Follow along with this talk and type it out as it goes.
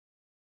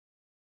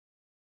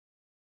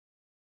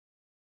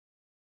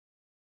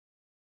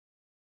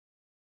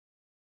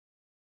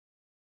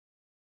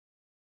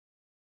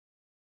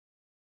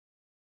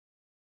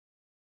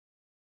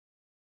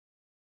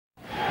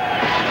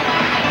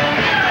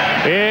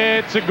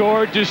It's a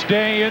gorgeous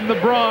day in the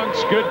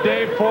Bronx. Good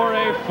day for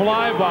a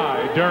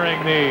flyby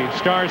during the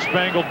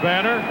Star-Spangled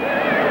Banner.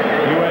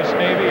 U.S.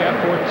 Navy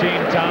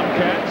F-14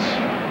 Tomcats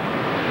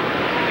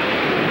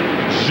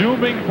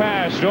zooming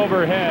past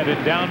overhead,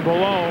 and down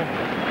below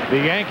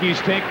the Yankees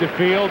take the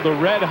field. The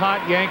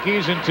red-hot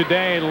Yankees, and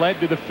today led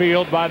to the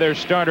field by their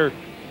starter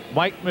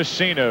Mike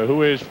Mussina,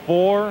 who is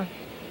 4-0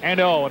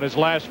 in his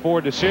last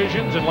 4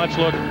 decisions. And let's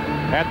look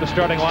at the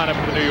starting lineup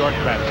for the New York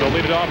Mets. They'll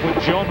lead it off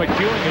with Joe McEwing,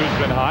 who's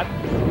been hot.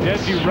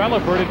 Desi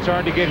Relaford, it's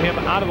hard to get him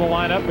out of the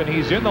lineup, and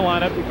he's in the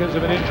lineup because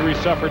of an injury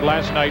suffered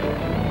last night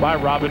by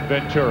Robin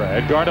Ventura.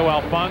 Edgardo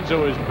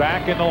Alfonzo is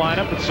back in the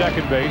lineup at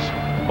second base.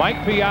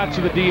 Mike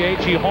Piazza, the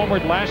DH, he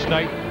homered last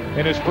night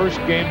in his first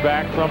game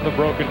back from the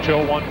broken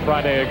toe one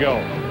Friday ago.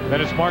 Then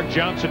it's Mark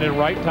Johnson in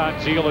right, Todd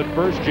Zeile at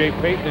first, Jay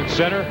Payton in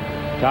center.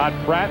 Todd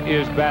Pratt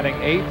is batting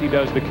 8th. He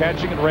does the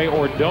catching, and Ray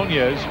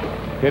Ordonez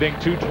hitting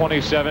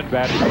 .227,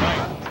 batting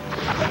 9th.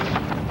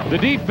 The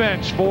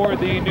defense for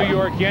the New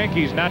York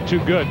Yankees, not too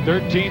good.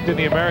 13th in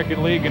the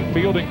American League in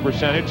fielding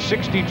percentage,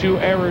 62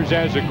 errors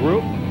as a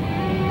group.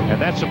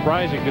 And that's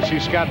surprising to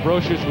see Scott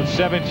Brocious with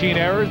 17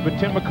 errors, but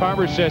Tim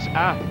McCarver says,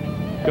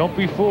 don't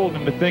be fooled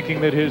into thinking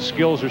that his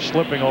skills are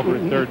slipping over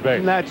at third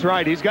base. That's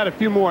right. He's got a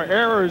few more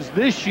errors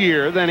this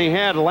year than he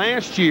had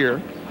last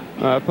year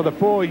for the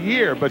full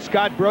year. But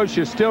Scott Brocious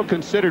is still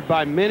considered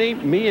by many,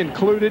 me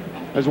included,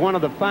 as one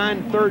of the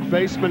fine third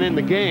basemen in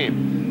the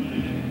game.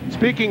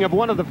 Speaking of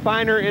one of the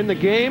finer in the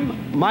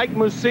game, Mike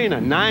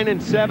Mussina,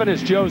 9-7,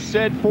 as Joe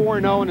said,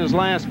 4-0 in his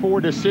last 4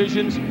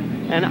 decisions.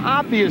 And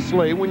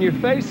obviously, when you're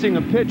facing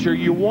a pitcher,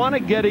 you want to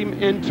get him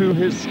into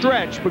his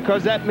stretch,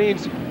 because that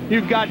means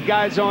you've got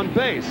guys on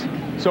base.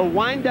 So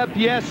wind up,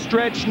 yes.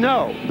 Stretch,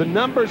 no. The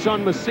numbers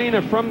on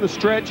Mussina from the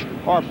stretch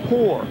are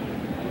poor.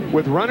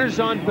 With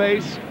runners on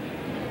base,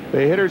 the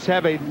hitters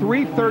have a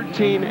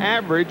 .313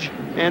 average,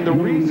 and the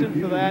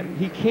reason for that,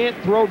 he can't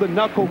throw the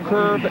knuckle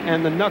curve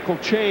and the knuckle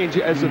change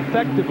as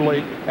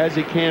effectively as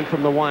he can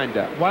from the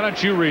windup. Why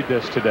don't you read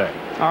this today?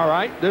 All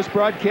right. This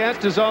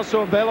broadcast is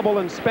also available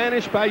in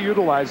Spanish by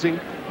utilizing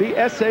the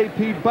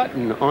SAP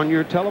button on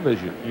your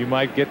television. You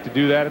might get to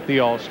do that at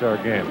the All-Star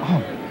game.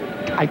 Oh,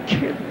 I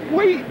can't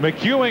wait.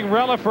 McEwing,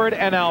 Relaford,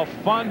 and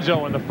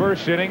Alfonzo in the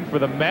first inning for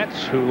the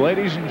Mets, who,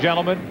 ladies and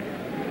gentlemen,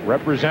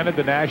 represented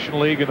the National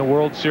League in the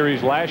World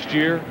Series last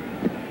year,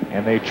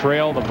 and they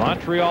trail the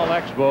Montreal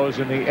Expos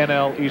in the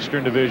NL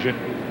Eastern Division.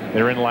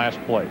 They're in last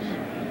place.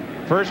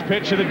 First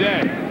pitch of the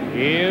day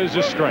is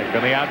a strike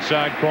on the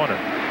outside corner.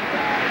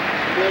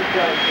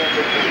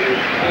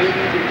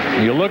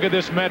 You look at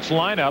this Mets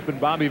lineup, and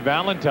Bobby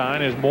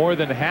Valentine is more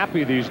than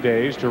happy these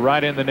days to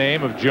write in the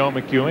name of Joe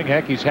McEwing.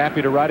 Heck, he's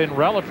happy to write in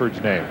Relaford's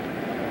name.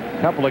 A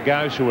couple of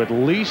guys who at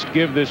least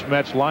give this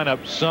Mets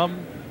lineup some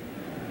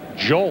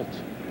jolt,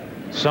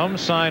 some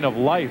sign of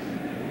life.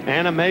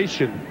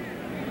 Animation.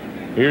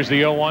 Here's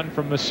the 0-1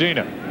 from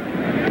Mussina.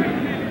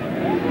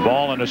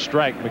 Ball and a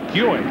strike.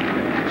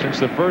 McEwing, since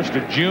the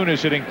 1st of June,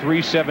 is hitting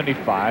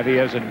 .375. He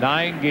has a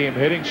 9-game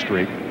hitting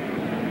streak.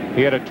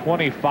 He had a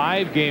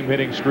 25-game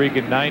hitting streak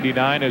in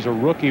 '99 as a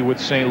rookie with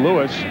St.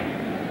 Louis.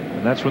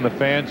 And that's when the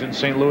fans in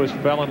St. Louis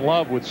fell in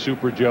love with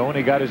Super Joe, and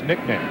he got his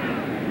nickname.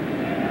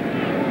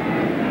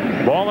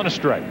 Ball and a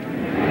strike.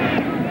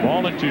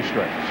 Ball and 2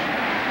 strikes.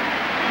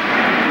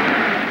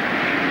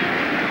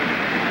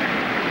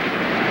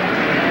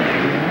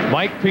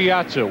 Mike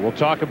Piazza, we'll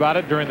talk about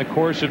it during the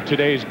course of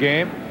today's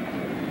game.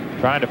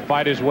 Trying to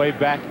fight his way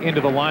back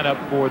into the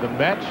lineup for the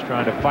Mets.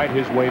 Trying to fight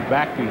his way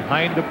back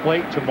behind the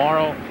plate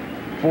tomorrow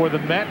for the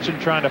Mets,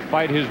 and trying to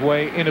fight his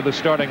way into the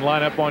starting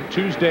lineup on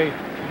Tuesday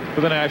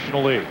for the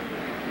National League.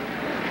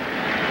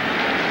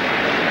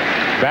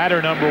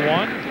 Batter number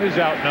 1 is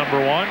out number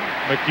 1.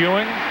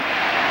 McEwing,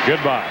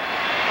 goodbye.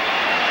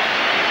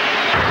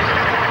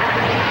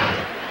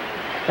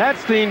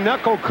 That's the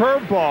knuckle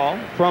curveball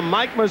from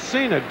Mike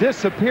Mussina,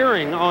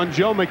 disappearing on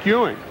Joe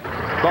McEwing.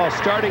 Ball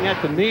starting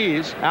at the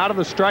knees, out of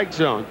the strike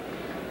zone.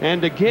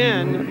 And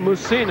again,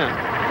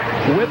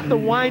 Mussina, with the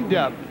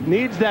windup,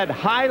 needs that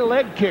high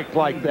leg kick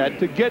like that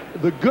to get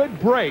the good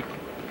break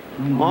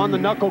on the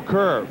knuckle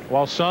curve.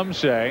 While some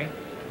say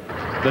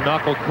the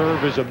knuckle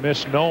curve is a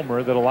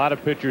misnomer, that a lot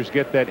of pitchers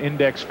get that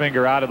index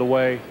finger out of the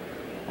way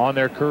on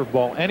their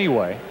curveball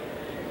anyway,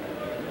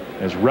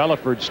 as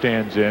Relaford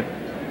stands in,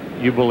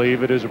 you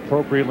believe it is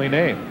appropriately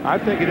named. I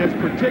think it is,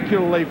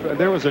 particularly,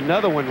 there was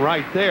another one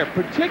right there,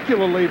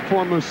 particularly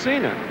for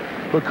Mussina,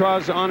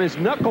 because on his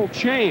knuckle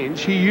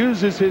change, he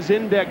uses his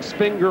index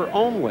finger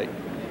only.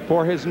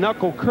 For his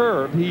knuckle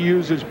curve, he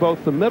uses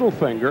both the middle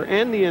finger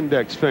and the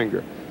index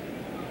finger.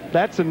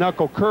 That's a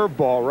knuckle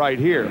curveball right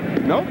here.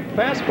 Nope,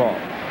 fastball.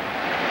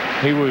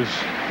 He was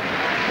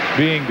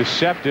being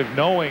deceptive,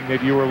 knowing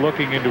that you were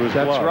looking into his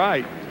glove. That's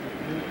right.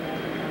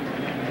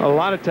 A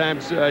lot of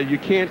times you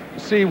can't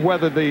see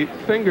whether the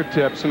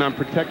fingertips, and I'm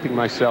protecting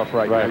myself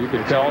right now. You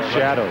can tell all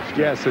shadows.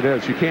 Yes, it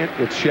is. You can't,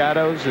 it's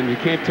shadows, and you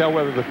can't tell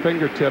whether the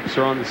fingertips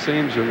are on the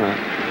seams or not.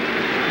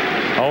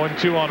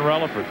 0-2 on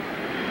Relaford.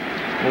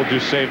 We'll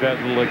just save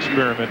that little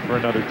experiment for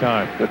another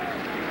time.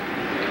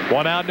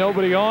 1 out,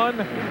 nobody on.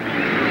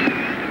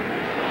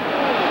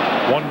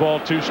 1 ball,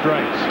 2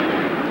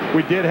 strikes.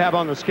 We did have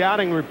on the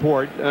scouting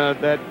report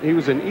that he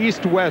was an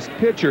east-west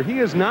pitcher. He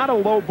is not a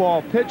low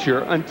ball pitcher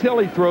until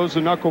he throws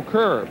a knuckle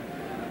curve.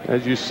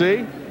 As you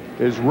see,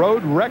 his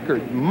road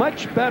record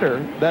much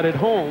better than at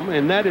home,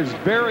 and that is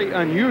very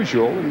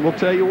unusual, and we'll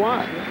tell you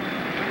why.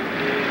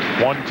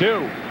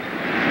 1-2.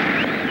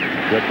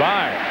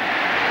 Goodbye.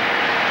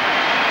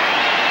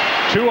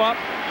 2 up,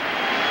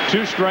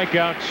 2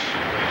 strikeouts.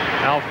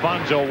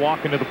 Alfonso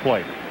walking to the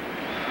plate.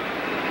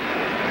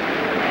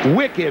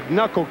 Wicked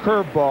knuckle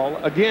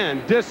curveball,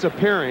 again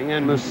disappearing,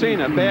 and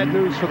Mussina, bad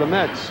news for the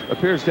Mets,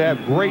 appears to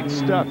have great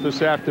stuff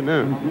this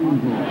afternoon.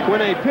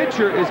 When a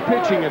pitcher is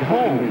pitching at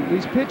home,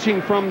 he's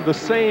pitching from the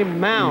same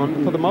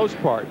mound for the most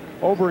part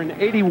over an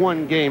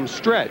 81-game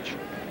stretch.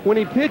 When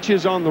he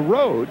pitches on the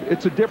road,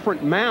 it's a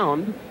different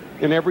mound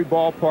in every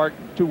ballpark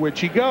to which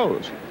he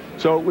goes.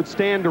 So it would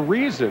stand to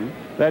reason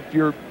that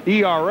your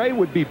ERA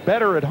would be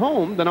better at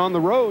home than on the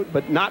road,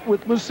 but not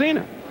with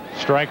Mussina.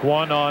 Strike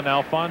 1 on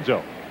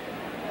Alfonso.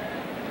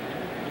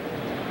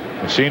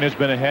 Mussina's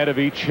been ahead of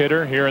each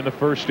hitter here in the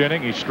first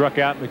inning. He struck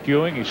out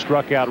McEwing. He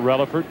struck out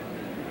Relaford.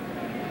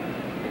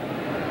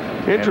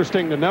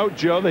 Interesting to note,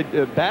 Joe,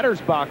 that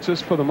batters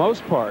boxes, for the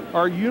most part,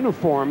 are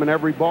uniform in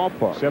every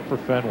ballpark. Except for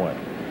Fenway.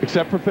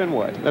 Except for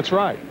Fenway. That's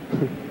right.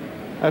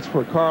 That's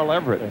for Carl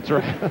Everett. That's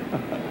right.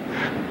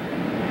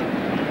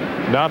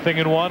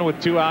 0-1 with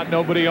 2 out,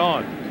 nobody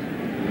on.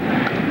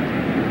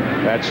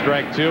 That's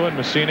strike 2, and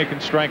Mussina can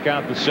strike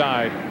out the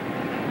side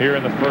here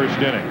in the first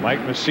inning. Mike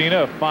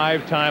Mussina, a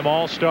 5-time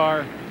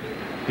All-Star.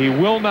 He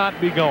will not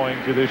be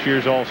going to this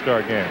year's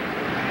All-Star game.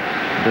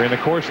 During the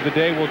course of the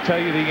day, we'll tell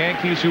you the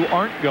Yankees who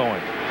aren't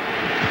going.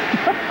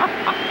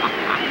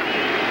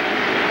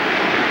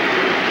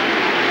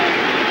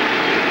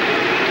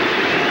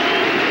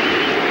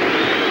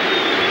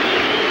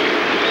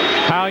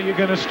 How are you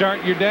going to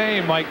start your day,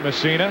 Mike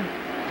Mussina?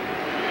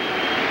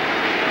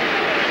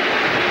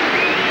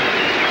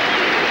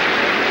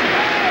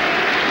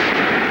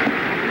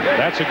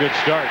 That's a good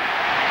start.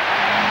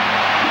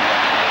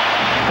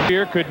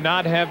 Here could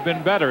not have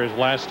been better his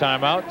last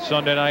time out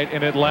Sunday night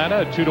in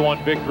Atlanta. A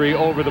 2-1 victory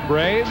over the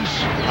Braves.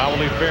 How will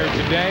he fare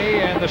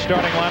today? And the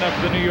starting lineup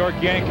for the New York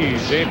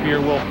Yankees. Appier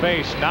will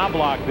face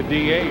Knobloch, the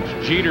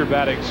DH. Jeter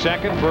batting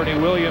second. Bernie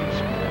Williams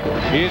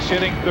is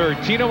hitting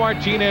third. Tino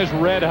Martinez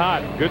red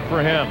hot. Good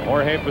for him.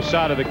 Jorge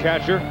Posada, the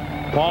catcher.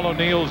 Paul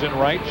O'Neill's in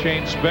right.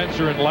 Shane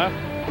Spencer in left.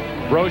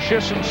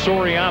 Brocious and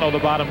Soriano, the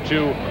bottom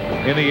 2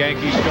 in the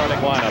Yankees starting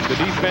lineup. The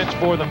defense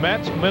for the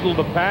Mets, middle of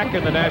the pack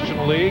in the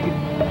National League,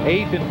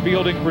 8th in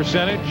fielding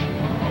percentage.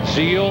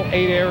 Seal,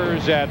 8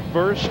 errors at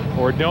first.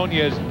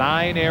 Ordonez,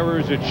 9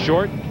 errors at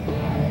short.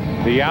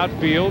 The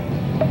outfield,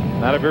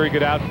 not a very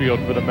good outfield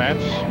for the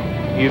Mets,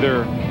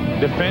 either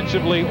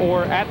defensively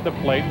or at the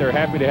plate. They're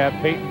happy to have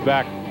Peyton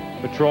back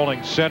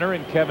patrolling center,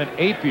 and Kevin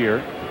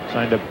Appier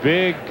signed a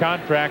big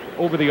contract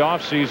over the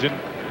offseason.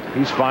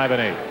 He's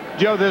 5-8.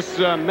 Joe, this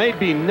may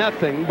be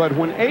nothing, but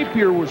when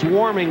Appier was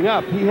warming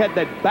up, he had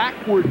that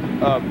backward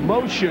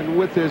motion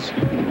with his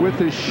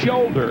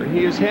shoulder.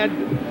 He has had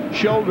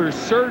shoulder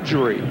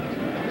surgery,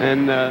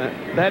 and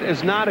that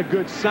is not a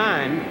good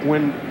sign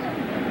when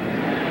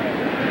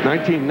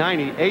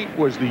 1998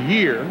 was the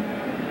year.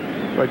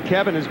 But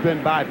Kevin has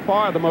been by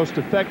far the most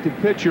effective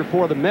pitcher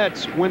for the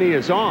Mets when he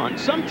is on.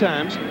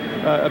 Sometimes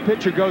a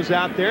pitcher goes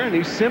out there and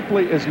he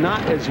simply is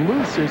not as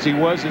loose as he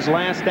was his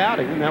last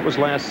outing, and that was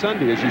last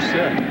Sunday, as you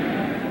said.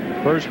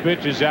 First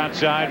pitch is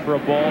outside for a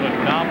ball to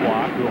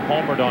Knobloch, who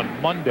homered on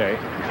Monday.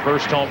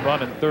 First home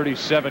run in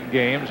 37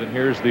 games, and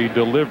here's the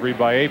delivery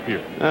by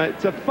Appier.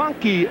 It's a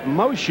funky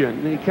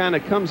motion. He kind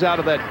of comes out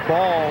of that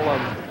ball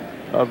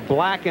of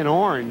black and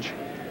orange.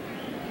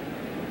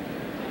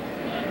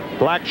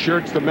 Black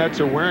shirts the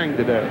Mets are wearing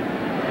today.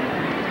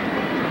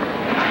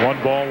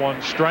 1 ball,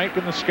 1 strike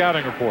in the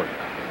scouting report.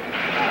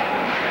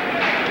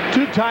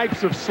 2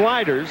 types of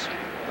sliders.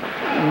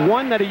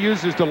 One that he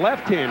uses to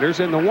left-handers,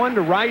 and the one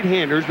to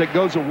right-handers that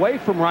goes away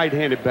from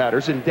right-handed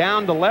batters and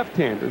down to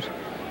left-handers.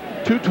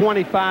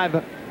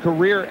 225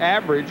 career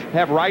average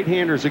have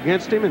right-handers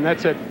against him, and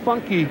that's that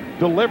funky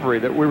delivery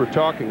that we were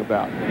talking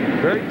about.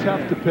 Very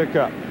tough to pick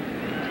up.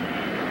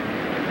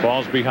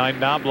 Balls behind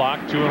Knobloch,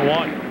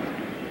 2-1.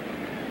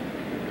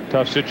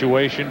 Tough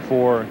situation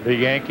for the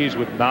Yankees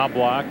with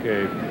Knobloch,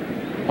 a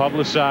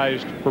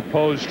publicized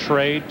proposed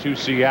trade to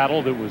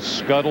Seattle that was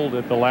scuttled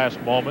at the last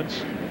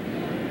moments.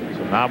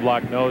 So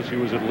Knobloch knows he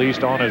was at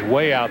least on his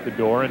way out the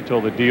door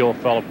until the deal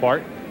fell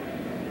apart.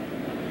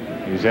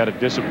 He's had a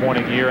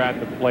disappointing year at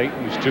the plate.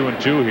 He's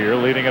 2-2 here,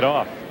 leading it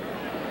off.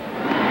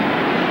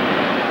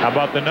 How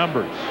about the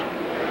numbers?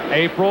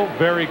 April,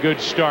 very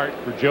good start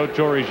for Joe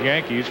Torre's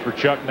Yankees for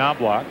Chuck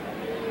Knobloch,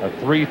 a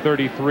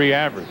 .333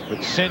 average.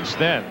 But since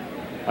then,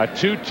 a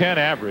 .210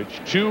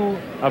 average, 2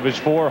 of his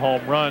 4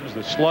 home runs.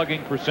 The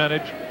slugging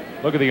percentage,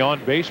 look at the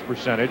on-base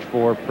percentage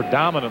for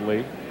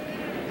predominantly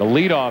the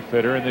leadoff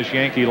hitter in this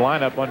Yankee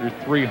lineup, under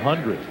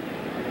 300.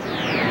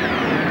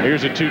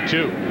 Here's a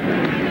 2-2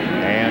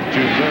 and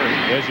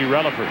 2-3. Izzy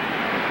Relaford.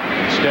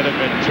 instead of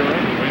Ventura,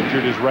 who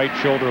injured his right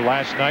shoulder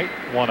last night.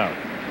 1 out.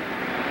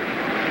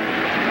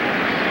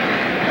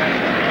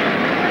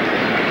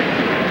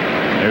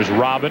 There's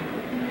Robin.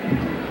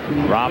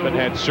 Robin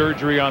had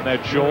surgery on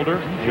that shoulder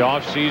the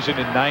offseason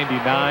in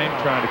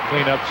 '99, trying to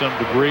clean up some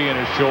debris in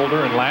his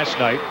shoulder, and last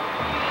night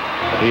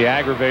he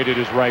aggravated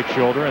his right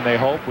shoulder, and they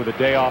hope with a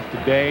day off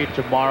today,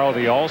 tomorrow,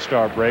 the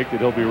All-Star break,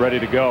 that he'll be ready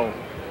to go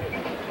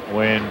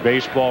when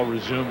baseball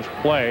resumes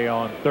play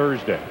on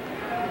Thursday.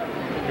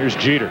 Here's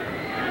Jeter.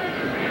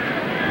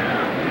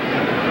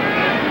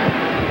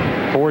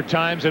 4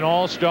 times an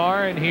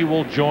All-Star, and he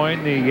will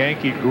join the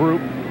Yankee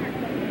group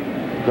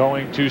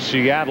going to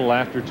Seattle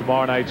after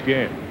tomorrow night's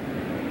game.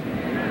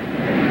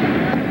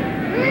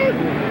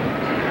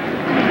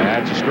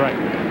 That's a strike.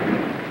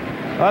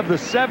 Of the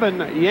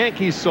 7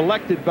 Yankees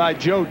selected by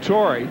Joe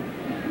Torre,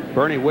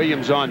 Bernie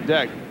Williams on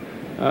deck.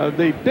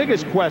 The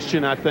biggest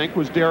question, I think,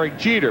 was Derek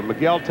Jeter.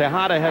 Miguel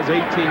Tejada has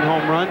 18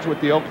 home runs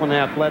with the Oakland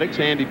Athletics.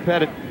 Andy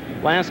Pettitte,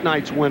 last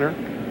night's winner,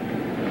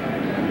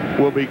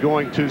 will be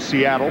going to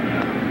Seattle.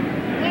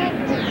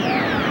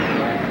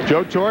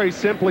 Joe Torre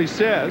simply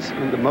says,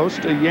 the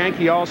most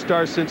Yankee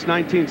All-Stars since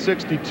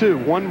 1962,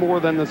 1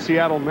 more than the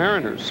Seattle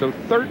Mariners, so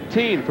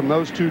 13 from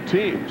those 2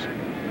 teams.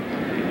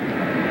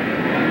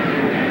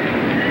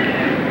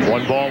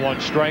 1 ball, 1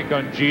 strike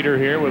on Jeter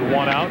here with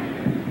 1 out.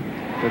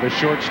 To the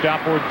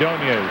shortstop,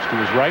 Ordonez to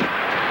his right.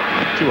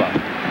 2 out.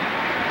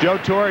 Joe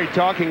Torre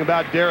talking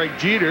about Derek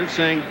Jeter,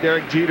 saying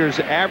Derek Jeter's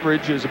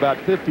average is about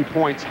 50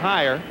 points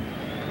higher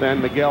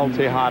than Miguel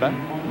Tejada.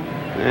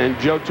 And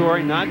Joe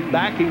Torre not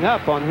backing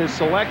up on his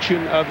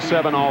selection of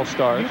 7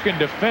 All-Stars. You can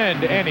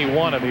defend any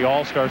one of the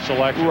All-Star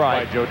selections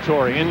by Joe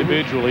Torre.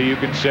 Individually, you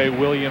can say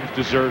Williams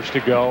deserves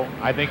to go.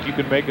 I think you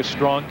can make a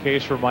strong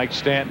case for Mike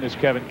Stanton, as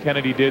Kevin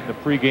Kennedy did in the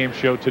pregame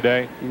show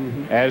today,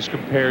 as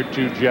compared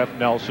to Jeff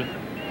Nelson.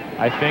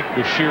 I think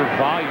the sheer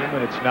volume,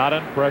 and it's not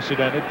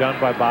unprecedented, done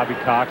by Bobby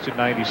Cox in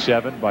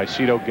 '97, by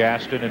Cito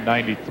Gaston in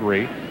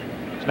 '93.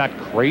 It's not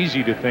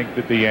crazy to think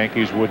that the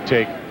Yankees would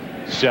take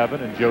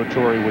 7 and Joe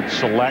Torre would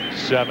select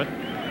 7.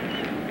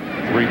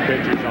 3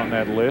 pitchers on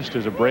that list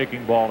as a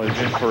breaking ball is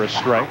in for a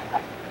strike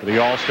for the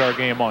All-Star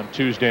game on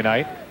Tuesday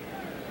night.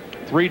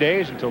 3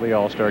 days until the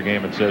All-Star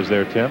game, it says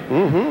there, Tim.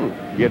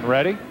 Getting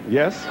ready?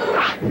 Yes.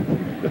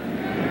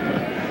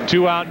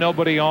 2 out,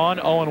 nobody on.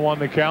 0-1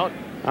 the count.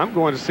 I'm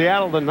going to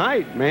Seattle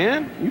tonight,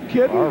 man. You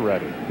kidding?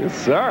 Already. Yes,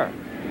 sir.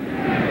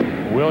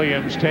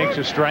 Williams takes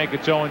a strike.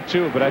 It's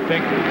 0-2, but I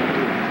think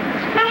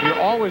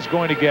you're always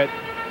going to get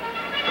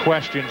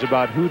questions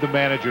about who the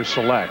manager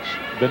selects.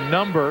 The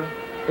number,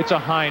 it's a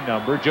high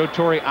number. Joe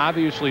Torre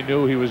obviously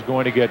knew he was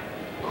going to get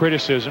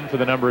criticism for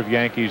the number of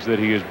Yankees that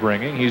he is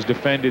bringing. He's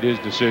defended his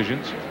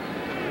decisions.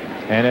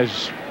 And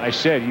as I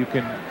said, you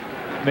can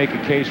make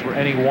a case for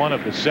any one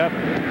of the 7.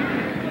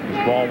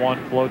 As ball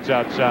 1 floats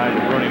outside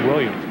to Bernie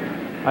Williams.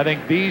 I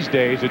think these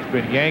days it's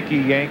been Yankee,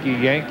 Yankee,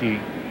 Yankee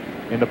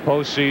in the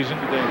postseason.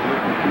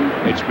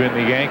 It's been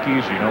the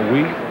Yankees. You know,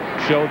 we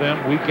show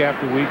them week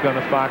after week on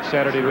the Fox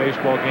Saturday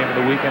baseball game of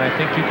the week, and I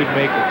think you can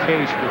make a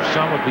case for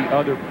some of the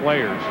other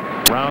players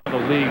around the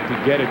league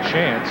to get a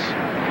chance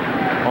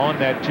on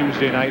that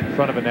Tuesday night in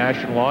front of a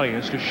national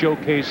audience to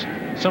showcase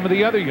some of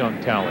the other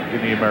young talent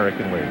in the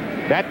American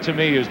League. That, to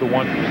me, is the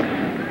one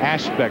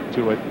aspect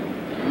to it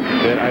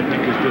that I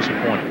think is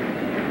disappointing.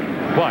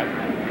 But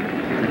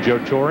for Joe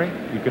Torre,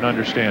 you can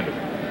understand it.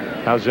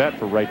 How's that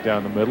for right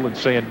down the middle and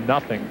saying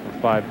nothing for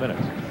 5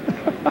 minutes?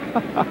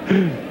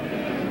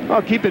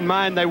 Well, keep in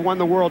mind they won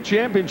the World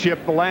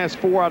Championship the last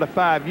 4 out of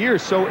 5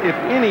 years. So if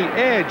any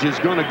edge is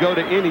going to go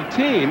to any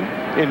team,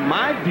 in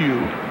my view,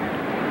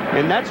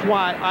 and that's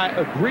why I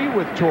agree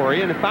with Torre,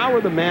 and if I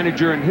were the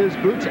manager in his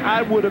boots,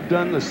 I would have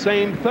done the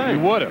same thing.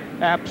 You would have?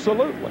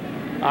 Absolutely.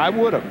 I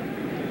would have.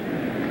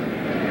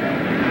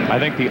 I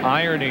think the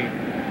irony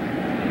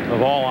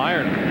of all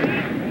irony,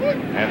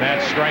 and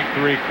that strike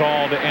 3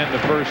 call to end the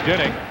first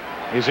inning,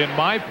 is, in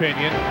my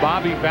opinion,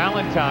 Bobby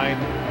Valentine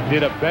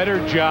did a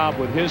better job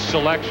with his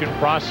selection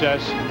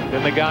process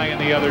than the guy in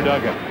the other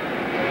dugout.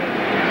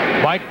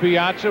 Mike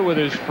Piazza, with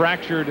his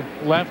fractured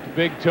left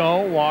big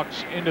toe,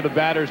 walks into the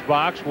batter's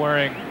box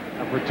wearing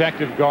a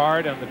protective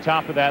guard on the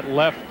top of that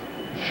left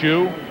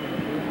shoe.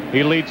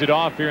 He leads it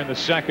off here in the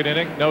 2nd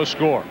inning. No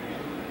score.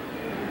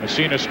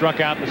 Mussina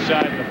struck out the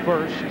side in the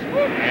 1st,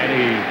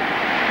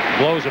 and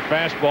he blows a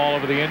fastball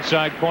over the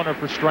inside corner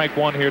for strike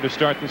 1 here to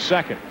start the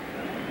 2nd.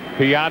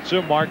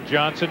 Piazza, Mark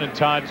Johnson, and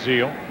Todd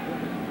Zeile.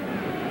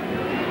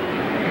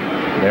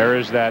 There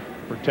is that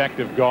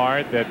protective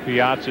guard that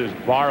Piazza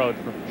has borrowed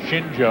from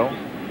Shinjo,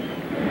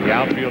 the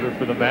outfielder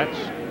for the Mets.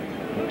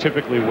 He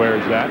typically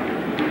wears that.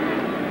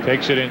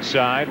 Takes it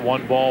inside.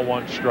 1 ball,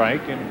 1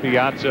 strike. And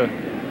Piazza,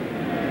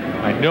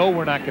 I know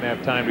we're not going to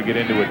have time to get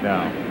into it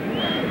now,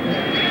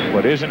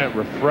 but isn't it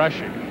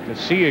refreshing to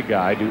see a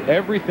guy do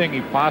everything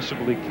he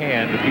possibly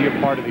can to be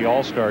a part of the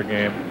All-Star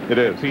game? It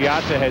is.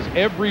 Piazza has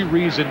every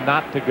reason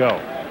not to go.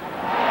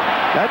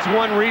 That's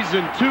one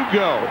reason to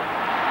go.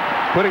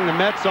 Putting the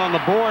Mets on the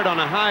board on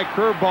a high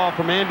curveball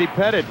from Andy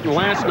Pettitte in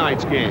last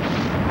night's game.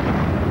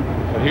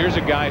 But here's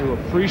a guy who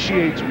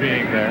appreciates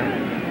being there.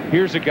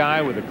 Here's a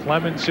guy with a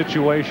Clemens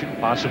situation,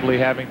 possibly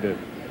having to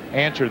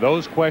answer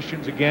those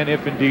questions again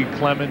if indeed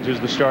Clemens is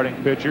the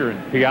starting pitcher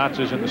and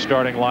Piazza's in the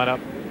starting lineup.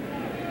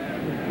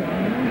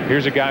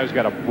 Here's a guy who's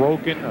got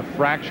a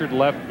fractured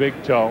left big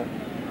toe.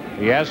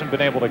 He hasn't been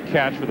able to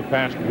catch for the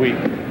past week,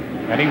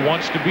 and he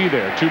wants to be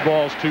there. 2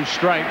 balls, 2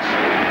 strikes,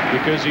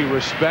 because he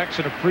respects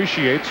and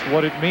appreciates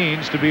what it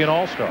means to be an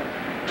all-star.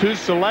 2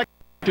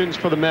 selections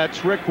for the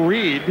Mets. Rick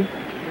Reed,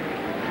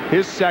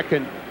 his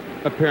second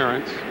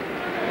appearance,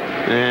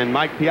 and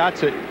Mike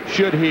Piazza,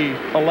 should he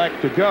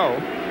elect to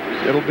go,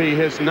 it'll be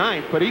his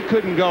 9th, but he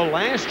couldn't go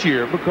last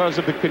year because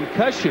of the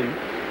concussion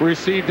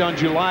received on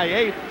July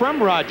 8th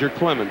from Roger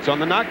Clemens on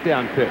the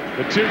knockdown pitch.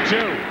 The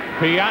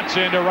 2-2.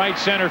 Piazza into right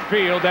center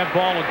field. That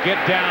ball will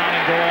get down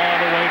and go all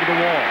the way to the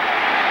wall.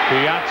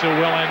 Piazza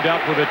will end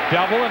up with a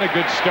double and a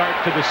good start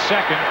to the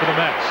second for the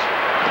Mets.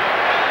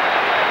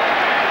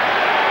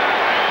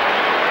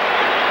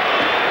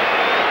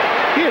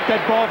 He hit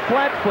that ball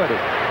flat-footed.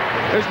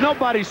 There's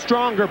nobody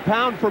stronger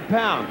pound for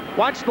pound.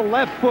 Watch the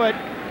left foot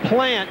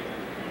plant,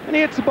 and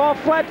he hits the ball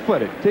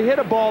flat-footed. To hit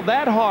a ball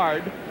that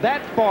hard,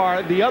 that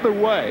far the other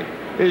way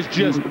is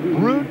just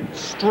brute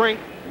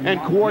strength and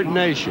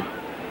coordination.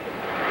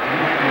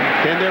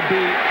 Can there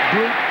be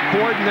brute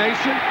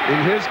coordination?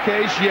 In his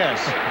case,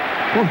 yes.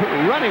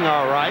 Running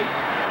all right.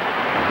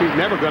 He's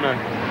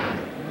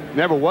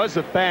never was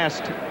a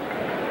fast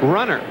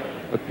runner.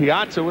 But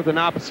Piazza with an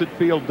opposite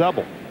field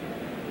double.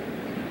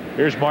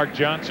 Here's Mark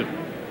Johnson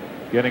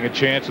getting a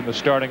chance in the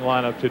starting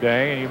lineup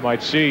today, and you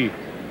might see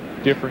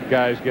different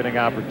guys getting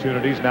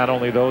opportunities, not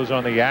only those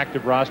on the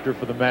active roster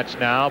for the Mets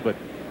now, but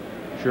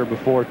I'm sure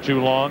before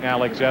too long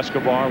Alex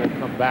Escobar will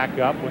come back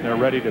up when they're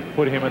ready to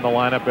put him in the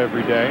lineup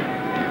every day.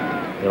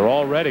 They're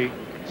already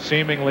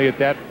seemingly at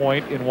that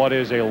point in what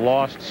is a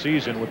lost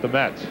season with the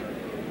Mets.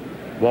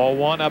 Ball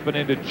 1 up and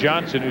into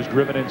Johnson, who's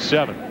driven in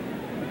 7.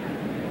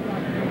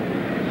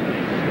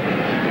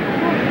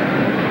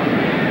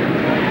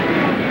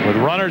 With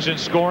runners in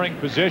scoring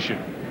position,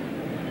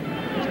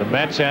 as the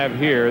Mets have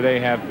here, they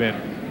have been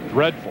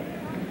dreadful.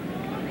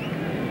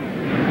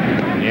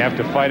 And you have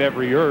to fight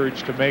every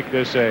urge to make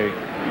this a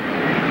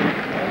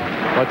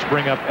let's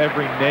bring up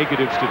every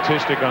negative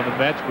statistic on the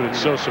Mets, but it's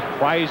so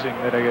surprising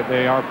that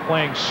they are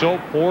playing so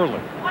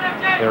poorly.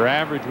 Their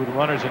average with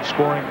runners in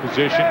scoring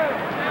position,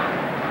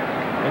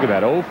 look at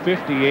that,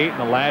 0.58 in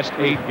the last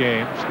 8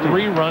 games,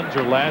 3 runs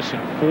or less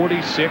in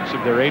 46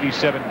 of their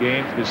 87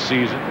 games this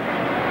season.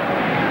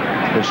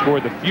 They've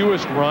scored the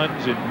fewest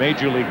runs in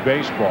Major League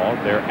Baseball.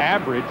 Their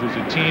average as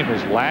a team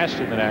is last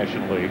in the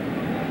National League.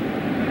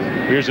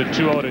 Here's a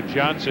 2-0 to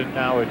Johnson.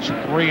 Now it's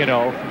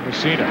 3-0 from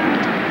Mussina.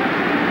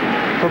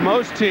 For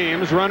most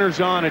teams, runners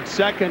on at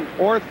second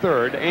or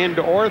third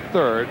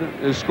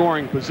is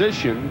scoring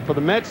position. For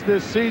the Mets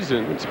this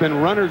season, it's been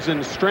runners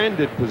in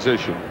stranded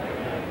position.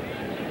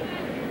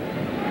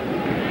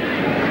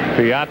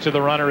 Piazza,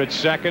 the runner at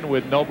second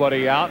with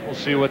nobody out. We'll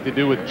see what they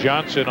do with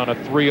Johnson on a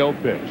 3-0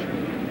 pitch.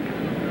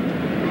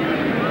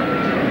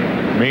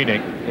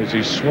 Meaning, is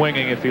he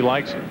swinging if he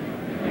likes it?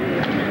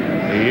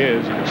 He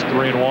is, and it's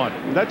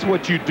 3-1. That's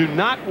what you do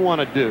not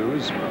want to do,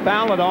 is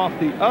foul it off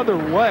the other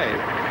way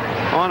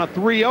on a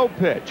 3-0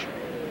 pitch.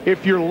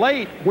 If you're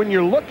late when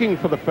you're looking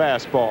for the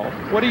fastball,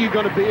 what are you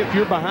going to be if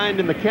you're behind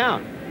in the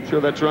count? I'm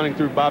sure that's running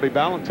through Bobby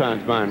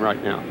Ballantyne's mind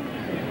right now.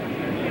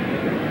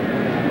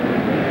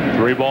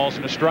 3 balls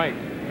and a strike.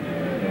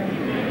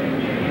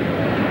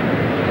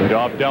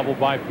 Leadoff double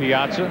by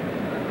Piazza.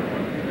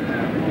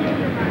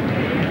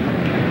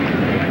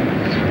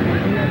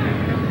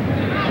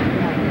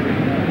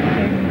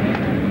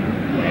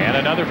 And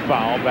another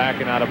foul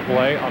backing out of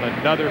play on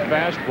another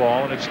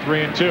fastball, and it's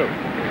 3-2.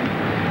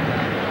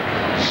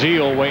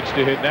 Zeal waits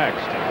to hit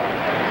next.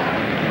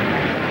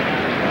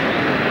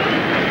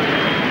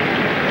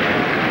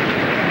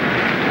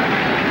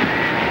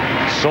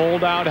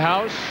 Sold out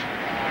house,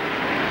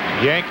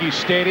 Yankee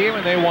Stadium,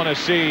 and they want to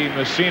see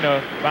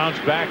Mussina bounce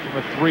back from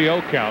a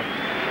 3-0 count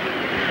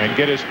and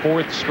get his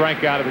 4th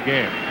strikeout of the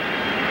game.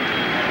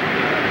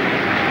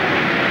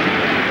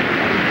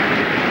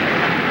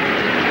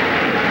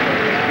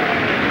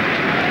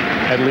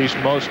 At least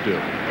most do.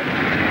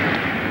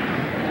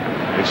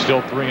 It's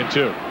still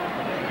 3-2.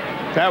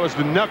 That was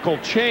the knuckle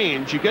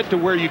change. You get to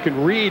where you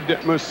can read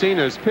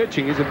Mussina's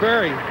pitching. He's a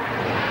very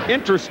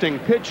interesting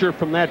pitcher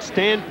from that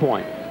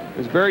standpoint.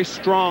 Has very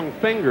strong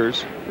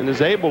fingers and is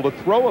able to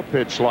throw a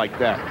pitch like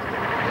that.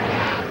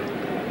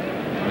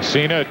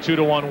 Mussina, a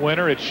 2-1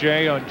 winner at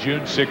Shea on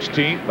June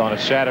 16th on a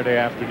Saturday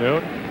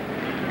afternoon.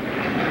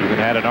 Even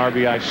had an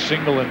RBI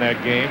single in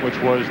that game, which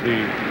was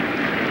the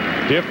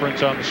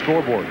difference on the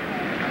scoreboard.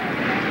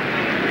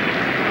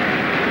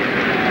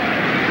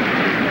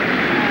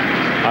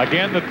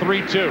 Again, the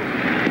 3-2.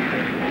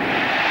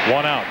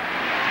 1 out.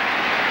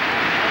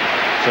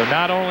 So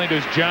not only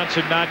does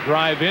Johnson not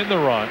drive in the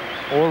run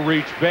or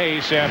reach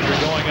base after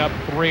going up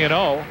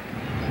 3-0,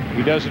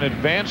 he doesn't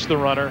advance the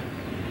runner.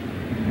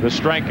 The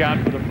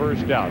strikeout for the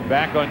first out.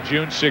 Back on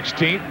June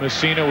 16th,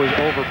 Mussina was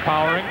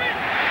overpowering.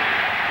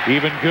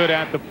 even good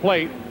at the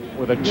plate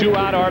with a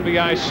 2-out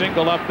RBI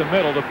single up the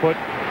middle to put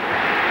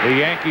the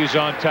Yankees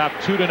on top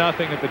 2-0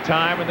 at the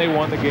time, and they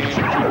won the game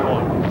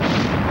 2-1.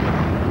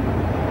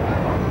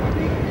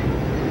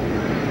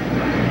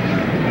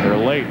 They're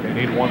late. They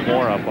need one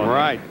more up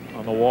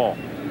on the wall.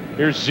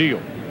 Here's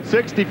Zeal.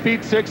 60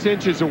 feet 6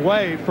 inches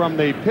away from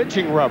the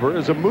pitching rubber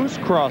is a moose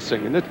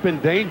crossing, and it's been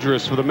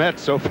dangerous for the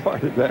Mets so far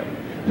today.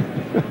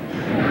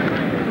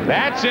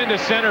 That's into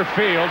center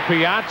field.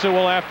 Piazza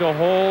will have to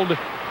hold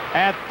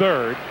at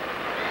third,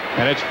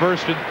 and it's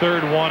first and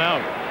third, 1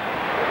 out.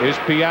 Is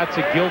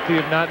Piazza guilty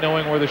of not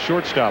knowing where the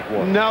shortstop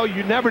was? No,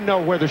 you never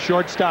know where the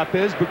shortstop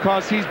is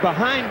because he's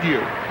behind you.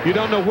 You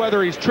don't know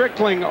whether he's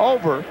trickling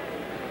over.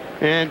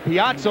 And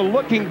Piazza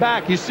looking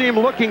back. You see him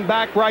looking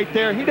back right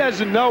there. He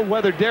doesn't know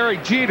whether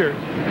Derek Jeter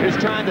is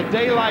trying to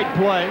daylight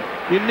play.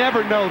 You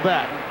never know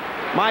that.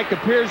 Mike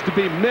appears to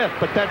be miffed,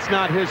 but that's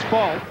not his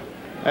fault.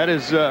 That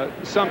is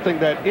something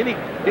that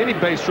any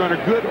base runner,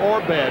 good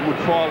or bad, would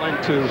fall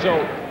into.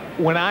 So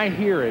when I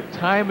hear it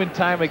time and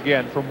time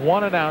again from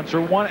one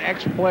announcer, one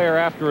ex-player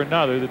after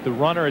another, that the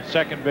runner at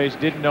second base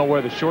didn't know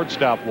where the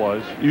shortstop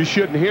was. You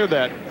shouldn't hear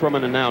that from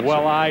an announcer.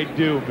 Well, I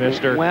do,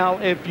 mister. Well,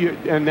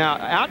 and now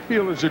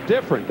outfielders are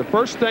different. The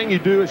first thing you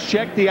do is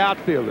check the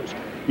outfielders.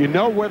 You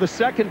know where the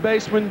second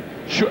baseman,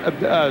 first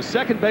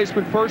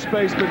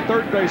baseman,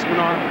 third baseman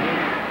are.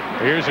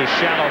 Here's a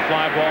shallow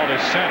fly ball to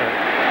center.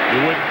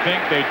 You wouldn't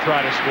think they'd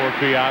try to score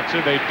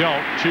Piazza. They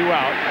don't. 2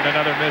 out and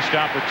another missed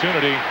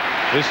opportunity.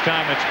 This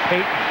time it's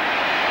Payton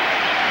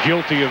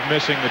guilty of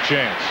missing the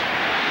chance.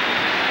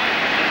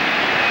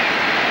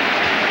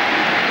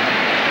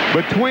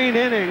 Between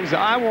innings,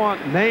 I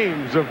want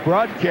names of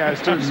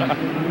broadcasters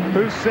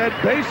who said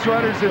base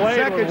runners in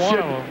second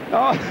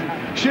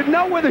should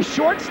know where the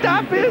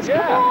shortstop is.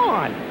 Yeah. Come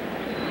on.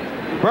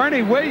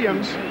 Bernie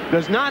Williams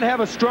does not have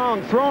a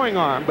strong throwing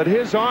arm, but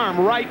his arm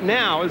right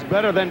now is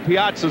better than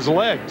Piazza's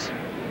legs.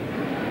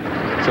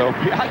 So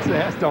Piazza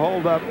has to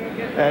hold up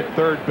at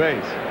third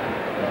base.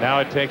 And now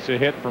it takes a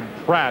hit from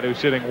Pratt, who's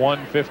hitting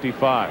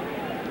 155.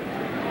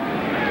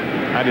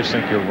 I just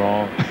think you're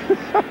wrong.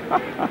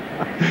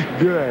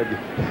 Good.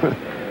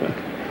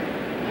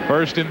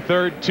 First and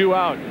third, 2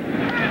 out.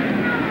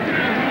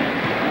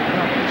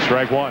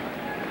 Strike 1.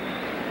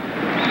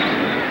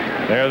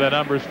 There are the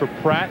numbers for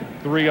Pratt.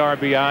 3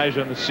 RBIs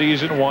on the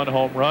season, 1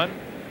 home run.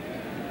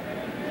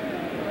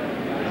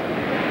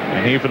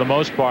 And he, for the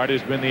most part,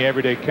 has been the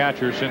everyday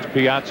catcher since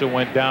Piazza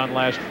went down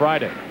last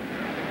Friday.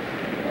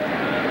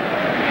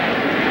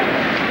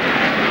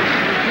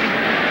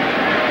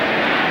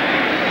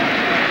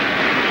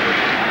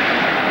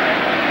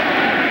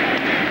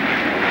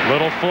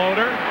 Little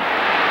floater.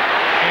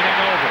 Inning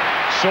over.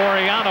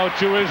 Soriano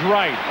to his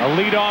right. A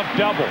leadoff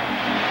double.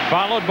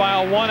 Followed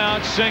by a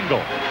 1-out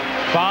single.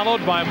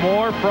 Followed by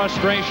more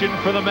frustration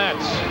for the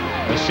Mets.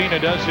 Mussina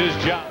does his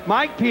job.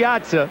 Mike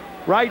Piazza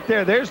right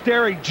there. There's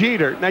Derek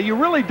Jeter. Now, you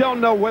really don't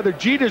know whether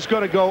Jeter's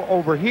going to go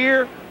over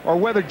here or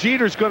whether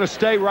Jeter's going to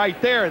stay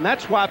right there. And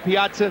that's why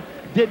Piazza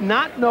did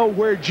not know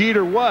where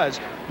Jeter was.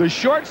 The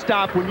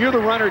shortstop, when you're the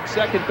runner at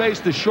second base,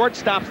 the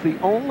shortstop's the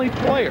only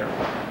player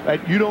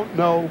that you don't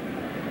know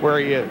where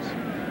he is.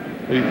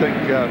 Do you think,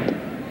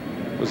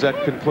 was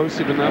that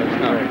conclusive enough?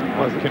 No, I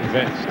wasn't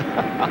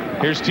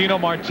convinced. Here's Tino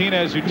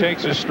Martinez, who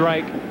takes a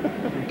strike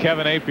from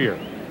Kevin Appier.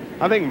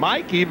 I think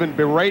Mike even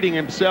berating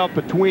himself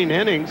between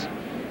innings,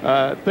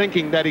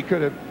 thinking that he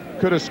could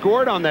have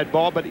scored on that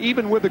ball, but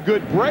even with a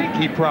good break,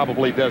 he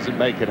probably doesn't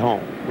make it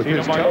home with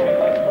his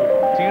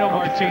toe. Tino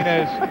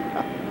Martinez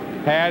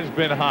has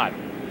been hot.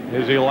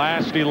 His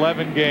last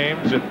 11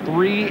 games, a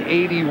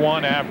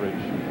 .381 average.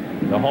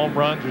 The home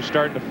runs are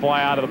starting to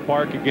fly out of the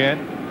park again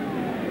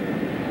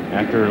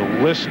after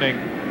listening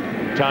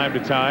from time to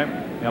time,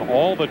 and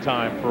all the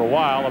time for a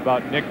while,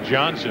 about Nick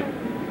Johnson,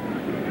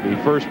 the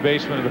first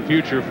baseman of the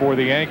future for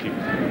the Yankees.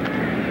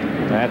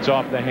 That's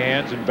off the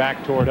hands and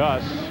back toward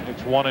us.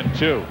 It's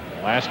 1-2.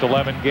 Last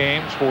 11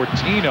 games for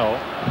Tino.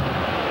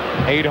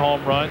 8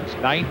 home runs,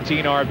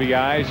 19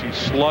 RBIs. He's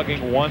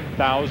slugging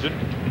 1,000.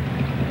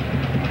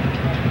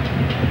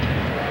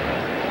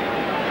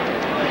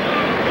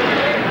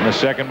 The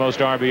second most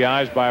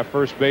RBIs by a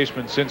first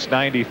baseman since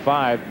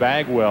 '95.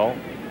 Bagwell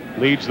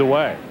leads the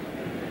way.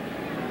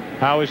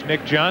 How is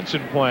Nick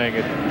Johnson playing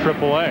at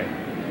AAA?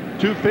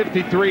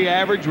 .253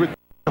 average with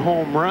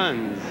home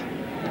runs.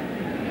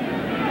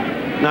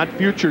 Not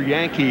future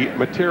Yankee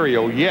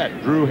material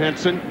yet. Drew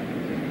Henson,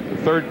 the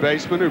third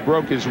baseman who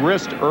broke his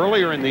wrist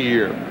earlier in the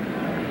year,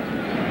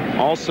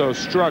 also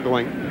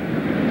struggling.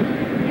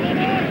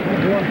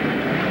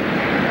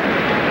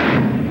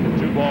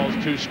 2 balls,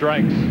 2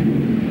 strikes.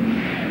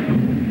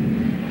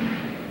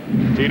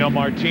 Tino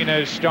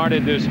Martinez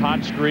started this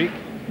hot streak.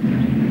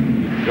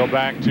 Go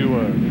back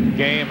to a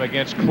game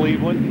against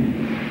Cleveland,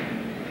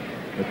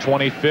 the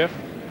 25th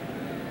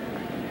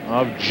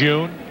of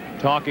June,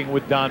 talking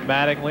with Don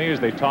Mattingly, as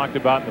they talked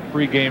about in the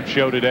pregame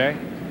show today.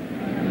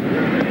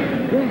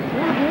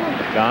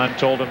 Don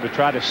told him to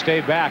try to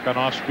stay back on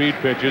off-speed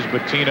pitches,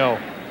 but Tino,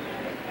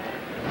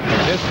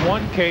 in this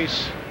one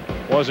case,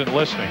 wasn't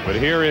listening. But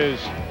here is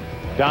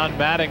Don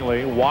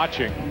Mattingly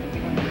watching,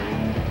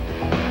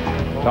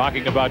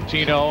 talking about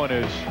Tino and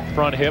his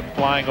front hip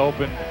flying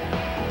open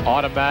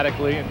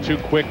automatically and too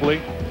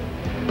quickly.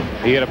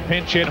 He had a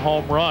pinch hit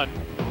home run.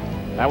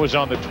 That was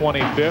on the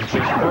 25th,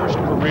 his first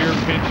career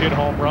pinch hit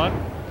home run.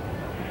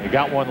 He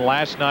got one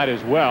last night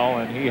as well,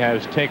 and he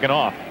has taken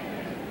off.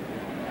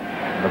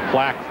 The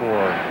plaque for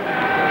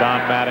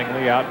Don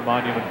Mattingly out in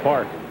Monument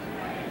Park.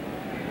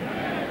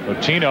 So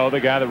Tino, the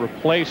guy that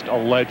replaced a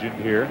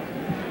legend here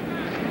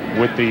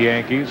with the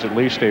Yankees, at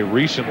least a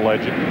recent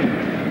legend,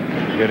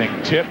 getting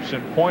tips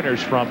and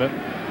pointers from him,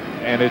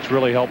 and it's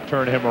really helped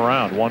turn him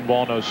around. 1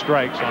 ball, no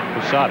strikes on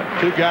Posada.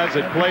 Two guys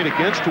that played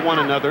against one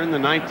another in the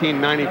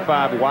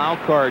 1995 Wild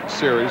Card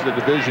Series, the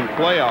division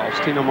playoffs.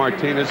 Tino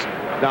Martinez,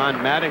 Don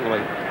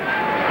Mattingly.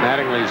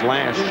 Mattingly's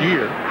last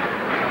year.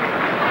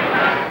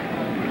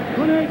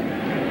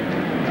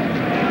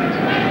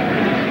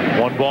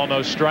 One ball,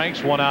 no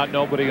strikes, 1 out,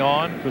 nobody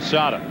on.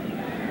 Posada,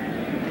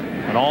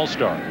 an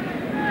all-star.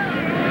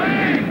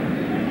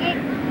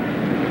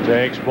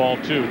 Takes ball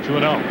 2,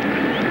 2-0.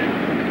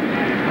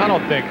 I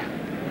don't think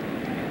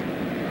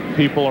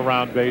people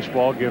around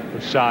baseball give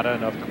Posada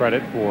enough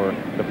credit for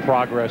the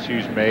progress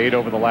he's made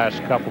over the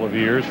last couple of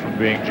years, from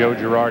being Joe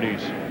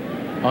Girardi's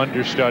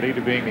understudy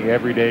to being the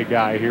everyday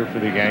guy here for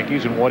the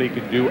Yankees, and what he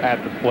can do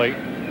at the plate.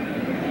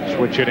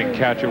 Switch hitting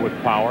catcher with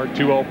power.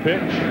 2-0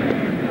 pitch.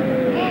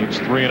 It's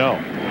 3-0.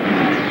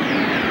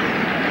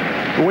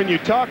 When you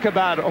talk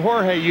about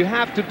Jorge, you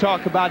have to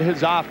talk about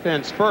his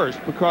offense first,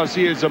 because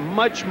he is a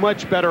much,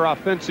 much better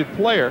offensive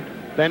player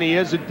than he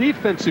is a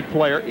defensive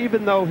player,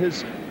 even though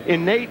his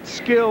innate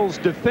skills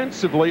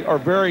defensively are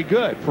very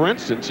good. For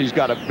instance, he's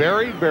got a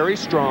very, very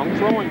strong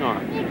throwing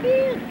arm.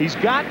 He's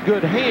got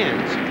good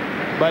hands.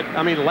 But,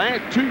 I mean,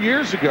 2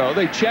 years ago,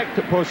 they checked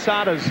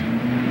Posada's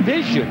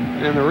vision,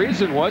 and the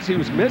reason was he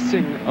was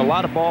missing a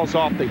lot of balls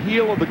off the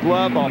heel of the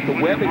glove, off the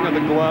webbing of the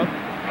glove,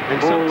 and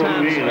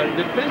sometimes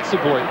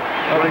defensively,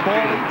 the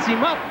ball eats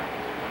him up.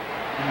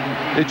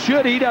 It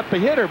should eat up a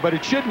hitter, but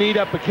it shouldn't eat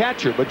up a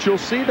catcher. But you'll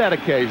see that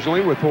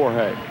occasionally with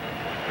Jorge.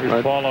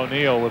 Here's Paul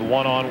O'Neill with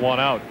 1 on, 1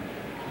 out.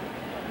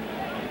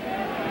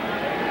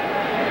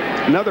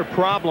 Another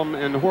problem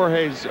in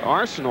Jorge's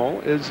arsenal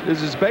is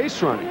his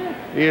base running.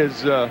 He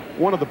is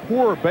one of the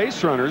poorer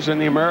base runners in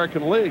the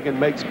American League, and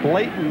makes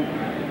blatant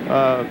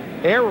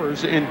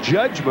errors in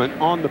judgment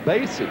on the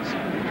bases.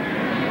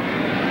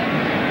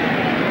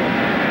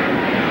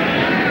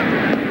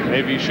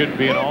 Maybe he shouldn't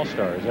be an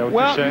all-star. Is that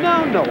what you're saying?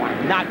 Well, no,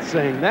 I'm not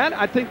saying that.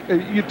 I think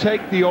you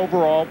take the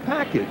overall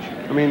package.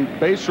 I mean,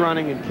 base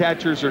running and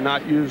catchers are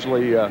not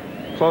usually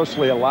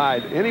closely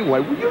allied anyway.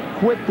 Will you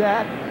quit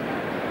that?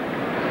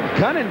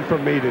 Gunning for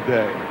me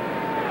today.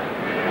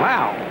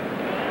 Wow.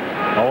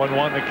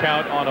 0-1 the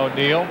count on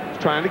O'Neill.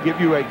 Trying to give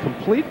you a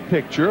complete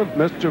picture of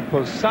Mr.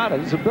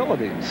 Posada's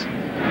abilities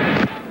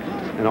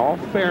in all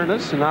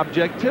fairness and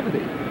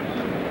objectivity.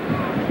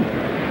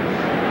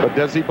 But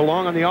does he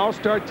belong on the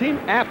All-Star team?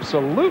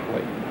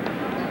 Absolutely.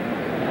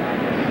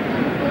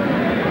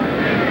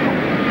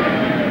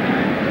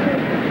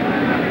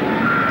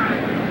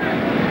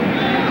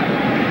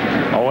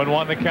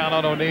 On the count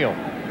on O'Neill.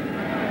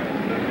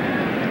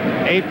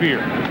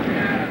 Appier.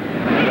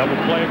 Double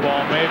play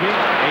ball maybe.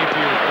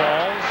 Appier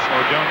falls.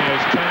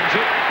 Ordonez turns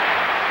it.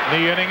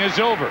 The inning is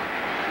over.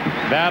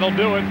 That'll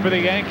do it for the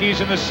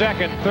Yankees in the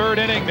second. Third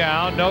inning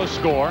now. No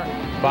score.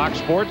 Fox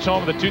Sports,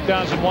 home of the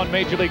 2001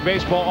 Major League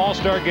Baseball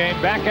All-Star Game.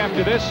 Back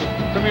after this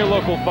from your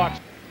local Fox.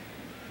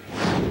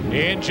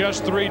 In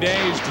just 3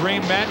 days,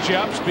 dream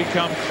matchups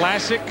become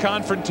classic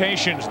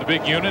confrontations. The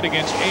big unit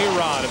against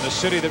A-Rod in the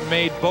city that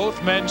made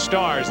both men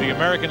stars, the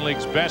American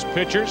League's best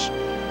pitchers,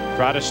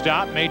 try to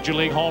stop Major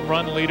League home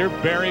run leader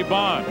Barry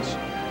Bonds.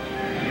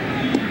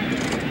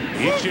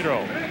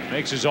 Ichiro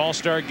makes his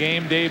All-Star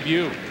Game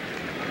debut.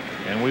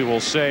 And we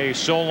will say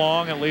so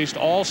long, at least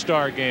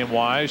All-Star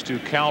Game-wise, to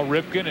Cal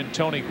Ripken and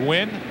Tony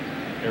Gwynn.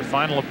 Their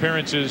final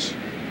appearances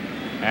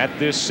at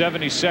this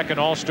 72nd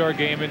All-Star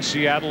Game in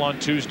Seattle on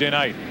Tuesday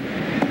night.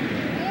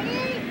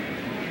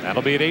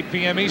 That'll be at 8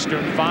 p.m.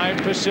 Eastern, 5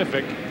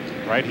 Pacific,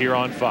 right here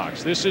on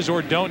Fox. This is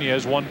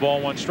Ordonez, 1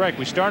 ball, 1 strike.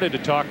 We started to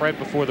talk right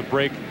before the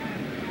break,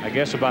 I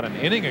guess about an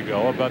inning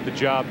ago, about the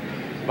job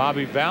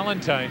Bobby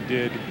Valentine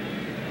did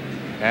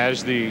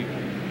as the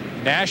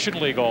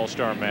National League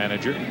All-Star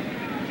manager.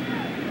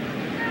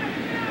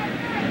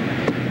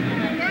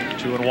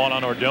 2-1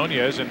 on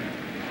Ordonez, and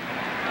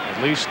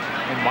at least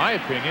in my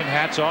opinion,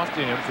 hats off to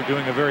him for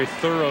doing a very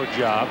thorough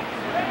job,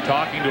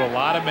 talking to a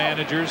lot of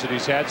managers that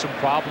he's had some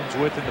problems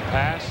with in the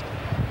past,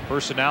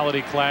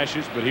 personality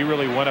clashes, but he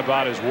really went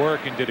about his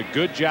work and did a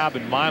good job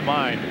in my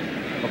mind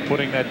of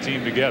putting that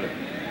team together.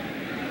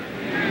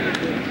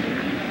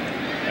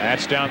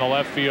 That's down the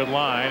left field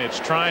line. It's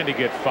trying to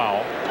get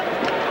foul,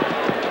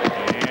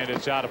 and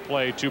it's out of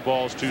play. 2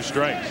 balls, 2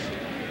 strikes.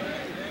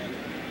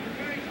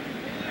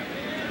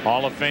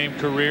 Hall of Fame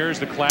careers,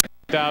 the class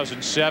of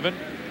 2007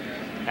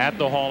 at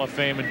the Hall of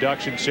Fame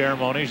induction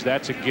ceremonies.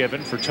 That's a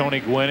given for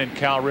Tony Gwynn and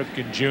Cal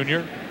Ripken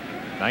Jr.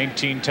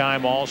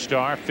 19-time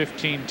All-Star,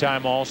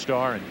 15-time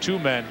All-Star, and 2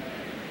 men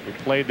who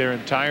played their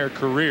entire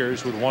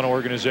careers with one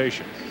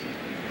organization.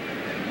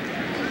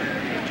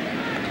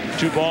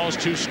 2 balls,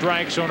 2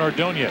 strikes on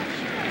Ordonez.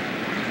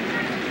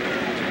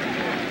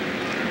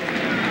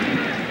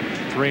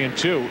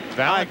 3-2.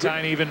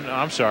 Valentine even,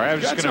 I'm sorry, I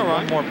was just going to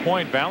one more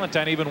point.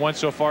 Valentine even went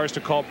so far as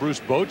to call Bruce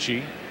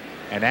Bochy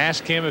and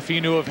ask him if he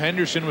knew if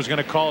Henderson was going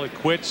to call it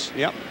quits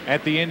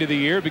at the end of the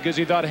year, because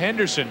he thought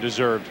Henderson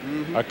deserved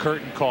a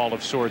curtain call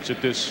of sorts at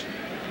this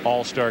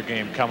All-Star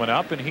game coming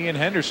up, and he and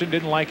Henderson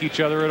didn't like each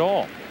other at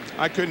all.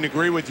 I couldn't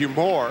agree with you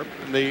more.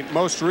 The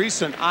most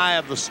recent eye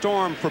of the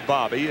storm for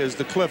Bobby is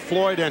the Cliff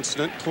Floyd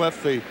incident.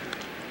 Cliff, the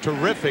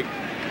terrific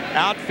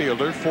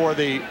outfielder for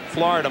the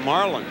Florida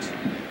Marlins,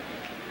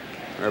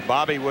 where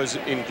Bobby was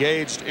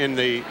engaged in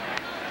the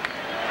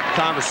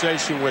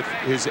conversation with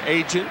his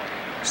agent,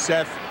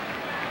 Seth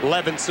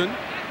Levinson.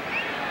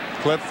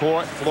 Cliff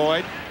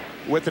Floyd,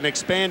 with an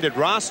expanded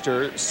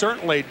roster,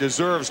 certainly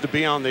deserves to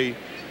be on the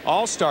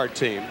All-Star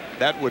team.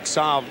 That would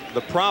solve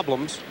the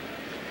problems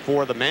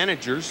for the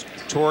managers.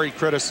 Torrey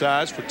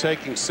criticized for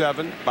taking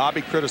 7.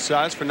 Bobby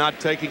criticized for not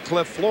taking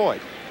Cliff Floyd.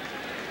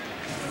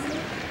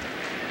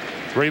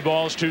 3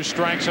 balls, 2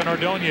 strikes on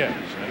Ordonez,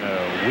 and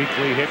a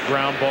weakly hit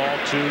ground ball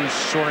to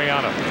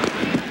Soriano.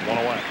 1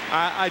 away.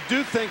 I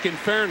do think, in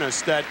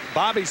fairness, that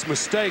Bobby's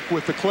mistake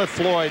with the Cliff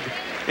Floyd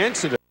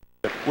incident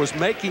was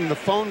making the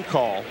phone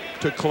call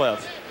to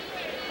Cliff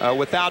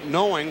without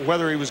knowing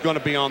whether he was going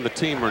to be on the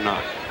team or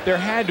not. There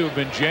had to have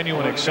been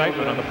genuine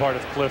excitement on the part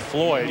of Cliff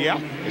Floyd,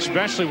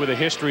 especially with a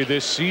history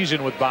this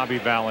season with Bobby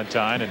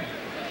Valentine, and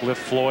Cliff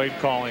Floyd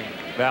calling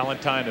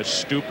Valentine a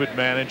stupid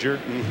manager.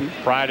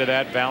 Prior to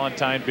that,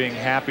 Valentine being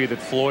happy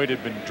that Floyd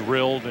had been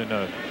drilled in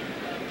a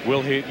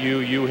we'll hit you,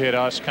 you hit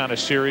us kind of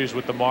series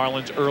with the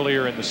Marlins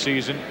earlier in the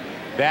season.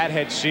 That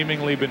had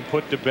seemingly been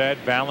put to bed.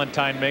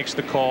 Valentine makes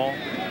the call.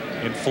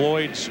 In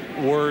Floyd's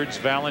words,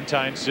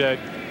 Valentine said,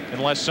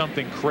 unless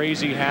something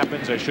crazy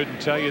happens, I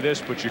shouldn't tell you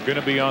this, but you're going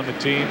to be on the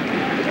team.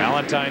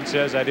 Valentine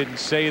says, I didn't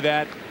say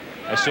that.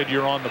 I said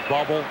you're on the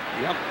bubble.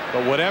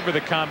 But whatever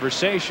the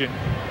conversation,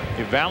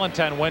 if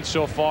Valentine went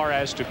so far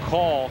as to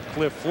call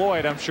Cliff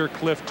Floyd, I'm sure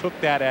Cliff took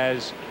that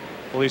as,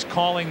 well, he's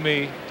calling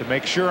me to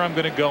make sure I'm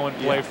going to go and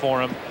play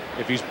for him.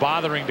 If he's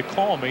bothering to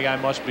call me, I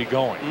must be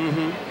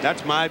going.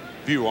 That's my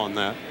view on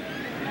that.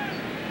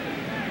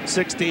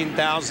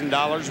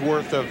 $16,000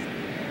 worth of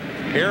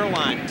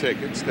airline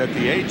tickets that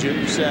the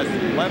agent, Seth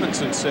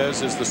Levinson,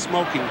 says is the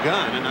smoking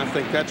gun, and I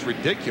think that's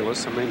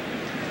ridiculous. I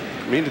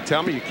mean to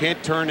tell me you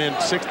can't turn in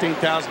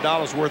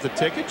 $16,000 worth of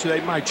tickets?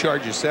 They might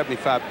charge you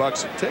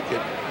 $75 a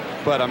ticket,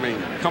 but I mean,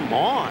 come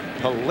on,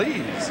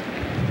 please.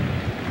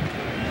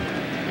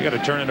 You got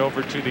to turn it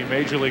over to the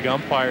Major League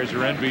umpires or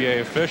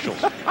NBA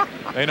officials.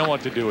 They know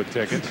what to do with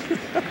tickets.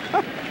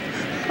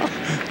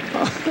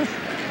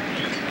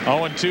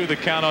 0-2 the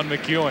count on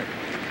McEwing.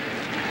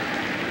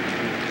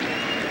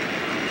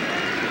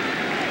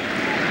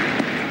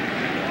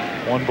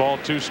 One ball,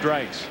 2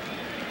 strikes.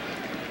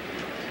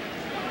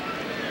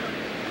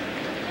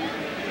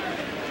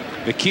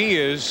 The key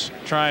is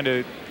trying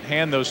to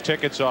hand those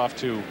tickets off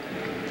to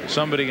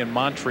somebody in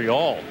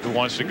Montreal who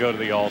wants to go to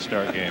the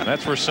All-Star game.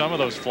 That's where some of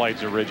those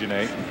flights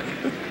originate.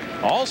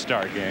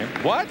 All-Star game?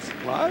 What?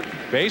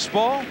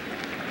 Baseball?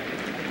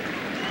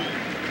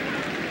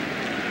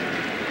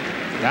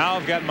 Now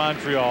I've got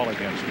Montreal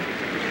against me.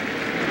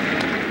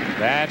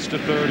 That's the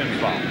 3rd and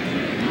foul.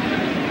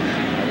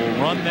 I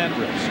will run that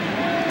risk.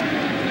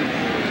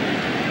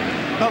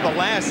 Well, the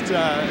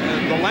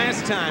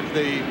last time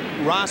the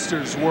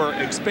rosters were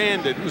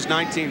expanded was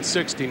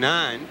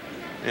 1969,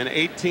 and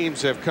 8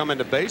 teams have come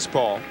into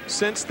baseball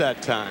since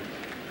that time.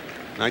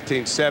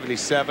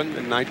 1977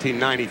 and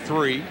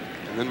 1993,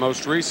 and then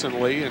most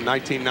recently in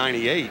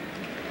 1998.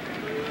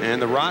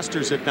 And the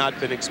rosters have not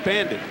been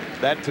expanded.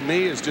 That, to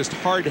me, is just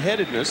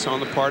hard-headedness on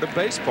the part of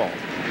baseball.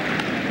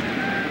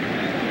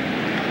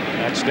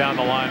 That's down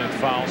the line and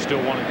foul, still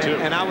 1-2.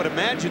 And I would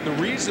imagine the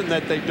reason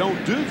that they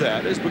don't do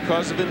that is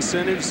because of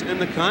incentives in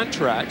the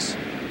contracts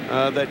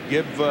that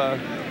give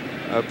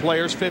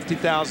players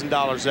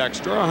 $50,000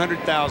 extra,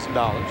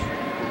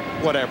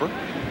 $100,000,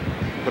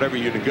 whatever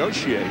you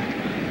negotiate.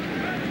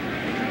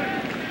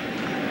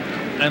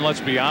 And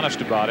let's be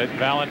honest about it,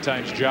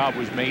 Valentine's job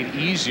was made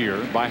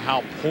easier by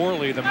how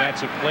poorly the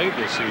Mets have played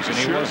this season.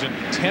 He wasn't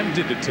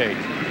tempted to take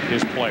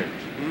his players.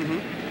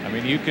 I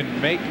mean, you can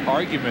make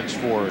arguments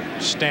for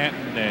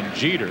Stanton and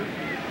Jeter.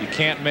 You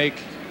can't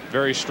make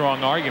very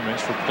strong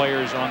arguments for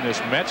players on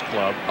this Mets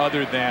club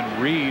other than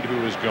Reed,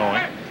 who is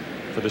going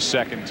for the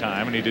 2nd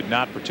time, and he did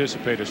not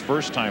participate his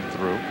first time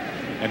through,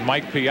 and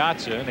Mike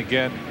Piazza. And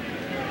again,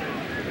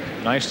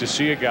 nice to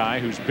see a guy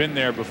who's been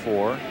there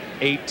before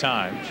 8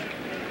 times,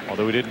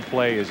 although he didn't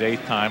play his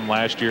 8th time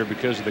last year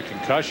because of the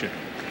concussion,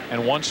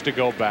 and wants to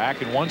go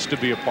back and wants to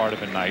be a part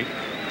of a night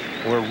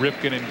where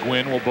Ripken and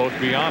Gwynn will both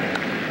be on it.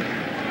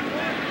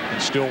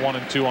 And still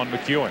 1-2 on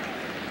McEwing.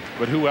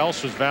 But who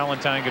else was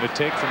Valentine going to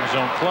take from his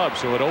own club?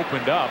 So it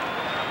opened up,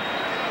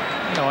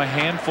 a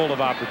handful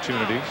of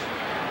opportunities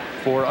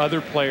for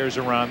other players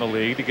around the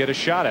league to get a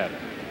shot at it.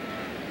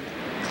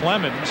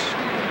 Clemens,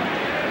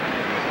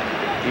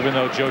 even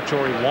though Joe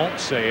Torre won't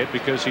say it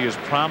because he has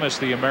promised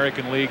the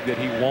American League that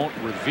he won't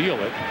reveal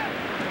it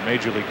in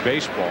Major League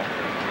Baseball,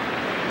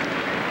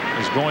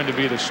 is going to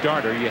be the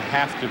starter. You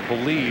have to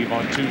believe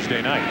on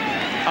Tuesday night.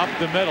 Up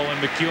the middle, and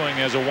McEwing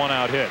has a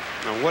 1-out hit.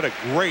 And what a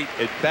great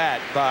at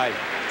bat by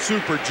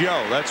Super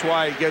Joe. That's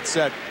why he gets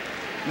that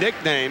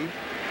nickname.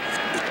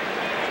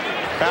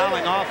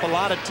 Fouling off a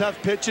lot of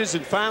tough pitches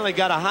and finally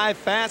got a high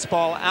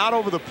fastball out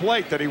over the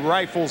plate that he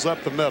rifles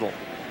up the middle.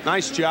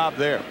 Nice job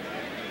there.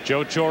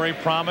 Joe Torre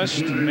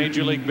promised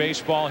Major League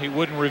Baseball he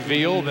wouldn't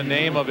reveal the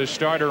name of his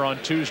starter on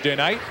Tuesday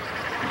night.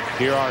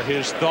 Here are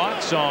his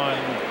thoughts on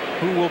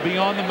who will be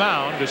on the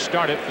mound to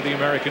start it for the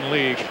American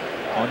League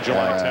on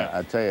July 10th.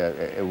 I tell you,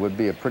 it would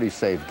be a pretty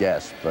safe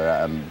guess,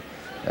 but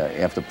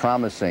after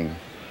promising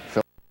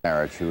Phil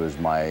Marich, who is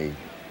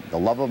the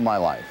love of my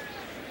life,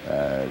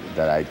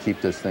 that I'd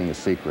keep this thing a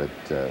secret,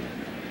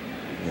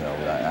 you know,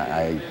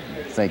 I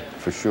think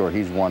for sure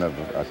he's one of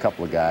a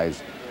couple of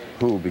guys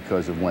who,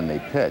 because of when they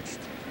pitched,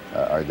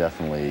 are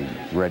definitely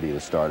ready to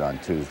start on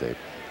Tuesday.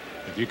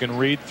 If you can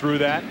read through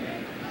that,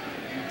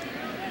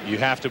 you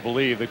have to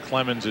believe that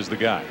Clemens is the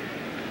guy.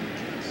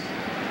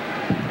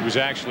 He was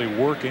actually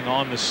working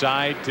on the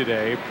side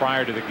today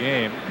prior to the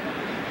game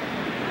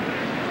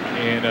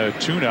in a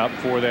tune-up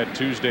for that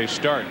Tuesday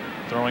start,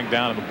 throwing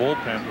down in the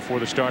bullpen before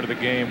the start of the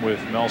game with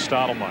Mel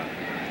Stottlemyre.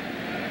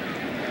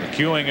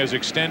 McEwing has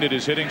extended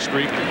his hitting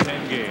streak to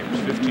 10 games,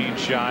 15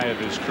 shy of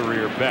his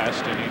career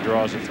best, and he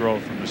draws a throw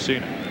from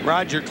Mussina.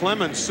 Roger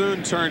Clemens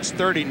soon turns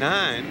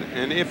 39,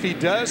 and if he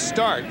does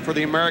start for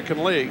the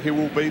American League, he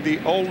will be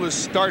the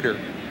oldest starter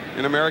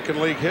in American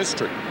League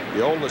history.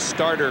 The oldest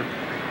starter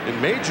in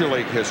Major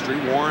League history,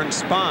 Warren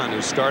Spahn,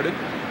 who started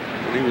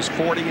when he was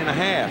 40 and a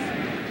half,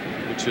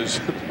 which is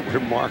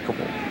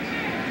remarkable.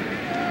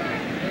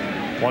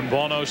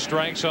 1-ball, no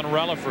strikes on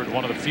Relaford.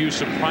 One of the few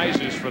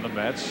surprises for the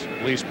Mets,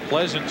 at least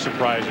pleasant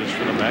surprises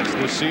for the Mets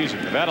this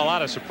season. They've had a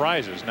lot of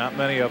surprises. Not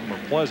many of them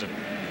are pleasant.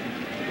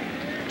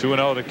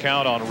 2-0 the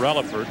count on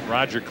Relaford.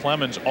 Roger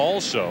Clemens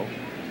also,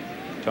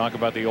 talk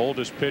about the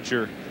oldest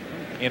pitcher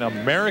in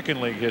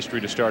American League history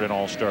to start an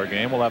All-Star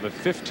game. We'll have a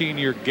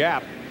 15-year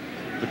gap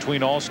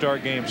between All-Star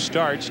game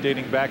starts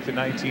dating back to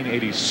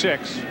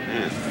 1986.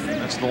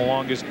 That's the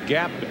longest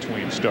gap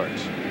between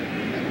starts.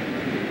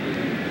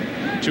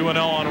 2-0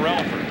 on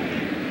Relaford.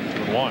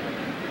 2-1.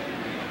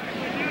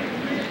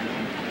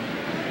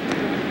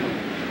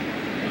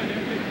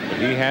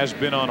 He has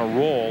been on a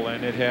roll,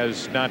 and it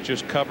has not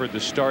just covered the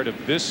start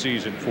of this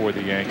season for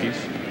the Yankees.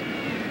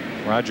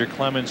 Roger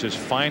Clemens has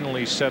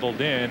finally settled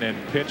in and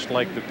pitched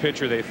like the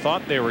pitcher they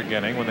thought they were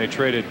getting when they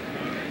traded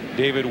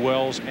David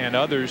Wells and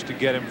others to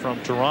get him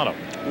from Toronto.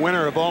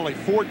 Winner of only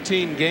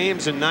 14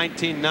 games in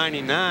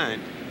 1999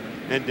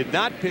 and did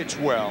not pitch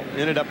well.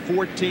 Ended up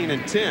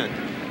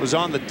 14-10. Was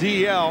on the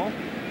DL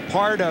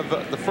part of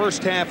the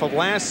first half of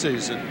last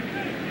season.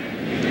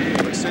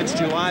 But since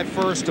July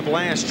 1st of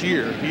last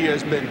year, he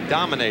has been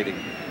dominating.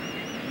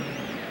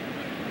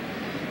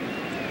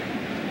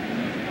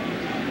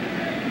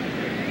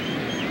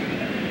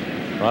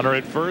 Runner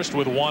at first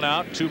with 1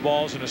 out, 2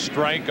 balls and a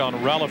strike on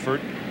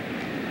Relaford.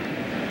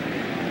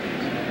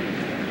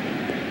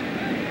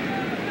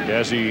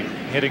 Desi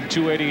hitting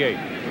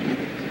 .288.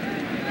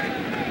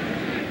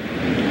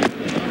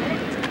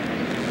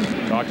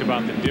 Talked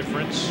about the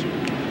difference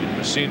in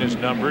Mussina's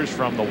numbers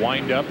from the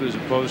windup as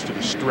opposed to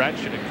the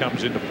stretch, and it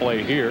comes into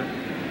play here.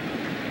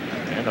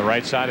 And the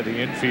right side of the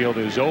infield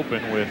is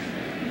open with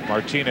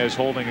Martinez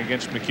holding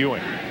against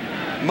McEwing.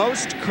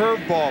 Most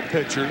curveball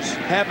pitchers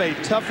have a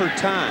tougher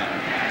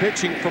time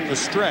pitching from the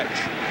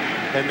stretch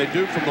than they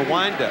do from the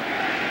windup,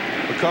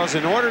 because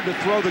in order to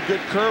throw the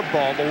good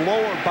curveball, the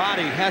lower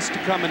body has to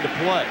come into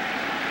play,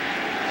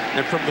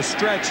 and from the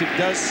stretch it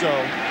does so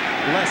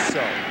less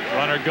so.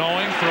 Runner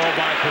going, throw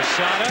by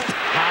Posada,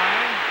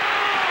 high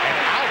and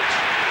out.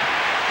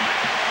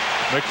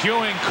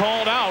 McEwing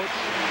called out.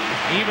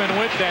 Even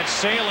with that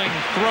sailing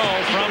throw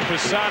from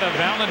Posada,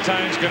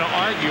 Valentine's going to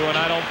argue, and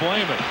I don't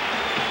blame him.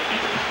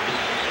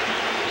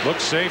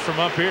 Looks safe from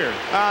up here.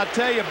 I'll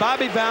tell you,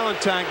 Bobby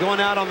Valentine going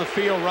out on the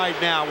field right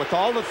now with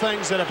all the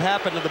things that have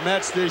happened to the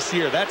Mets this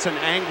year. That's an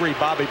angry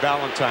Bobby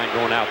Valentine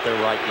going out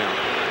there right now.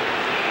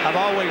 I've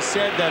always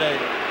said that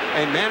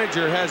a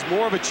manager has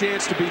more of a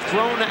chance to be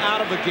thrown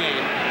out of a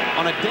game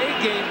on a day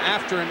game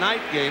after a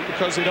night game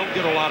because they don't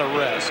get a lot of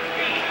rest.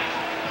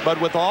 But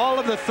with all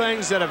of the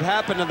things that have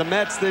happened to the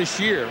Mets this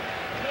year,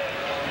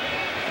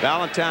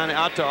 Valentine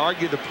out to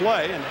argue the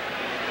play, and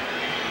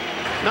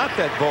not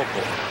that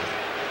vocal.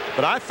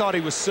 But I thought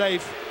he was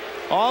safe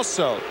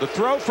also. The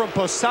throw from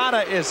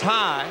Posada is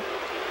high,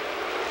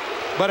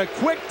 but a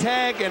quick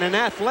tag and an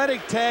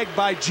athletic tag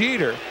by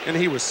Jeter, and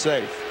he was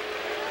safe.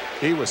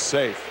 He was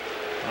safe.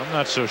 I'm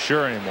not so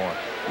sure anymore.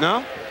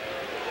 No?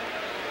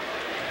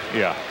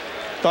 Yeah.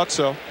 Thought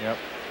so. Yep.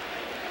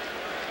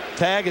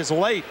 Tag is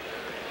late.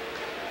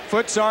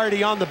 Foot's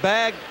already on the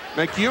bag.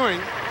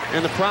 McEwing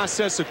in the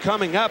process of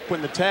coming up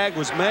when the tag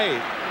was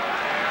made.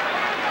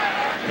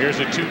 Here's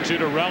a 2-2 to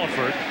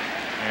Relaford,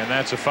 and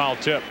that's a foul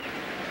tip.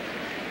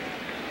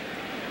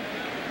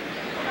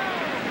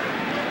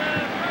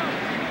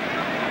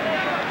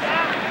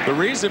 The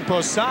reason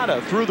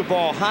Posada threw the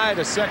ball high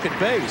to second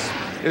base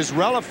is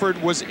Relaford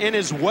was in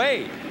his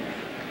way.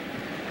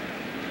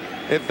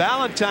 If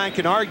Valentine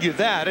can argue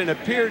that and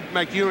appeared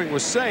McEwing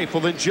was safe,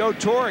 well, then Joe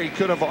Torre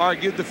could have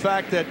argued the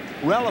fact that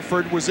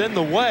Relaford was in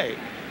the way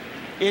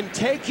in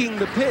taking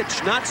the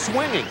pitch, not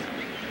swinging,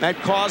 that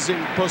causing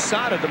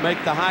Posada to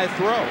make the high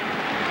throw.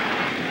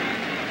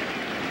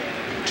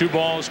 2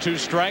 balls, 2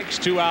 strikes,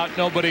 2 out,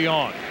 nobody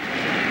on.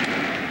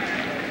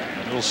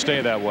 It'll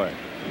stay that way.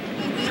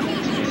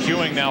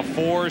 McEwing now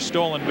 4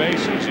 stolen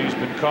bases. He's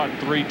been caught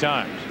 3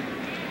 times.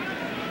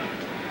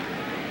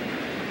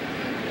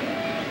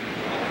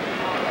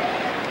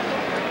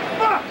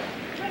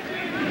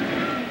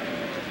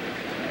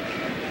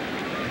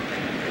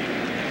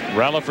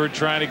 Relaford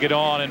trying to get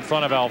on in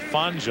front of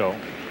Alfonso,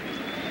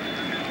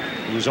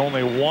 who was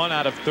only 1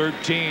 out of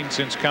 13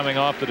 since coming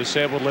off the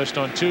disabled list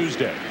on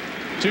Tuesday.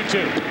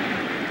 2-2.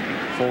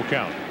 Full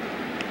count.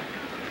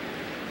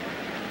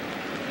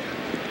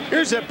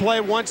 Here's that play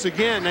once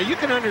again. Now you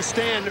can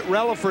understand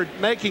Relaford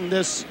making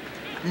this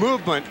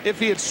movement if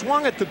he had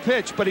swung at the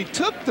pitch, but he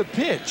took the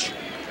pitch.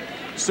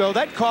 So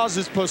that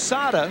causes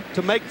Posada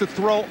to make the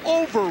throw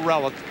over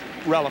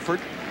Relaford,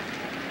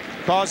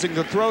 causing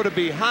the throw to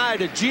be high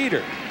to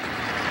Jeter.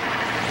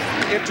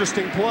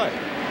 Interesting play.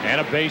 And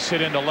a base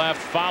hit into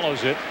left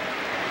follows it,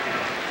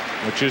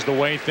 which is the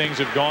way things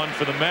have gone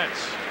for the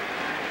Mets.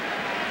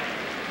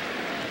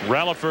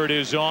 Relaford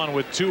is on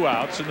with 2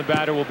 outs, and the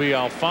batter will be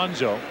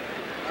Alfonso.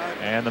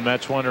 And the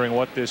Mets wondering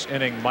what this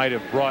inning might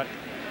have brought,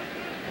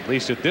 at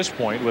least at this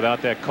point,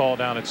 without that call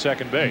down at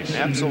second base.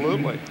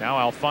 Absolutely. Now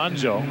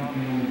Alfonso,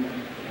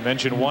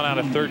 mentioned 1 out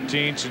of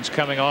 13 since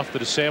coming off the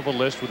disabled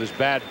list with his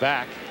bad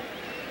back.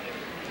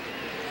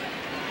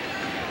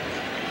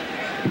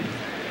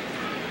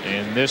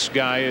 And this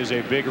guy is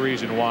a big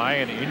reason why,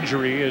 and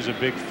injury is a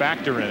big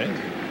factor in it,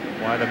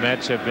 why the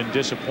Mets have been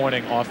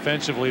disappointing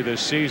offensively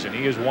this season.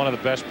 He is one of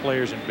the best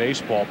players in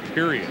baseball,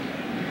 period.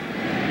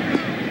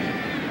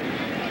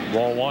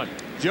 Ball 1.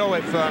 Joe,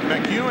 if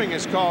McEwing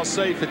is called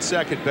safe at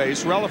second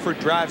base, Relaford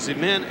drives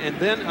him in, and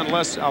then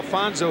unless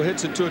Alfonso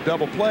hits into a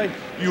double play,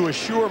 you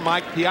assure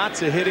Mike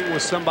Piazza hitting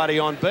with somebody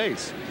on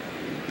base.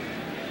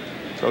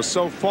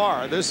 So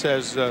far, this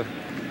has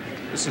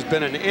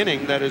been an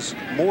inning that has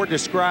more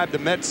described the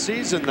Mets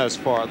season thus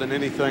far than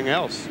anything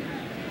else.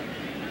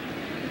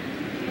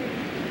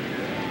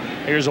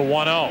 Here's a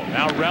 1-0.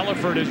 Now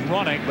Relaford is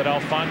running, but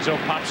Alfonso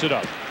pops it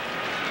up.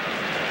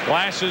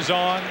 Glasses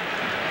on.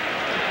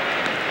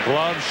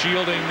 Glove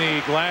shielding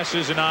the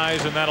glasses and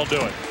eyes, and that'll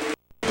do it.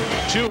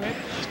 2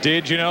 hits.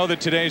 Did you know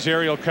that today's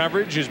aerial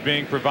coverage is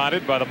being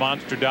provided by the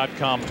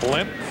Monster.com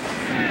blimp?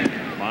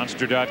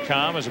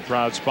 Monster.com is a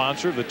proud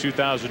sponsor of the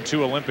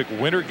 2002 Olympic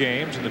Winter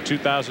Games and the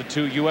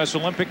 2002 U.S.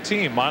 Olympic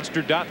team.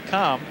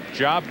 Monster.com.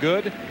 Job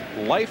good,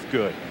 life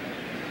good.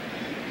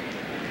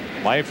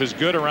 Life is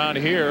good around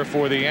here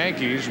for the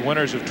Yankees,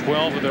 winners of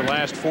 12 of their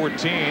last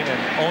 14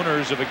 and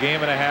owners of a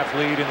 1.5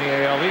 lead in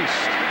the AL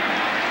East.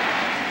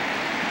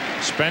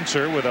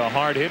 Spencer with a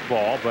hard hit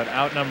ball, but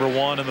out number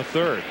 1 in the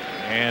 3rd,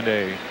 and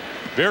a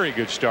very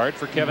good start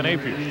for Kevin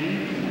Appier.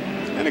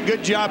 And a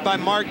good job by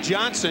Mark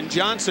Johnson.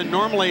 Johnson,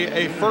 normally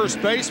a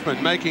first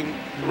baseman, making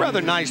a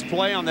rather nice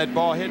play on that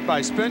ball hit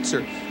by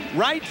Spencer.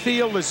 Right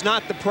field is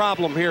not the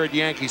problem here at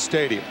Yankee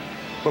Stadium.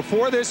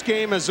 Before this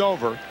game is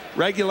over,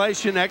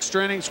 regulation,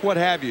 extra innings, what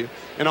have you,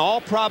 in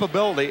all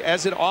probability,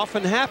 as it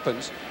often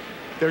happens,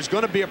 there's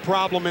going to be a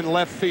problem in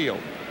left field.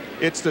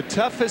 It's the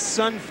toughest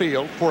sun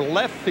field for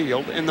left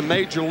field in the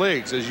major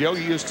leagues. As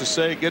Yogi used to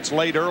say, it gets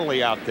late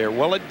early out there.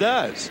 Well, it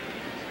does.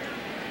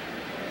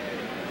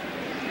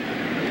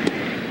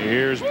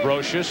 Here's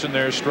Brocious, and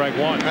there's strike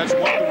 1. That's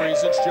one of the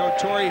reasons Joe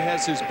Torre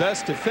has his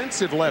best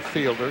defensive left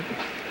fielder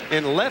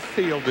in left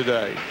field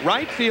today.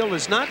 Right field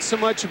is not so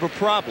much of a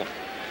problem.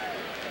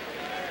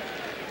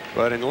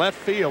 But in left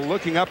field,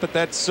 looking up at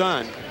that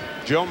sun,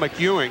 Joe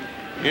McEwing,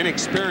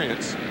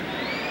 inexperienced,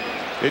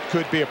 it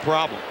could be a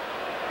problem.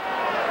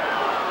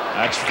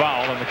 That's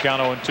foul on the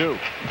count 0-2.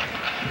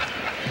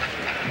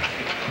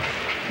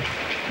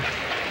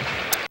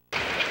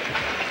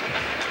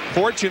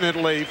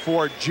 Fortunately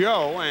for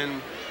Joe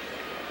and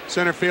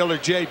center fielder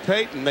Jay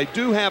Payton, they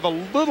do have a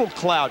little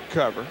cloud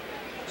cover,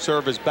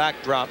 serve as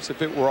backdrops.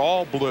 If it were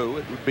all blue,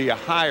 it would be a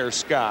higher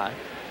sky.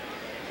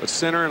 But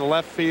center and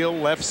left field,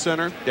 left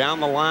center, down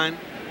the line,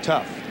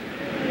 tough.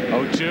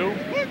 0-2.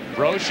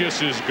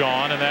 Brocious is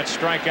gone, and that's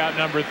strikeout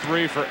number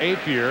 3 for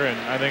Appier. And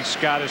I think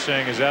Scott is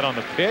saying, is that on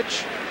the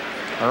pitch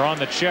or on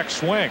the check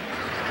swing?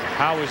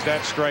 How is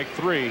that strike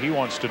 3? He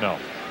wants to know.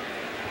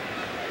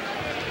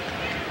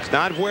 It's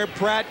not where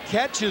Pratt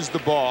catches the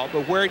ball,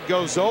 but where it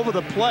goes over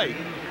the plate.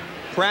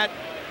 Pratt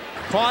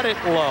caught it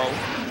low,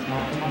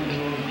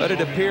 but it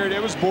appeared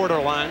it was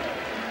borderline.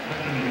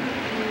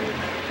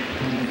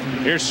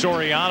 Here's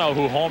Soriano,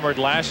 who homered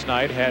last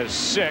night, has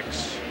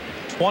 6,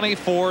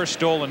 24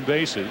 stolen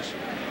bases.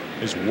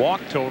 His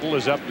walk total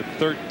is up to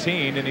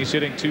 13, and he's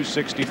hitting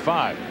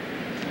 .265.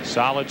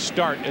 Solid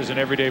start as an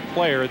everyday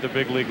player at the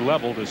big league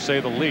level, to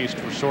say the least,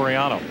 for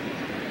Soriano,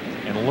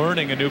 and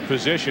learning a new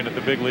position at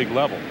the big league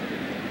level.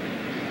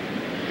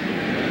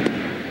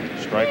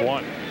 Strike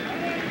one.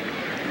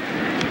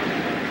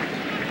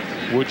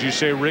 Would you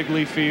say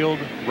Wrigley Field,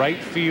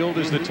 right field,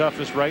 is the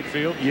toughest right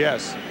field?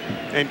 Yes.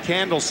 And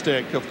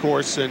Candlestick, of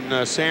course,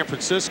 in San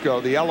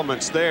Francisco, the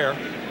elements there,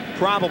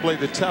 probably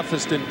the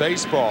toughest in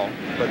baseball,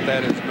 but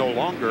that is no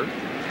longer.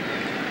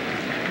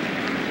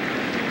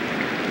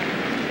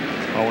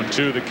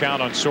 0-2 the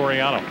count on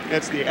Soriano.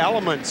 It's the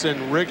elements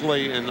in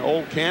Wrigley and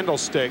Old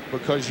Candlestick,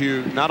 because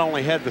you not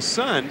only had the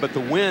sun, but the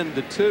wind,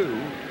 the two,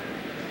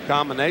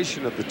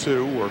 combination of the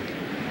two, were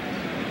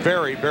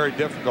very, very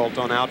difficult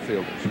on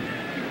outfielders.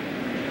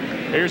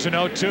 Here's an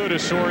 0-2 to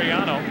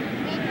Soriano.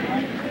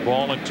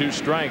 Ball and 2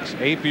 strikes.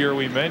 Appier,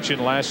 we mentioned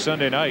last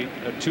Sunday night,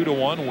 a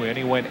 2-1 win.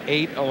 He went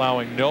 8,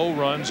 allowing no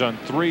runs on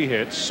 3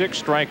 hits,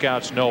 6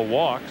 strikeouts, no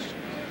walks.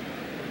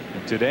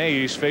 And today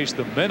he's faced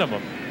the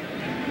minimum,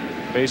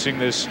 facing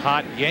this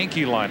hot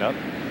Yankee lineup,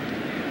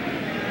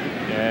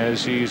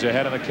 as he's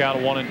ahead on the count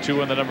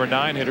 1-2 on the number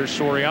 9 hitter,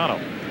 Soriano.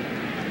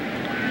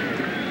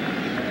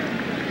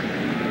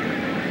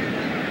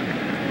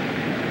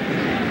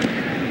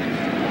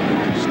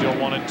 Still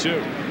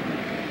 1-2.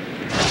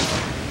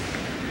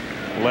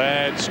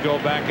 Let's go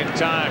back in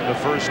time, the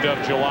 1st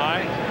of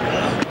July,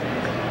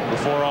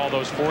 before all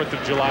those 4th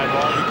of July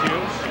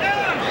barbecues,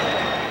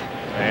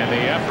 and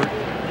the effort,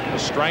 the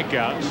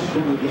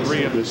strikeouts,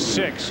 3 of the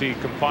 6 he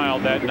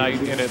compiled that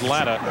night in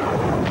Atlanta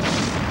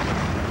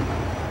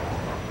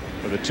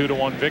with a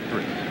 2-1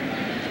 victory.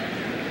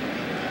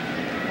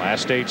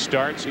 Last 8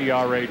 starts,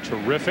 ERA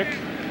terrific.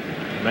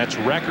 The Mets'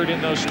 record in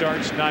those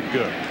starts, not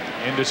good.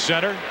 Into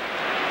center,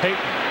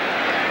 Payton.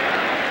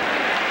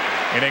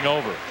 Inning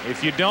over.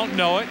 If you don't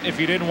know it, if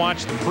you didn't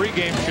watch the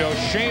pregame show,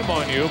 shame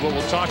on you, but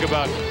we'll talk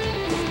about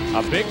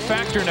a big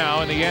factor now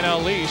in the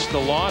NL East, the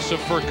loss of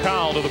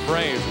Franco to the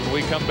Braves, when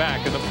we come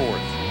back in the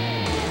 4th.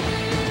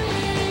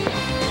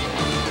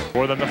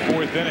 More than the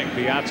 4th inning,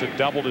 Piazza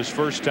doubled his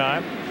first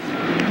time.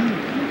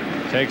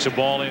 Takes a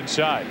ball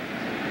inside.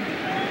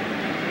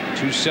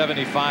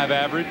 .275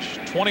 average,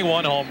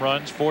 21 home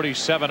runs,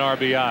 47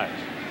 RBIs.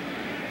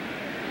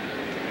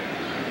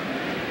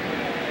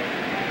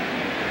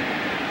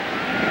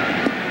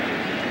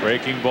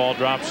 Breaking ball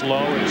drops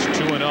low. It's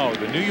 2-0.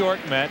 The New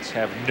York Mets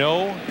have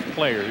no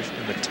players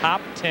in the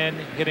top 10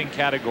 hitting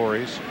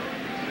categories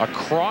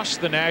across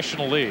the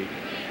National League,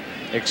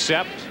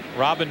 except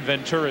Robin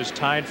Ventura is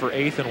tied for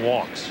 8th in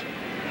walks.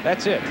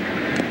 That's it.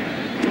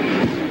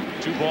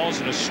 2 balls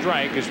and a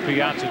strike as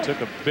Piazza took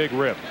a big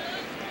rip.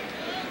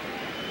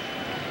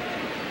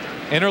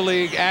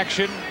 Interleague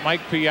action.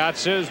 Mike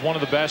Piazza is one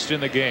of the best in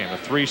the game. A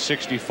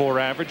 .364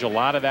 average. A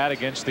lot of that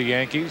against the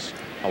Yankees.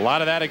 A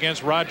lot of that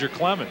against Roger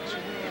Clemens.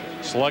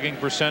 Slugging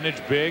percentage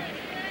big.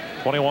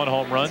 21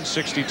 home runs,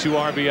 62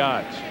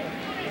 RBIs.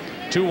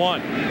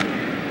 2-1.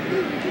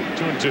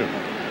 2-2.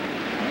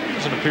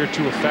 Doesn't appear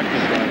too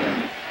effective by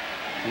that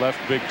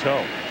left big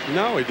toe.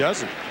 No, he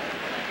doesn't.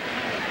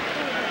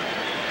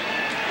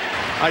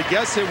 I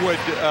guess it would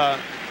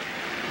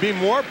be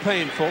more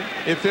painful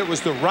if it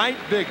was the right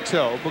big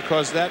toe,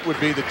 because that would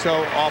be the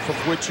toe off of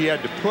which he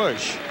had to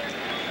push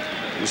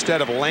instead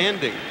of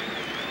landing.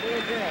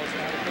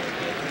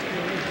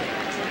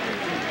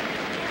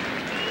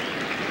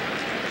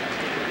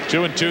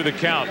 Two and 2 the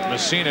count.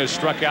 Mussina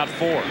struck out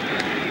 4.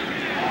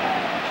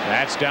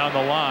 That's down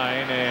the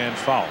line and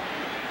foul.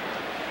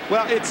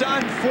 Well, it's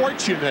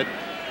unfortunate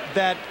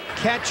that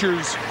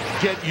catchers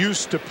get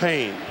used to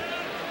pain.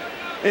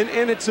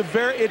 And it's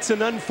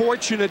an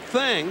unfortunate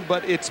thing,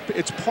 but it's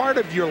part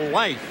of your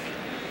life.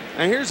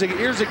 And here's a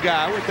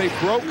guy with a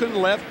broken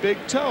left big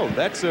toe.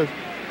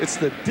 It's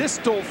the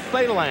distal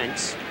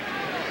phalanx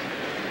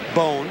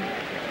bone.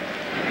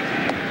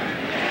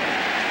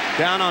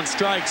 Down on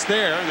strikes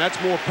there, and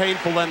that's more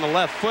painful than the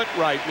left foot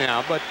right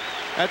now. But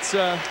that's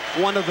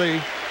one of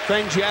the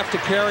things you have to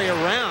carry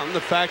around,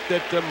 the fact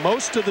that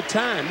most of the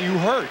time you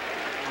hurt,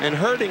 and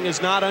hurting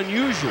is not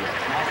unusual.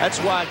 That's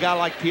why a guy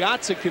like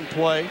Piazza can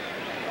play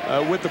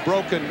with the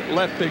broken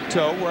left big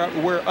toe,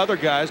 where other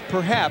guys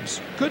perhaps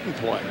couldn't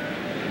play.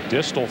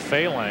 Distal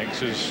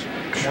phalanx is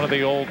one of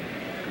the old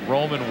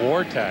Roman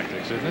war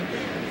tactics, isn't it?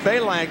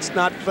 Phalanx,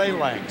 not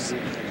phalanx.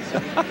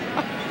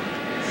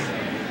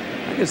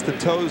 I guess the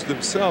toes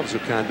themselves are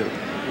kind of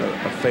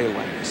a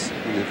phalanx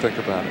when you think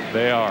about it.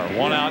 They are.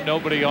 1 out,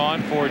 nobody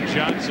on for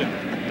Johnson,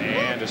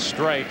 and a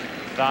strike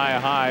thigh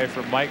high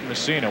for Mike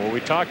Mussina. Well,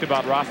 we talked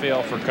about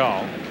Rafael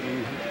Franco.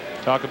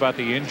 Talk about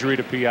the injury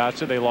to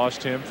Piazza. They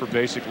lost him for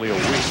basically a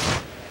week.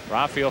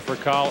 Rafael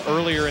Franco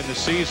earlier in the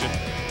season,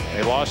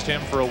 they lost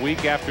him for a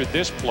week after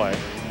this play,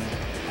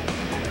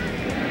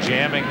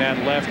 jamming that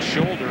left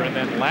shoulder. And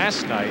then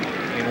last night,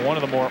 in one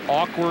of the more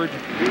awkward,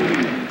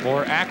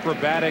 more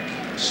acrobatic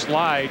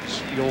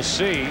slides you'll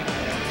see,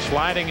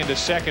 sliding into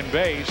second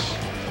base,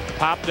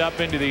 popped up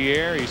into the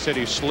air. He said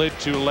he slid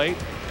too late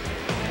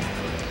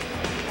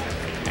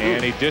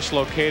And he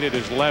dislocated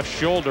his left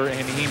shoulder,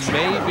 and he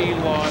may be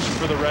lost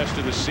for the rest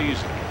of the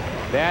season.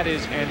 That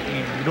is an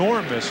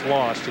enormous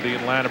loss to the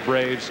Atlanta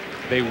Braves.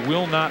 They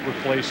will not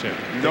replace him.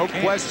 No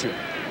question.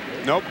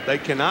 Nope, they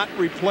cannot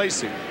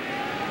replace him.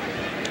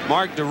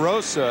 Mark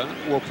DeRosa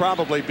will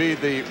probably be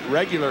the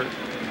regular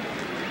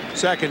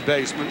second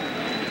baseman,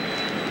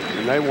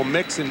 and they will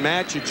mix and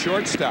match at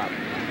shortstop.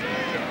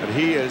 But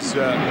he is, we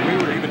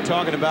were even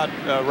talking about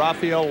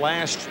Rafael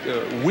last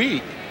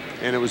week,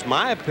 and it was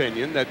my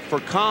opinion that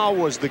Furcal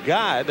was the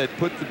guy that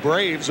put the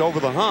Braves over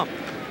the hump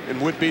and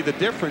would be the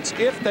difference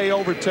if they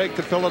overtake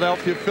the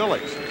Philadelphia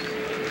Phillies.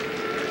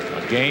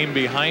 A game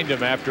behind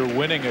him after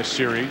winning a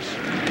series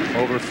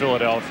over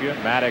Philadelphia.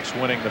 Maddox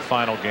winning the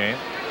final game.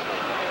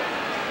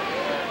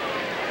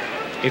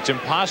 It's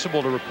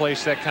impossible to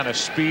replace that kind of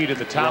speed at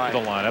the top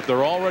of the lineup.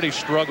 They're already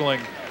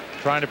struggling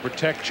trying to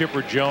protect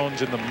Chipper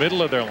Jones in the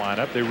middle of their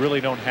lineup. They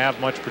really don't have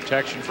much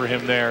protection for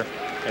him there,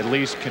 at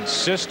least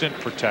consistent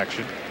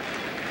protection.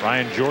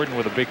 Ryan Jordan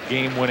with a big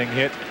game-winning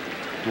hit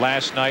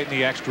last night in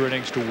the extra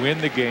innings to win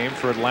the game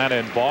for Atlanta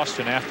and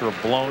Boston after a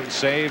blown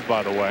save,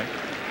 by the way.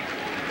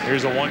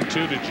 Here's a 1-2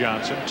 to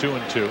Johnson,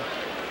 2-2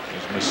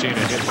 as Mussina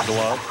hit the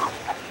glove.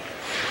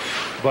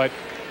 But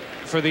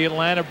for the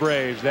Atlanta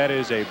Braves, that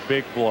is a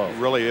big blow. It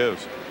really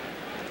is.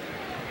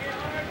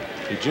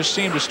 He just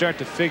seemed to start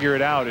to figure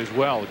it out as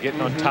well,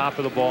 getting on top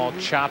of the ball,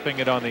 chopping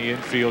it on the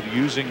infield,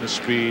 using the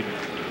speed.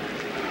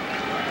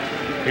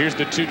 Here's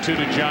the 2-2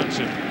 to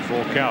Johnson,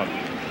 full count.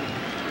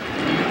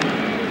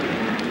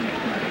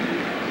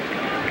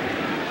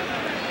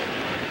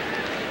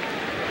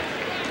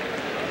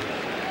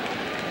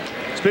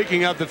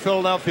 Speaking of the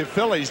Philadelphia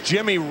Phillies,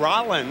 Jimmy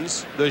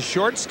Rollins, the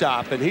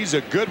shortstop, and he's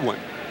a good one,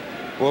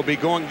 will be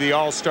going to the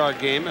All-Star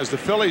game as the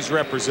Phillies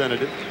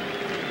representative.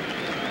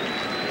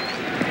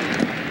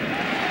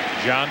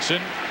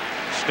 Johnson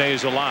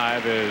stays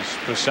alive as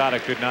Posada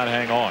could not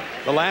hang on.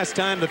 The last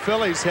time the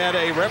Phillies had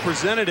a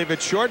representative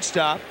at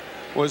shortstop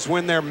was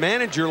when their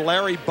manager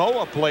Larry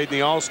Boa played in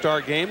the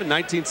All-Star game in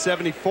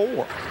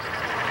 1974.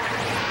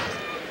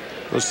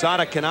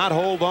 Posada cannot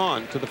hold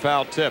on to the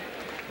foul tip.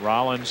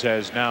 Rollins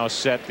has now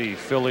set the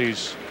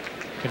Phillies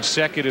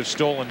consecutive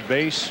stolen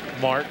base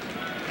mark,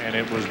 and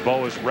it was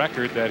Boa's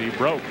record that he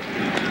broke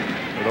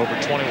with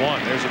over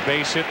 21. There's a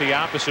base hit the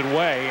opposite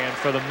way, and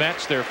for the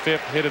Mets, their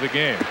 5th hit of the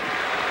game.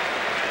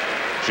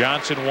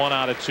 Johnson 1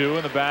 out of 2,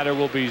 and the batter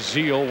will be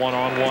Zeal, 1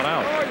 on 1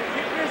 out.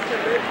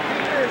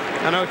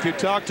 I know if you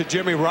talk to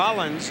Jimmy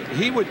Rollins,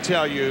 he would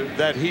tell you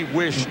that he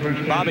wished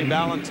Bobby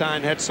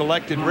Valentine had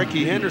selected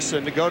Ricky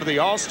Henderson to go to the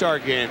All-Star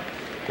game,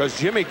 because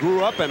Jimmy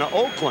grew up in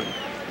Oakland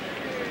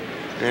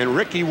and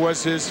Ricky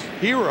was his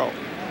hero.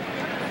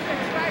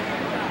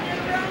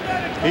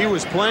 He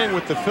was playing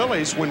with the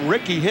Phillies when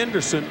Ricky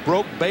Henderson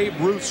broke Babe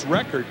Ruth's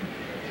record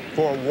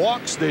for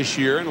walks this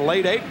year in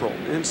late April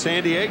in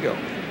San Diego.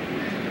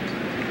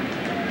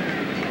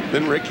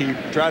 Then Ricky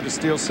tried to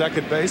steal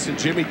second base and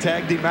Jimmy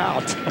tagged him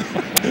out.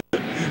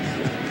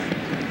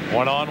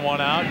 1 on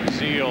 1 out.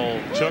 Zeal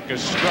took a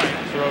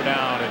strike, throw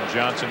down, and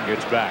Johnson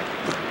gets back.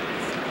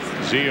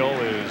 Zeal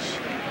is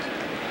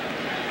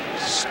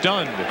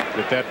stunned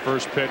that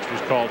first pitch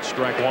was called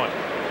strike 1.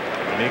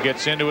 And he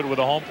gets into it with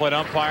a home plate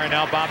umpire.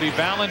 Now Bobby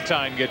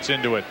Valentine gets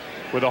into it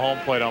with a home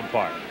plate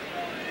umpire.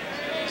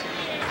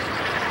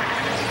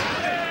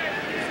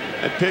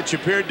 That pitch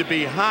appeared to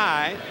be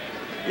high.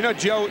 You know,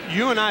 Joe,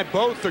 you and I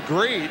both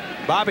agreed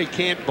Bobby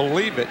can't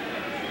believe it.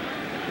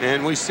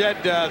 And we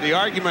said the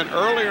argument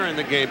earlier in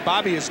the game,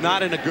 Bobby is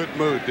not in a good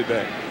mood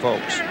today,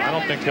 folks. I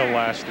don't think he'll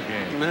last the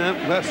game.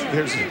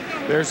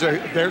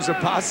 There's a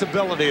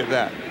possibility of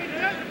that.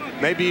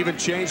 Maybe even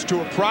change to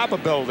a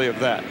probability of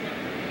that.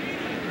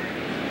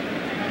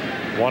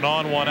 1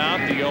 on 1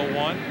 out, the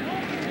 0-1.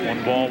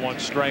 1 ball, 1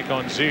 strike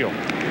on Zeal.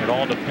 It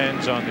all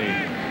depends on the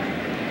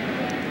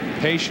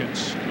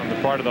patience on the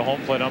part of the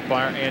home plate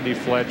umpire, Andy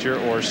Fletcher,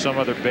 or some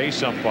other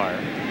base umpire.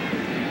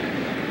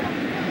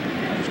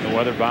 As to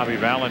whether Bobby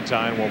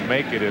Valentine will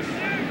make it if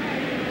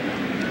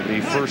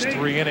the first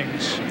 3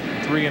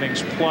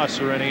 innings plus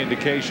are any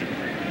indication.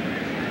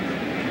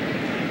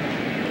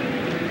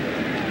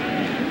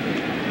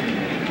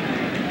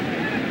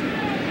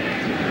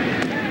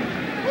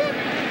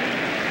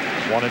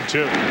 One and 2.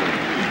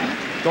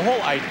 The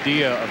whole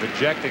idea of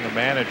ejecting a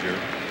manager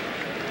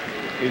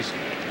is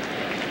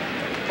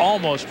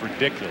almost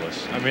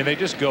ridiculous. I mean, they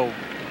just go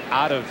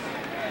out of.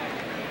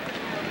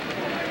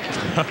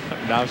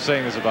 Now I'm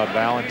saying this about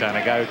Valentine,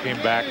 a guy who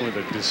came back with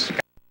a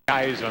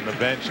disguise on the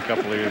bench a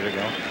couple of years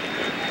ago.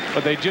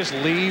 But they just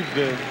leave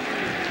the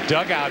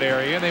dugout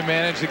area and they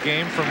manage the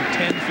game from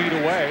 10 feet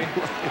away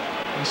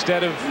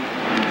instead of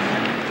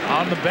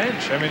on the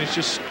bench. I mean, it's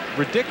just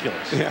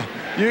ridiculous. Yeah,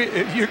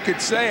 you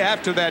could say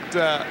after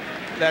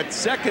that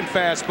second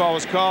fastball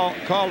was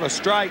called a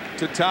strike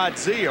to Todd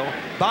Zeal,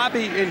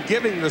 Bobby, in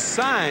giving the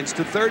signs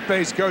to third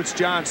base coach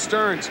John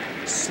Stearns,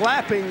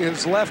 slapping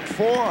his left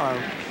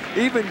forearm,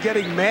 even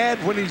getting mad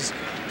when he's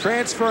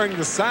transferring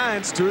the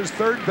signs to his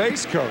third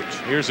base coach.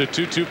 Here's a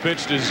 2-2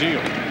 pitch to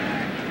Zeal.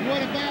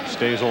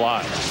 Stays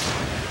alive.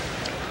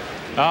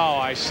 Oh,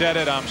 I said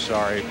it. I'm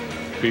sorry,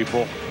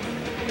 people.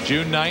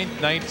 June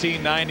 9th,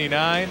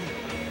 1999.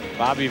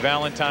 Bobby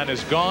Valentine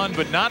is gone,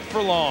 but not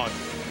for long.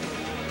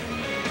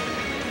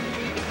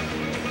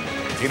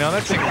 You know,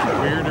 that thing's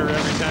weirder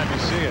every time you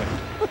see it.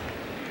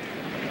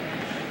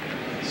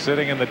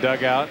 Sitting in the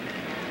dugout.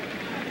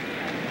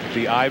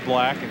 The eye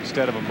black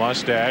instead of a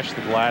mustache, the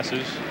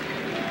glasses.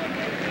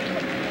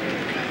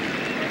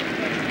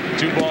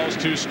 2 balls,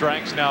 2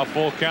 strikes, now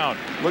full count.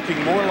 Looking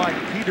more like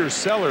Peter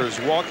Sellers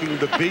walking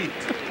the beat.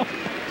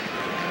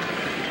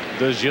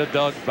 Does your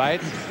dog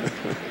bite?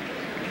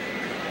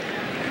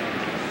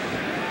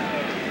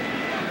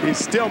 He's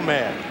still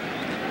mad.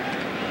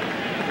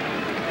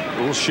 A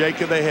little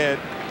shake of the head.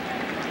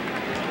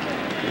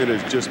 It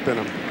has just been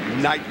a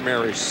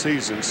nightmarish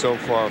season so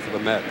far for the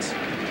Mets.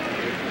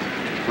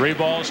 3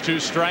 balls, 2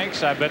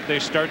 strikes. I bet they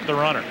start the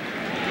runner.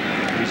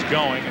 He's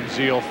going, and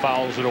Zeal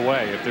fouls it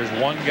away. If there's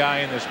one guy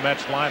in this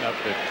Mets lineup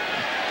that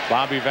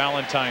Bobby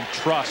Valentine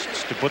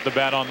trusts to put the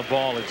bat on the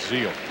ball, it's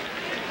Zeal.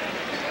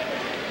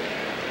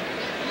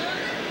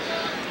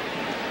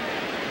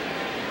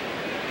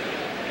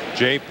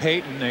 Jay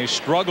Payton, a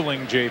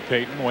struggling Jay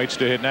Payton, waits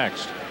to hit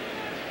next.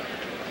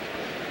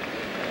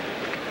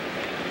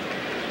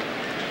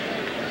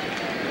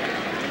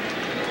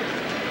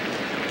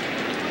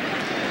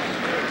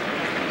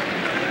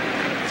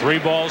 Three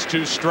balls,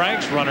 2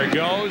 strikes. Runner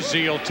goes.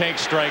 Zeal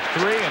takes strike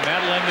 3, and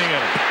that lending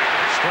it.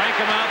 Strike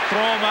him out, throw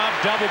him out,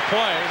 double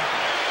play.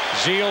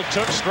 Zeal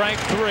took strike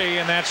 3,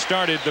 and that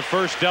started the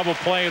first double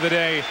play of the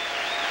day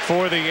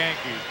for the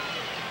Yankees.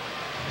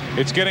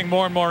 It's getting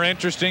more and more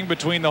interesting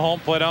between the home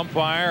plate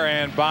umpire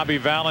and Bobby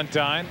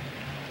Valentine.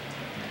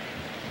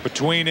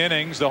 Between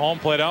innings, the home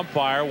plate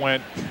umpire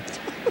went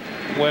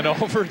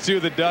over to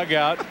the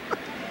dugout.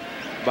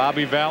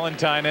 Bobby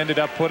Valentine ended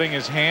up putting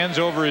his hands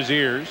over his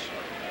ears.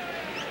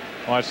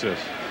 Watch this.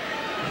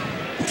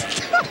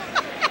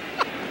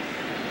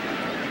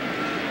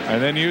 And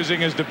then,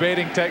 using his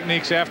debating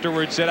techniques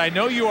afterwards, said, "I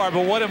know you are,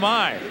 but what am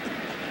I?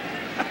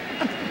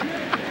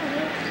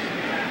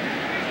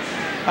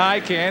 I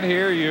can't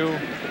hear you."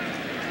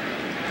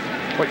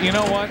 But you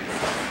know what?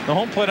 The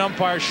home plate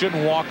umpire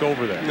shouldn't walk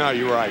over there. No,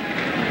 you're right.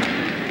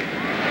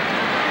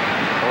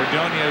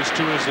 Ordonez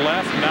to his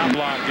left.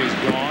 Knobloch is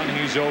gone.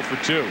 He's 0 for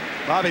 2.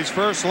 Bobby's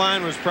first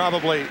line was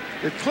probably,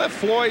 "Did Cliff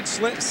Floyd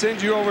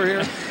send you over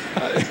here?"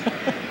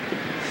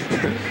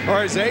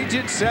 Or his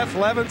agent, Seth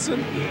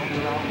Levinson.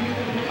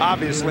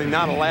 Obviously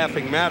not a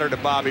laughing matter to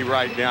Bobby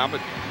right now,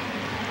 but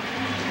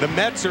the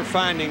Mets are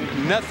finding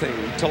nothing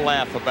to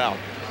laugh about.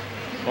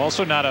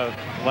 Also not a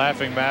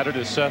laughing matter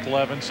to Seth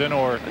Levinson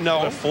or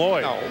Cliff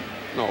Floyd.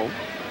 No.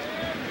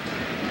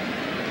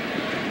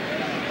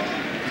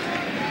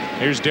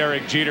 Here's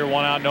Derek Jeter,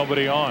 1 out,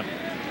 nobody on.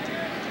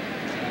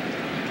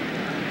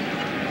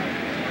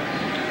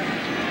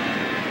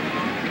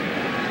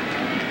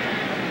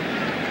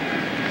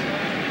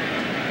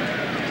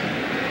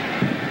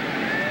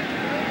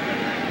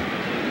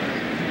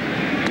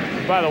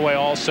 By the way,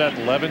 all Seth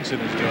Levinson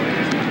is doing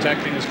is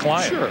protecting his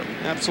client. Sure,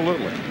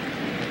 absolutely.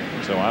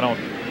 So I don't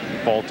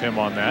fault him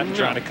on that. No.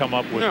 Trying to come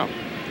up with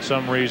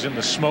some reason.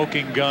 The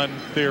smoking gun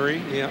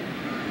theory. Yeah.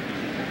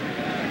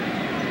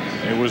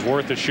 It was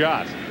worth a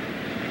shot.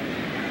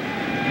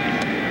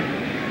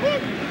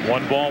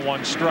 1 ball,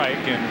 1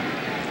 strike, and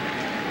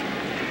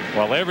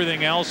while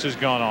everything else has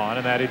gone on,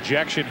 and that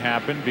ejection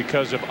happened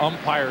because of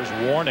umpires'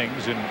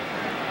 warnings and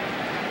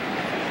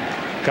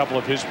a couple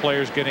of his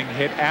players getting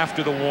hit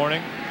after the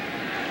warning,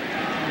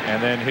 and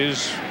then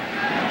his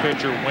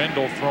pitcher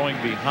Wendell throwing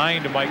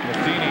behind Mike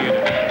Mussina in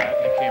it.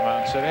 He came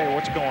out and said, "Hey,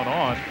 what's going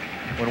on?"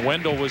 When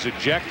Wendell was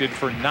ejected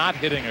for not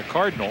hitting a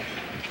Cardinal,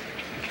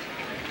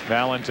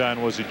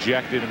 Valentine was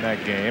ejected in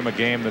that game, a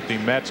game that the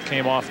Mets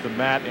came off the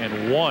mat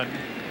and won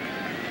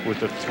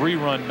with a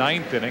 3-run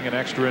 9th inning, an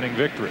extra inning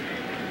victory.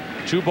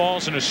 2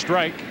 balls and a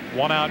strike,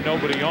 1 out,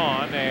 nobody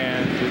on,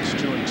 and it's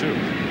 2-2.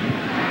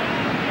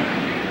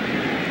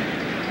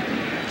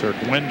 Turk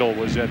Wendell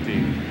was at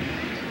the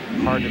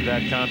heart of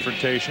that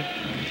confrontation.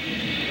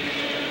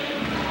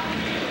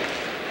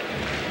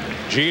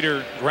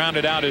 Jeter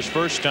grounded out his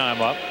first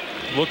time up,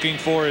 looking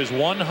for his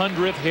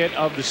 100th hit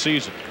of the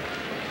season.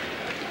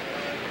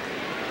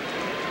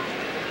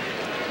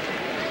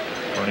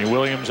 Bernie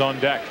Williams on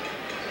deck.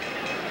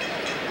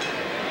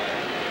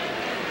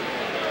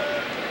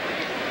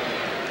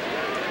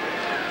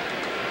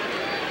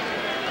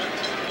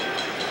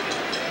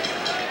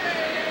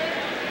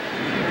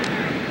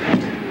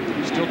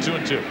 Still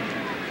 2-2.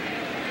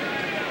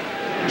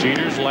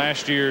 Jeter's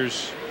last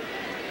year's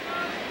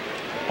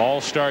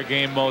All-Star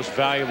Game most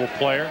valuable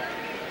player.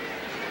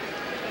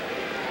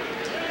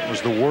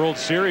 Was the World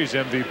Series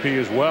MVP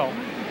as well.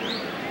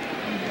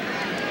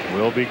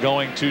 Will be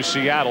going to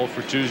Seattle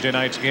for Tuesday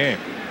night's game.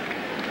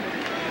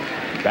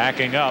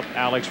 Backing up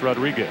Alex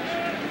Rodriguez.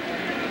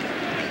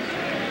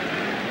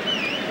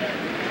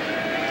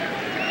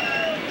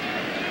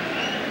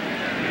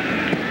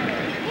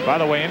 By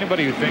the way,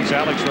 anybody who thinks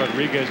Alex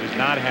Rodriguez is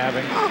not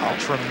having a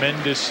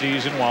tremendous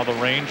season while the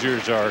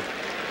Rangers are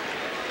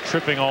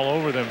tripping all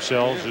over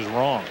themselves is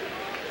wrong.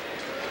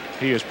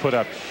 He has put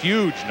up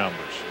huge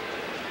numbers.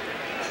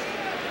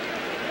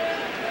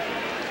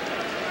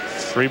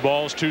 3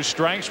 balls, 2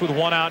 strikes with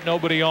 1 out,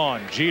 nobody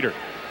on. Jeter.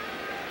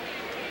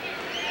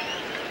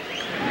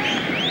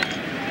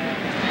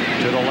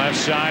 To the left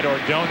side,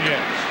 Ordonez.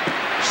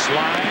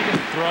 Slide,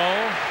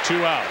 throw,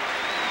 2 out.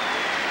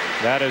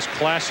 That is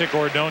classic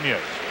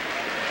Ordonez.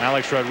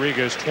 Alex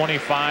Rodriguez,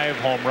 25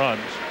 home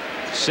runs,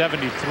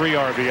 73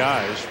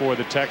 RBIs for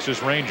the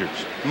Texas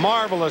Rangers.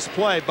 Marvelous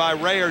play by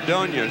Ray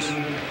Ordonez.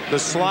 The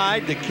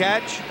slide, the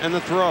catch, and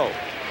the throw.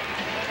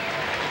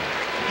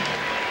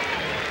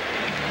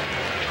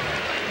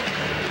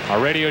 Our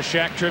Radio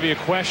Shack trivia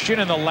question: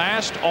 in the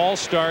last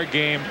All-Star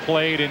game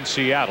played in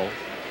Seattle,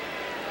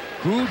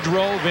 who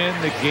drove in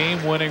the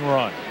game-winning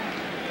run?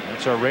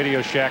 That's our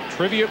Radio Shack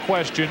trivia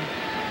question.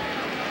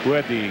 Who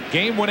had the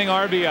game-winning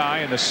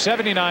RBI in the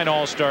 '79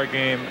 All-Star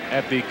game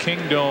at the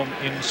Kingdome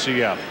in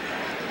Seattle?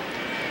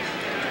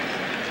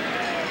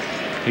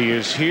 He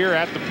is here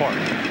at the park.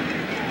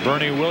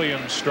 Bernie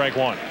Williams, strike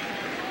 1.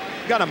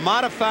 Got a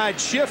modified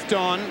shift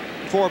on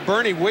for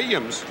Bernie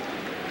Williams.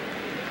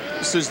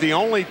 This is the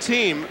only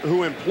team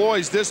who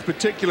employs this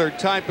particular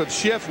type of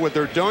shift with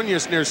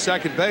Ordonez near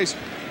second base.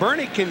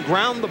 Bernie can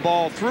ground the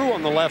ball through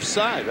on the left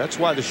side. That's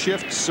why the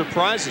shift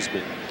surprises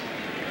me.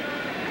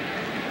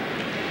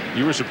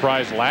 You were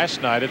surprised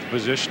last night at the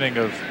positioning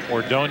of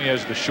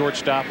Ordonez, the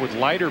shortstop, with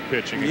lighter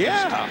pitching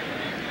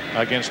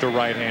against a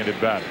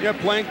right-handed batter. Yeah,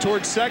 playing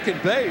towards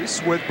second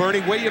base with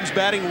Bernie Williams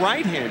batting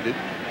right-handed,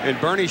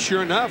 and Bernie,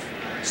 sure enough,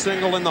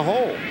 single in the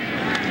hole.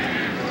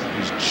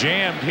 He's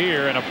jammed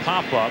here in a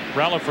pop-up.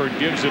 Relaford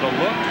gives it a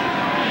look,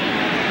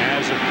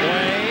 has a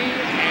play,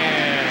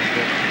 and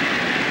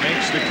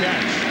makes the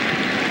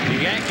catch.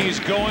 The Yankees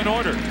go in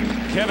order.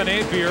 Kevin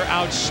Appier,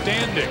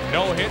 outstanding.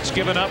 No hits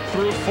given up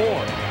through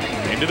 4.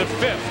 Into the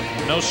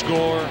 5th. No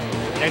score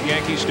at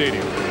Yankee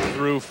Stadium.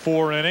 Through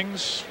 4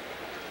 innings.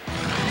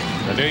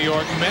 The New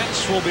York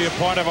Mets will be a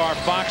part of our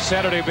Fox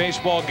Saturday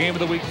Baseball Game of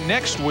the Week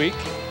next week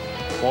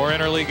for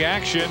interleague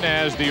action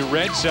as the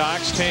Red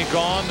Sox take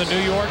on the New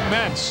York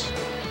Mets.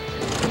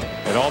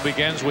 It all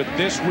begins with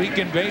This Week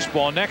in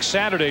Baseball next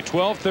Saturday,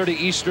 12:30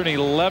 Eastern,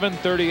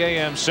 11:30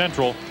 a.m.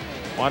 Central.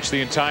 Watch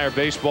the entire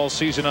baseball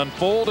season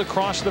unfold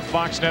across the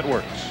Fox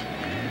networks.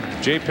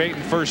 Jay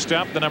Payton first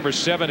up, the number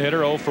 7 hitter,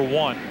 0 for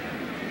 1.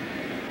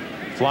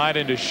 Flied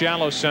into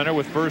shallow center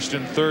with first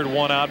and third,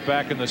 1 out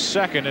back in the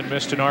second, and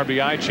missed an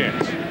RBI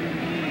chance.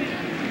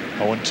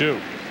 0-2.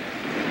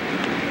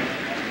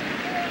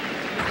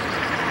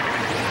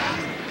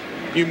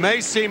 You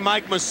may see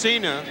Mike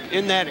Mussina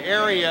in that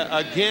area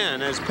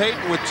again, as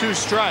Payton with 2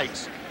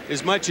 strikes.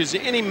 As much as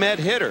any Met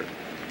hitter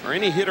or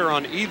any hitter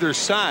on either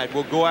side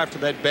will go after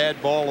that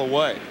bad ball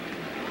away.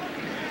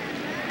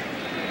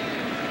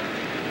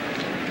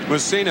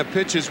 Mussina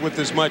pitches with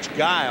as much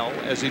guile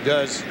as he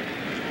does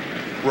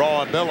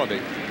raw ability.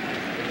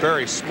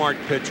 Very smart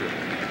pitcher.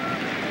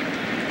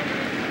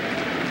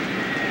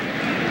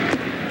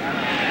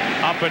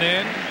 Up and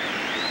in.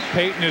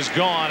 Payton is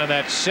gone, and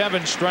that's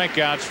 7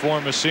 strikeouts for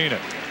Mussina.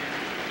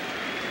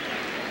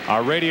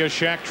 Our Radio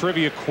Shack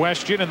trivia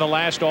question: in the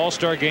last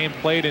All-Star game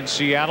played in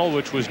Seattle,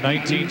 which was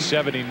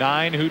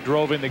 1979, who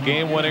drove in the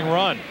game-winning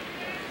run?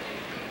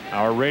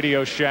 Our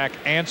Radio Shack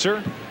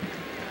answer.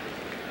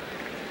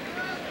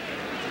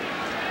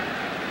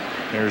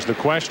 Here's the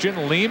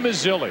question: Lee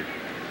Mazzilli,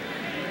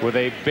 with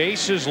a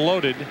bases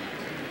loaded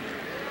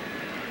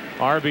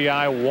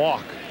RBI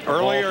walk.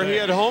 Earlier he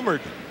had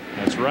homered.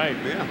 That's right.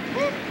 Yeah.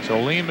 So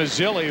Lee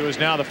Mazzilli, who is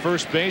now the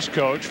first base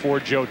coach for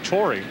Joe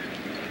Torre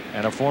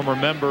and a former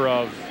member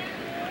of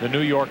the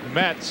New York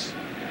Mets,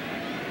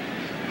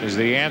 is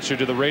the answer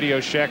to the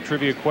Radio Shack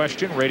trivia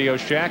question. Radio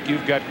Shack,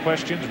 you've got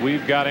questions,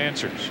 we've got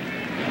answers.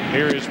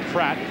 Here is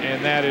Pratt,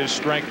 and that is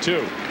strike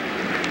 2.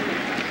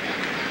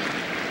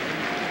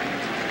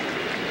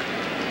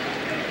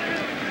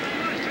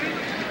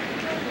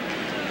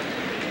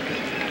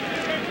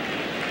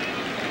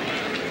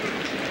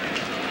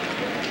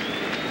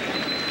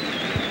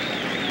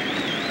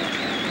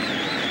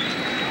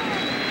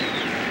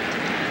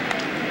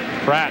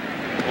 Pratt,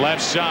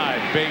 left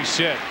side, base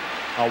hit.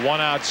 A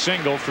 1-out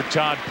single for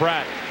Todd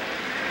Pratt.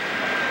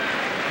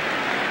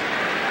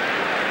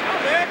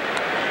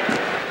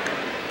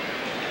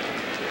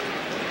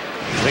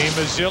 Lee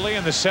Mazzilli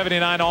in the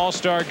 '79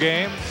 All-Star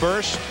game.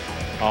 First,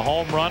 a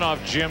home run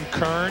off Jim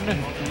Kern,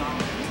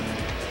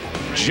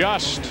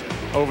 just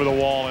over the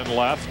wall and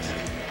left.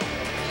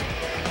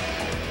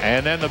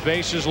 And then the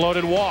bases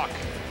loaded walk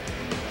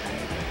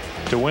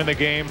to win the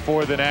game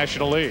for the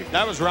National League.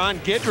 That was Ron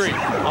Guidry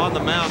on the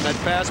mound. That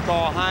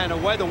fastball high and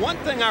away. The one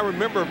thing I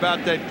remember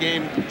about that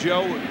game,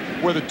 Joe,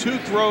 were the 2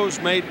 throws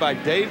made by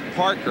Dave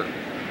Parker,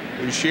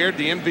 who shared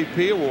the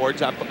MVP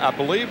awards, I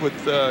believe,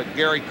 with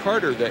Gary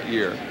Carter that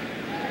year.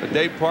 But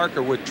Dave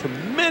Parker with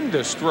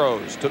tremendous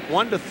throws. Took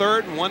 1 to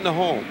third and 1 to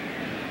home.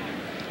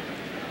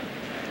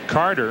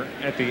 Carter,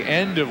 at the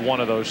end of one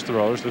of those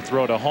throws, the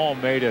throw to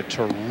home, made a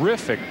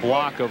terrific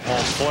block of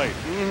home plate.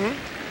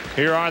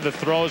 Here are the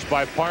throws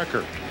by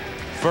Parker.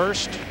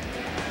 first.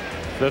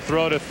 The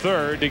throw to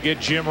third to get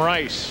Jim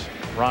Rice.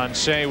 Ron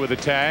Say with a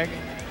tag.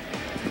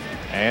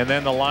 And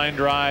then the line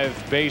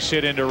drive base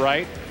hit into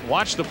right.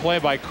 Watch the play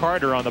by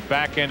Carter on the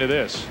back end of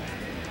this.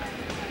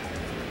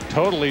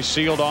 Totally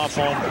sealed off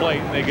home plate,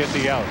 and they get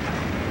the out.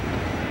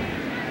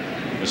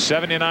 The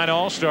 '79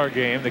 All-Star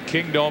game, the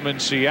Kingdome in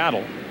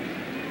Seattle.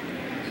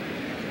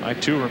 I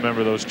too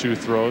remember those two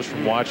throws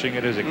from watching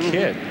it as a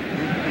kid.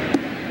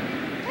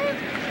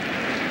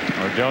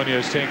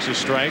 Ordonez takes a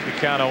strike. The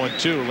count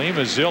 0-2.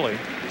 Lima Zilli,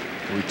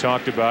 we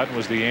talked about, and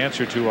was the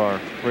answer to our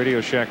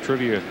Radio Shack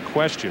trivia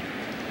question,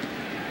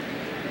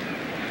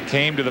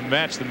 came to the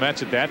Mets. The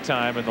Mets at that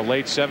time in the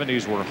late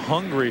 '70s were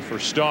hungry for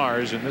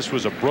stars, and this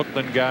was a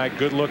Brooklyn guy,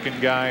 good-looking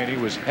guy, and he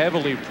was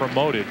heavily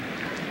promoted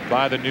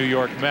by the New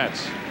York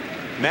Mets.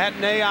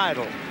 Matinee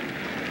idol.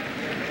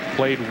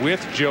 Played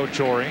with Joe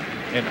Torre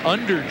and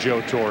under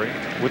Joe Torre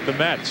with the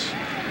Mets.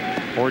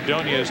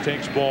 Ordonez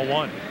takes ball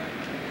one.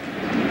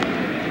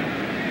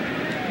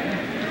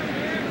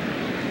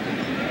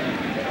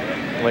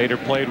 Later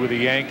played with the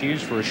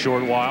Yankees for a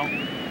short while.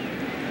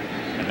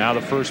 And now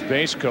the first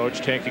base coach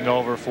taking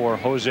over for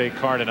Jose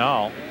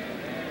Cardinal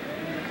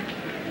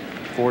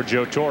for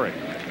Joe Torre.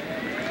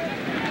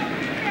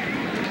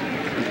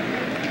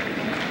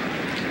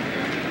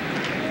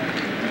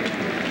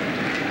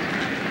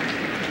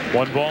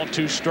 One ball,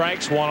 two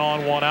strikes, one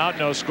on, one out.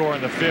 No score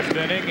in the fifth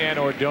inning, and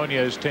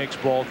Ordonez takes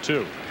ball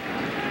two.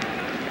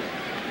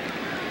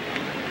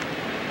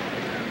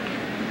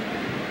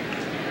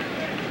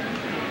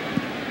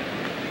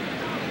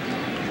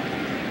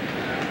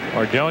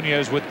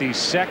 Ordonez with the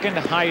second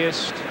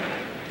highest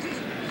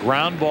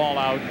ground ball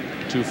out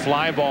to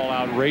fly ball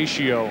out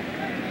ratio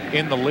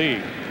in the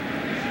league.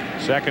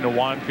 Second to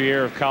Juan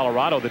Pierre of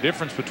Colorado. The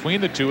difference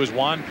between the two is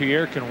Juan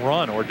Pierre can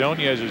run.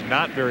 Ordonez is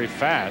not very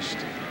fast.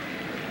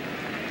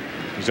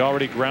 He's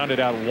already grounded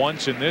out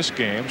once in this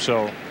game,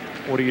 so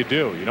what do?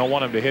 You don't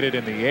want him to hit it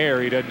in the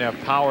air. He doesn't have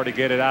power to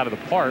get it out of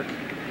the park.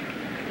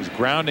 He's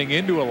grounding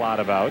into a lot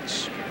of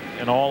outs,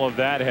 and all of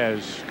that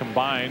has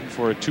combined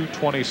for a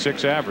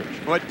 .226 average.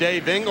 What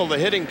Dave Engel, the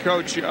hitting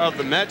coach of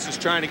the Mets, is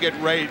trying to get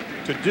Ray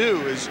to do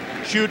is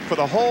shoot for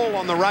the hole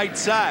on the right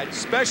side,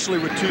 especially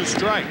with two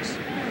strikes.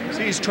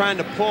 See, he's trying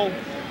to pull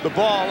the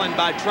ball, and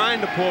by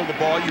trying to pull the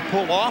ball, you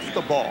pull off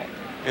the ball.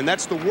 And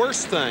that's the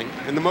worst thing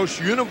and the most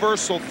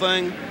universal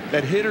thing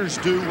that hitters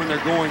do when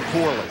they're going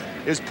poorly,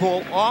 is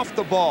pull off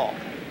the ball.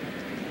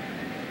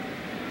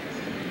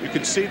 You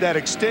can see that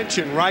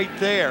extension right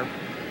there.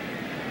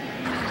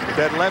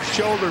 That left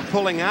shoulder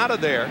pulling out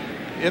of there.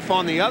 If,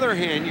 on the other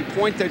hand, you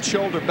point that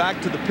shoulder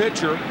back to the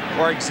pitcher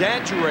or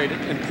exaggerate it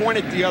and point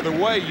it the other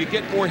way, you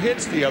get more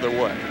hits the other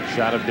way.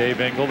 Shot of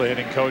Dave Engel, the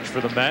hitting coach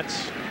for the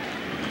Mets.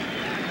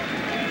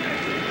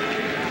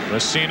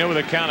 Mussina with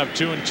a count of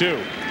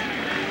 2-2.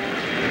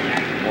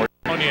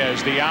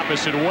 Ordonez the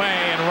opposite way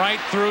and right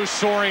through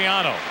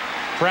Soriano.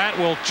 Pratt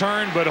will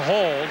turn but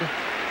hold.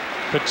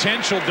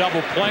 Potential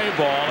double play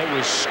ball. It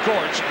was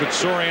scorched, but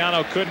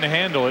Soriano couldn't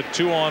handle it.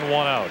 2 on,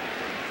 1 out.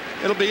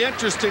 It'll be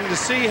interesting to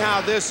see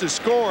how this is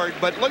scored,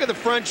 but look at the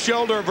front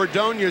shoulder of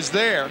Ordonez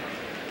there,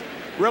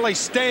 really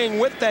staying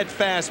with that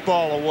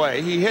fastball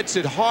away. He hits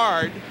it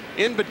hard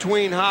in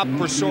between Hop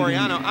for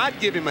Soriano. I'd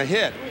give him a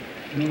hit.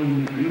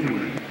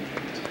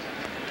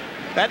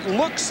 That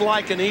looks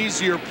like an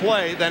easier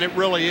play than it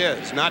really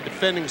is. Not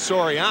defending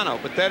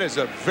Soriano, but that is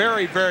a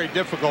very, very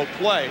difficult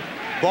play.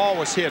 Ball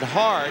was hit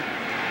hard,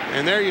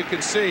 and there you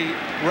can see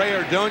Ray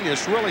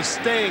Ordonez really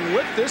staying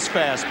with this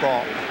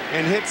fastball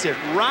and hits it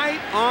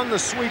right on the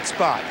sweet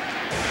spot.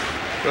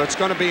 So it's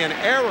going to be an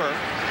error.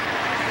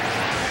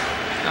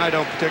 I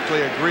don't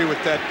particularly agree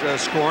with that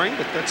scoring,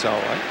 but that's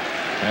all right.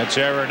 That's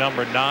error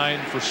number 9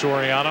 for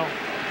Soriano.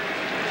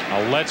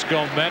 A Let's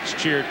Go Mets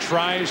cheer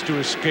tries to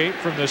escape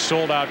from the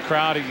sold-out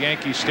crowd at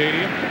Yankee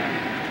Stadium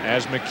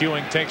as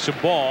McEwing takes a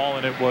ball,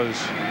 and it was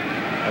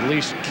at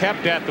least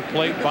kept at the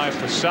plate by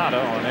Posada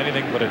on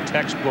anything but a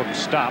textbook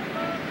stop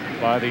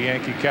by the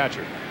Yankee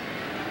catcher.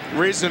 The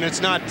reason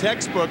it's not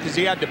textbook is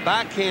he had to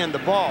backhand the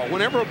ball.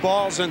 Whenever a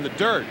ball's in the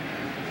dirt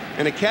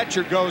and a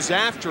catcher goes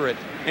after it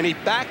and he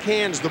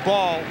backhands the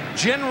ball,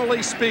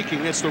 generally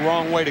speaking, it's the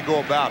wrong way to go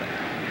about it.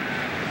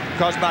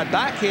 Because by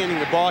backhanding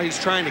the ball, he's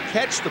trying to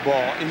catch the ball,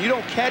 and you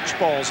don't catch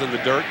balls in the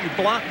dirt, you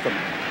block them.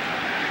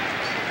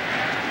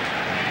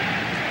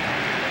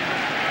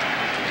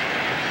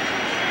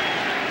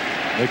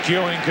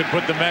 McEwing could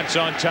put the Mets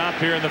on top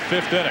here in the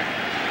 5th inning.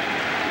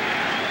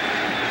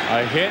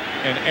 A hit,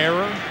 an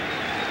error,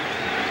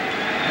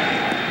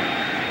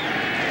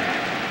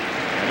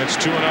 and it's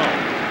 2-0.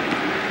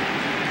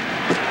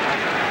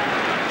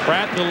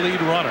 Pratt the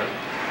lead runner.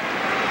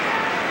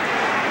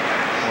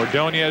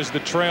 Ordonez the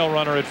trail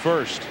runner at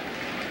first.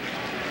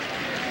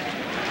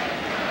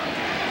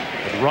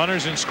 With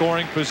runners in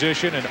scoring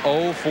position, an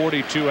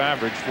 .042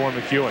 average for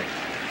McEwing.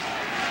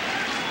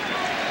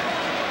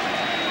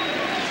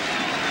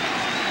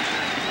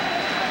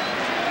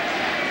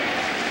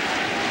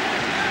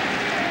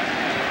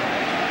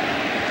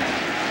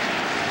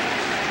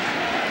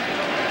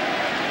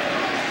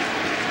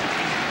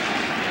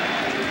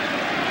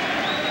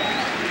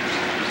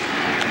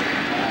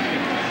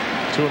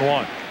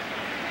 2-1.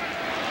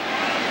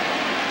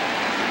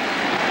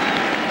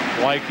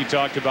 Like you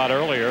talked about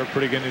earlier, a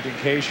pretty good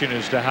indication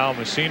as to how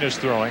Mussina's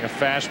throwing. A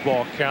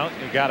fastball count.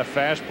 He got a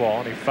fastball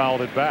and he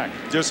fouled it back.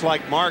 Just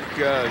like Mark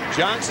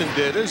Johnson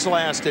did his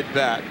last at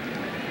bat.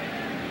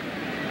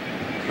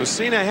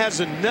 Mussina has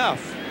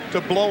enough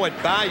to blow it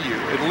by you,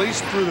 at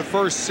least through the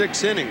first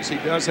 6 innings. He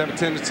does have a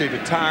tendency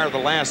to tire the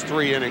last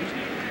 3 innings,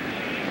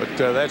 but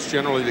that's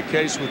generally the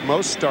case with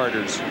most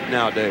starters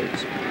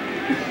nowadays.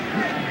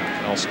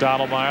 Well,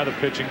 Stottlemyre, the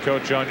pitching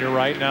coach, on your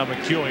right. Now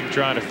McEwing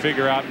trying to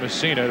figure out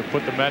Mussina to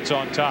put the Mets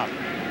on top.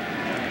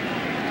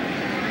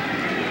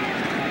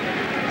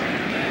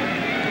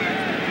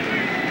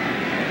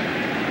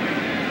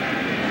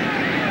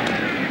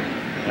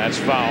 That's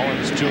foul, and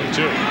it's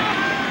 2-2.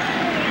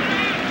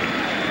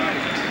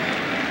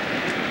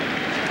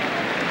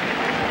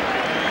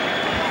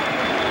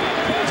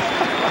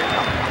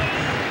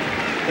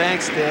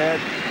 Thanks, Dad.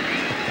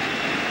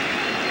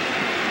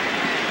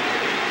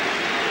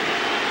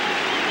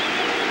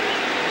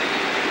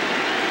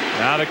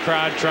 Now the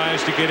crowd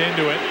tries to get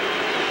into it.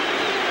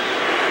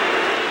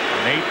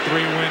 An 8-3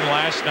 win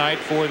last night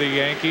for the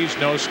Yankees.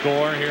 No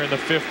score here in the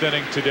 5th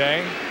inning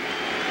today.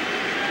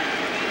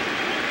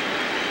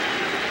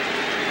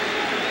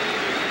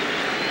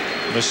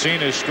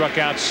 Mussina struck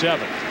out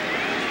 7.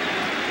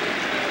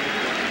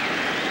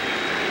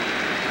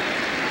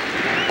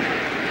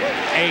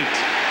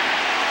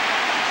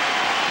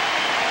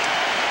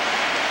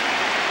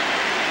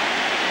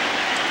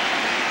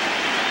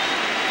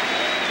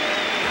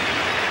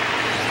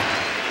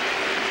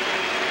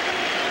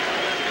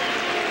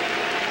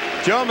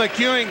 Joe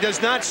McEwing does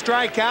not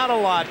strike out a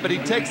lot, but he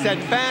takes that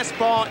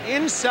fastball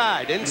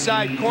inside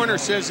corner,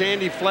 says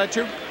Andy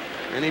Fletcher,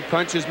 and he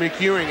punches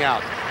McEwing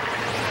out.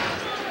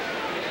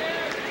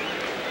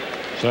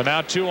 So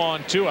now 2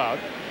 on, 2 out.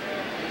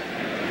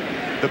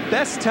 The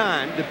best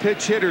time to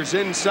pitch hitters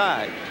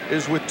inside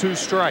is with 2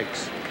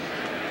 strikes.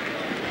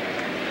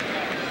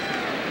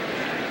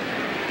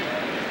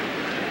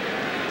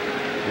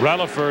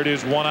 Relaford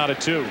is 1 out of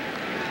 2.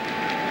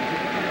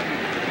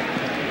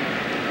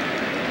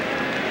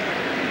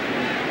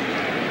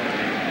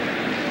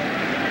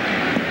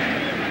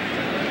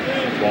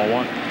 Ball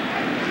 1.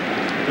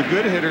 The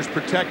good hitters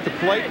protect the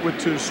plate with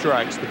 2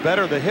 strikes. The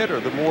better the hitter,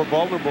 the more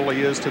vulnerable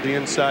he is to the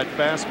inside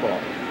fastball.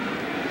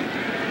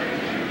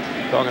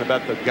 Talking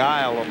about the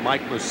guile of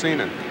Mike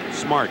Mussina.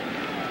 Smart.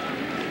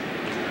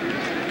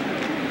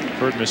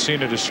 Heard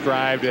Mussina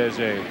described as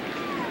a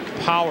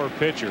power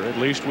pitcher, at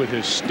least with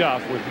his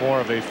stuff, with more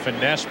of a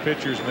finesse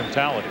pitcher's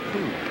mentality.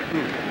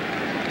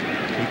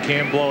 He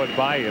can blow it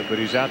by you, but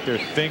he's out there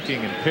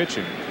thinking and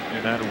pitching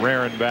and not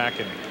rearing back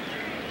and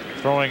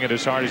throwing it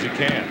as hard as he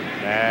can.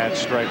 That's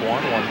strike 1.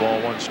 1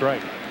 ball, 1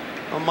 strike.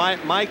 Well,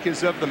 Mike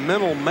is of the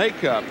mental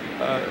makeup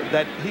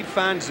that he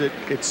finds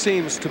it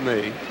seems to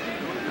me.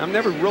 I've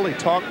never really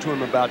talked to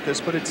him about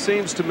this, but it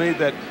seems to me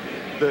that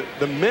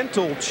the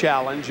mental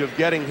challenge of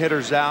getting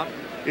hitters out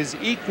is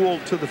equal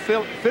to the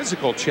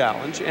physical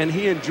challenge, and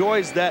he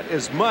enjoys that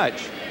as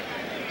much.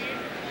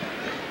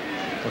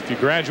 If you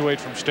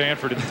graduate from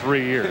Stanford in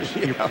 3 years,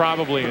 you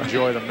probably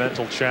enjoy the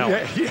mental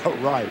challenge. Yeah,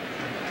 right.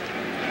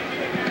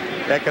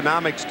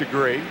 Economics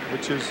degree,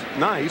 which is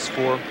nice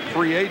for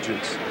free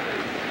agents.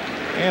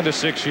 And a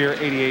 6-year,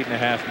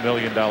 $88.5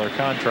 million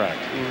contract.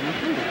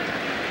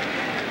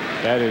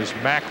 That is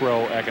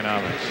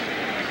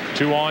macroeconomics.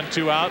 2 on,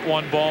 2 out,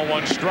 1 ball,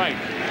 1 strike.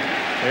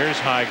 There's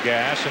high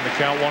gas, and the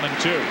count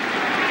 1-2.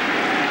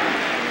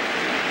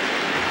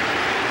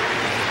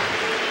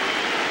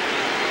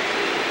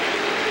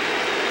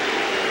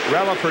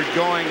 Relaford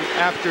going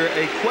after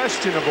a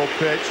questionable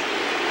pitch.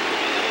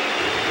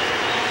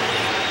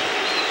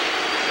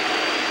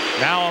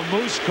 Now a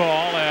moose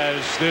call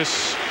as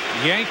this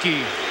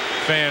Yankee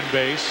fan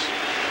base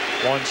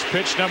wants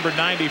pitch number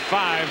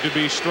 95 to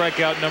be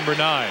strikeout number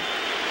 9.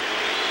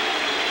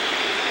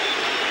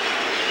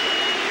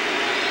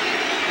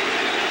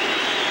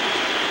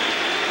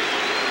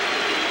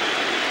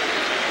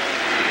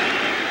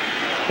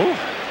 Ooh.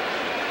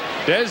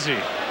 Desi,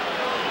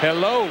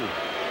 hello.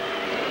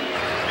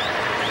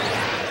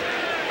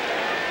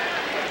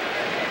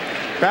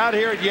 Crowd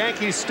here at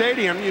Yankee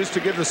Stadium used to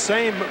give the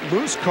same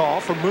moose call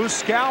for moose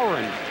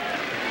scouring.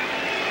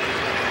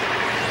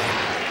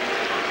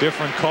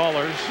 Different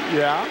callers.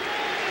 Yeah.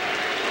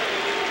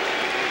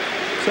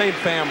 Same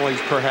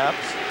families,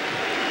 perhaps.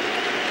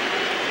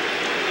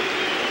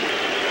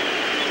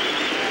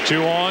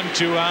 2 on,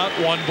 2 out,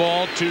 1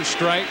 ball, 2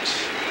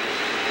 strikes.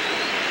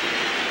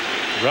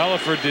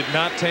 Relaford did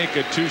not take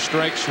a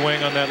 2-strike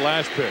swing on that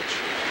last pitch.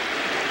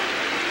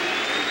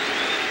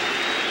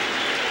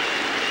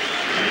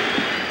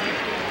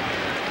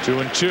 Two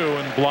and 2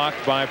 and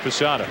blocked by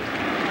Posada.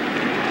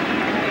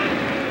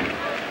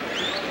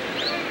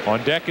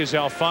 On deck is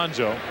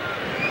Alfonso.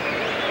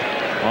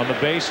 On the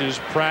bases,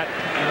 Pratt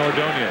and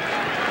Ordonez.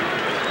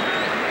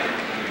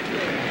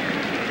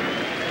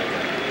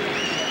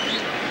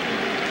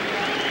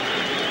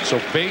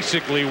 So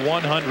basically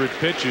 100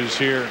 pitches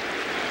here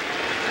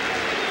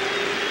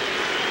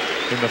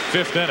in the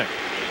 5th inning.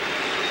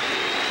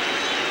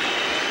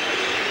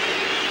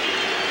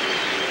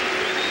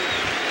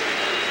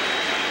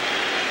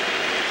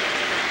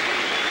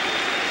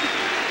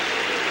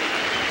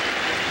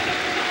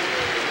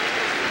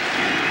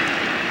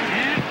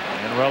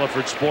 And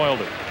Relaford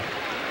spoiled it.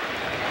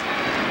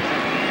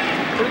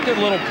 Pretty good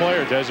little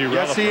player, Desi Relaford.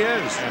 Yes, he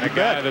is. And a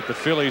guy that the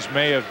Phillies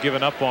may have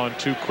given up on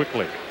too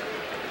quickly.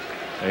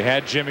 They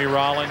had Jimmy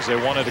Rollins. They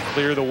wanted to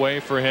clear the way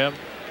for him.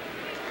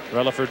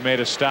 Relaford made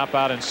a stop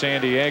out in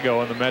San Diego,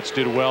 and the Mets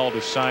did well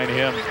to sign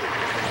him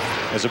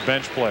as a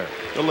bench player.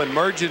 Little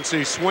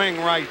emergency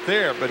swing right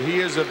there, but he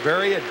is a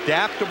very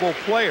adaptable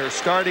player,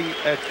 starting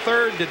at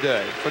 3rd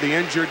today for the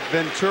injured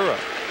Ventura.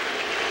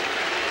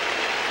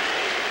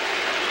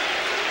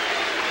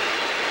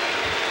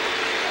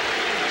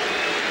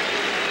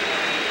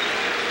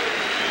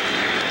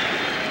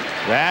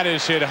 That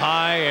is hit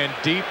high and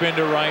deep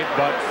into right,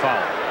 but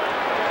foul.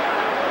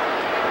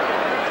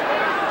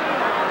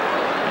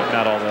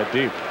 Not all that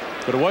deep,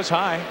 but it was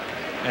high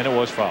and it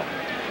was foul.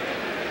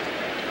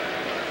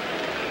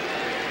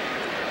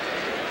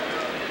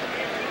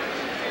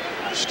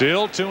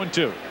 Still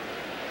 2-2.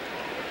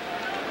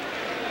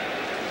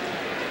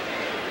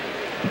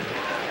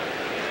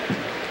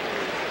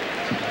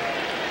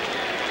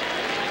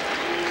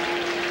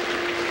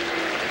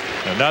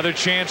 Another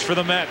chance for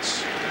the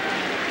Mets.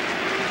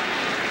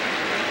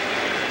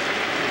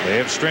 They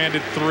have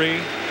stranded 3.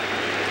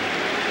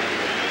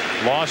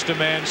 Lost a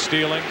man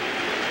stealing.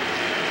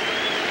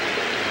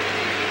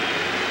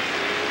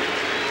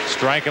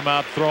 Strike him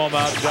out, throw him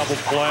out, double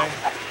play.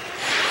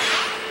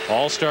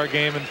 All-star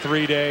game in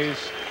 3 days.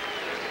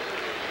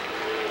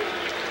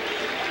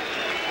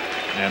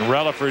 And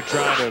Relaford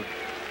trying to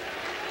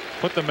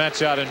put the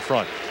Mets out in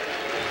front.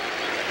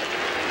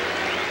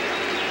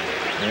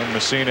 And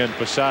Mussina and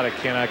Posada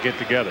cannot get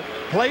together.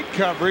 Plate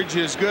coverage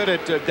is good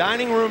at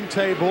dining room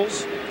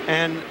tables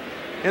and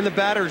in the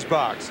batter's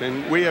box.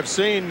 And we have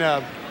seen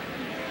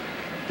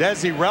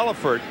Desi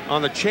Relaford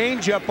on the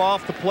changeup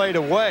off the plate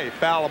away,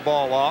 foul a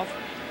ball off,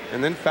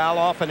 and then foul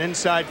off an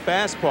inside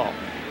fastball.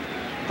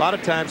 A lot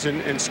of times,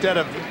 instead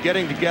of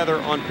getting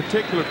together on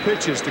particular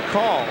pitches to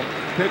call,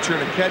 pitcher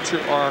and a catcher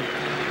are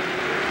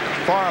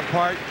far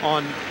apart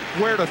on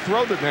where to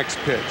throw the next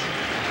pitch,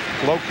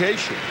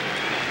 location.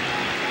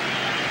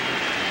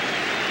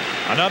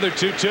 Another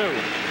 2-2.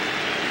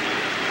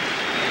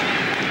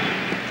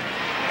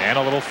 And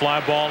a little fly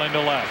ball into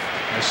left.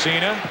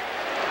 Mussina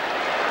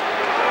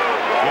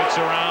gets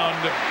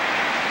around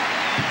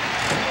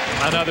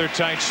another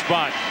tight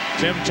spot.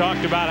 Tim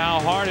talked about how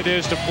hard it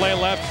is to play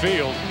left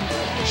field.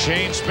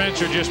 Shane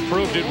Spencer just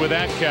proved it with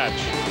that catch.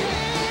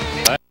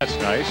 That's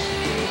nice.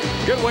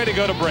 Good way to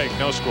go to break.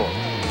 No score.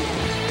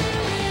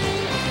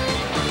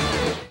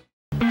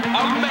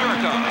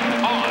 America,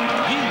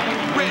 are you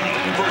ready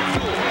for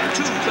your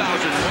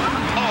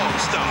 2001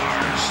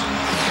 All-Stars?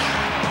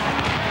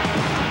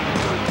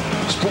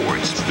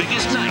 Sports'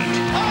 biggest night.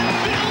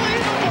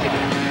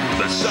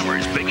 The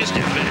summer's biggest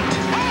event.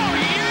 Oh,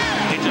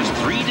 yeah! In just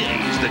 3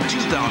 days, the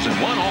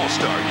 2001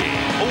 All-Star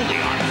Game, only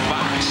on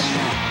Fox.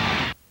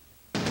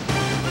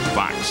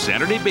 Fox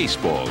Saturday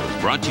Baseball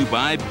is brought to you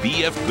by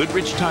B.F.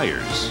 Goodrich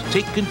Tires.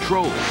 Take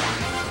control.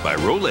 By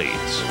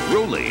Rolaids.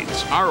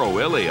 Rolaids,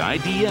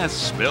 R-O-L-A-I-D-S,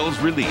 spells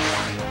relief.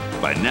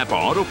 By Napa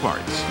Auto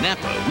Parts.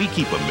 Napa, we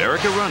keep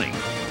America running.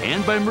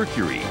 And by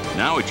Mercury.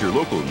 Now at your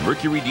local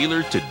Mercury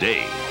dealer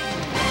today.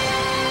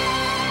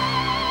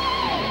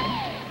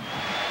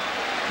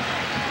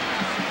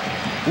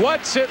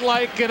 What's it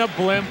like in a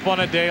blimp on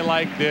a day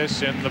like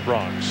this in the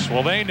Bronx?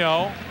 Well, they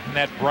know.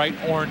 That bright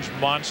orange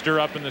monster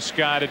up in the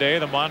sky today.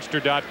 The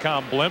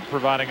Monster.com blimp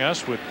providing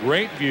us with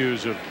great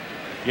views of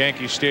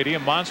Yankee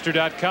Stadium.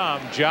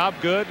 Monster.com, job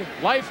good,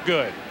 life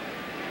good.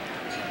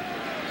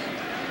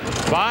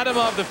 Bottom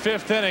of the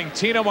 5th inning,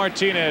 Tino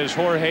Martinez,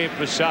 Jorge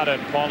Posada,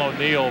 and Paul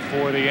O'Neill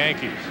for the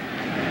Yankees.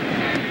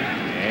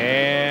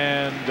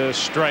 And a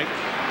strike.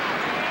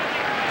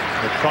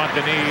 It caught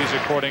the knees,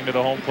 according to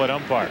the home plate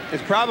umpire.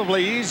 It's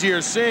probably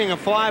easier seeing a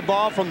fly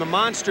ball from the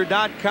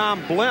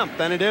Monster.com blimp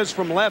than it is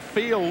from left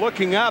field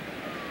looking up.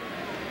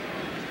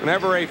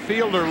 Whenever a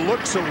fielder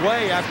looks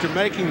away after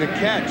making the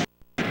catch,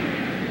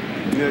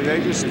 they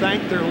just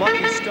thank their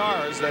lucky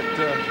stars that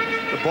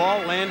the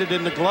ball landed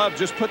in the glove.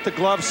 Just put the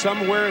glove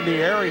somewhere in the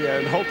area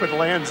and hope it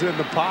lands in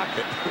the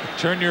pocket.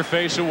 Turn your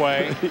face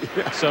away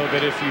so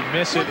that if you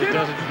miss it, it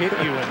doesn't hit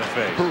you in the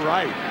face.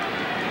 Right.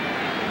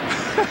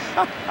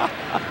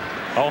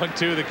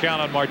 0-2 the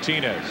count on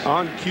Martinez.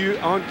 On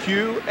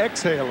cue,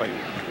 exhaling.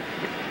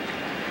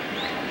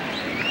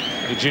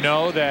 Did you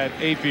know that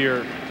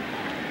Appier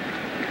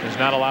is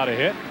not allowed to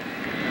hit?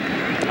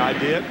 I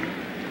did.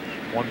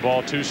 1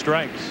 ball, 2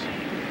 strikes.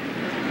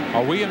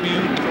 Are we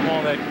immune from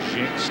all that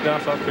jinx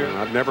stuff up here?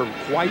 I've never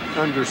quite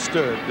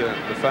understood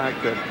the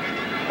fact that,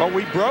 well,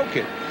 we broke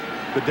it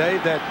the day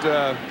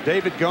that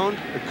David Cone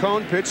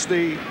pitched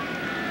the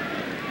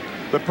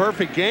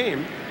perfect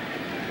game.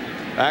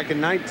 Back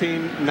in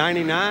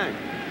 1999,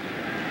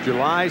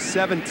 July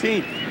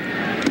 17th.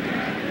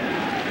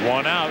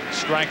 1 out,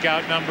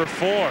 strikeout number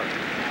 4.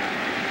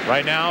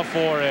 Right now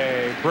for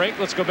a break,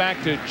 let's go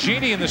back to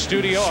Jeannie in the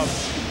studio. A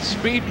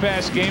Speed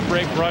Pass game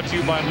break brought to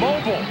you by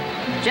Mobile.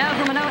 Joe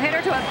from a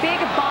no-hitter to a big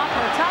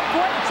bopper. Top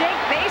fourth, Jake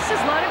bases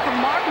loaded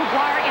from Mark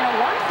McGuire in a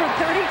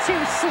 1-for-32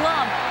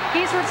 slump.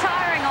 He's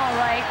retiring all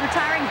right,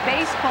 retiring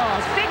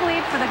baseballs. Big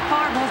lead for the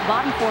Cardinals,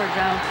 bottom 4,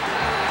 Joe.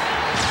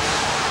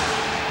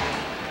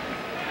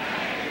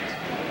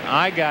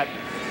 I got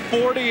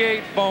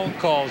 48 phone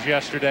calls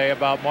yesterday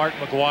about Mark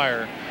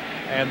McGuire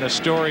and the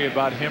story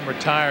about him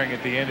retiring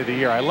at the end of the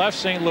year. I left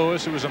St.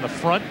 Louis. It was on the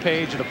front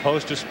page of the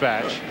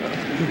Post-Dispatch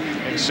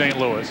in St.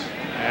 Louis.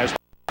 As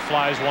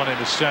flies one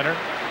into center.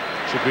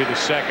 Should be the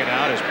second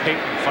out as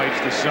Peyton fights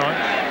the Sun.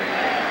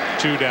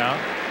 2 down.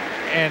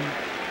 And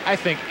I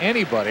think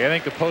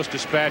the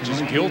Post-Dispatch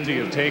is guilty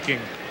of taking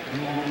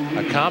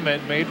a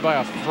comment made by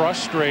a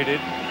frustrated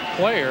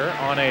player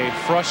on a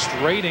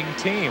frustrating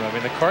team. I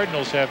mean, the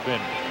Cardinals have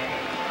been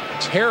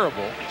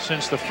terrible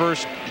since the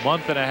first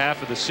month and a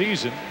half of the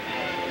season.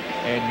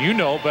 And you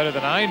know better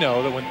than I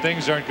know that when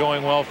things aren't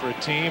going well for a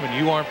team and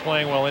you aren't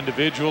playing well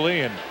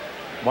individually, and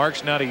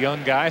Mark's not a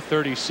young guy,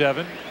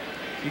 37,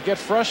 you get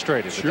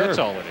frustrated. Sure. But that's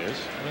all it is.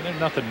 I mean, there's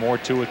nothing more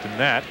to it than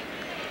that,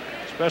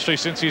 especially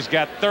since he's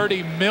got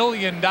 $30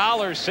 million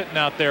sitting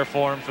out there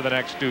for him for the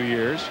next 2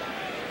 years.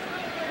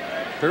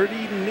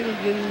 $30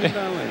 million.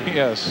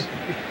 Yes.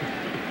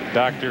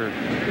 Dr.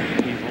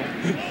 Evil.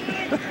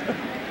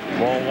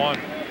 Ball 1.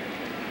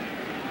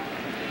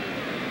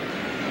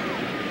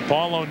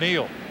 Paul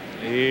O'Neill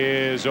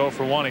is 0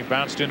 for 1. He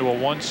bounced into a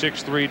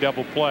 1-6-3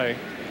 double play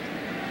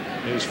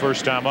his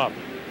first time up.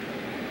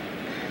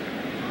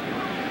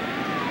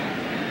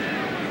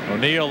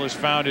 O'Neill has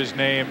found his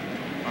name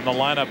on the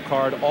lineup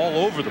card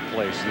all over the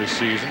place this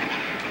season,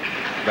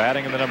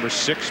 batting in the number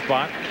 6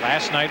 spot.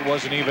 Last night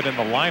wasn't even in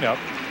the lineup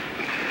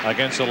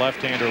against the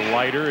left-hander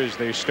Leiter as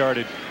they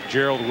started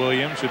Gerald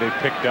Williams, who they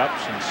picked up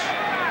since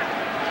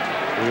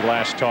we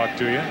last talked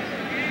to you.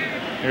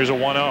 Here's a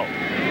 1-0.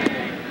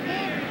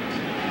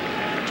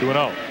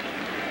 2-0.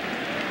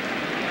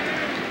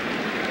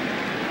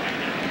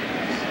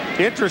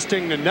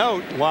 Interesting to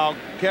note, while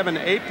Kevin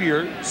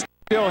Appier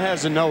still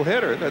has a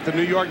no-hitter, that the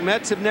New York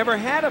Mets have never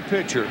had a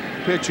pitcher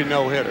pitch a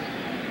no-hitter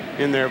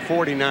in their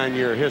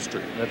 49-year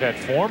history. They've had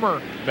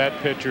former Met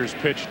pitchers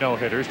pitch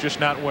no-hitters, just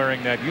not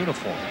wearing that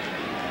uniform.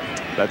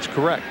 That's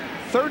correct.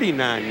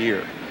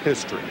 39-year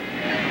history.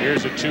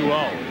 Here's a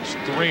 2-0. It's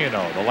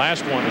 3-0. The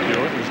last one to do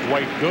it was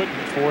Dwight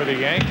Gooden for the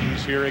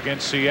Yankees here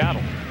against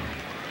Seattle.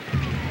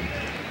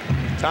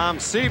 Tom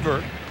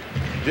Seaver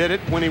did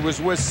it when he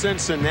was with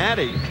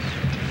Cincinnati.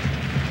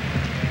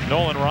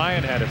 Nolan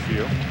Ryan had a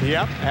few.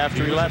 Yep,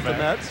 after he left the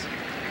Mets.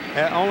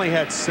 Only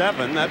had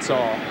 7, that's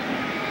all.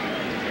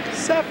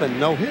 7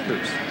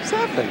 no-hitters.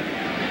 7.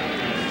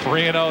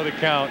 3-0 the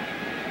count.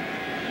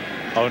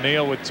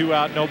 O'Neill with 2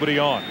 out, nobody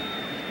on.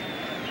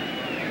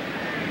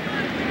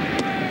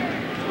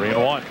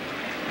 3-1.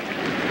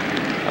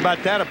 How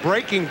about that? A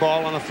breaking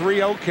ball on a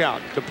 3-0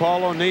 count to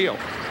Paul O'Neill.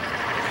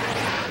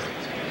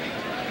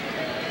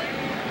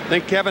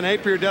 Think Kevin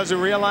Appier doesn't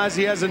realize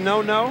he has a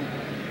no-no?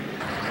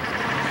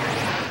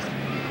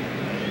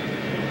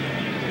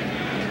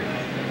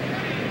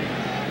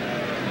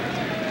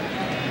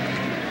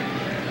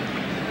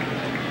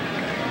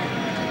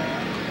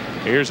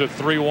 Here's a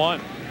 3-1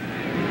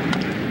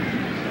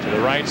 to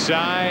the right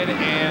side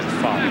and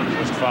foul.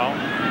 Just foul.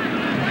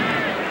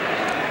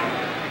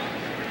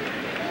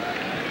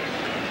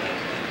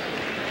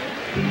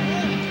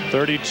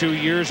 "32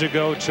 years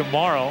ago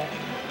tomorrow,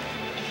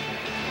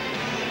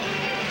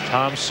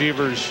 Tom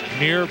Seaver's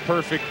near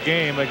perfect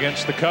game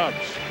against the Cubs.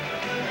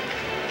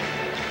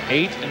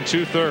 8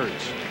 2/3.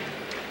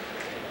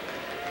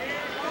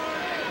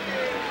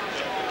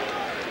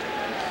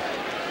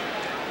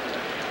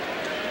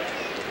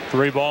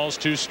 Three balls,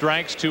 2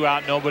 strikes, 2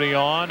 out, nobody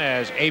on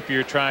as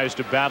Appier tries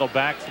to battle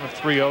back from a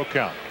 3-0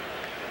 count.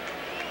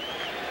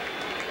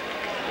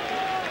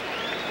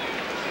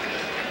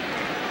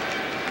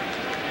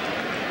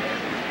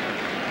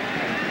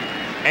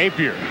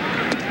 Appier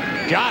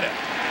got it.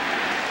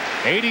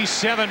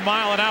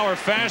 87-mile-an-hour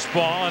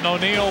fastball, and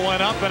O'Neill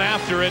went up and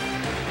after it,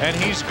 and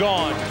he's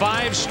gone.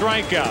 5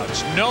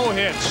 strikeouts, no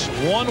hits,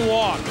 1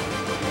 walk.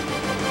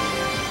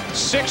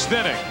 6th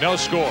inning, no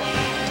score.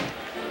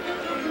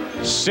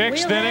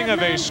 6th inning of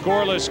a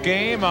scoreless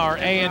game. Our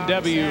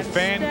A&W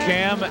fan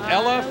cam,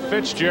 Ella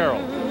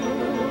Fitzgerald.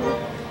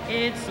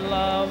 It's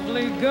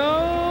lovely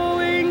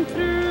going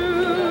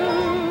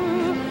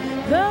through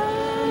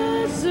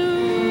the zoo.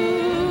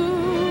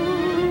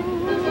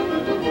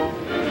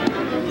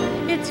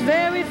 It's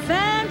very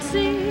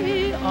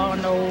fancy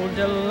on old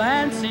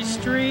Delancey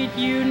Street,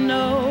 you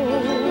know.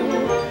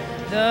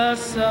 The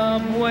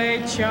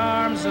subway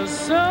charms us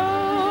so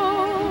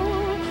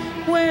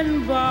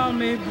when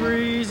balmy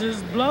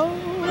breezes blow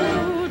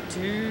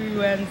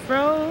to and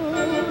fro.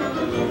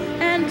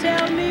 And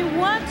tell me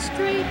what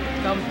street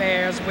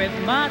compares with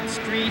Mott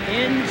Street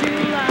in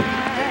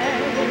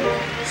July.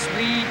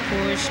 Sweet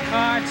push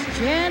carts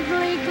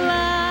gently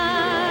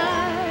gliding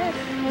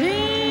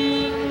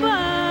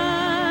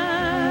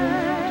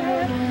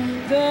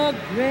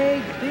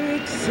great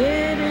big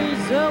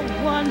city's a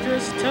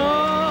wondrous toy.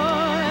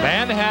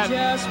 Manhattan.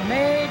 Just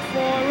made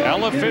for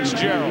Ella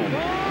Fitzgerald.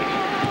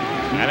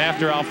 And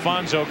after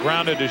Alfonso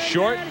grounded to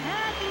short,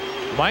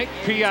 Mike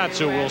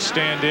Piazza will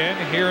stand in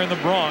here in the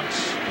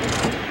Bronx.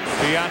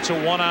 Piazza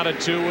 1 out of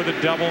 2 with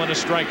a double and a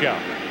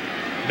strikeout.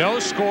 No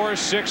score,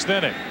 6th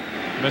inning.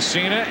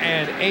 Mussina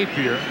and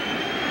Appier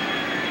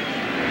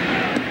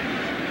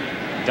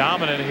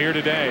dominant here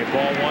today.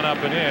 Ball 1 up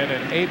and in,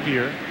 and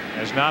Appier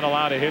has not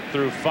allowed a hit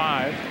through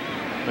 5.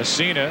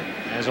 Mussina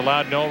has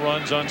allowed no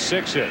runs on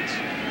 6 hits.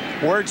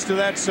 Words to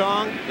that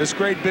song, this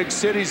great big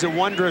city's a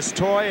wondrous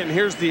toy, and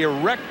here's the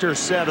erector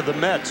set of the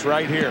Mets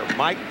right here,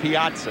 Mike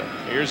Piazza.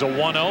 Here's a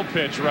 1-0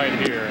 pitch right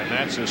here, and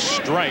that's a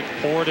strike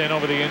poured in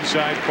over the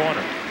inside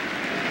corner.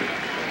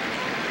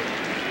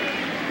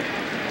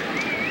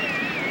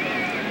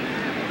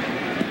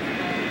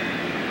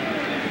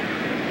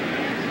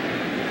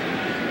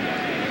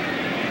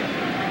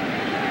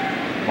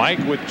 Mike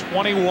with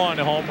 21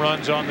 home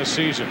runs on the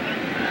season.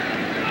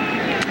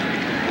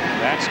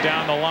 That's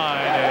down the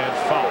line and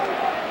foul.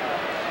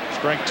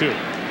 Strike 2.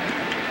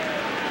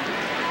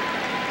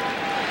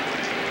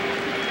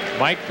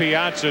 Mike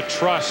Piazza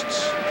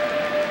trusts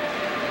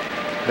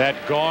that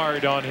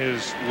guard on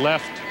his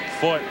left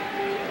foot.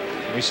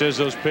 He says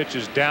those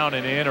pitches down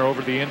and in or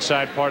over the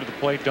inside part of the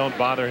plate don't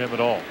bother him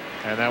at all.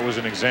 And that was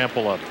an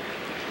example of it.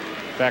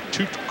 In fact,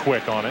 too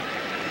quick on it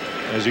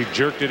as he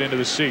jerked it into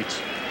the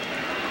seats.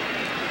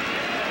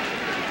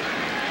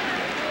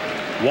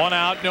 1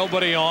 out,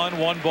 nobody on,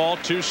 1 ball,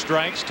 2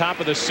 strikes, top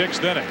of the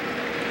 6th inning.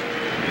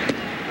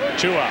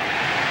 2 out.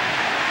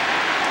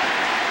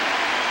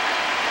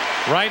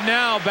 Right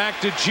now, back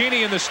to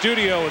Jeannie in the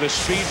studio with a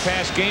Speed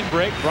Pass game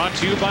break brought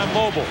to you by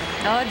Mobile.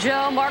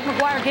 Joe, Mark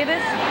McGwire giveth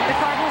the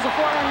Cardinals a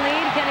 4-run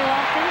lead. Kenny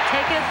Lofton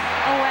taketh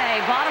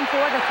away. Bottom 4,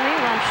 the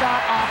 3-run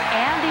shot off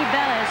Andy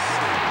Bennis.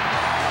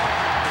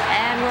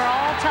 And we're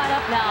all tied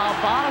up now.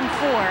 Bottom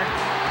 4.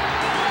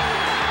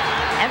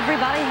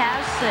 Everybody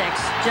has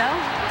 6. Joe?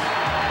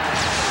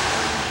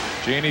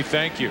 Jeannie,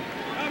 thank you.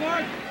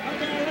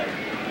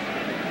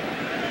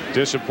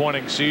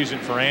 Disappointing season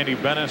for Andy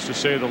Bennis, to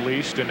say the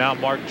least, and now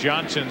Mark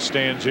Johnson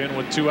stands in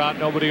with 2 out,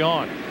 nobody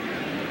on.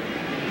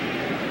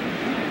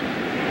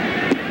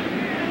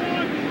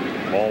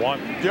 Ball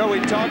 1. Joe,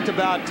 we talked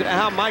about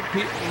how Mike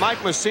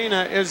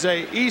Mussina is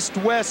a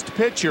east-west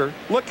pitcher.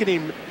 Look at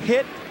him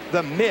hit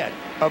the mitt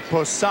of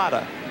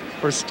Posada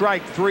for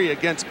strike 3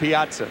 against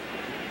Piazza.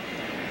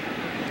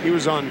 He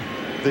was on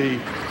the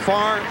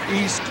far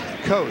east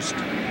coast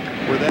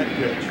with that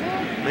pitch.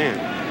 Man.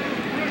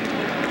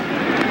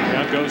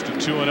 Now goes to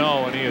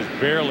 2-0, and he has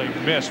barely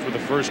missed with the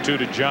first 2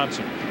 to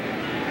Johnson.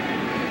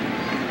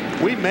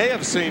 We may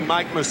have seen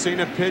Mike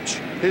Mussina pitch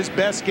his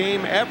best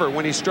game ever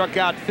when he struck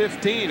out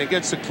 15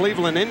 against the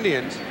Cleveland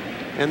Indians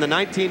in the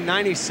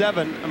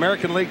 1997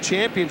 American League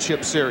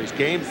Championship Series,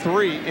 Game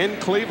 3 in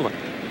Cleveland.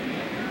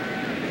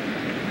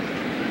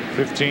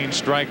 15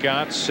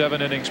 strikeouts,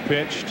 7 innings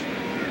pitched.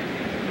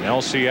 An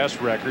LCS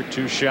record,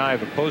 2 shy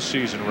of a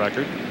postseason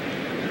record.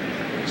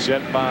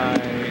 Set by,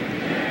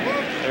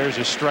 there's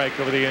a strike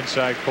over the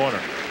inside corner.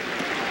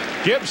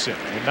 Gibson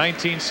in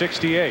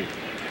 1968.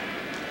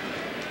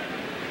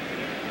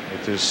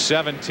 It's his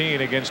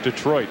 17 against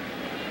Detroit.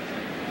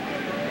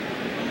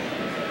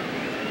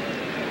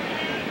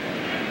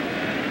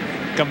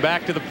 Come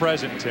back to the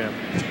present, Tim.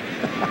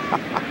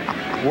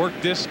 Work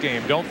this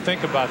game. Don't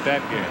think about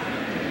that game.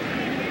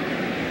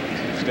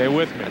 Stay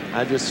with me.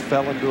 I just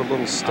fell into a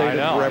little state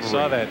of reverie. I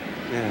saw that.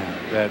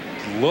 Yeah. That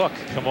look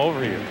come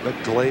over you. The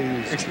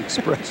glazed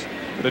expression.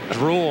 The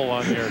drool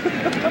on your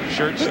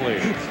shirt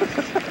sleeve.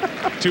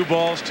 2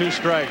 balls, 2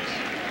 strikes.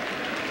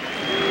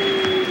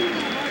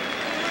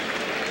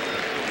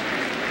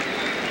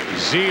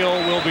 Zeal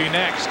will be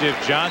next if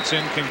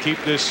Johnson can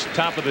keep this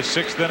top of the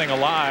 6th inning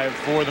alive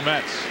for the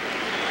Mets.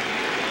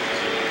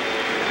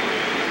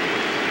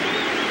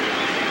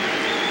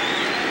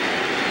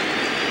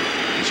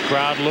 This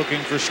crowd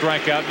looking for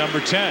strikeout number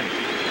 10.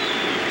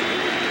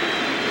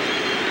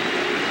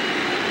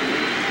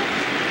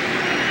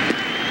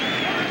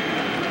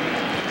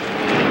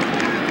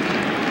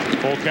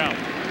 Full count.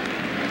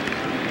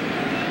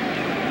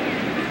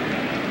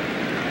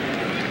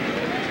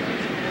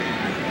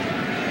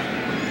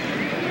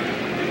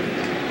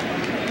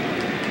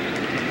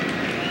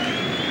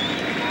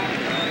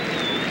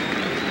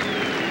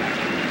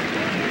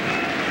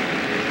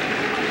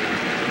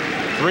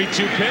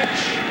 Three-two pitch.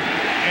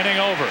 Inning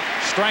over.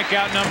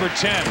 Strikeout number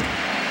 10.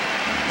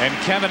 And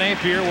Kevin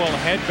Appier will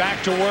head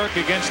back to work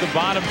against the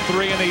bottom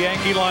 3 in the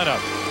Yankee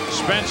lineup.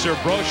 Spencer,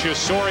 Brosius,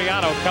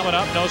 Soriano coming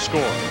up. No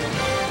score.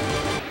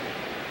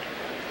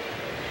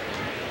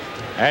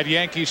 At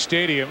Yankee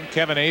Stadium,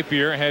 Kevin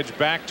Appier heads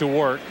back to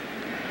work.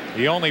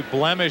 The only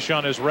blemish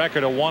on his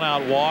record, a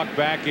 1-out walk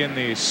back in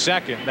the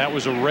 2nd. That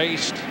was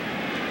erased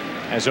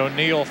as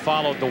O'Neill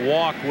followed the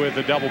walk with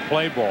a double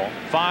play ball.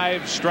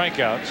 5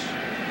 strikeouts,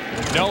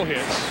 no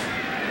hits,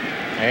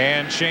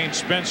 and Shane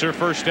Spencer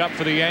first up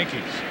for the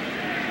Yankees.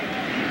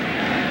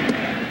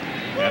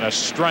 And And a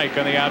strike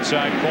on the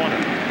outside corner.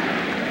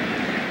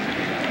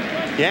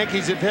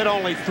 Yankees have hit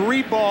only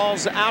 3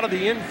 balls out of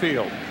the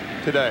infield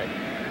today.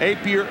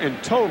 Appier in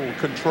total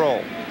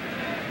control.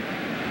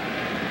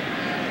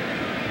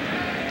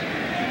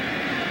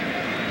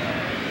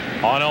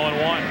 On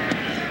 0-1.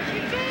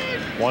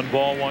 1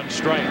 ball, 1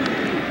 strike.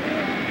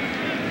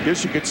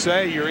 Guess you could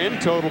say you're in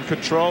total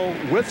control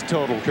with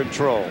total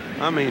control.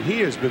 I mean,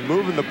 he has been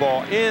moving the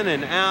ball in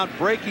and out,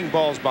 breaking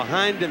balls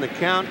behind in the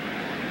count.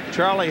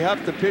 Charlie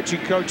Huff, the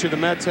pitching coach of the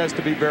Mets, has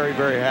to be very,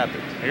 very happy.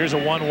 Here's a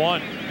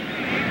 1-1.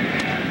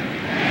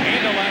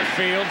 Into left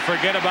field.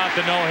 Forget about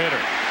the no-hitter.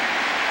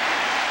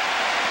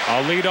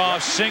 A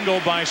leadoff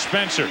single by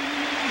Spencer.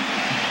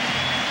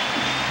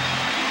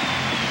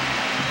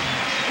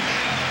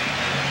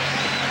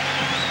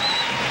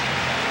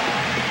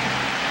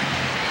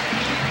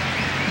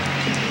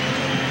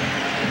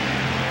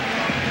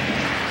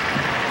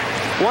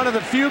 One of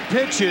the few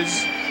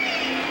pitches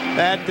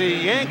that the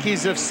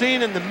Yankees have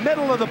seen in the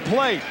middle of the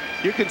plate.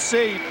 You can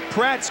see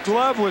Pratt's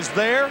glove was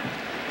there,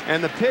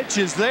 and the pitch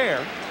is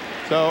there.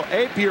 So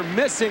Appier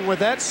missing with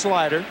that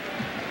slider,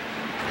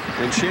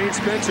 and Shane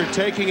Spencer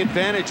taking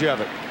advantage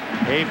of it.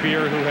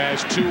 Appier, who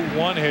has 2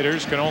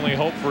 one-hitters, can only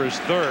hope for his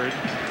 3rd.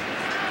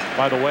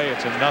 By the way,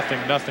 it's a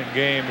 0-0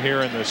 game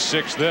here in the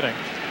 6th inning.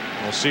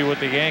 We'll see what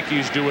the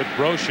Yankees do with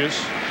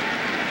Brocious.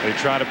 They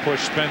try to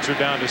push Spencer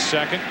down to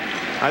 2nd.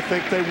 I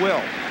think they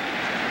will.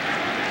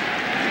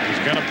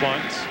 He's going to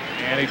bunt,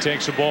 and he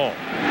takes a ball.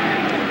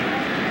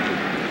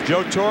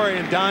 Joe Torre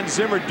and Don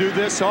Zimmer do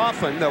this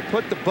often. They'll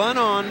put the bunt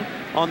on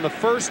the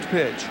first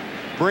pitch,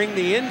 bring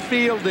the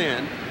infield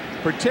in,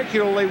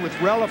 particularly with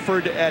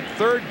Relaford at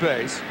 3rd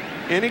base,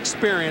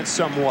 inexperienced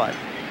somewhat,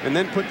 and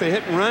then put the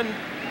hit and run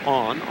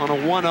on a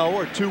 1-0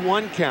 or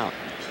 2-1 count.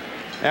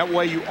 That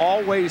way you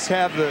always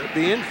have the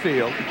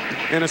infield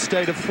in a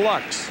state of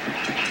flux.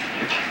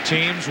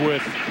 Teams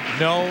with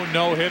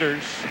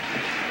no-hitters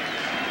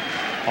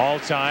all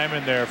time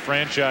in their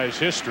franchise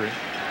history.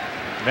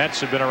 Mets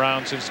have been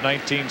around since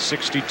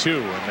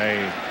 1962, and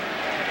they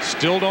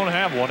still don't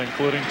have one,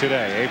 including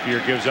today.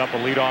 Appier gives up a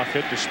leadoff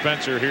hit to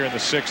Spencer here in the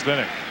 6th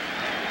inning.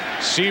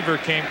 Seaver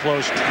came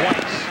close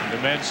twice to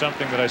mend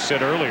something that I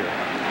said earlier.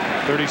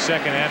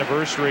 32nd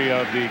anniversary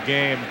of the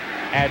game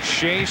at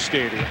Shea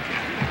Stadium.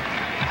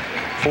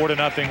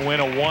 4-0 win,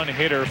 a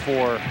 1-hitter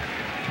for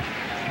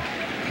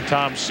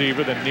Tom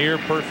Seaver, the near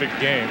perfect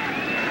game.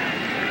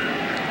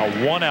 A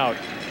 1-out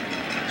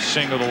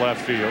single to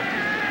left field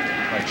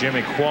by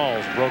Jimmy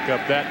Qualls broke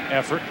up that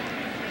effort.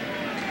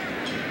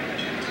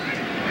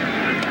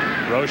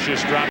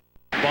 Brocious dropped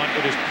the bunt.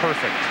 It is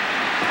perfect.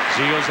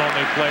 Zeals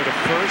only play to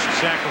first.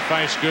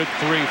 Sacrifice good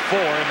 3-4,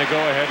 and the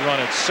go-ahead run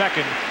at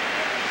 2nd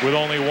with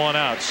only 1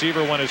 out.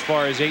 Seaver went as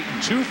far as 8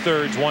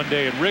 2/3 one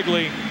day at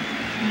Wrigley.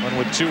 When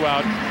with 2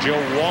 out,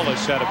 Joe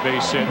Wallace had a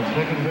base hit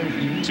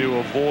to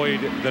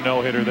avoid the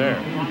no-hitter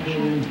there.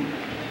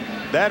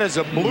 That is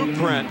a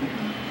blueprint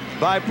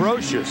by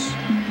Brocious.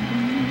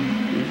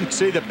 You can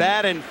see the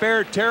bat in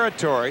fair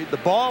territory, the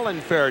ball in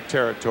fair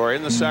territory,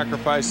 and the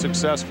sacrifice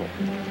successful.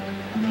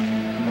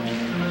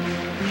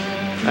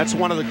 That's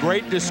one of the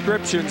great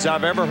descriptions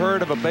I've ever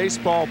heard of a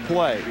baseball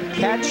play.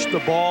 Catch the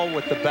ball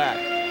with the bat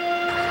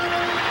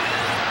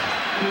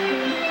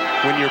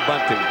when you're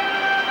bunting.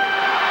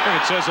 I think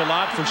it says a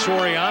lot for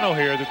Soriano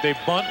here that they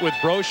bunt with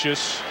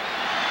Brocious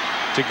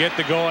to get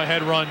the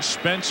go-ahead run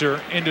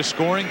Spencer into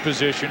scoring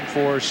position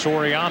for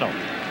Soriano.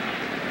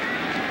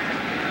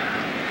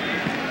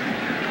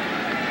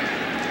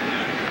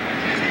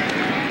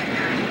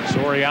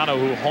 Soriano,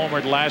 who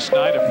homered last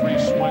night, a free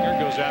swinger,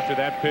 goes after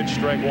that pitch,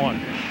 strike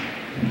 1.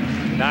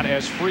 Not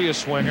as free a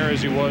swinger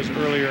as he was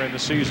earlier in the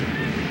season.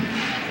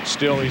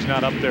 Still, he's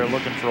not up there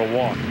looking for a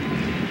walk.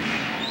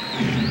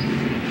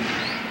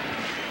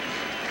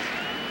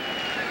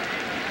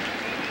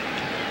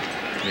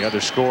 The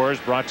other scores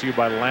brought to you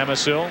by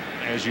Lamisil.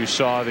 As you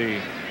saw, the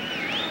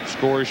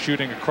scores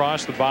shooting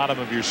across the bottom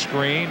of your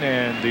screen,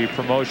 and the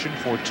promotion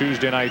for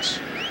Tuesday night's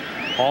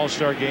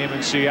All-Star game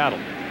in Seattle.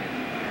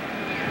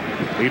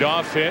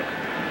 Leadoff hit,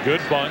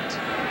 good bunt,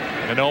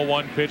 an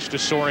 0-1 pitch to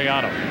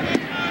Soriano.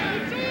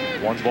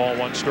 1 ball,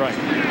 1 strike.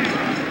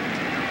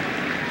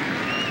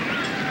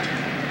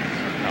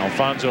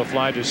 Alfonso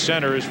fly to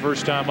center, his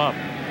first time up.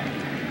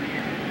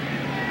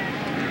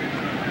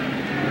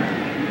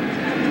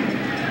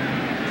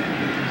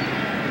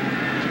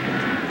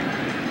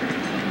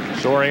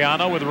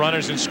 Soriano with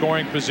runners in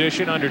scoring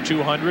position under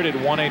 200 at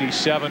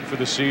 187 for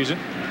the season.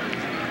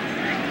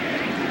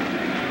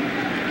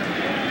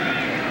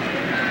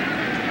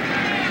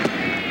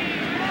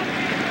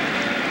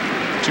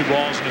 Two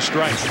balls and a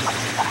strike.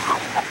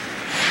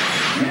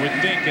 You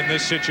would think in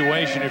this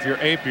situation, if you're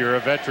Appier,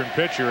 a veteran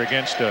pitcher,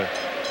 against a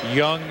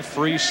young,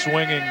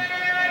 free-swinging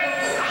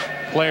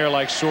player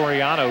like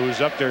Soriano,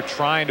 who's up there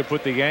trying to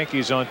put the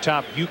Yankees on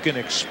top, you can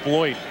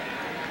exploit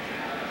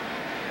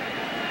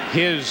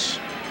his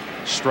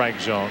strike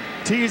zone.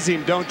 Tease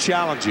him, don't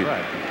challenge him.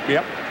 Right.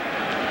 Yep.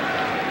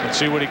 Let's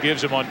see what he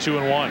gives him on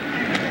 2-1.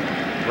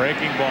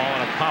 Breaking ball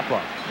and a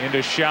pop-up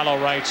into shallow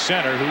right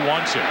center. Who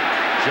wants it?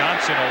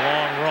 Johnson, a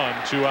long run,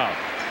 2 out.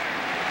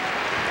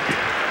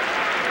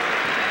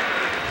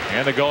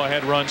 And the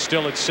go-ahead run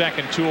still at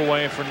second, 2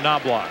 away for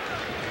Knobloch.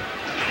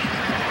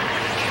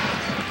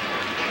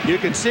 You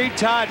can see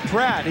Todd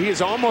Pratt. He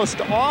is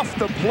almost off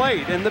the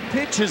plate, and the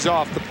pitch is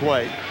off the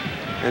plate.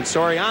 And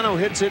Soriano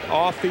hits it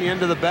off the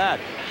end of the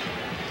bat.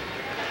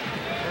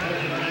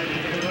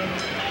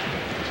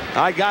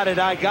 I got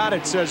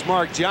it, says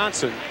Mark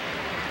Johnson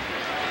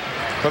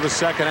for the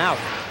second out.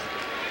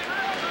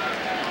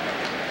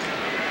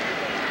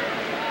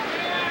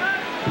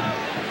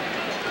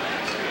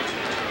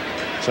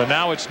 So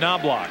now it's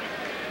Knobloch.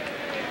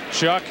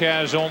 Chuck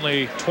has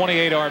only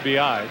 28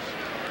 RBIs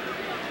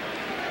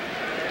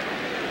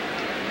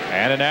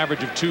and an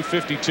average of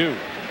 252.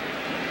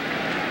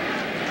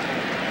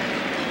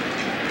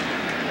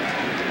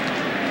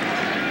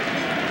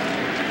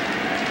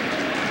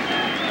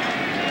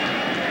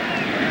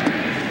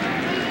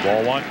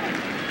 Ball 1.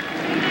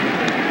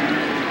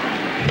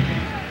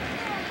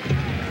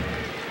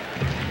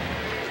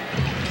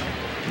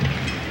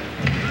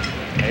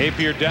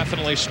 Appier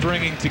definitely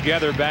stringing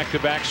together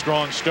back-to-back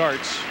strong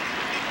starts.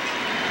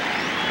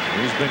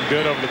 He's been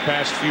good over the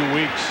past few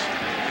weeks.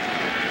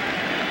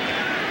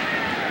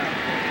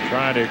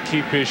 Trying to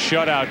keep his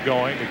shutout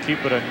going to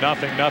keep it a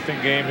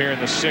 0-0 game here in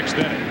the 6th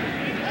inning.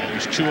 And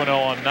he's 2-0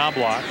 on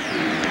Knobloch.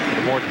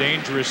 The more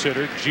dangerous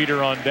hitter,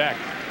 Jeter, on deck.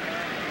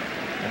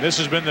 And this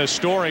has been the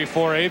story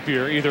for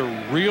Appier, either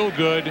real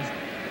good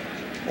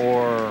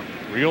or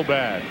real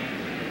bad,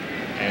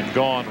 and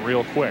gone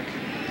real quick.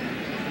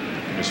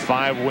 His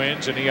 5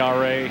 wins, an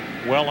ERA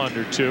well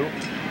under 2.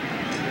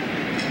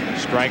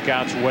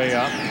 Strikeouts way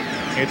up,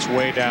 hits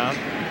way down.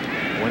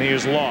 When he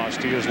has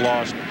lost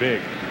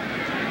big.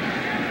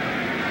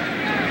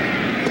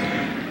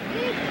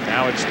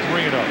 Now it's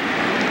 3-0.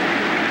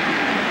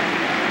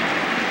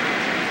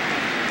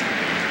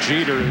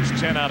 Jeter, who's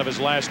 10 out of his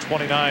last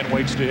 29,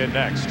 waits to hit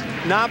next.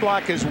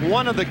 Knobloch is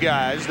one of the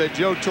guys that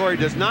Joe Torre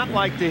does not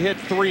like to hit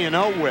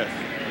 3-0 with.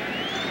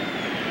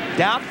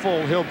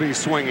 Doubtful he'll be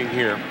swinging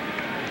here.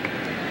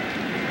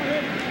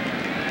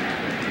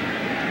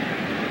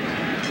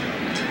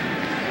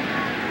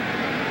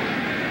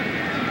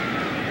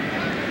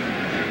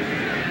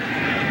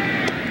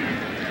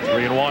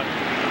 Three and 1.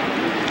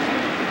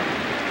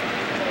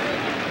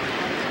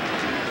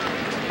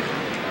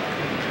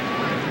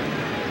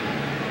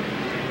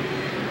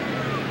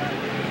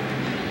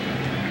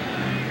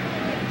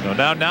 So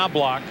now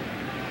Knobloch,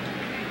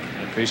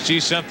 if he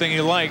sees something he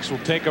likes, will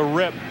take a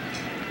rip.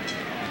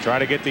 Try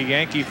to get the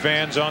Yankee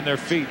fans on their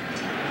feet.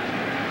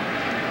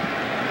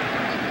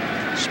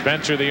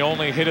 Spencer, the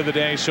only hit of the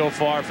day so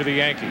far for the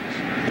Yankees.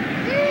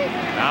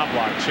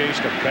 Knobloch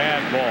chased a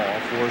bad ball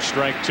for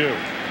strike 2.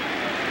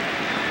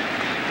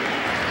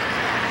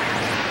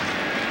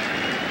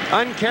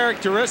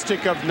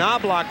 Uncharacteristic of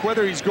Knobloch,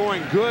 whether he's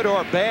going good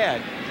or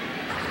bad,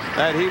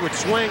 that he would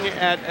swing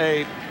at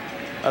a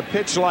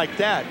pitch like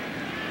that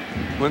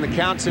when the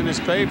count's in his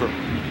favor.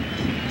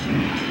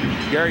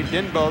 Gary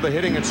Denbo, the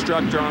hitting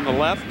instructor on the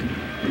left.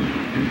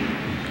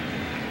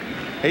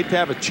 Hate to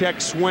have a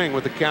check swing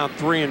with the count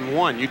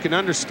 3-1. You can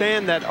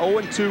understand that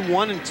 0-2,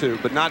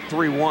 1-2, but not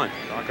 3-1.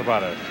 Talk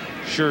about a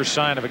sure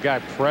sign of a guy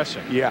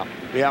pressing. Yeah.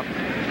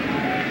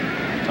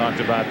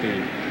 Talked about the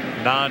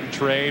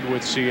non-trade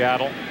with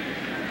Seattle.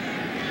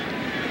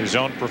 His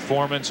own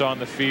performance on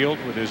the field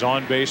with his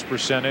on-base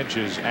percentage,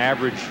 his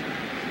average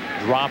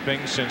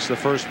dropping since the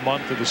first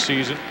month of the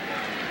season.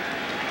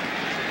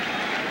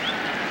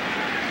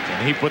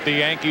 And he put the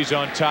Yankees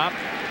on top.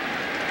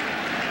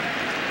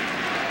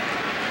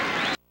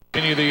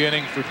 Continue the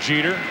inning for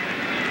Jeter.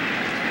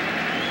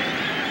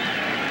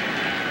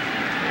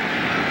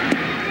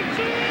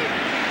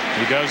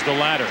 He does the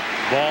latter.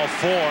 Ball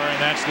 4, and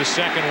that's the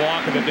second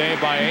walk of the day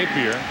by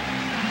Appier.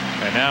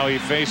 And now he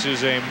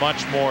faces a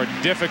much more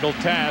difficult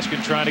task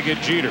in trying to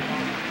get Jeter.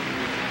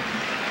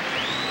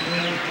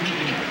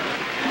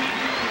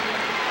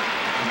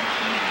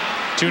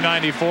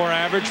 .294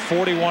 average,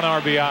 41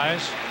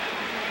 RBIs.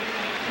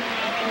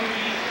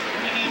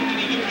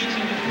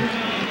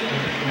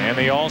 And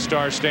the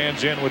All-Star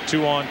stands in with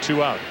 2 on,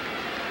 2 out.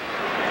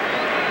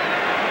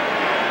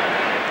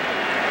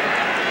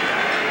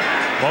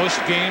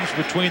 Most games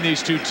between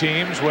these two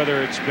teams,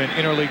 whether it's been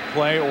interleague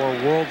play or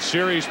World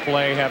Series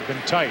play, have been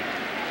tight.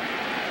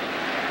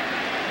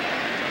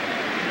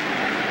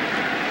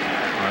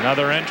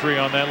 Another entry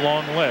on that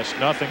long list.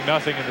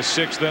 0-0 in the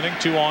 6th inning.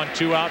 2 on,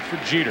 2 out for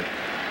Jeter.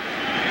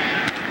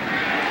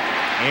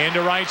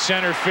 Into right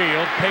center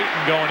field.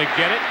 Payton going to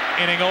get it.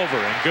 Inning over.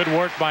 And good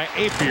work by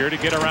Appier to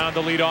get around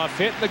the leadoff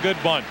hit and the good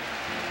bunt.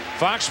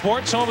 Fox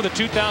Sports, home of the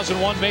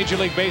 2001 Major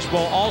League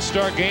Baseball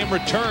All-Star Game,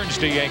 returns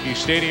to Yankee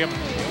Stadium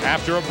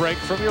after a break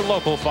from your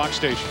local Fox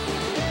station.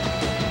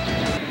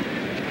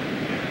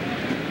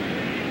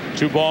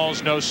 2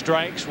 balls, no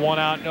strikes, 1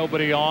 out,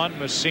 nobody on.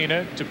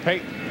 Mussina to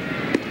Payton.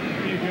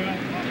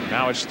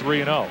 Now it's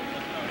 3-0.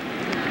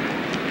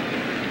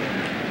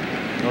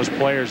 Those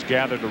players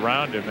gathered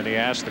around him, and he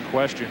asked the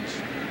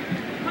questions.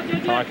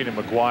 talking to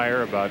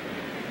McGuire about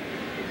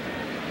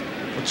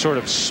what sort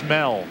of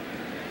smell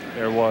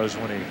there was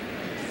when he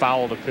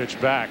fouled a pitch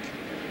back.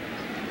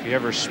 If he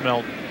ever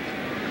smelled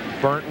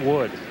burnt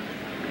wood.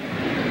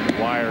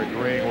 McGuire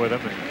agreeing with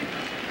him.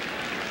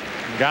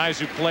 And guys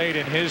who played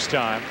in his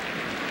time,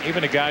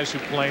 even the guys who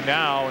play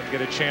now and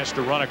get a chance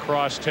to run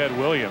across Ted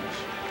Williams,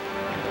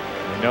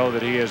 we know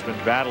that he has been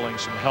battling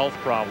some health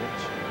problems.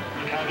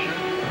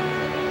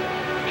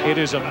 It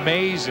is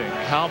amazing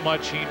how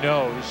much he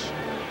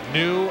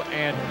knew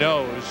and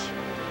knows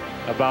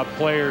about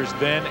players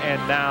then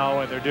and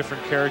now and their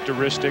different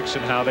characteristics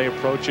and how they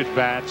approach at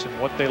bats and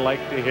what they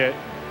like to hit,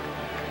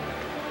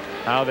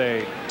 how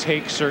they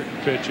take certain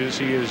pitches.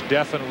 He is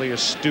definitely a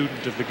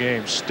student of the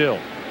game still.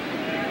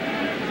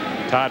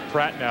 Todd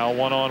Pratt now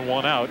 1 on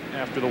 1 out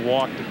after the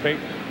walk to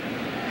Peyton.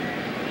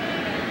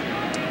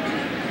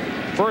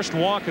 First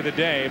walk of the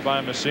day by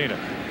Mussina.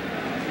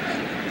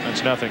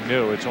 That's nothing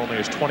new. It's only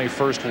his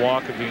 21st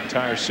walk of the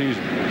entire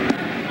season.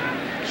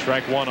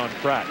 Strike one on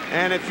Pratt.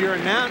 And if you're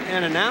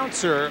an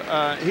announcer,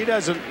 he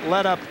doesn't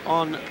let up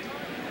on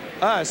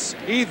us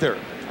either.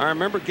 I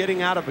remember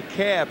getting out of a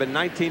cab in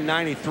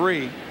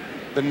 1993,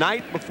 the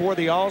night before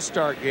the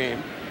All-Star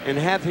game, and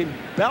have him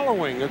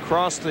bellowing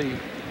across the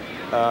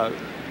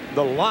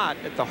lot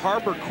at the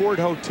Harbor Court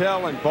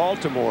Hotel in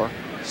Baltimore.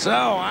 So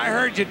I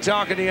heard you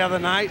talking the other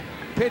night.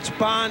 Pitch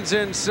bonds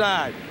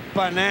inside.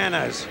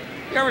 Bananas.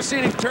 You ever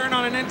seen him turn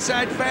on an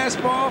inside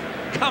fastball?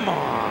 Come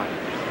on.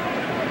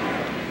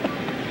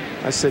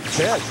 I said,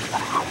 Ted,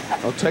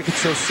 don't take it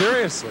so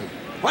seriously.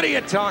 What are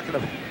you talking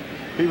about?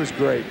 He was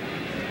great.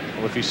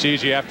 Well, if he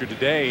sees you after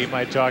today, he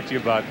might talk to you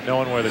about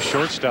knowing where the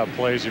shortstop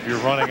plays if you're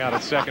running out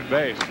at second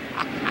base.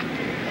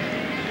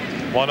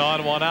 1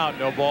 on 1 out.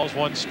 No balls,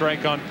 1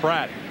 strike on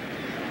Pratt.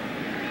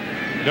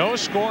 No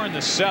score in the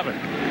 7th.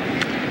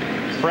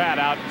 Pratt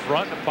out in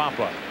front to pop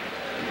up.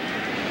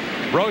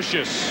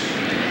 Brocious.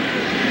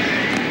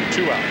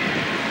 2 out.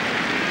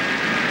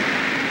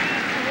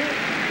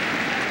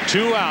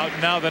 2 out.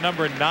 Now the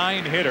number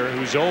 9 hitter,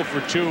 who's 0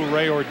 for 2,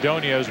 Ray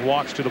Ordonez,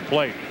 walks to the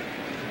plate.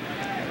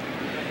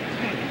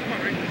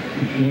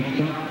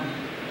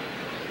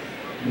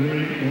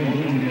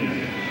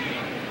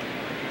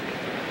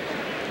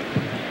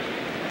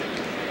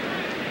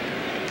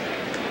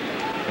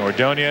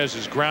 Ordonez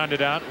is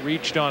grounded out,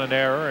 reached on an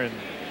error, and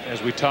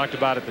as we talked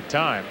about at the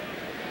time,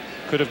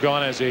 could have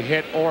gone as a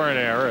hit or an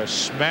error. A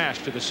smash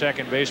to the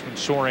second baseman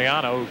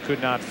Soriano, who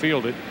could not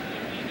field it.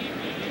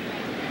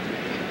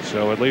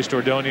 So at least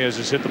Ordonez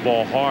has hit the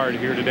ball hard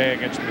here today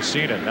against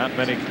Mussina. Not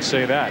many can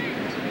say that.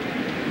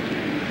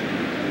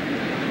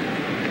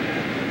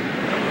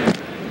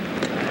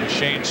 And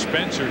Shane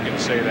Spencer can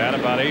say that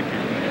about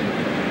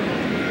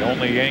Appier. The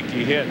only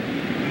Yankee hit.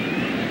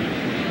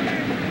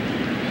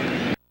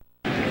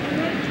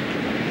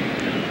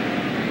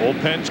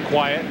 Bullpen's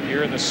quiet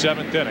here in the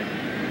 7th inning.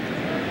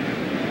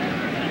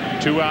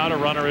 2 out, a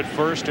runner at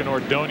first, and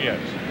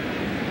Ordonez.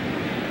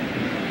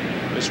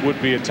 This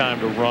would be a time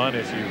to run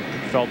if you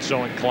felt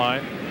so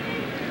inclined.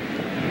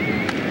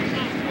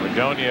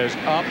 Ordonez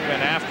up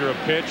and after a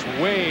pitch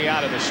way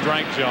out of the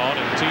strike zone,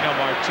 and Tino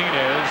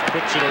Martinez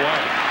puts it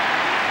away.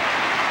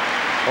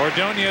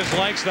 Ordonez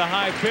likes the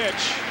high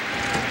pitch,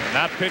 and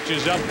that pitch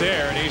is up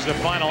there, and he's the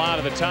final out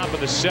of the top of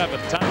the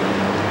 7th.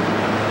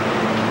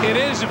 It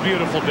is a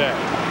beautiful day.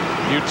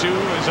 U2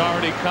 has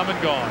already come and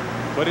gone,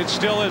 but it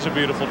still is a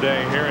beautiful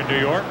day here in New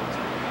York.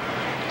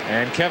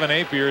 And Kevin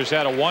Appier has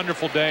had a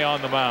wonderful day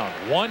on the mound.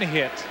 1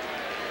 hit,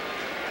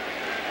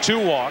 2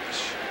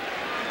 walks,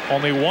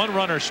 only 1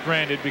 runner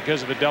stranded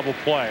because of a double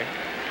play.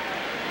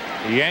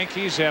 The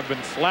Yankees have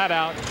been flat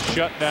out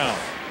shut down.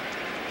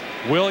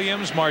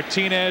 Williams,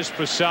 Martinez,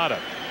 Posada.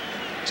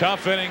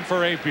 Tough inning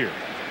for Appier.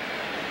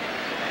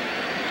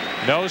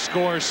 No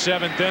score,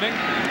 7th inning,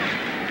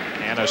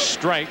 and a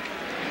strike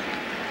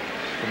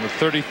from the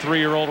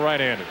 33-year-old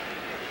right-hander.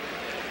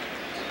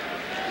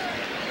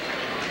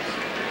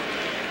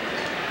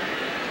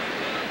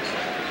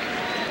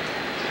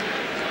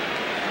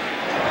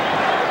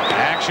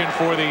 Action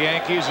for the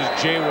Yankees is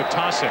Jay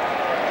Witasick.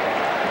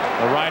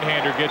 The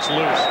right-hander gets loose.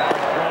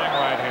 Throwing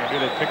right-hander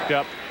that picked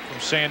up from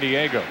San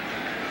Diego.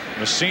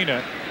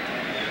 Mussina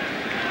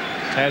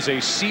has a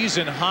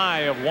season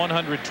high of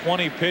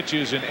 120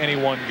 pitches in any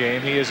one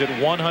game. He is at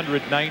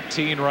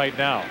 119 right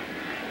now.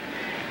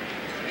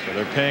 So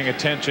they're paying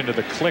attention to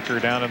the clicker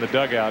down in the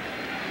dugout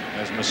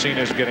as Mussina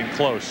is getting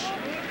close.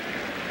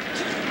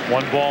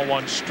 1 ball,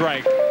 1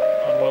 strike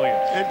on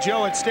Williams. And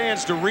Joe, it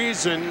stands to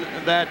reason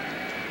that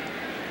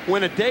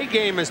when a day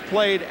game is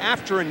played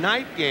after a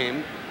night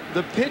game,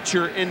 the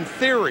pitcher, in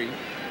theory,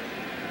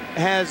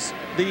 has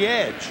the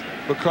edge,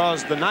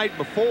 because the night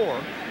before,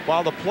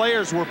 while the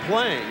players were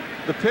playing,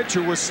 the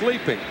pitcher was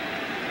sleeping,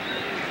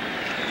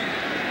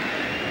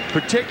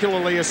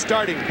 particularly a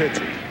starting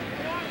pitcher.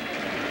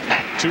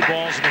 2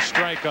 balls and a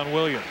strike on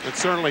Williams. It's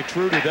certainly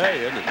true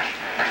today, isn't it?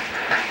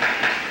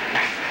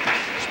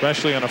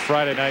 Especially on a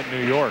Friday night in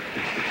New York.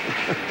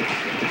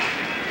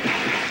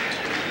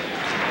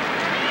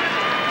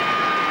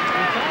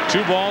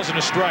 Two balls and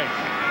a strike.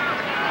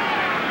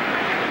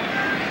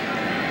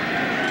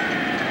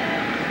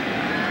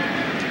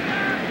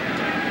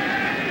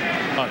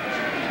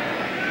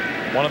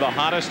 one of the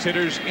hottest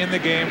hitters in the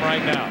game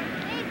right now.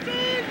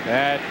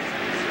 That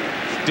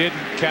didn't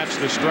catch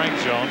the strike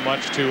zone,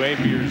 much to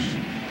Appier's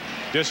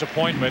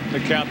disappointment. The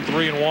count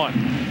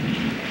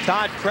 3-1.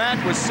 Todd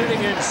Pratt was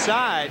sitting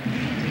inside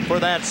for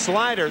that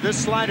slider.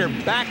 This slider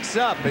backs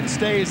up and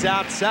stays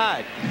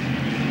outside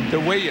to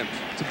Williams.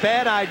 It's a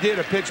bad idea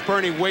to pitch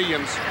Bernie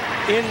Williams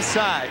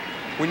inside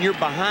when you're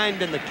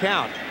behind in the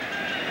count.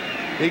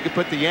 He could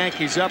put the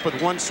Yankees up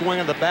with one swing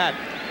of the bat.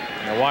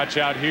 Now watch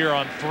out here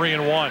on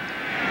 3-1.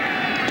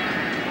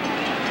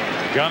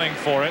 Gunning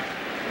for it.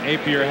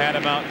 Appier had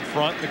him out in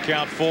front. The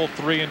count full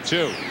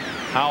 3-2.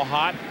 How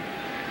hot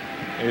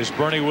is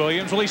Bernie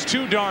Williams? Well, he's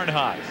too darn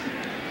hot.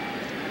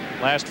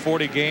 Last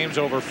 40 games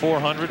over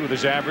 400 with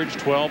his average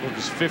 12 of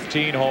his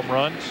 15 home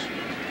runs.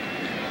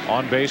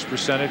 On base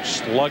percentage,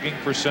 slugging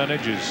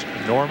percentage is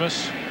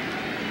enormous.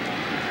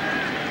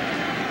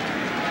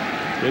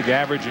 Big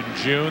average in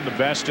June, the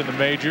best in the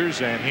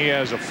majors, and he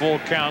has a full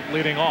count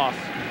leading off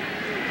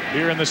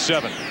here in the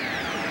 7th.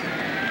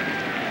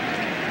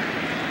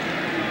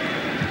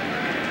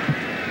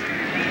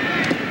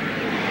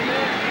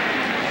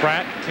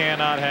 Pratt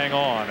cannot hang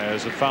on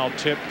as the foul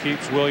tip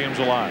keeps Williams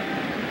alive.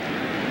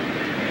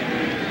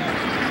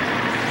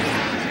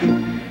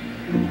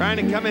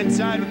 Trying to come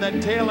inside with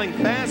that tailing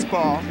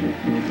fastball,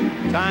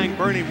 tying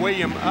Bernie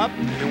Williams up,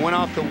 and it went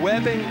off the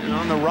webbing and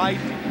on the right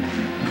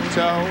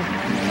toe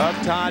of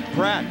Todd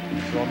Pratt.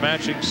 So a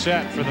matching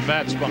set for the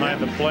Mets behind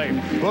the plate.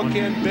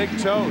 Bookend big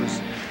toes.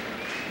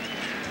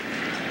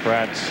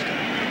 Pratt's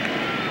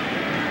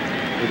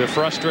either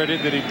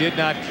frustrated that he did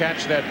not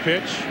catch that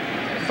pitch,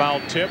 a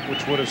foul tip,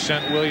 which would have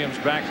sent Williams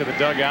back to the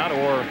dugout,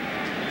 or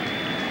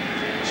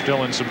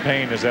still in some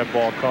pain as that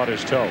ball caught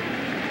his toe.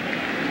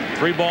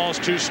 3 balls,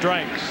 2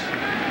 strikes.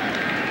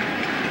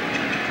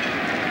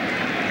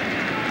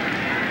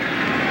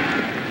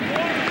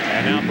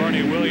 And now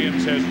Bernie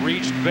Williams has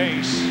reached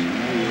base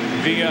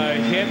via a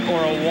hit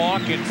or a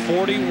walk in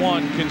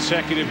 41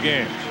 consecutive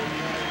games.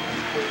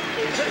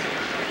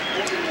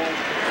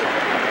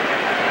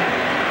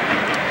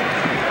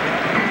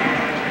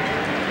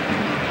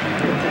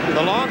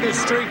 The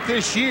longest streak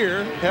this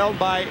year held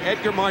by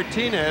Edgar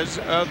Martinez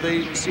of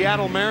the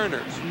Seattle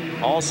Mariners.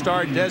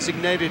 All-star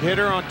designated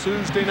hitter on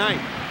Tuesday night.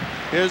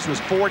 His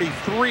was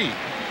 43.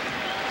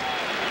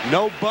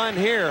 No bunt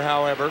here,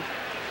 however.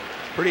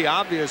 Pretty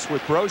obvious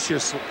with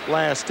Brocious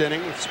last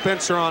inning.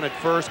 Spencer on at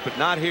first, but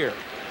not here.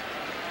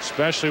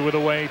 Especially with the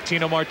way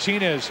Tino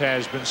Martinez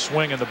has been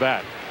swinging the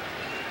bat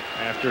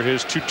after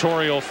his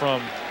tutorial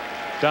from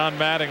Don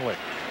Mattingly.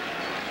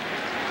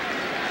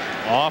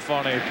 Off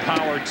on a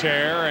power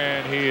tear,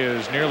 and he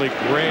is nearly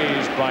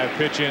grazed by a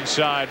pitch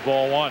inside,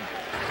 ball 1.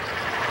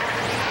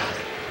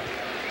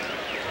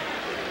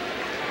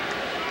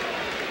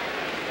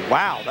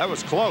 Wow, that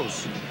was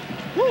close.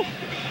 Woo.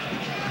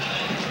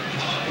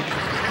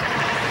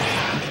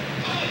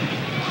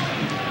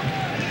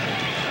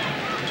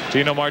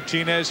 Tino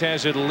Martinez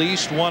has at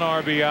least 1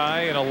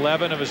 RBI in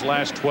 11 of his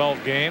last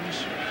 12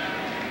 games.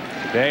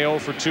 Today 0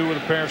 for 2 with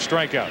a pair of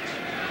strikeouts.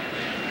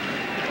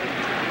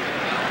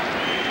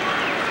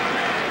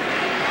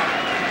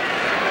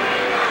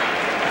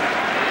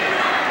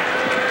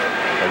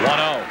 The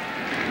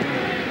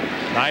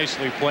 1-0.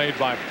 Nicely played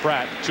by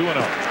Pratt. 2-0.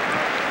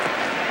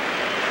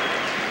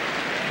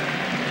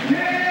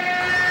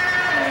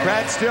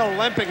 Pratt still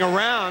limping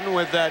around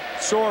with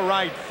that sore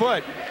right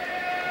foot.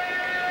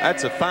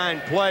 That's a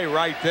fine play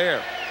right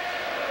there.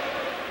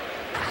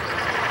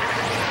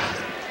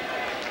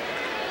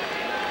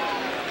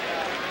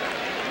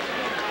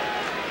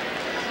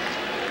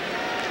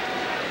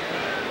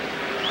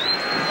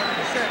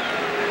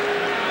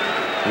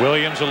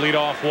 Williams a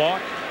leadoff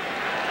walk.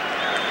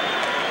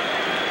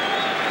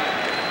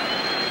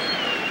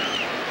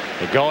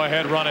 The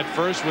go-ahead run at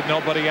first with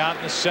nobody out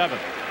in the 7th.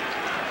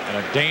 And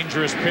a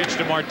dangerous pitch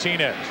to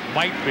Martinez.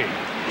 Might be.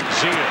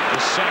 Zia, the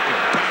second.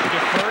 Back to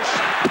first.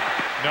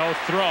 No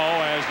throw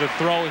as the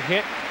throw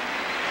hit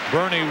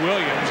Bernie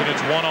Williams, and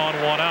it's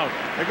 1-on-1 out.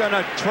 They're going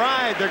to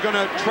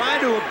try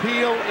to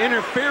appeal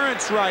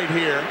interference right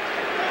here.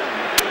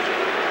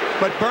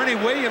 But Bernie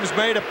Williams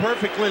made a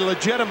perfectly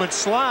legitimate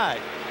slide.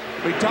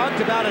 We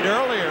talked about it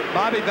earlier.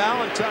 Bobby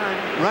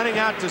Valentine running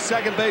out to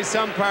second base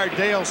umpire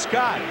Dale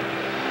Scott,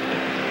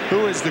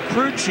 who is the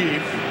crew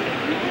chief.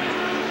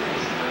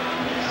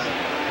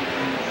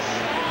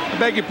 I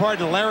beg your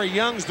pardon, Larry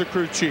Young's the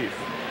crew chief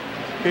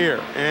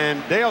here,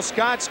 and Dale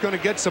Scott's going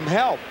to get some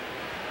help.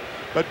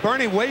 But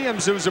Bernie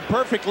Williams, it was a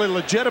perfectly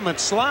legitimate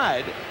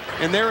slide,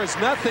 and there is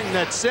nothing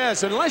that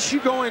says, unless you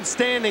go in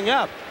standing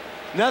up,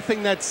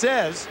 nothing that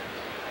says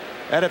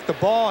that if the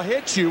ball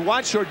hits you,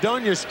 watch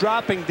Ordonez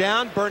dropping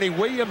down, Bernie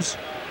Williams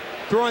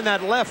throwing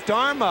that left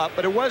arm up,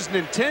 but it wasn't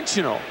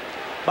intentional.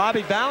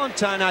 Bobby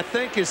Valentine, I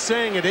think, is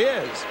saying it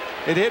is.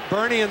 It hit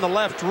Bernie in the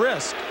left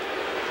wrist.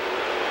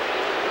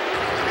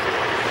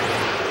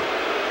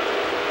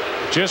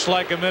 Just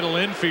like a middle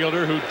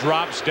infielder who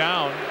drops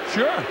down.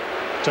 Sure.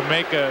 To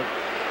make a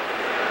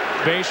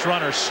base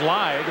runner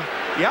slide.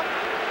 Yep.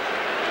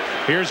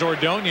 Here's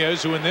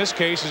Ordonez, who in this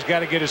case has got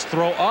to get his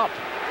throw up.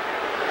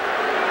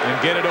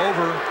 and get it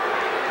over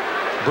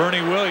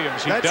Bernie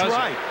Williams. That's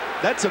right.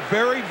 That's a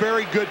very,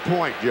 very good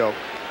point, Joe.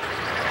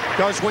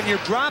 Because when you're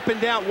dropping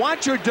down,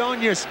 watch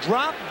Ordonez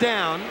drop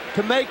down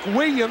to make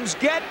Williams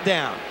get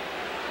down.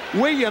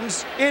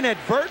 Williams,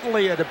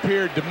 inadvertently, it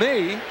appeared to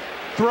me,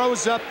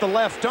 throws up the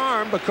left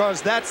arm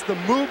because that's the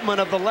movement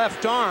of the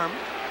left arm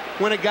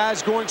when a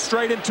guy's going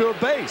straight into a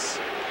base.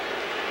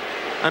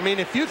 I mean,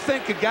 if you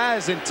think a guy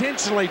is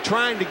intentionally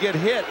trying to get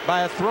hit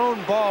by a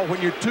thrown ball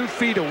when you're 2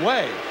 feet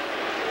away,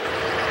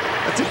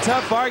 that's a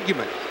tough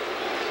argument.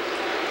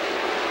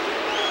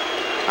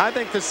 I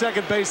think the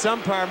second base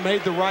umpire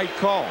made the right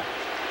call.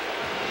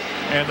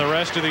 And the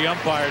rest of the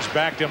umpires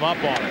backed him up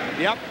on it.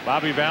 Yep.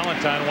 Bobby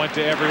Valentine went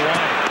to every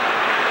line.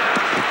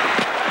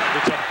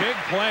 It's a big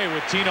play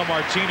with Tino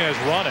Martinez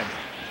running.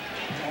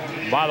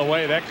 By the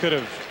way, that could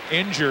have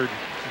injured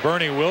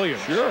Bernie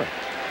Williams. Sure.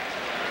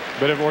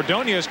 But if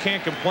Ordonez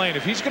can't complain,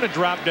 if he's going to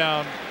drop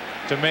down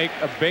to make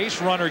a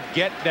base runner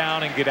get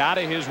down and get out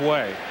of his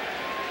way,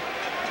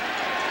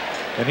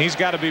 then he's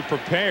got to be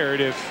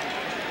prepared if,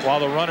 while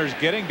the runner's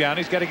getting down,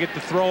 he's got to get the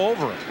throw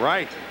over him.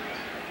 Right.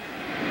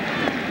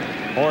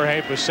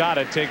 Jorge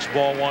Posada takes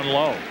ball 1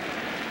 low.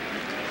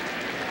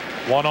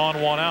 1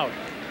 on, 1 out.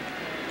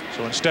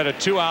 So instead of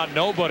 2 out,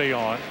 nobody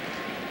on.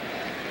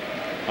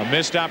 A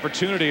missed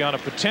opportunity on a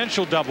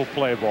potential double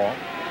play ball.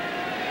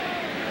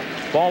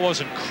 Ball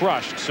wasn't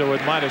crushed, so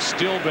it might have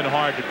still been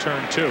hard to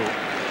turn 2.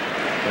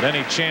 But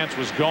any chance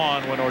was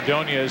gone when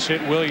Ordonez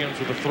hit Williams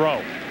with a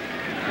throw.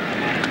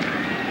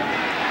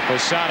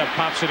 Posada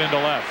pops it into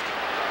left.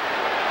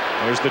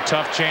 There's the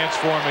tough chance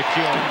for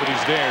McEwen, but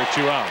he's there,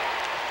 2 out.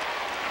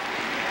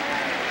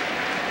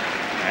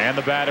 And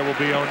the batter will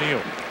be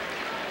O'Neill.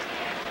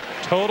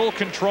 Total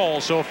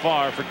control so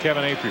far for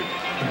Kevin Appier.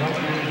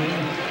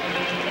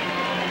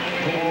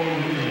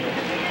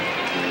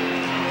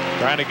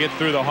 Trying to get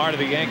through the heart of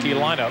the Yankee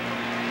lineup.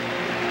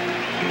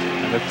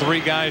 And the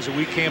 3 guys that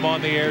we came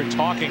on the air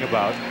talking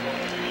about,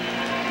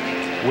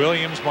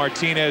 Williams,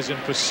 Martinez, and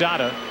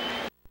Posada.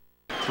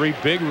 3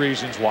 big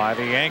reasons why.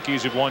 The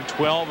Yankees have won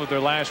 12 of their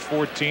last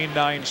 14,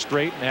 9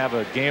 straight, and have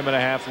a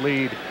 1.5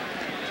 lead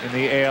in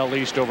the AL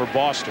East over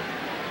Boston.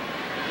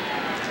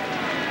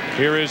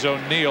 Here is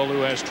O'Neill,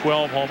 who has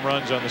 12 home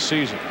runs on the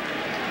season.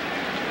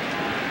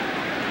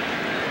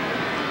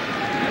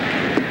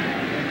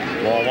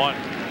 Ball 1.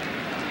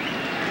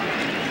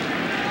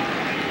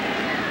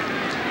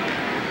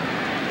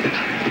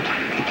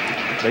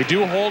 They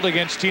do hold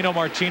against Tino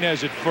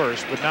Martinez at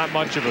first, but not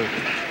much of a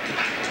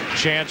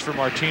chance for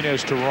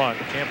Martinez to run.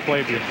 Can't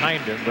play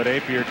behind him, but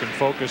Appier can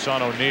focus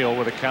on O'Neill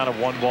with a count of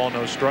 1 ball,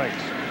 no strikes.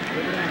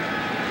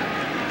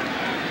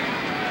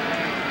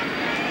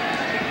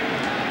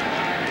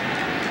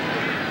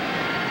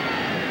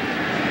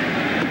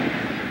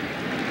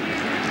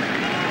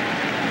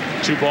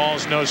 Two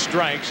balls, no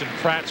strikes, and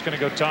Pratt's going to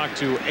go talk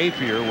to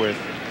Appier with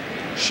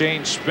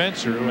Shane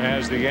Spencer, who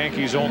has the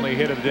Yankees' only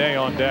hit of the day,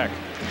 on deck.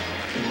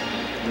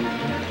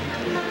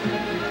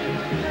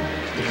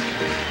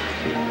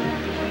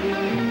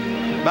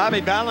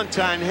 Bobby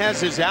Valentine has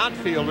his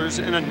outfielders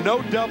in a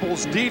no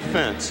doubles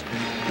defense,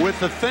 with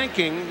the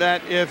thinking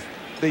that if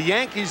the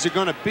Yankees are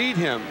going to beat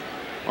him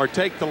or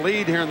take the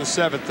lead here in the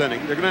 7th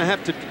inning, they're going to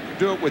have to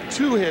do it with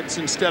 2 hits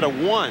instead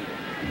of 1.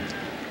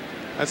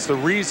 That's the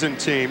reason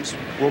teams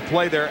will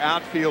play their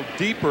outfield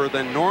deeper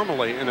than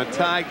normally in a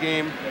tie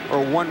game or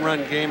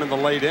 1-run game in the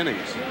late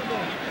innings.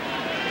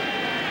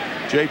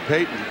 Jay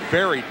Payton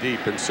very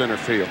deep in center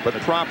field, but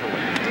properly.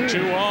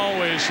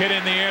 2-0 is hit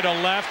in the air to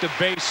left, a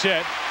base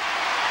hit,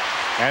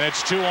 and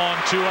it's 2 on,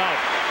 2 out.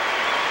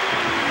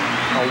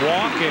 A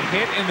walk, a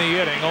hit in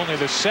the inning, only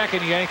the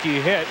 2nd Yankee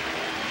hit.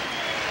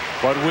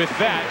 But with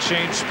that,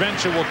 Shane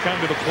Spencer will come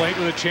to the plate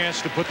with a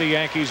chance to put the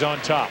Yankees on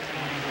top.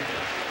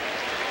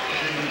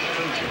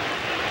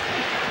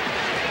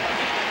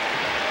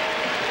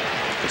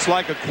 It's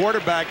like a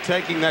quarterback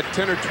taking that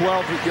 10 or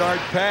 12-yard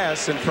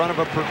pass in front of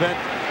a prevent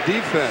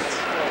defense.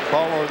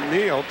 Paul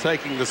O'Neill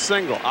taking the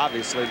single.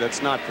 Obviously,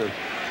 that's not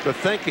the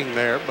thinking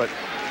there, but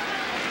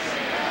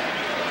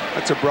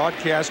that's a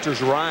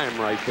broadcaster's rhyme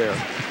right there.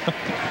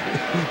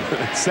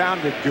 It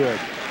sounded good.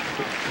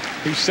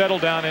 He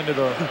settled down into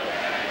the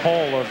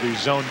hole of the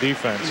zone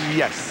defense.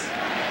 Yes.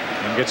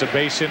 And gets a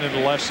base hit into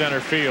left center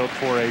field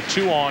for a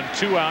 2 on,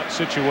 2 out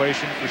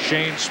situation for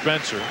Shane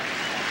Spencer.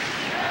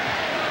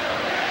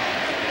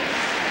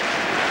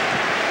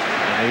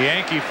 The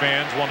Yankee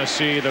fans want to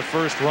see the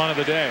first run of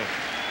the day.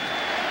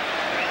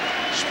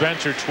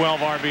 Spencer 12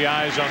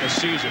 RBIs on the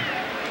season.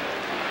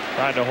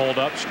 Tried to hold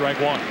up, strike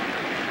 1.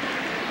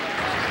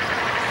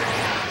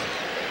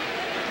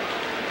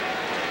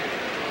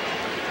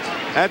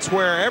 That's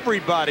where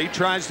everybody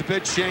tries to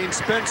pitch Shane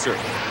Spencer.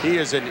 He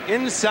is an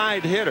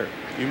inside hitter.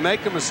 You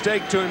make a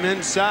mistake to him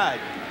inside,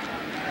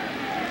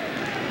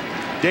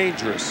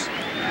 dangerous.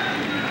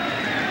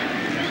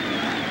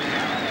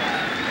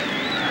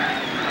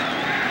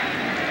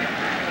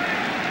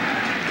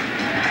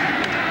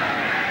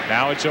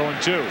 Now it's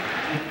 0-2.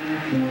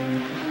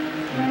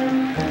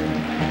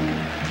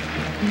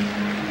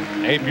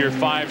 Appier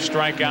 5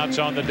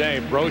 strikeouts on the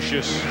day.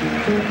 Brocious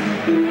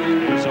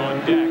is on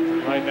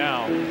deck right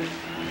now.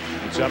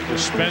 It's up to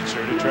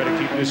Spencer to try to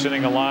keep this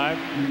inning alive.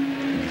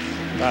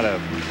 Got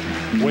to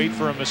wait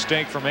for a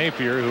mistake from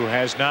Appier, who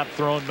has not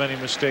thrown many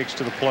mistakes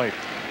to the plate.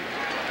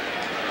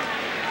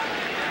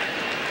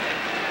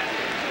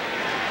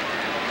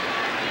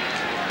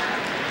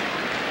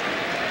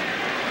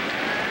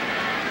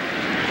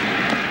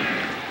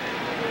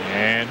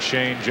 And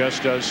Shane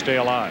just does stay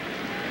alive.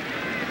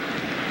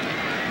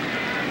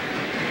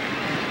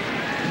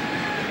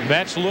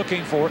 Mets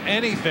looking for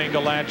anything to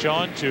latch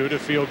on to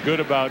feel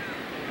good about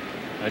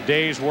a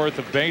day's worth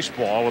of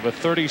baseball with a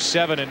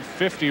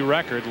 37-50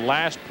 record,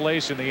 last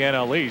place in the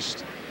NL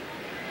East.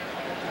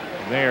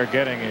 And they are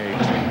getting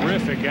a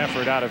terrific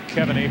effort out of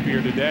Kevin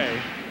Appier today.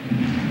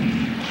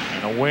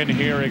 And a win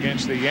here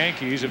against the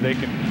Yankees, if they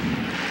can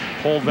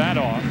pull that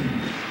off,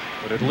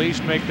 would at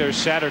least make their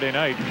Saturday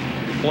night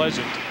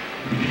pleasant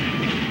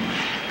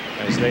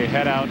as they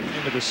head out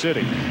into the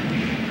city.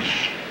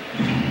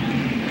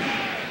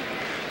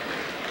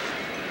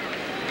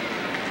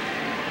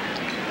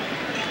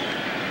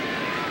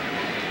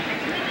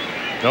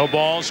 No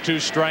balls, 2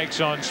 strikes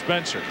on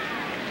Spencer.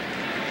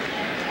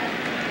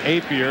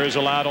 Appier has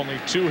allowed only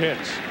 2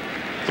 hits,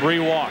 3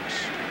 walks.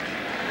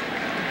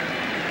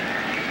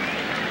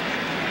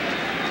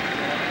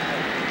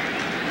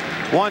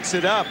 Wants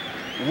it up,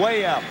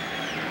 way up.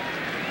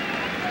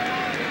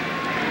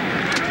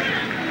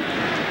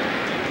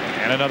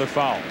 And another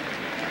foul.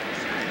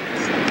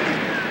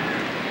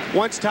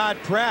 Once Todd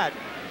Pratt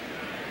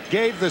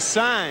gave the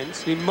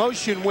signs, he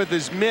motioned with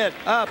his mitt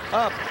up,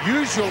 up.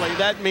 Usually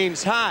that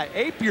means high.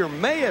 Appier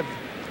may have,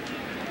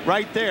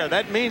 right there,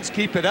 that means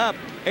keep it up.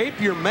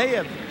 Appier may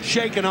have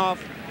shaken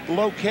off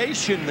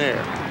location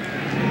there.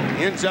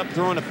 He ends up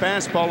throwing a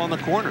fastball on the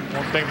corner.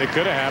 One thing that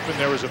could have happened,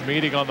 there was a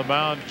meeting on the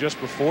mound just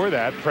before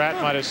that. Pratt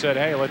might have said,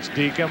 hey, let's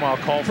deke him. I'll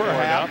call for it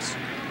up.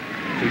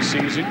 If he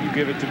sees it, you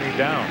give it to me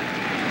down.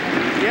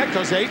 Yeah,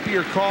 because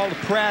Appier called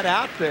Pratt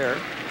out there.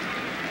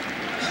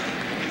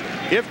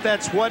 If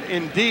that's what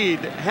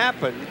indeed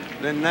happened,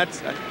 then that's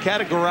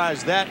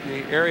categorize that in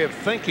the area of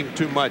thinking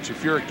too much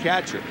if you're a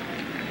catcher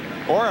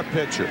or a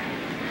pitcher.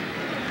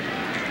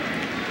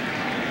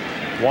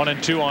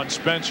 1-2 on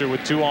Spencer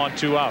with 2 on,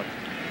 2 out.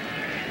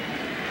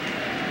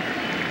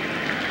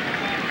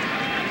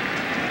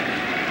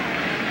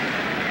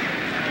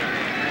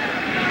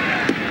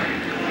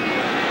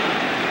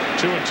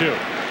 Two and 2.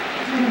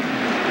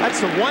 That's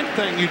the one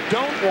thing you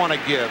don't want to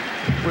give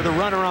with a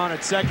runner on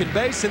at second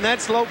base, and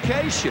that's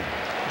location.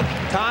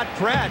 Todd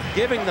Pratt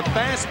giving the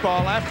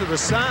fastball after the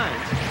sign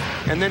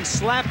and then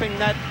slapping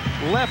that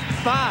left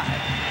thigh.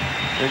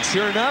 And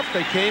sure enough,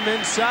 they came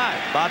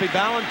inside. Bobby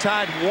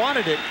Valentine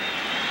wanted it,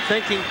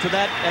 thinking to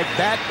that at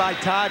bat by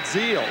Todd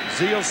Zeile.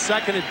 Zeile's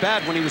second at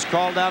bat when he was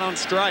called out on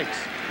strikes.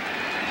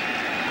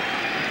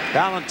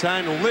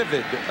 Valentine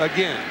livid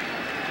again.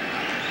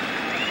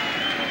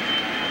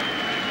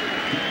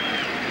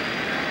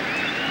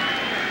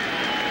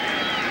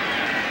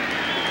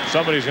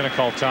 Somebody's going to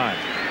call time.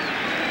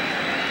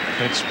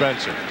 It's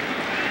Spencer. A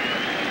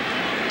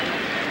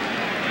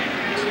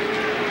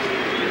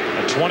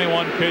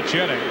 21-pitch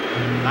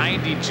inning,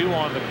 92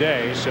 on the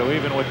day, so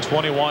even with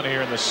 21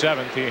 here in the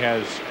 7th, he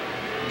has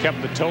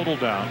kept the total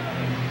down.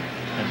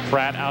 And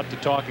Pratt out to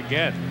talk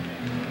again.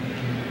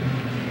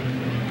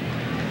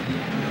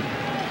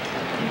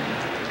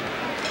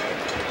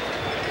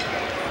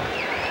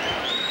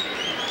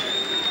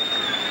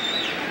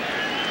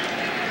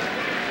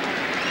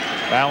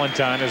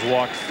 Valentine has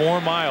walked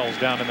 4 miles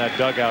down in that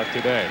dugout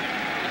today.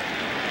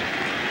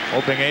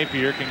 Hoping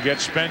Appier can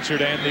get Spencer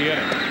to end the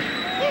inning.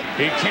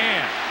 He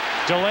can.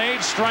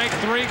 Delayed strike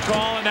 3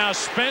 call, and now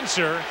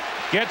Spencer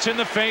gets in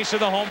the face of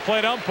the home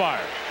plate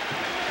umpire.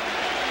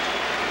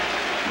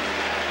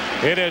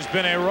 It has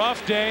been a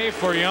rough day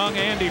for young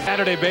Andy.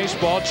 Saturday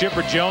baseball,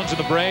 Chipper Jones and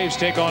the Braves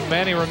take on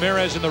Manny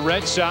Ramirez and the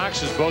Red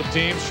Sox as both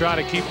teams try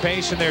to keep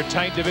pace in their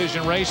tight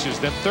division races.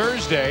 Then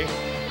Thursday,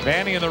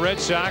 Manny and the Red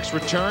Sox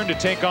return to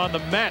take on the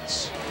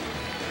Mets.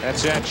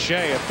 That's at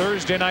Shea. A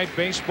Thursday night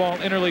baseball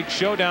interleague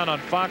showdown on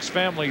Fox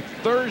Family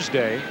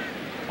Thursday.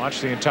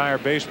 Watch the entire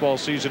baseball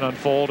season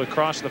unfold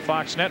across the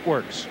Fox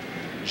networks.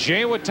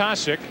 Jay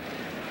Witasick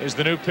is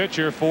the new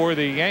pitcher for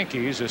the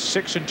Yankees, a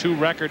 6-2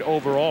 record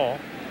overall.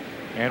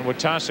 And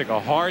Witasick, a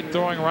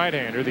hard-throwing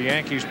right-hander the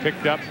Yankees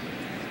picked up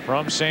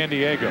from San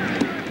Diego.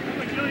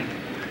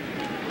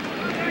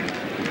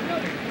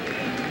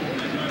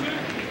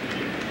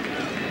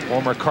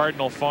 Former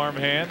Cardinal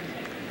farmhand.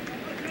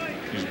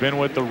 He's been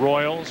with the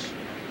Royals.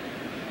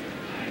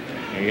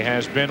 He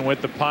has been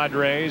with the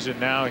Padres, and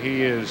now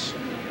he is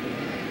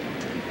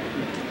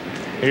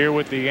here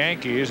with the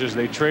Yankees as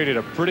they traded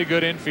a pretty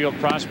good infield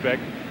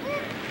prospect,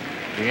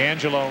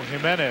 D'Angelo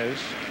Jimenez,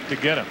 to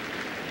get him.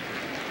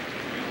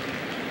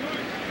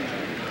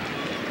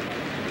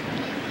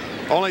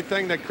 Only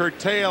thing that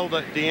curtailed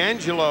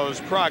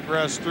D'Angelo's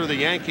progress through the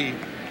Yankee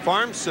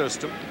farm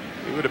system.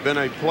 He would have been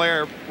a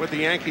player with the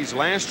Yankees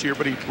last year,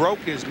 but he broke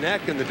his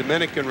neck in the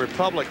Dominican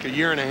Republic a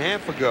year and a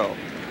half ago.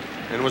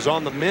 and was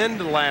on the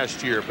mend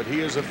last year, but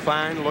he is a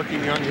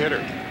fine-looking young hitter.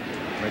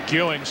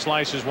 McEwing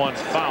slices one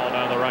foul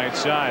down the right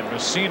side.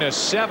 Mussina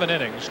 7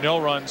 innings, no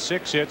runs,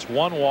 6 hits,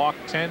 1 walk,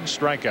 10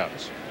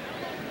 strikeouts.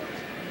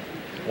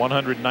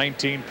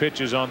 119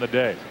 pitches on the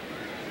day.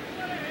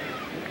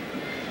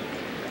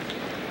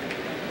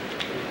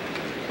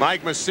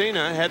 Mike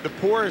Mussina had the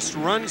poorest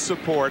run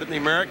support in the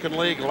American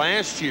League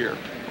last year,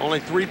 only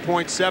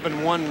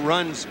 3.71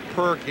 runs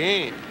per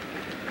game,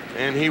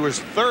 and he was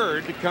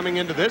 3rd coming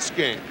into this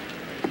game.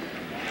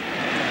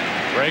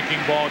 Breaking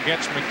ball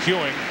gets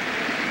McEwing,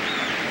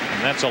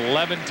 and that's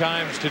 11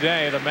 times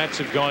today the Mets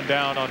have gone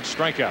down on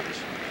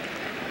strikeouts.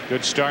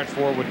 Good start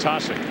for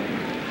Witasick.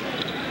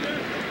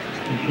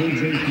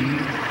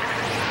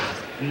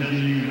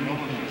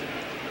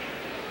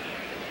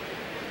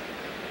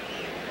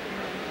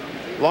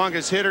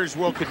 Longest hitters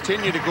will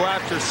continue to go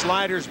after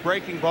sliders,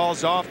 breaking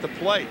balls off the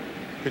plate.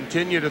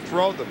 Continue to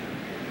throw them.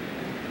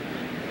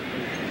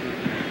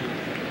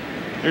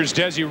 Here's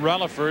Desi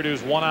Relaford,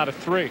 who's 1 out of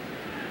 3.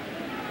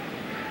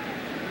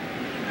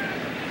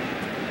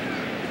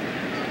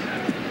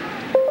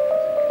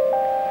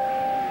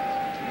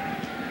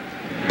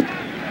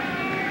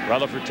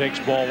 Relaford takes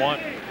ball 1.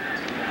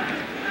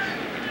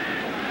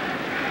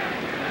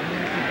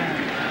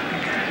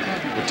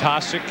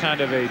 Witasick,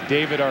 kind of a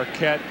David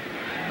Arquette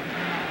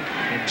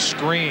and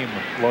Scream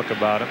look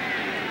about him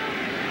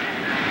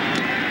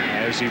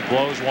as he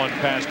blows one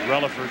past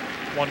Relaford.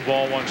 1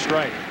 ball, 1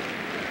 strike.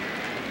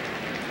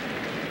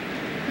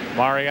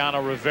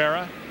 Mariano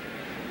Rivera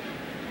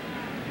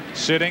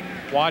sitting,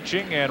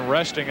 watching, and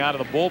resting out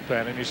of the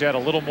bullpen, and he's had a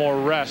little more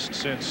rest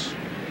since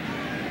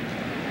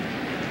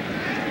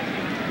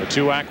the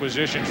 2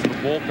 acquisitions from the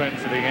bullpen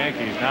for the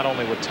Yankees. Not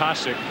only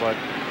Witasick, but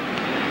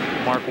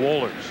Mark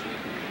Wohlers.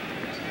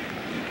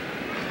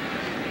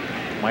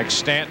 Mike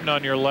Stanton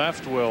on your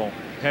left will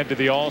head to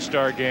the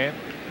All-Star game,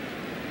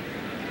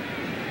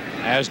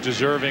 as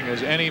deserving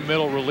as any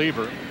middle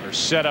reliever or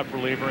setup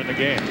reliever in the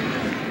game.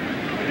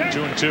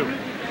 2-2,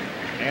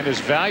 and as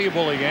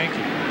valuable a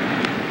Yankee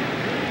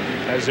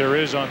as there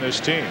is on this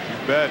team.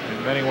 You bet.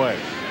 In many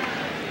ways.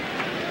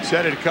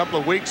 Said it a couple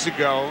of weeks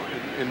ago.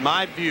 In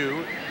my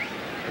view,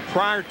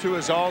 prior to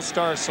his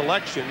All-Star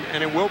selection,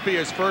 and it will be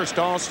his first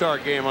All-Star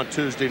game on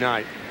Tuesday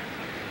night,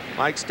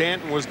 Mike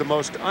Stanton was the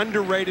most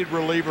underrated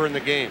reliever in the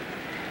game.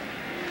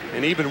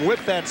 And even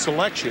with that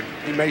selection,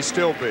 he may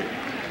still be.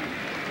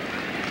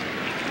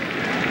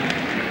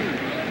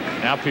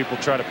 Now people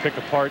try to pick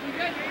apart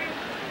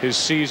his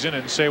season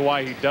and say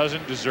why he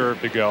doesn't deserve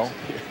to go.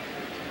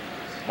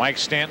 Mike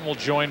Stanton will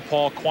join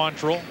Paul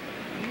Quantrill.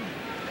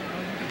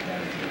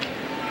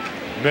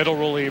 Middle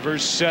relievers,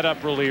 setup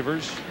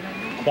relievers.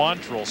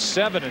 Quantrill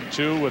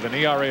 7-2 with an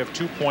ERA of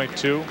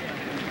 2.2.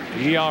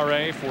 The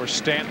ERA for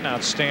Stanton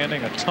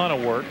outstanding, a ton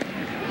of work.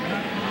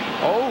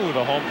 Oh,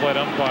 the home plate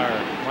umpire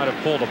might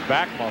have pulled a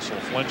back muscle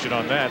flinching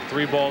on that.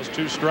 3 balls,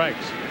 2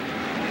 strikes.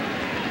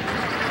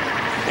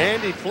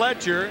 Andy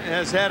Fletcher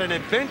has had an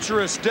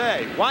adventurous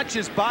day. Watch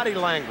his body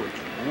language.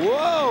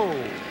 Whoa!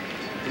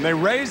 When they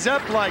raise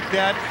up like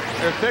that,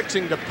 they're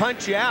fixing to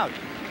punch you out.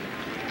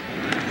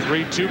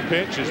 3-2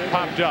 pitch is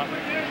popped up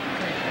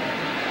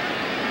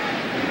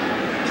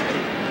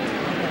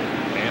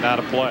and out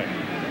of play.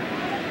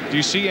 Do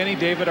you see any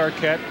David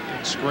Arquette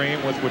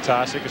Scream with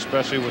Witasick,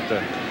 especially with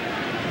the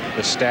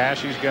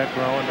stash he's got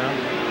growing now?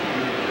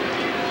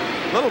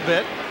 A little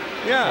bit,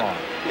 yeah.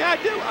 Oh. Yeah, I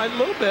do. A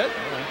little bit.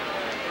 Right.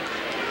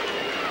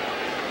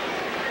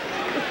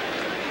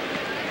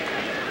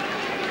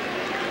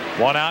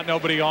 1 out,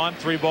 nobody on.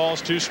 3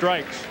 balls, 2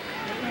 strikes,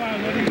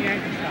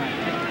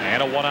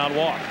 and a 1-out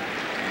walk.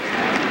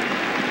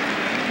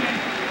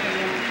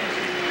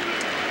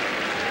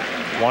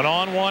 One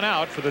on, 1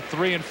 out for the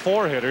 3 and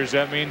 4 hitters.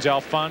 That means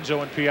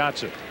Alfonso and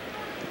Piazza.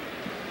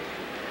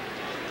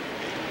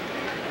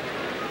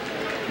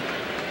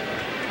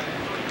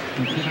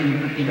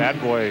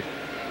 Bad boy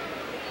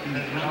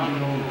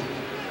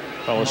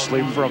fell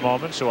asleep for a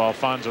moment, so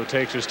Alfonso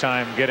takes his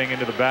time getting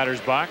into the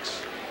batter's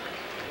box.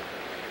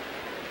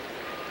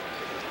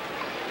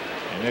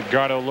 And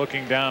Edgardo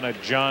looking down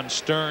at John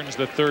Stearns,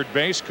 the third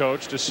base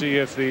coach, to see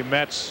if the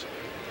Mets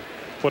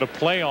put a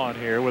play on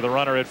here with a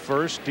runner at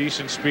first.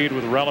 Decent speed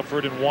with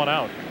Relaford and 1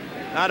 out.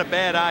 Not a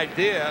bad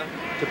idea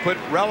to put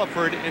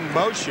Relaford in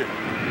motion,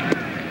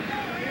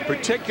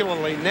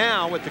 particularly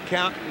now with the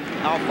count in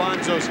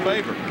Alfonso's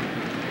favor.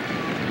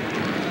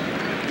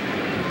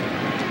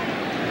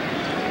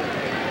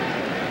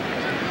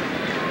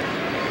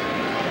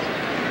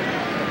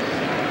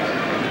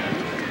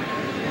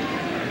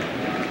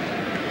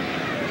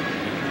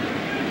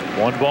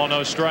 One ball,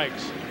 no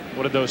strikes.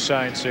 What did those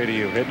signs say to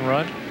you? Hit and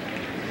run?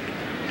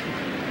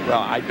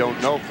 Well, I don't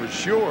know for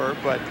sure,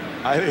 but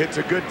it's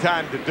a good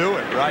time to do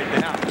it right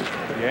now.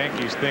 The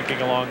Yankees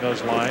thinking along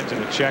those lines,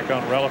 and a check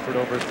on Relaford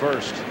over at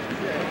first.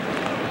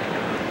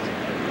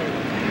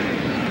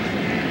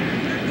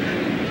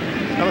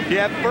 Well, if you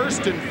have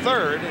 1st and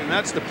 3rd, and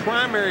that's the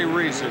primary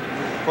reason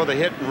for the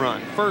hit and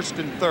run, 1st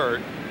and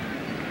 3rd,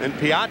 and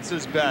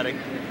Piazza's batting,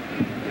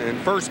 And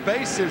first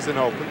base isn't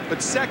open,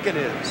 but second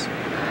is.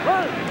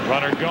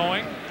 Runner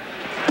going.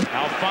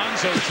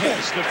 Alfonso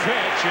takes the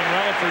pitch, and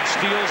Relaford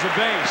steals the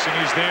base,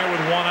 and he's there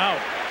with one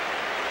out.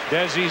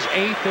 Desi's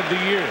 8th of the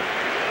year.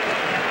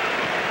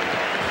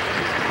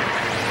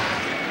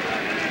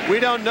 We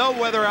don't know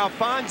whether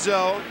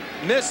Alfonso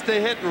missed the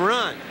hit and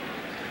run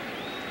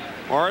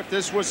or if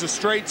this was a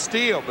straight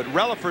steal, but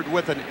Relaford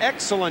with an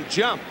excellent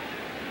jump.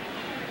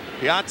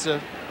 Piazza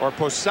or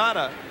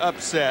Posada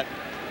upset,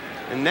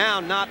 and now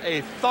not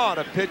a thought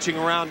of pitching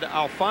around to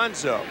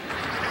Alfonso.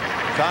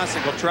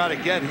 Witasick will try to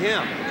get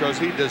him because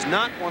he does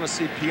not want to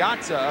see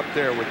Piazza up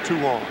there with 2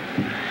 on.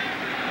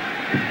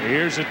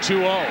 Here's a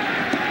 2-0.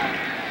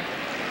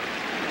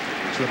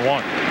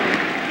 2-1.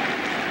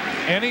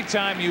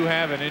 Anytime you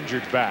have an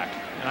injured back,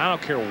 and I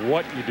don't care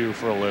what you do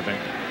for a living,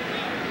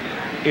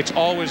 it's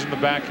always in the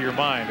back of your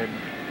mind. And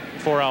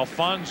for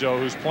Alfonso,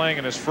 who's playing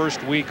in his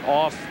first week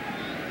off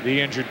the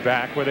injured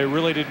back, where they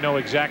really didn't know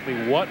exactly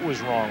what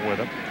was wrong with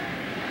him,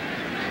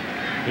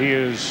 he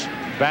is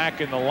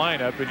back in the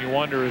lineup, and you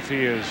wonder if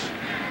he is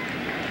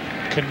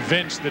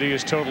convinced that he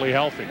is totally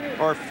healthy.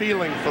 Or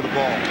feeling for the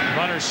ball.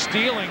 Runner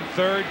stealing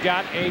third,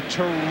 got a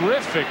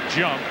terrific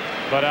jump,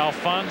 but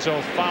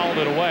Alfonso fouled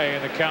it away,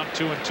 and the count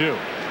 2-2.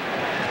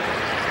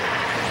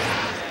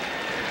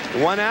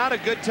 1 out, a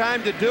good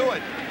time to do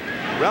it.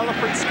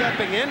 Relaford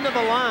stepping into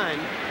the line.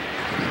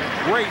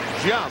 Great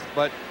jump,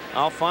 but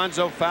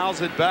Alfonso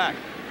fouls it back.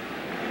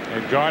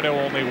 Edgardo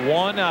only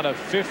 1 out of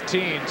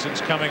 15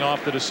 since coming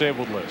off the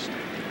disabled list.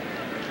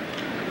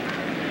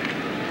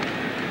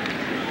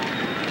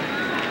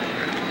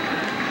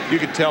 You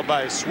can tell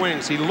by his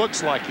swings, he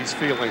looks like he's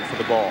feeling for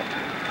the ball.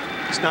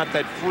 It's not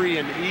that free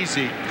and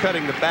easy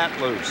cutting the bat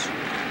loose.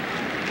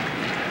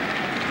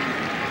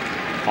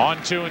 On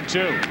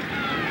 2-2.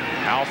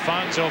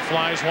 Alfonso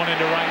flies one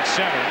into right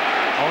center.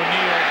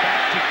 O'Neill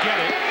back to get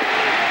it.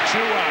 2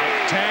 out.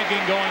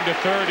 Tagging going to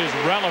third is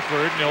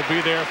Relaford, and he'll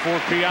be there for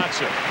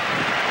Piazza.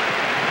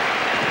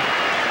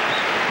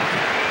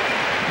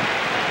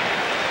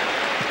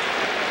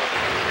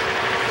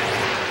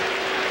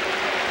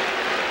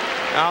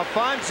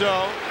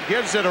 Alfonso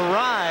gives it a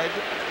ride,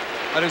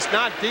 but it's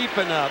not deep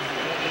enough.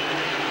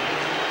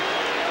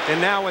 And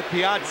now with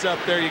Piazza up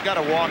there, you got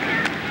to walk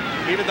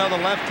it, even though the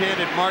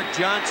left-handed Mark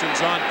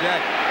Johnson's on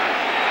deck.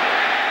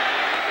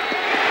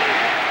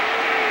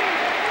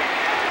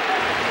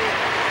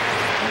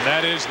 And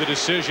that is the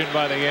decision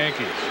by the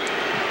Yankees.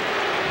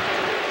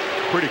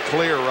 Pretty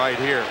clear right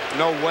here.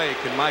 No way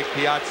can Mike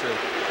Piazza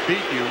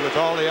beat you with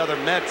all the other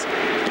Mets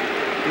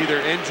either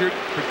injured,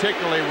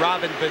 particularly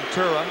Robin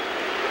Ventura.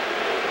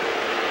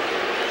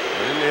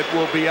 And it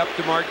will be up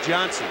to Mark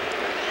Johnson.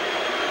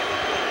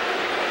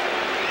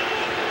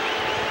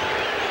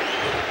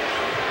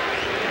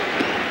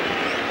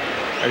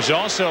 There's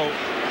also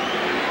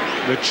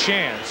the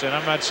chance, and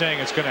I'm not saying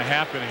it's going to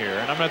happen here,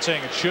 and I'm not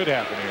saying it should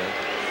happen here,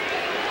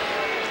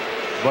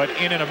 but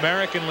in an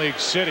American League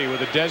city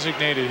with a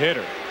designated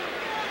hitter,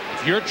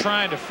 if you're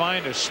trying to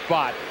find a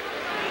spot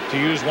to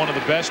use one of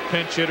the best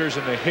pinch hitters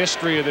in the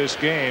history of this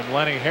game,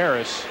 Lenny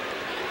Harris,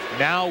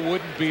 now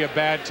wouldn't be a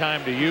bad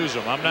time to use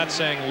him. I'm not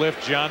saying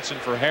lift Johnson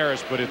for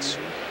Harris, but it's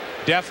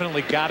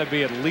definitely got to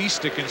be at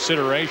least a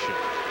consideration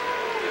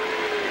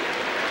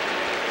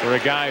for a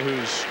guy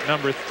who's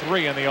number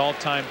 3 on the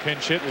all-time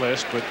pinch hit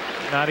list, but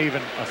not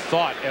even a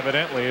thought,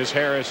 evidently, as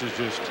Harris is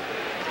just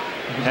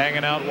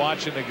hanging out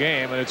watching the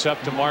game, and it's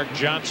up to Mark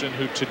Johnson,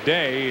 who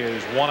today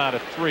is 1 out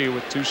of 3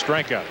 with 2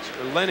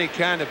 strikeouts. Lenny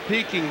kind of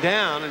peeking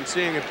down and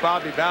seeing if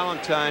Bobby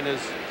Valentine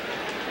is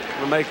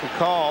going to make a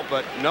call,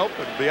 but nope,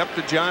 it'll be up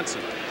to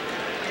Johnson.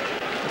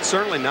 It's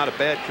certainly not a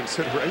bad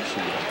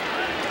consideration.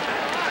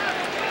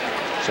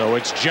 So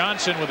it's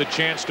Johnson with a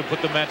chance to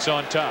put the Mets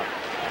on top.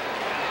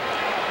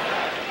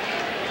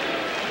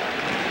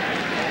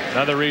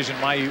 Another reason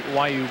why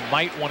you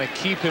might want to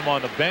keep him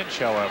on the bench,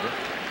 however,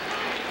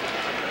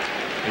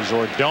 is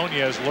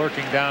Ordonez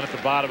lurking down at the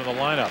bottom of the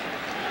lineup.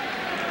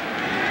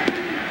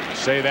 I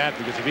say that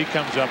because if he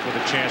comes up with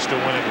a chance to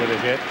win it with a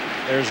hit,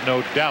 there's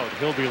no doubt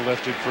he'll be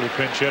lifted for the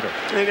pinch hitter.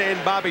 And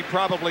Bobby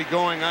probably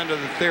going under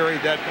the theory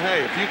that,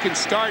 hey, if you can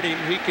start him,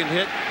 he can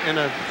hit in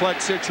a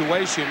flex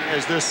situation,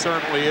 as this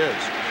certainly is.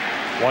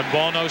 1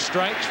 ball, no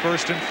strikes,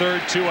 1st and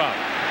 3rd, 2 out.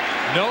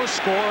 No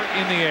score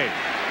in the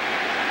 8th.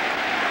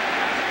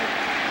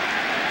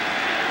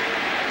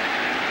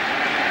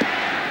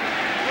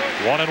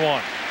 One and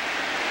 1.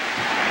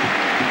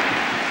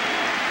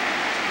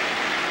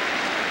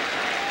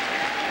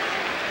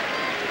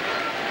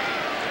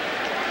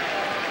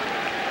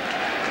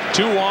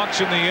 Two walks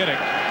in the inning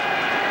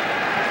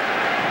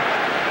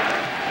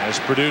has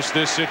produced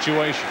this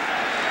situation.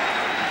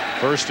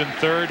 1st and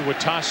 3rd,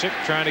 Witasick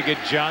trying to get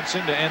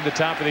Johnson to end the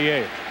top of the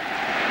 8th.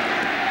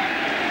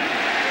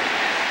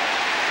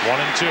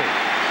 1 and 2.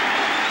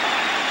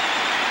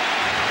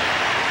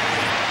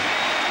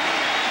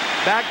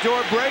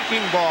 Backdoor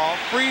breaking ball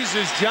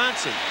freezes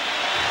Johnson.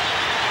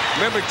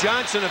 Remember,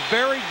 Johnson, a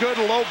very good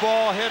low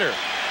ball hitter,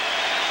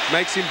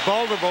 makes him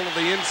vulnerable to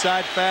the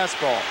inside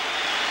fastball.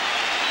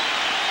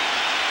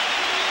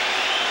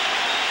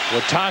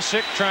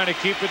 Witasick trying to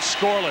keep it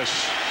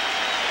scoreless.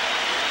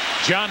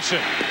 Johnson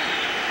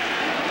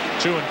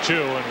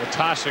 2-2, and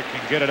Witasick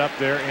can get it up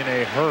there in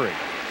a hurry.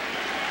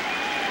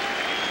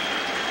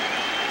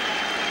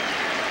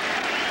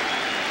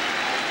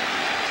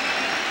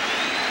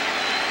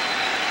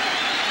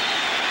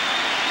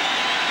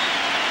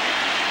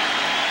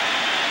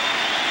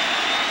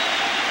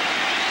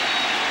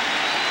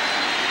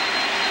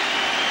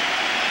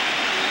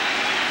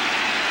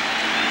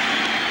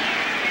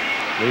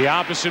 The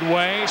opposite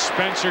way,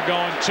 Spencer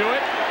going to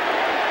it.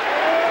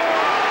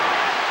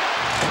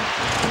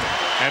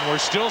 And we're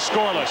still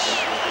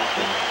scoreless.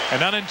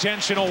 An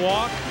unintentional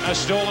walk, a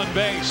stolen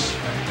base.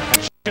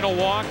 Intentional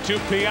walk to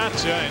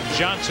Piazza, and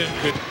Johnson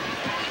could.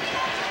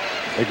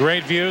 The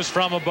great views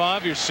from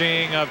above you're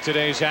seeing of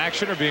today's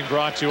action are being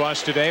brought to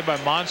us today by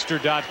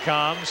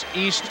Monster.com's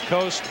East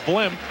Coast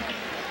Blimp,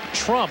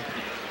 Trump.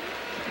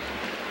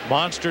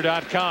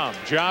 Monster.com.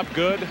 Job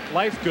good,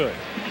 life good.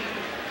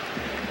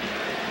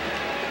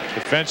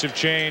 Defensive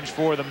change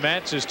for the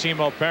Mets as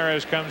Timo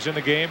Perez comes in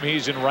the game.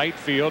 He's in right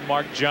field.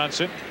 Mark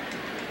Johnson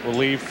will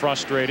leave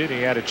frustrated.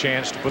 He had a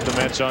chance to put the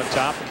Mets on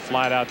top and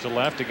fly it out to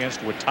left against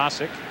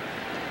Witasick.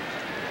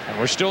 And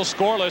we're still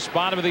scoreless.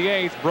 Bottom of the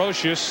 8th.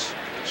 Brocious,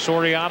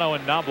 Soriano,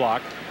 and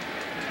Knobloch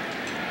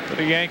for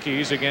the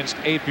Yankees against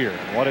Appier.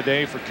 What a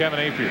day for Kevin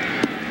Appier.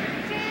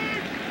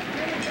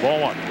 Ball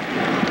 1.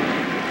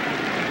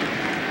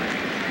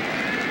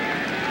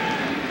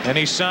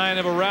 Any sign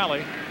of a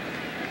rally?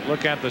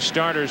 Look at the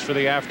starters for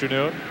the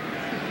afternoon.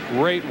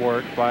 Great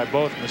work by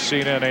both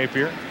Mussina and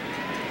Appier.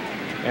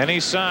 Any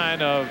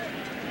sign of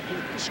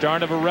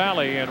start of a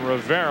rally, and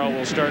Rivera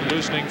will start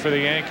loosening for the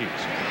Yankees.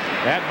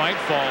 That might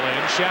fall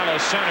in. Shallow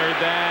center.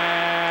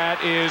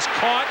 That is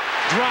caught.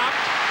 Dropped.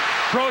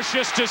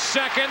 Brocious to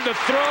second. The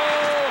throw.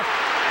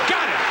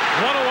 Got it.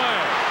 One away.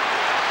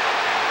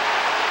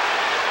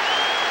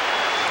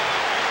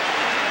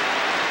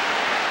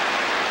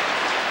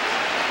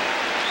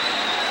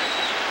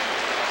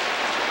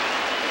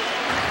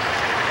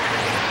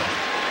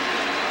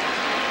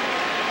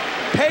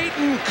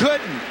 Peyton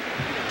couldn't.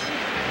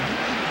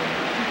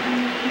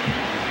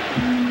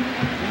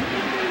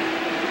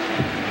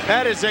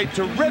 That is a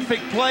terrific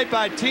play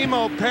by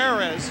Timo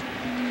Perez,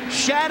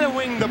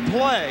 shadowing the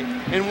play,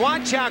 and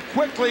watch how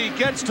quickly he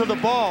gets to the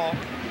ball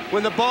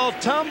when the ball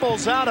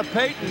tumbles out of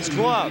Peyton's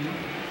glove.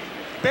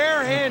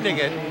 Barehanding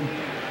it.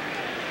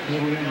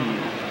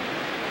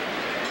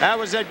 That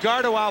was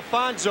Edgardo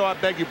Alfonso, I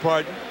beg your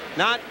pardon,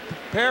 not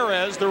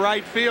Perez, the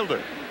right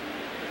fielder.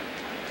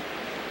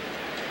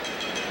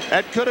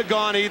 That could have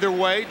gone either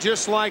way,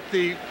 just like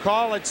the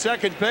call at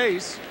second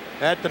base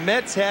that the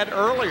Mets had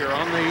earlier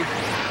on the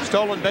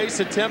stolen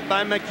base attempt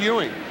by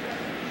McEwing.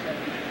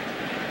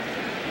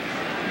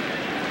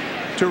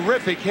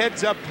 Terrific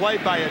heads-up play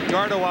by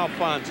Edgardo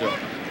Alfonso.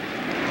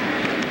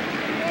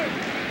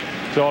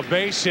 So a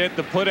base hit,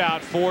 the put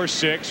out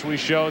 4-6. We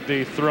showed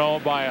the throw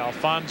by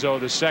Alfonso,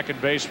 the second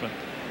baseman.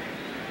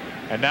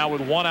 And now with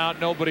 1 out,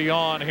 nobody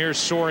on, here's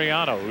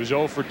Soriano, who's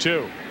 0 for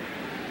 2.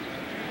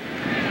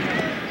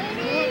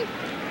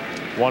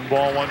 1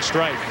 ball, 1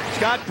 strike.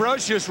 Scott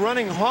Brocious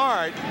running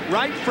hard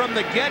right from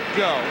the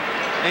get-go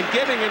and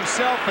giving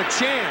himself a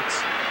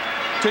chance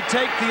to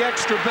take the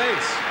extra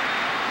base.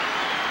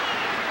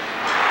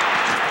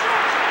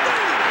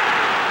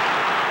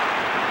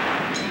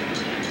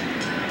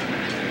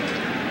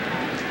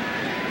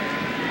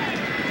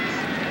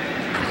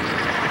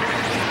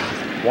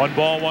 One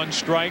ball, 1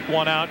 strike,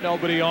 1 out,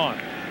 nobody on.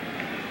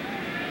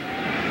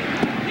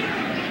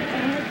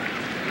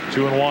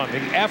 2-1. The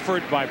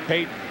effort by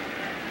Peyton.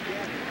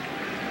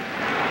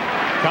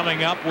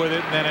 Coming up with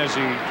it, and then as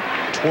he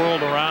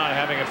twirled around,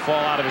 having it fall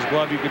out of his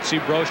glove, you could see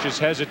Brocious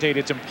hesitate.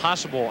 It's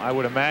impossible, I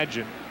would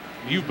imagine.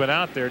 You've been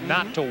out there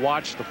not to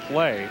watch the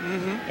play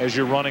as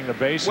you're running the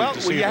bases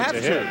to see if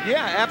it's a hit.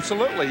 Yeah,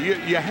 absolutely.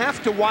 You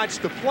have to watch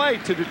the play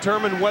to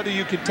determine whether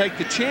you can take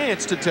the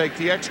chance to take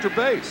the extra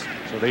base.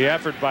 So the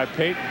effort by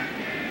Peyton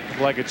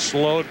looked like it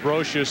slowed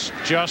Brocious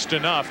just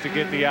enough to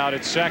get the out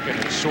at second,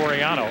 and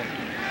Soriano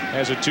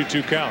has a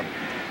 2-2 count.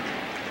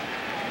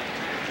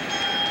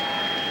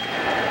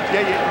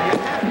 Yeah, you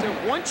have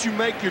to, once you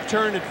make your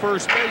turn at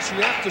first base,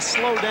 you have to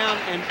slow down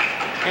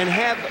and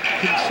have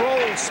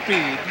control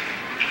speed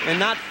and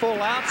not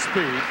full out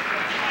speed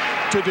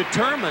to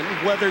determine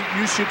whether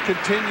you should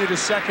continue to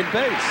second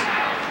base.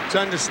 It's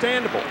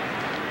understandable.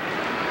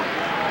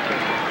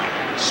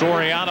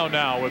 Soriano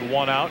now with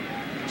 1 out.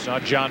 Saw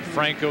John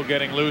Franco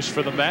getting loose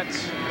for the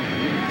Mets.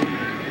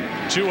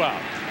 2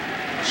 out.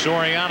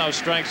 Soriano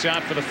strikes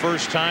out for the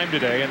first time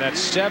today, and that's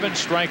 7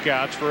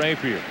 strikeouts for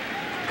Appier.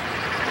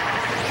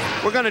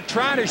 We're going to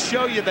try to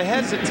show you the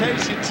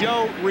hesitation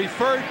Joe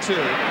referred to.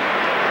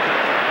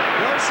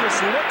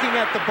 Brocious looking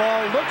at the ball,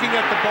 and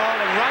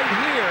right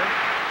here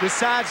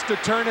decides to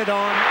turn it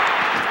on.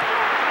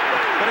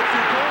 But if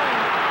you're going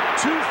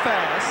too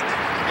fast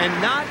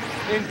and not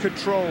in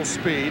control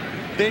speed,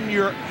 then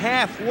you're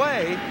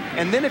halfway,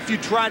 and then if you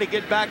try to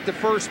get back to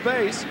first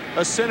base,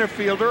 a center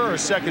fielder or a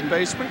second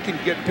baseman can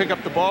pick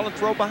up the ball and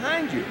throw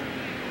behind you.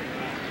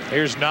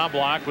 Here's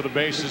Knobloch with the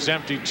bases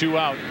empty, 2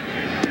 out.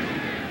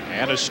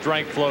 And a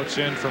strike floats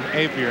in from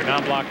Appier.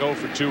 Knobloch 0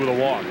 for 2 with a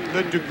walk.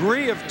 The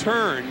degree of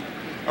turn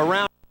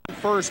around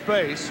first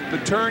base, the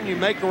turn you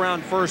make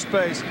around first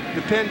base,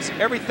 depends.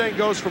 Everything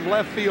goes from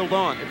left field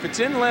on. If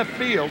it's in left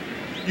field,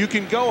 you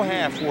can go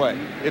halfway.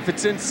 If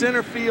it's in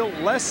center field,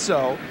 less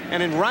so.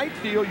 And in right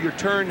field, your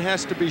turn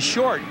has to be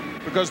short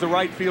because the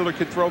right fielder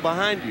could throw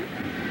behind you.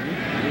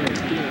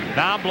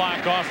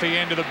 Knobloch off the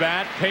end of the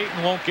bat.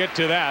 Payton won't get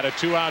to that. A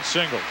 2-out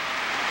single.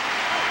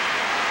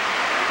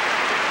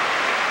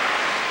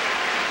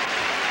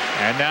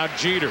 And now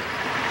Jeter.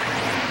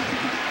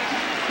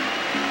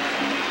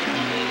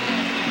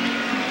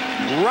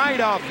 Right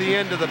off the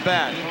end of the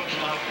bat.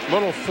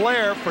 Little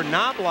flare for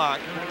Knobloch.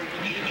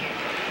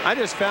 I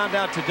just found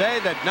out today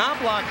that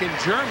Knobloch in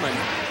German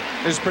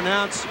is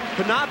pronounced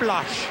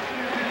Knoblauch,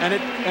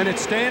 and it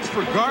stands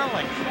for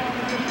garlic.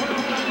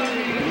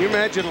 Can you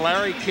imagine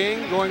Larry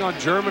King going on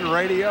German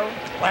radio?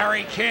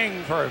 Larry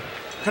King for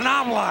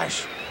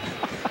Knoblauch.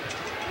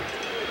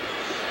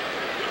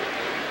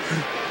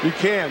 You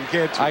can't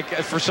you?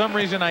 For some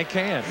reason, I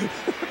can.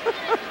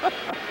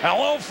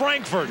 Hello,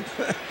 Frankfurt.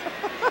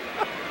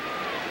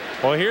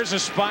 Well, here's a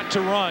spot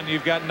to run.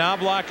 You've got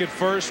Knobloch at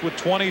first with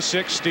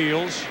 26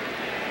 steals.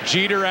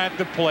 Jeter at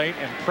the plate,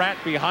 and Pratt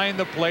behind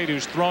the plate,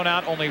 who's thrown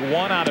out only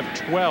 1 out of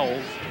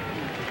 12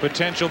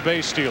 potential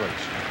base stealers.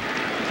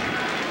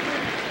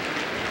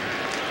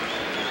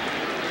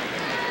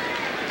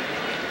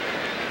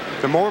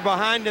 The more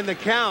behind in the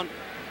count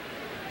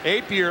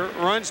Appier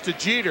runs to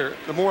Jeter,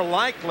 the more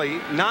likely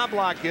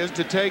Knobloch is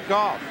to take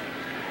off.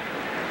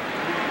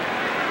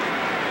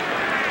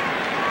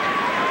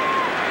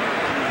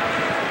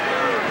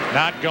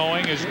 Not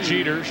going as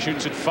Jeter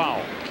shoots it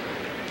foul.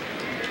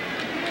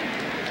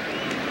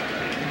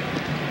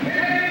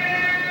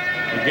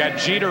 We've got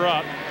Jeter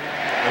up.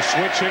 The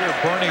switch hitter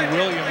Bernie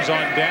Williams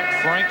on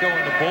deck. Franco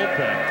in the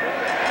bullpen.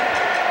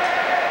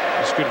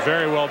 This could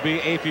very well be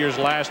Appier's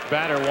last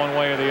batter one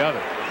way or the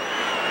other.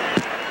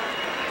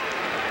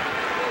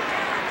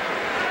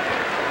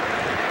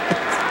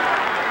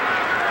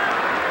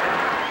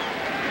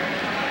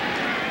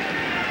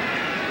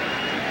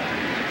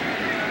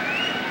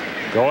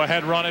 Go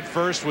ahead run at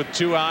first with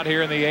 2 out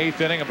here in the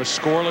 8th inning of a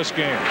scoreless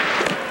game.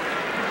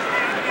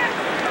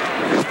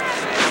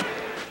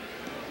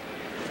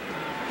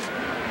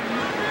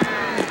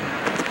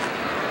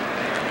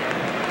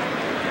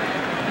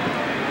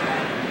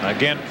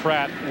 Again,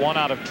 Pratt 1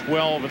 out of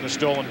 12 in the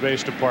stolen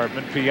base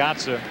department.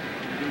 Piazza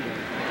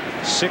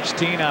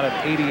 16 out of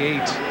 88.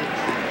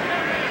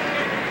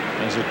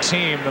 As a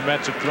team, the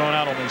Mets have thrown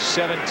out only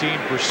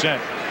 17%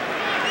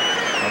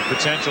 of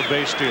potential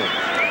base steals.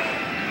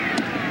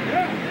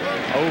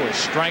 Oh, a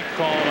strike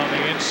called on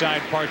the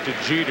inside part to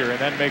Jeter, and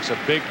that makes a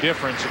big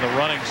difference in the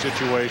running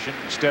situation.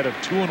 Instead of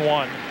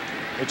 2-1,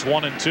 it's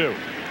 1-2.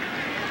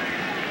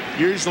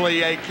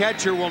 Usually a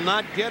catcher will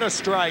not get a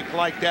strike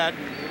like that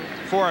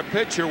for a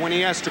pitcher when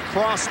he has to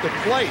cross the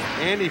plate.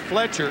 Andy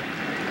Fletcher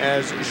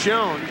has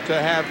shown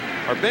to have,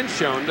 or been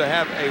shown to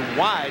have, a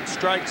wide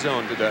strike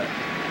zone today.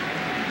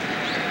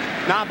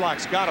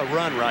 Knobloch's got to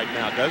run right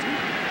now, doesn't he?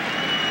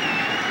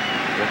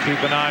 We'll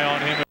keep an eye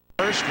on him at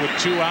first with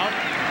 2 out.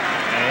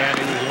 And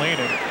he was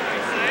leaning.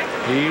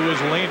 He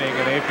was leaning,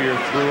 and Appier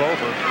threw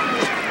over.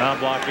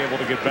 Knobloch able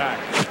to get back.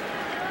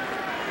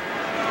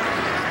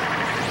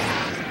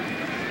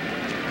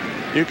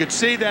 You could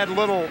see that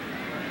little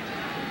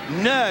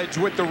nudge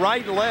with the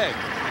right leg.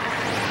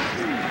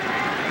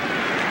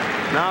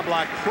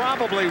 Knobloch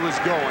probably was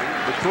going.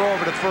 The throw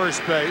over to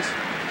first base.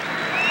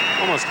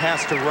 Almost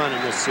has to run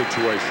in this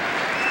situation.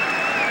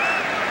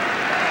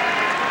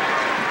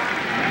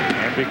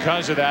 And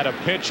because of that, a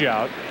pitch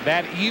out.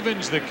 That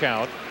evens the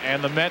count,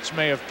 and the Mets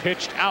may have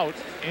pitched out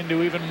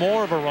into even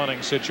more of a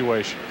running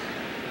situation.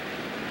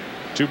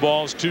 2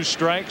 balls, 2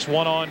 strikes,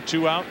 1 on,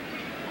 2 out.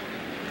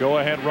 Go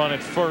ahead run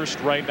at first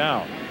right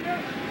now.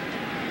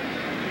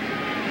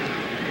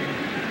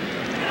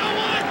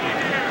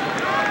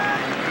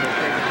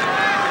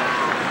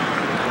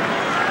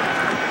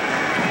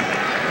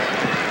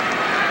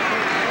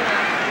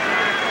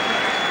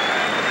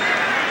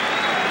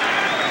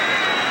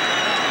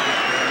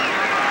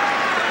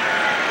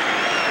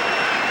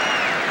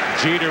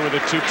 Jeter with a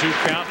 2-2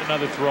 count,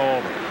 another throw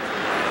over.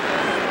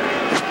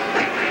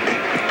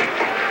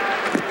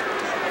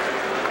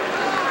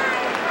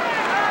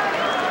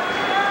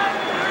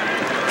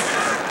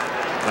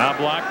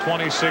 Knobloch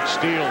 26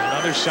 steals,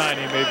 another sign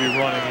he may be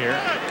running here.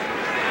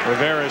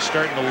 Rivera is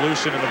starting to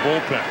loosen in the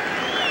bullpen.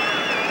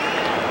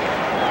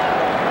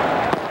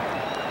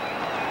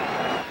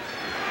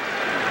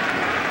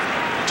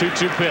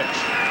 Two-two pitch.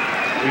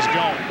 He's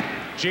going.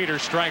 Jeter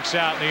strikes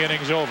out and the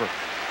inning's over.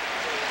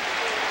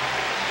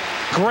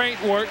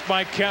 Great work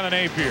by Kevin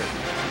Appier.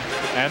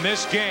 And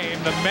this game,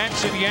 the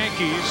Mets and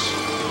Yankees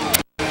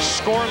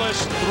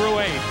scoreless through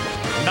 8.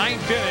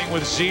 9th inning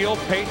with Zeal,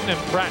 Payton, and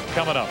Pratt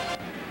coming up.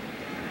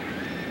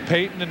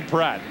 Payton and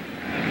Pratt.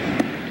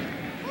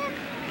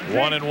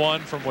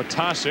 1-1 from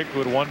Witasick,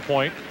 who at one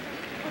point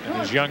in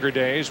his younger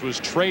days was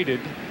traded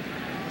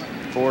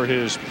for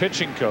his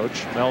pitching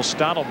coach, Mel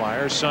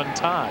Stottlemyre's son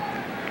Todd.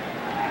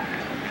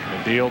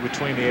 The deal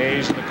between the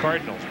A's and the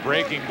Cardinals.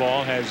 Breaking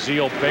ball has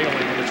Zeal bailing,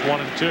 and it's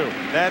 1-2.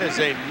 That is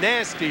a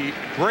nasty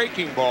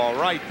breaking ball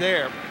right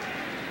there.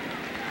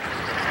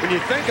 When you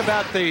think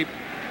about the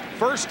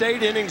first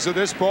 8 innings of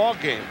this ball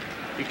game,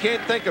 you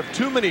can't think of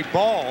too many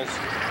balls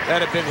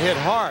that have been hit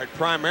hard,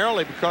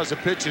 primarily because of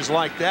pitches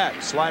like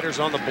that. Sliders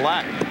on the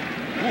black.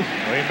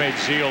 Well, he made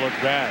Zeal look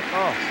bad.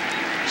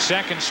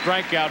 Second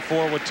strikeout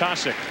for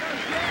Witasick.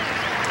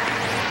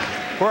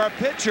 For a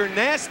pitcher,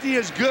 nasty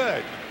is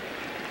good.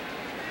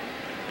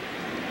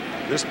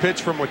 This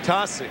pitch from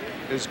Witasick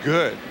is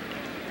good.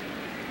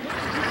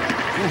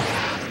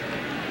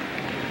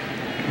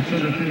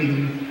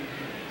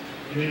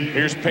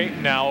 Here's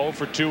Peyton now 0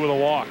 for 2 with a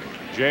walk.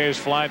 Jay is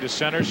flying to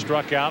center,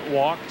 struck out,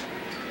 walked.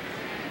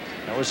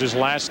 That was his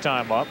last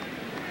time up.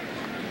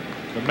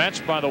 The Mets,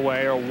 by the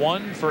way, are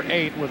 1 for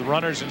 8 with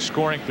runners in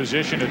scoring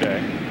position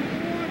today.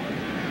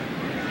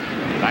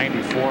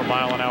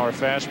 94-mile-an-hour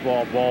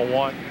fastball, ball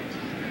 1.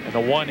 And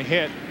the one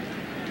hit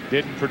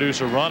didn't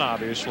produce a run,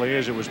 obviously,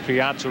 as it was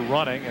Piazza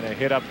running, and a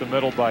hit up the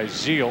middle by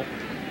Zeal.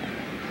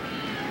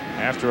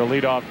 After a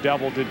leadoff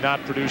double did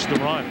not produce the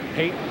run.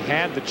 Peyton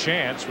had the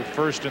chance with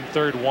first and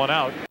third, 1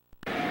 out.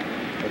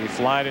 But he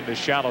flied into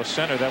shallow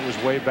center. That was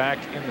way back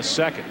in the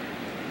second.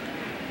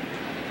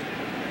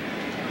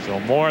 So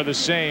more of the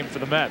same for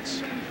the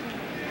Mets.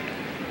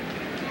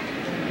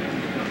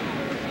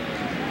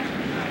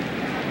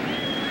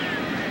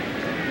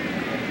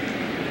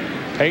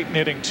 Peyton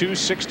hitting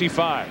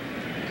 .265.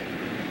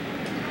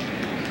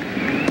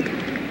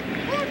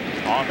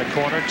 On the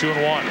corner,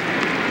 2-1.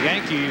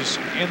 Yankees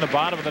in the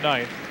bottom of the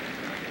 9th.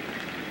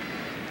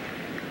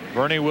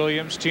 Bernie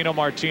Williams, Tino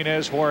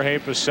Martinez, Jorge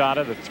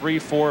Posada, the 3,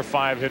 4,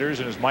 5 hitters,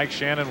 and as Mike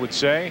Shannon would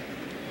say,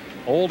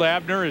 old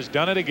Abner has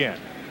done it again.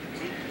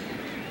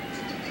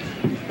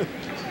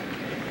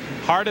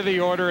 Heart of the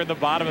order in the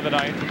bottom of the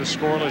 9th with a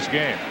scoreless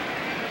game.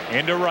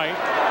 Into right,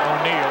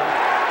 O'Neill,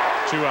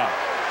 2 out.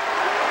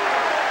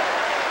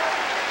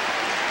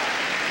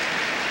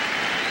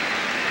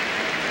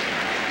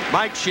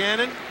 Mike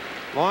Shannon,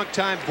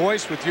 longtime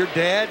voice with your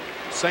dad,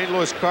 St.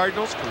 Louis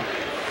Cardinals, for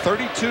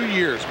 32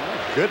 years.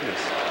 My goodness.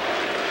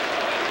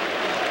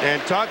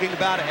 And talking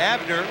about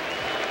Abner,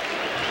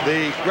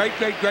 the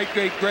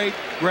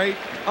great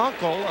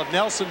uncle of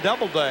Nelson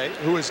Doubleday,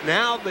 who is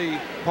now the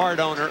part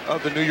owner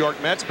of the New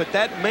York Mets, but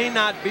that may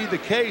not be the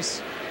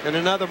case in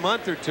another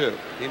month or 2.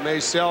 He may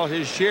sell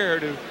his share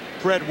to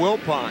Fred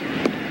Wilpon.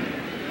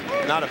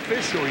 Not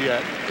official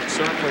yet, but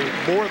certainly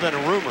more than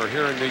a rumor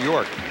here in New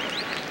York.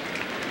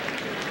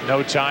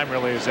 No time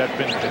really has that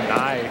been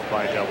denied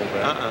by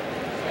Doubleday.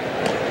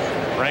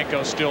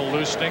 Franco still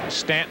loosening.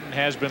 Stanton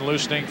has been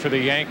loosening for the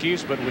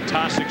Yankees, but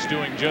Witasick's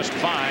doing just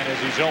fine as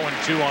he's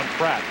 0-2 on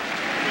Pratt.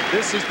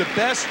 This is the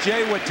best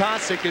Jay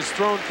Witasick has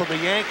thrown for the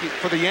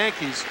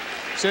Yankees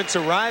since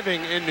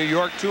arriving in New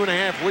York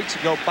 2.5 weeks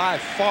ago, by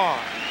far.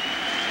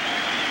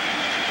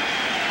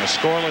 A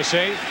scoreless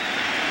 8th.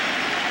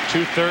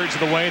 2/3 of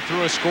the way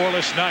through a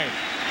scoreless 9th.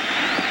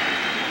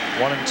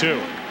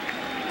 1-2.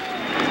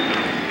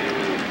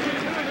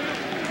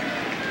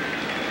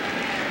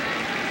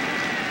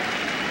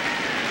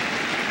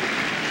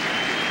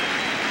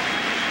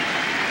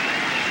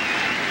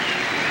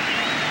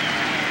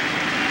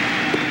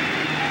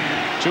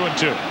 Two and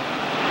 2.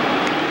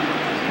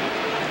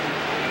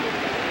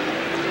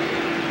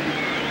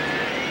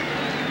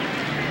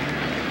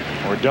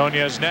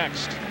 Ordonez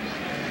next.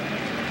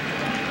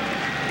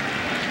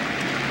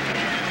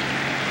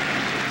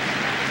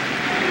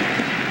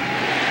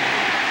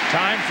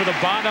 Time for the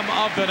bottom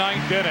of the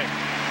 9th inning.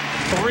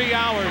 3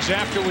 hours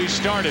after we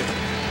started.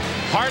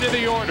 Heart of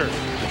the order.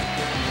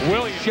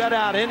 Williams.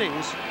 Shutout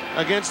innings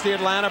against the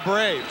Atlanta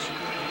Braves.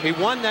 He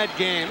won that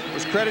game,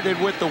 was credited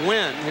with the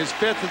win, his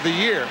 5th of the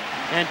year.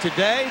 And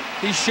today,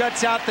 he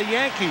shuts out the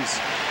Yankees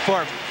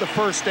for the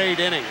first 8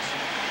 innings.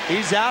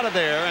 He's out of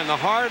there, and the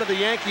heart of the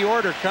Yankee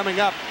order coming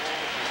up.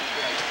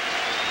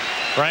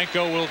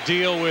 Franco will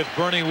deal with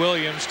Bernie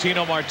Williams,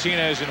 Tino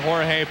Martinez, and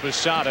Jorge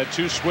Posada.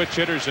 2 switch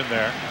hitters in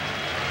there.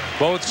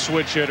 Both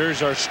switch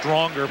hitters are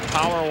stronger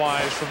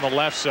power-wise from the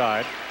left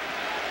side.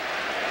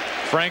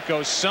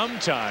 Franco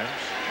sometimes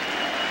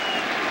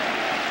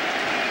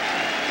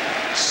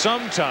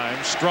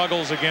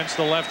struggles against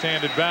the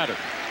left-handed batter.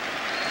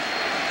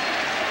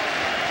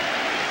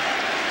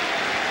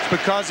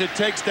 Because it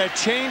takes that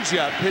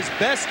changeup, his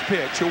best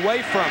pitch,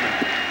 away from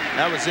him.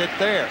 That was it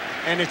there.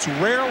 And it's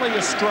rarely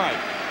a strike.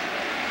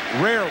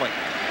 Rarely.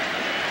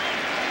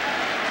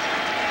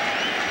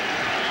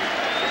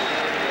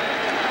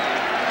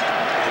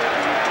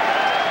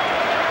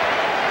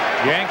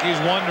 Yankees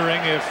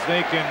wondering if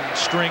they can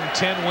string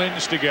 10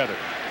 wins together.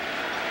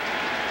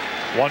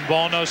 1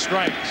 ball, no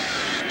strikes.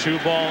 2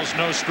 balls,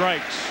 no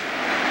strikes.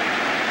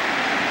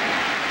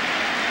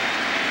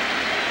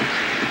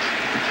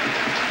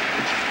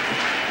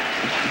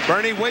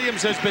 Bernie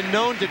Williams has been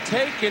known to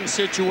take in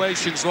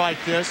situations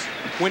like this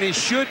when he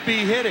should be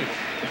hitting.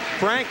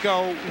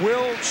 Franco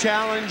will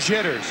challenge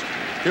hitters.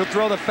 He'll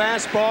throw the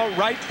fastball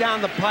right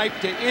down the pipe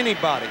to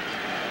anybody.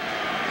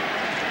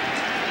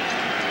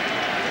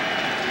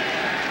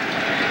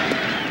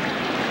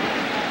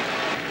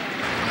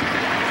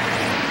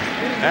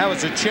 That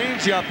was a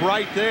changeup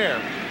right there.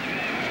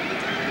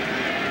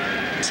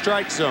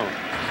 Strike zone.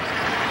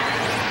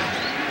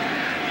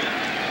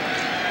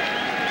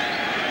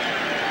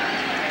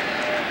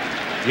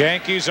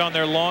 Yankees on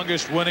their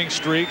longest winning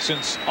streak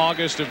since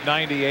August of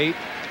 '98.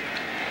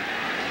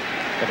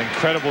 An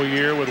incredible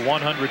year with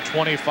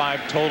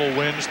 125 total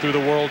wins through the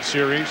World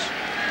Series.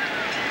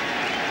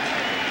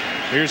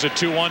 Here's a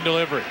 2-1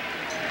 delivery.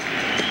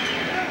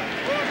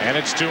 And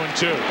it's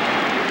 2-2.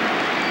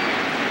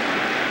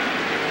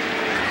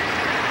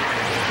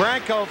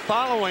 Franco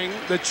following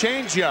the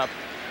changeup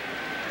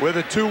with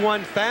a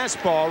 2-1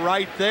 fastball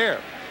right there.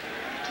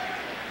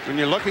 When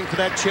you're looking for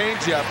that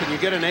changeup and you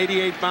get an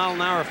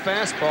 88-mile-an-hour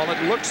fastball,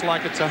 it looks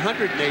like it's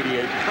 188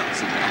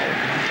 miles an hour.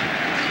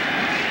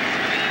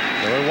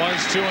 So it was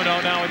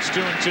 2-0. Now it's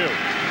 2-2.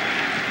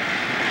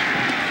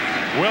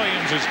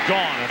 Williams is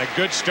gone, and a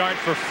good start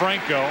for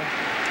Franco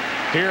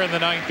here in the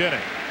 9th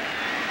inning.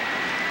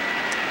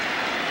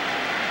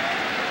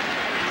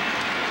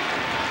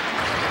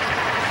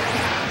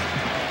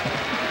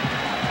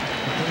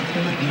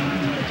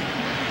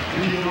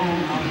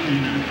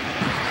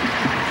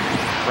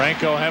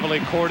 Franco heavily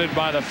courted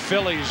by the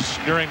Phillies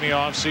during the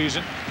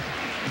offseason.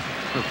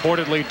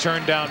 Reportedly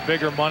turned down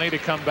bigger money to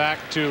come back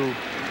to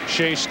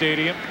Shea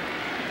Stadium.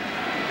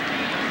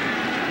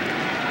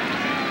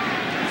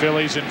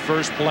 Phillies in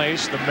first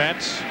place. The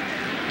Mets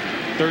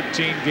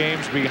 13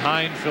 games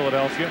behind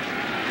Philadelphia.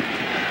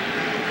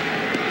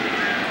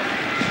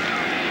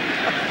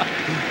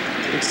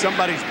 I think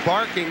somebody's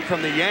barking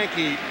from the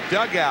Yankee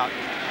dugout.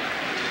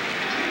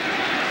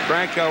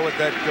 Franco with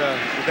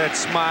that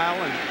smile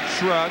and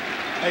shrug.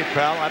 Hey,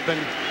 pal, I've been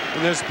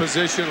in this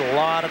position a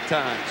lot of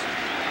times.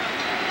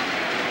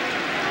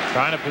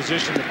 Trying to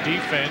position the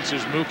defense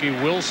is Mookie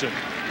Wilson.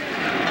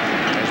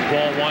 As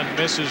ball one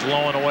misses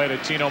low and away to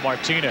Tino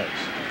Martinez.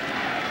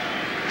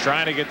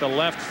 Trying to get the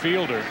left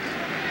fielder,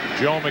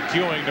 Joe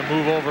McEwing, to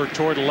move over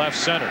toward left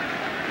center.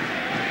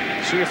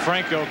 See if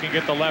Franco can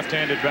get the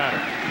left-handed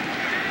batter.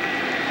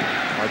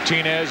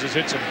 Martinez has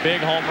hit some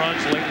big home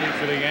runs lately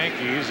for the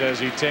Yankees as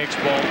he takes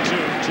ball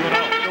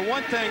 2-0. The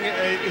one thing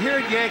here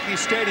at Yankee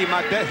Stadium,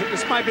 I bet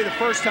this might be the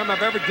first time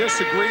I've ever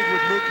disagreed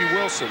with Mookie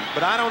Wilson,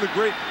 but I don't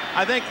agree.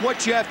 I think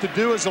what you have to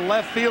do as a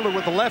left fielder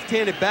with a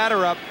left-handed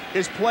batter up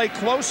is play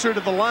closer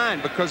to the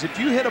line, because if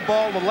you hit a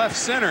ball to left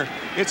center,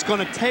 it's going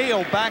to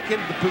tail back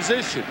into the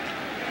position.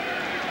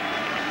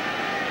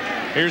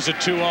 Here's a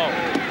 2-0.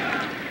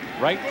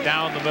 Right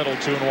down the middle,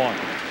 2-1.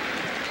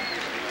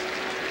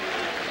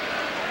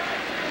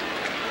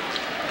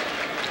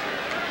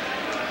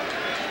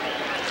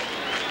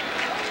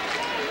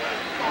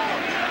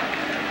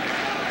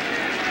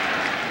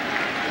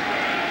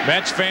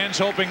 Mets fans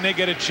hoping they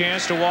get a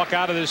chance to walk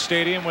out of this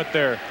stadium with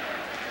their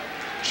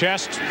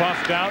chests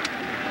puffed out,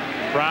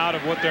 proud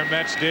of what their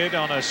Mets did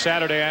on a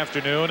Saturday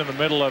afternoon in the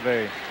middle of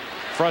a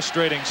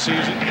frustrating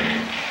season.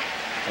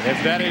 And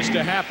if that is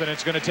to happen,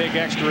 it's going to take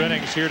extra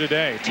innings here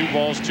today. 2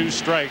 balls, 2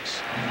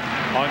 strikes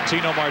on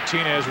Tino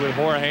Martinez with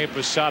Jorge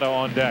Posada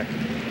on deck.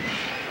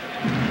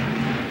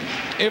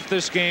 If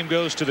this game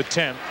goes to the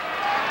 10th,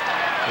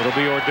 it'll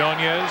be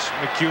Ordonez,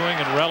 McEwing,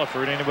 and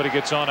Relaford. Anybody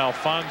gets on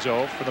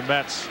Alfonso for the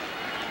Mets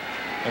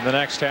in the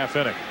next half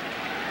inning.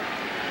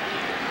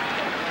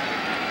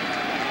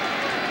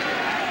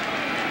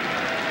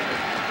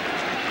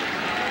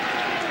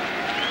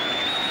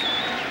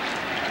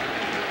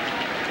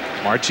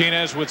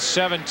 Martinez with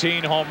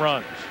 17 home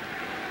runs.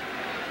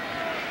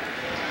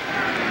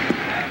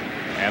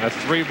 And a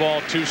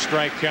 3-ball,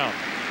 2-strike count.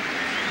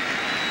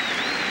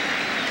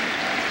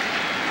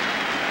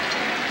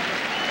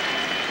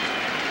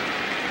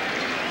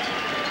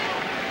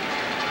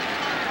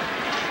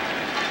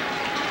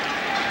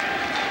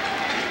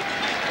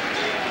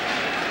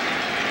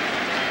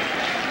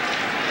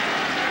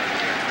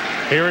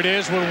 Here it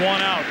is with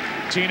 1 out.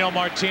 Tino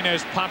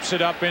Martinez pops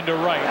it up into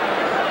right,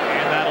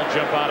 and that'll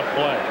jump out of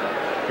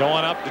play.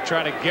 Going up to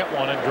try to get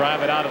one and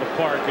drive it out of the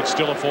park. It's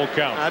still a full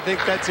count. I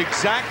think that's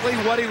exactly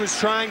what he was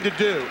trying to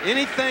do.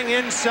 Anything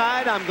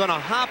inside, I'm going to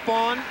hop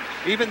on,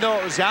 even though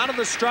it was out of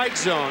the strike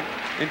zone,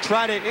 and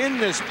try to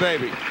end this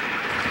baby.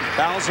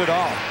 Fouls it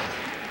off.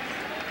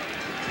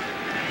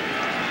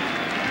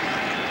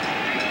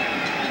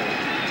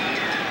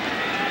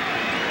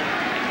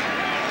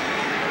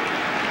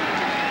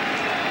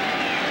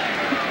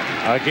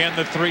 Again,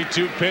 the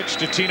 3-2 pitch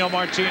to Tino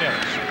Martinez.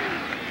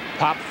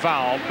 Pop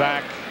foul,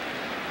 back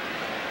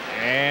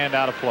and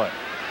out of play.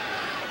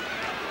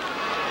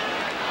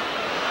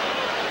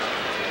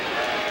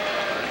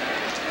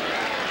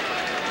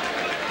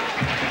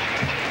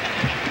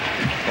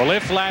 Well,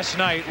 if last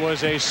night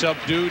was a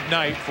subdued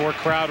night for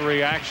crowd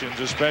reactions,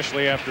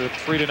 especially after a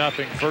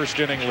 3-0 first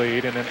inning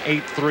lead and an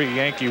 8-3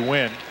 Yankee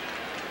win,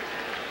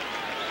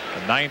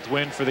 the 9th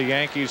win for the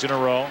Yankees in a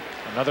row,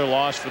 another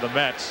loss for the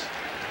Mets.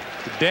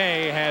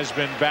 Today has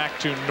been back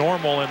to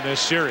normal in this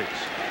series.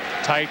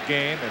 Tight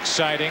game,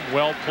 exciting,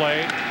 well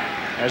played.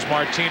 As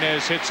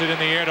Martinez hits it in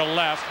the air to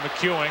left,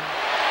 McEwing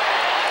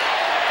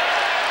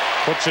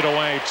puts it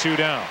away, 2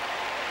 down.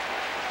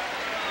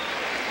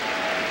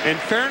 In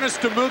fairness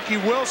to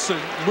Mookie Wilson,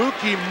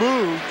 Mookie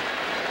moved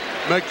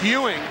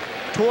McEwing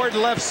toward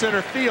left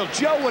center field.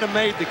 Joe would have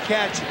made the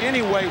catch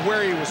anyway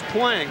where he was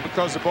playing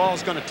because the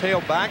ball's going to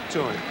tail back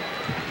to him.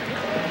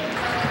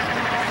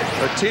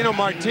 But Tino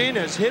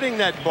Martinez hitting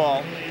that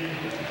ball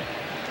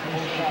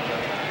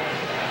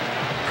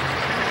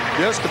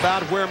just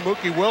about where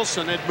Mookie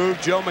Wilson had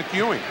moved Joe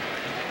McEwing.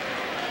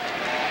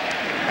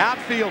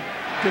 Outfield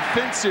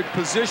defensive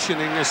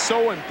positioning is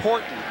so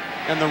important,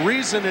 and the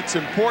reason it's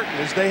important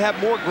is they have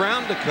more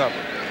ground to cover.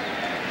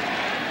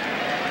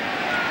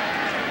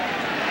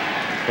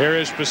 Here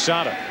is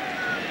Posada.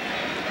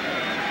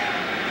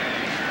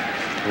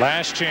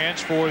 Last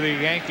chance for the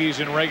Yankees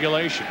in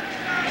regulation.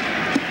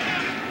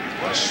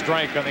 A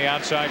strike on the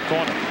outside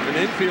corner. An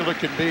infielder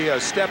can be a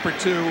step or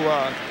two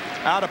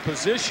out of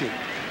position,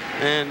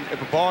 and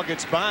if a ball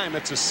gets by him,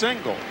 it's a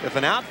single. If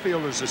an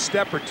outfielder's a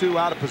step or two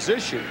out of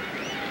position,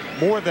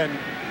 more than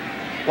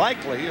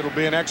likely it'll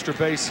be an extra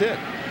base hit.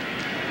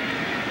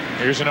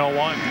 Here's an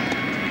 0-1.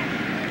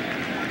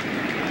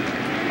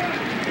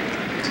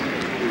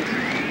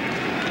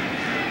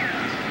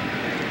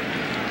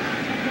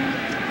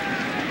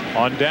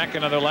 On deck,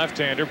 another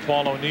left-hander,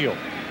 Paul O'Neill.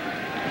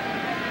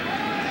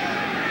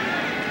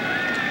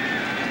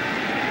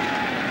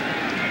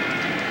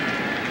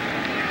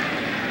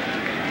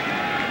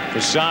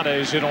 Posada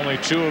has hit only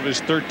 2 of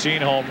his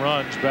 13 home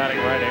runs, batting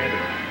right-handed.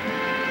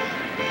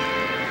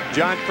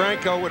 John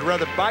Franco would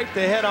rather bite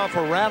the head off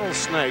a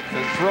rattlesnake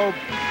than throw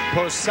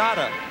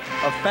Posada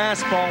a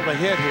fastball to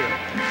hit here.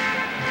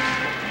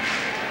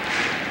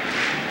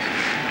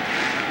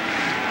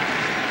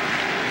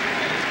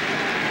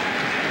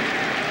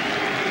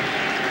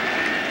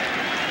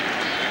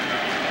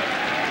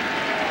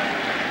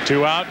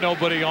 Two out,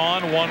 nobody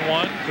on,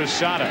 1-1.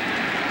 Posada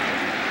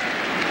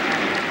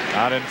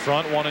out in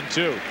front,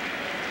 1-2.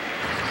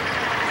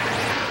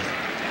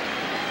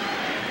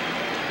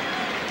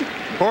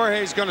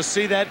 Jorge's going to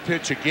see that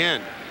pitch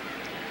again.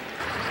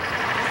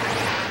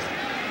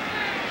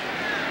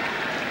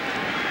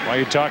 Well,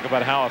 you talk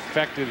about how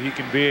effective he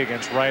can be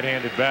against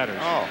right-handed batters.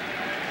 Oh.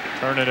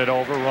 Turning it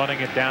over,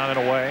 running it down and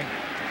away.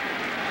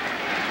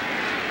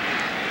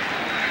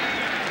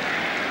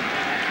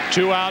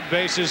 2 out,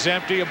 bases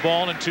empty, a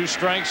ball and 2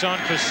 strikes on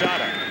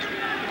Posada.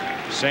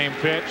 Same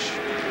pitch.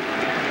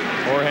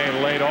 Jorge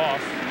laid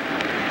off.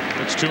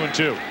 It's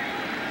 2-2.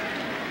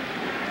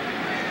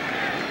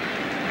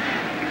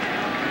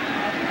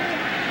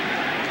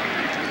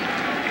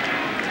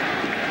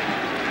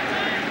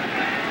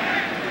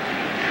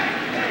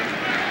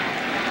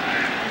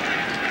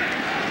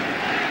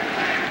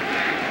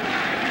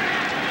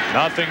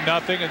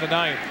 Nothing in the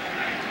 9th.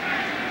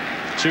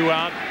 2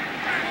 out,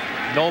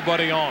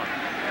 nobody on.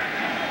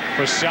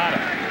 Posada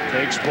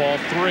takes ball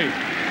 3.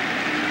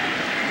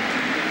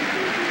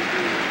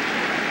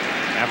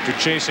 After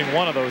chasing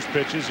one of those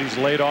pitches, he's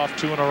laid off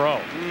 2 in a row.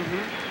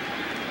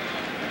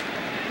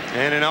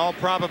 And in all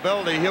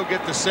probability, he'll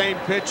get the same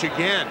pitch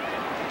again.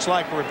 Looks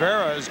like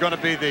Rivera is going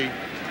to be the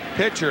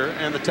pitcher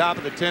in the top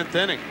of the 10th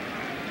inning,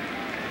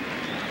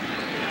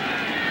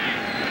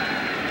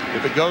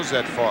 if it goes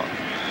that far.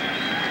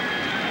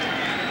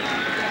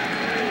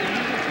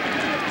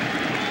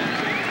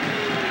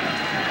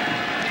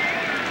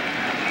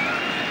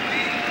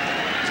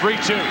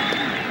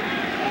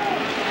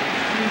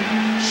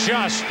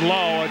 Just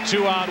low, a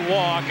 2-out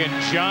walk, and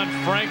John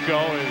Franco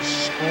is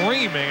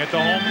screaming at the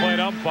home plate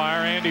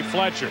umpire, Andy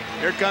Fletcher.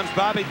 Here comes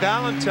Bobby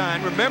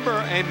Valentine.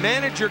 Remember, a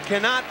manager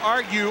cannot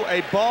argue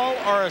a ball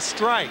or a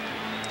strike.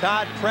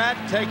 Todd Pratt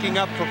taking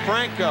up for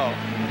Franco.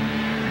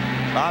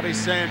 Bobby's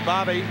saying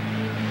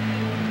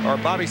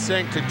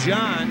to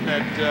John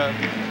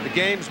that the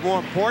game's more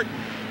important.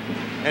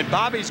 And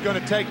Bobby's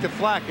going to take the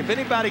flack. If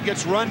anybody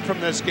gets run from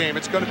this game,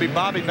 it's going to be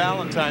Bobby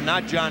Valentine,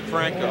 not John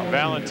Franco.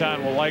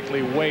 Valentine will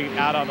likely wait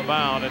out on the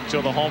mound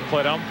until the home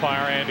plate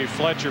umpire, Andy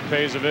Fletcher,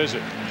 pays a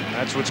visit.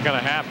 That's what's going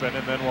to happen,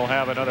 and then we'll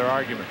have another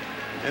argument.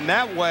 And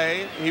that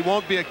way, he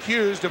won't be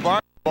accused of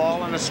arguing a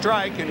ball and a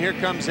strike. And here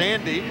comes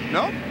Andy.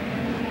 Nope.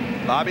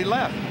 Bobby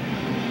left.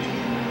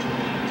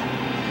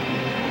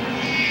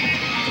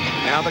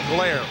 Now the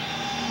glare.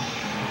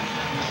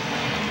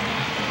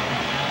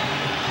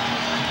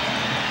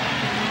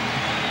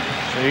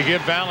 So you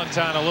give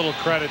Valentine a little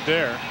credit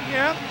there.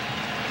 Yeah.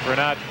 For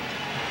not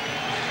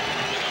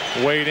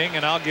waiting,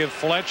 and I'll give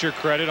Fletcher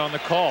credit on the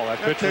call. That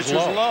pitch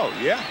was low.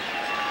 Yeah.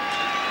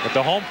 But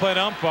the home plate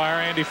umpire,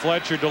 Andy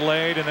Fletcher,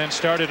 delayed and then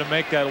started to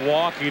make that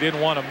walk he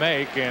didn't want to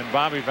make, and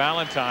Bobby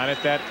Valentine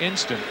at that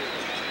instant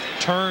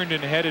turned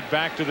and headed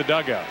back to the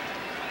dugout.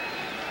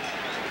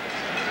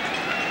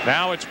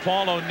 Now it's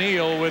Paul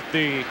O'Neill with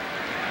the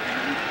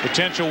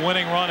potential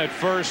winning run at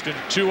first and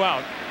 2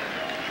 out.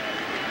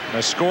 A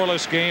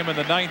scoreless game in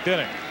the 9th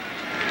inning.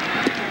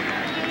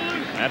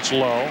 That's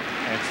low,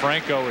 and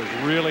Franco is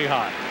really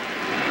hot.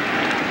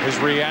 His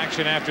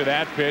reaction after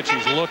that pitch,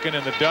 he's looking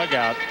in the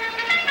dugout.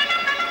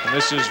 And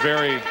this is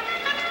very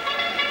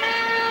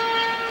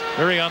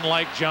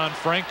unlike John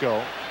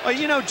Franco.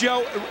 You know,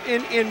 Joe,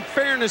 in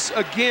fairness,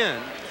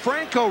 again,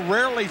 Franco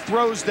rarely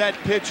throws that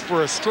pitch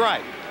for a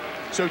strike.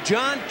 So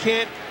John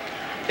can't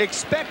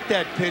expect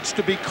that pitch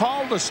to be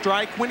called a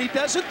strike when he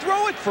doesn't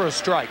throw it for a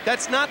strike.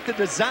 That's not the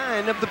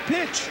design of the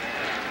pitch.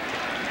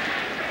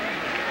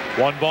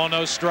 1 ball,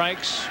 no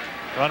strikes.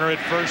 Runner at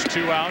first,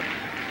 2 out.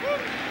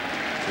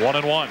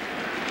 1-1.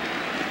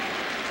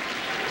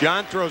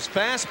 John throws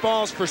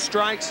fastballs for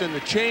strikes and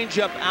the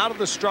changeup out of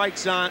the strike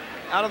zone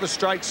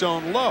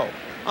low.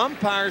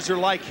 Umpires are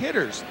like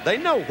hitters. They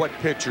know what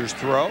pitchers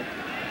throw.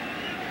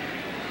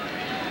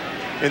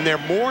 And they're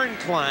more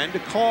inclined to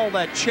call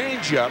that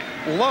changeup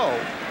low.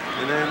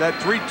 And then that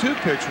 3-2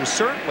 pitch was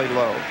certainly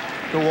low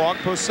to walk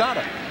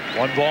Posada.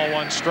 1 ball,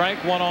 1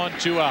 strike, 1 on,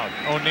 2 out.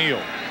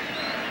 O'Neill.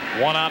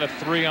 1 out of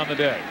 3 on the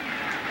day.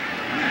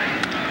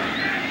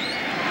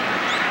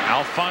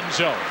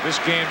 Alfonso. This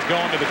game's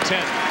going to the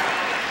 10th.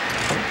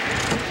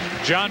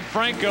 John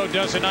Franco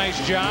does a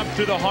nice job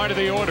through the heart of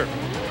the order,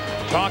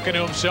 talking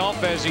to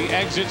himself as he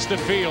exits the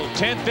field.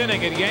 10th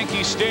inning at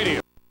Yankee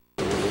Stadium.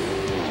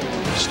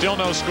 Still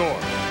no score.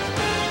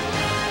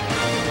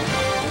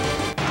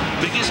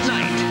 Biggest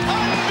night.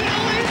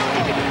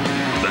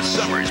 The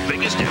summer's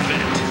biggest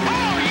event.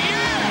 Oh,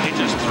 yeah! In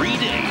just 3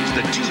 days,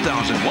 the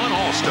 2001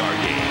 All-Star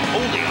Game,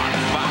 only on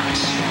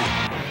Fox.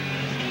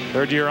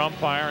 Third-year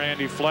umpire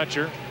Andy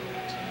Fletcher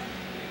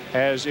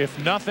has, if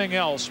nothing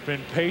else,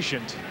 been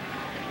patient,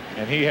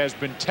 and he has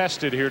been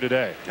tested here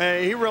today.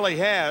 He really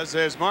has,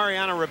 as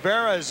Mariano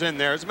Rivera is in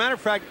there. As a matter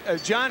of fact,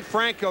 John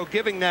Franco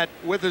giving that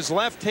with his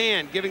left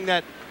hand, giving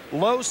that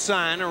low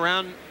sign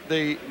around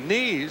the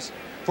knees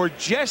for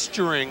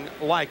gesturing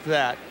like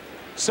that.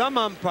 Some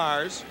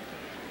umpires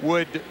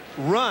would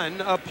run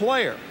a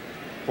player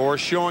for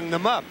showing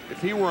them up.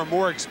 If he were a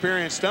more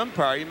experienced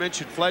umpire, you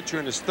mentioned Fletcher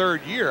in his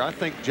 3rd year, I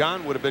think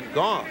John would have been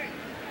gone.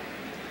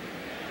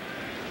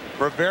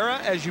 Rivera,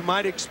 as you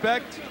might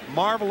expect,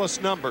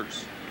 marvelous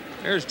numbers.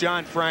 There's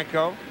John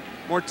Franco.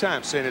 More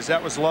time, saying as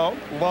that was low,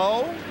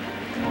 low,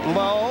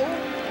 low,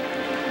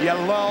 yeah,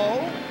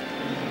 low.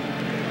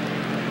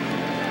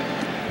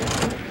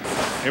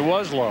 It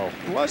was low.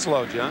 It was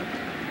low, John.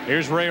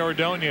 Here's Ray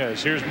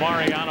Ordonez. Here's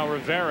Mariano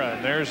Rivera,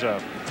 and there's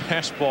a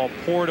fastball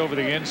poured over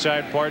the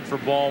inside part for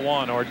ball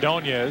 1.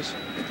 Ordonez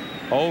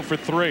 0 for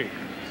 3.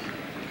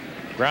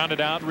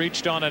 Grounded out,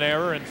 reached on an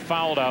error, and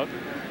fouled out.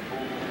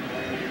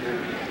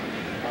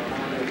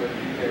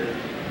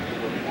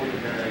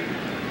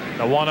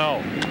 The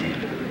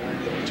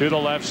 1-0 to the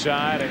left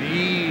side, and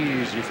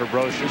easy for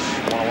Brocious.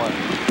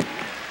 1-1.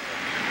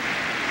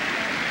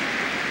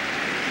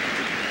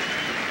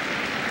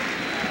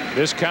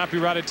 This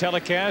copyrighted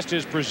telecast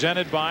is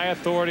presented by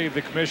authority of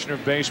the Commissioner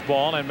of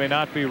Baseball and may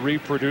not be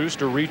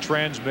reproduced or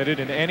retransmitted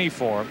in any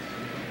form.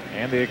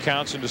 And the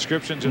accounts and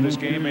descriptions of this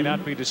game may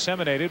not be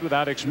disseminated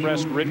without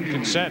express written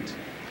consent.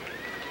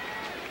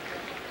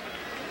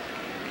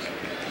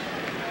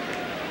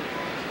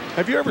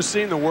 Have you ever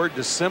seen the word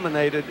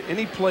disseminated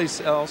any place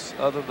else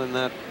other than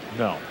that?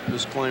 No.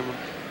 Disclaimer?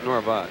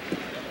 Nor have I.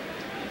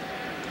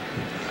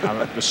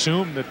 I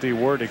assume that the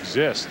word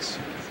exists.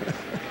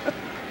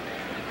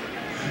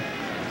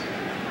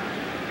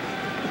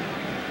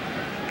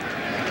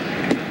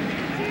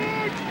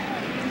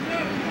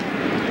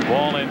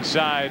 Ball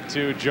inside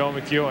to Joe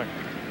McEwing.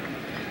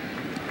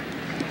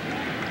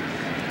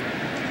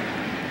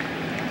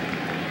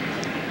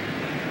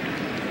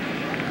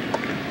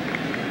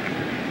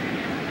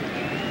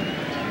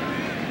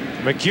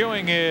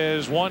 McEwing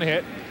is 1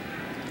 hit,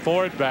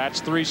 4 at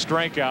bats, 3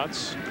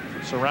 strikeouts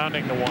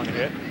surrounding the 1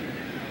 hit.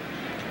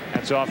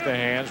 That's off the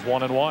hands,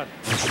 1-1.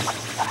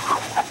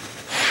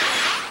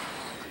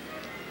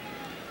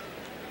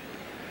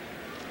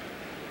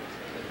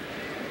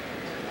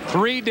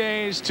 Three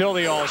days till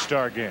the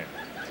All-Star game.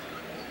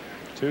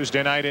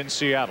 Tuesday night in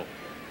Seattle.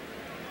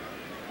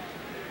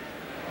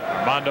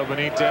 Armando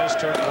Benitez,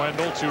 Turk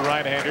Wendell, 2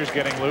 right-handers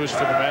getting loose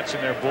for the Mets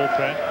in their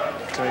bullpen.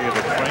 I'll tell you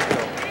that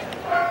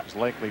Franco is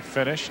likely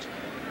finished.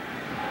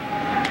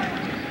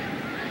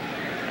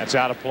 That's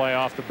out of play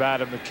off the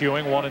bat of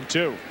McEwing,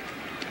 1-2.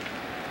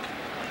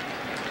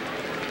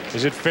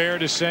 Is it fair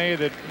to say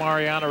that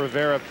Mariano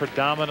Rivera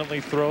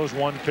predominantly throws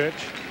 1 pitch?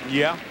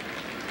 Yeah.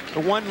 The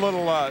one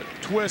little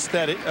twist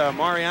that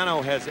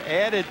Mariano has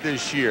added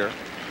this year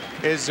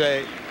is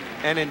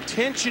an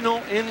intentional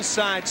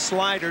inside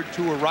slider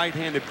to a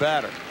right-handed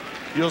batter.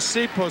 You'll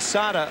see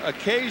Posada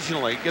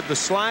occasionally give the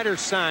slider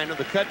sign or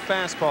the cut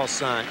fastball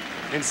sign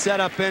and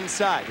set up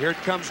inside. Here it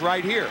comes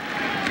right here.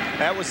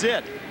 That was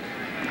it.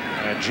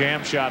 And a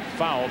jam shot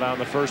foul down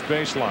the first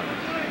baseline.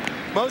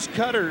 Most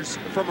cutters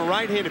from a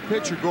right-handed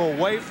pitcher go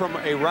away from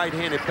a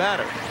right-handed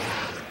batter.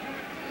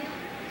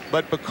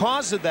 But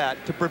because of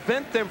that, to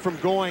prevent them from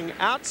going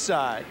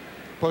outside,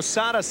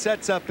 Posada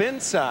sets up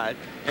inside,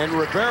 and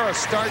Rivera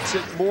starts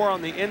it more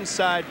on the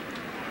inside,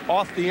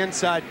 off the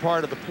inside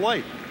part of the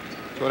plate.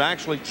 So it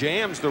actually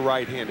jams the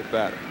right-handed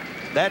batter.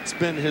 That's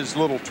been his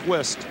little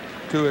twist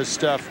to his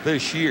stuff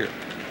this year.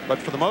 but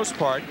for the most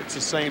part, it's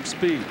the same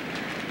speed.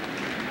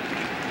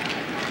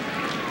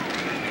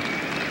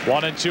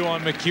 1-2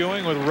 on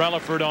McEwing with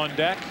Relaford on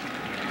deck.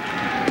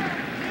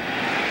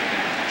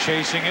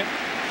 Chasing it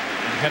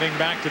and heading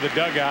back to the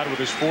dugout with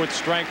his 4th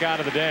strikeout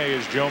of the day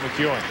is Joe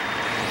McEwing.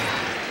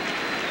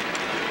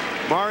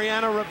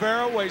 Mariano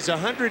Rivera weighs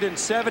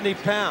 170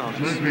 pounds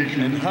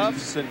and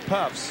huffs and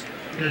puffs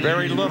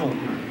very little.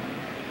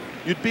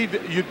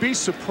 You'd be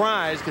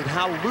surprised at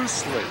how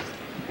loosely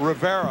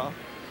Rivera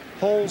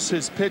holds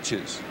his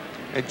pitches.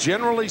 And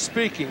generally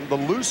speaking, the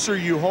looser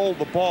you hold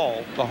the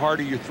ball, the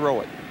harder you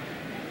throw it.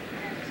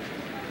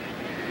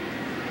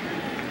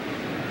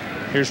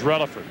 Here's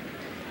Relaford.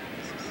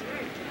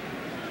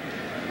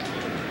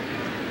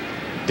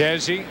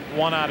 Desi,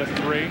 1 out of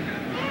 3.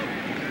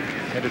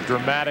 Hit a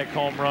dramatic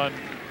home run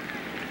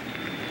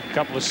a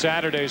couple of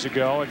Saturdays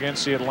ago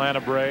against the Atlanta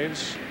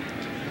Braves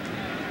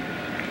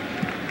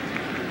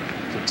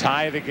to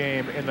tie the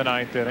game in the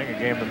 9th inning, a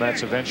game the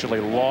Mets eventually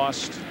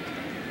lost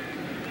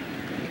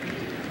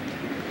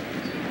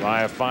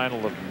by a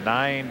final of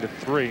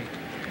 9-3.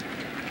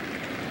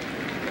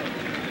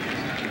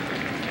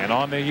 And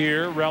on the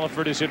year,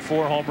 Relaford has hit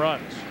 4 home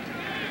runs.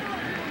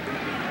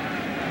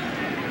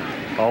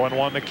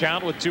 0-1 the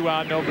count with 2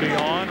 out, nobody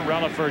on.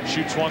 Relaford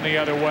shoots one the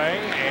other way,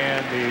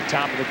 and the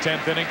top of the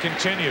 10th inning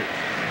continues.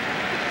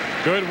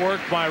 Good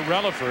work by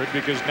Relaford,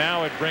 because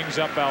now it brings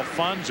up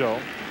Alfonso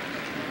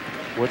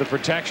with the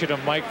protection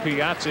of Mike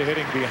Piazza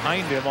hitting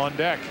behind him on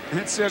deck.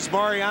 It says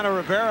Mariano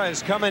Rivera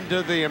has come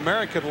into the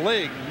American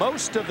League.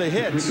 Most of the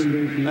hits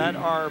that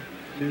are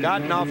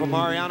gotten off of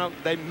Mariano,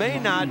 they may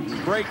not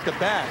break the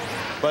bat,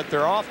 but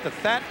they're off the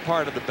fat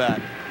part of the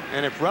bat.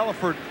 And if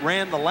Relaford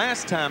ran the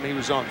last time he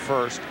was on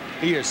first,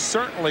 he is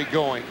certainly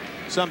going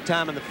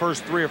sometime in the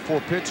first 3 or 4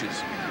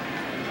 pitches.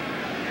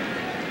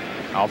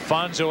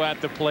 Alfonso at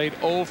the plate,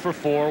 0 for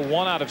 4,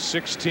 1 out of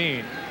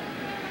 16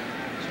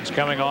 since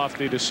coming off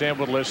the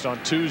disabled list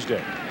on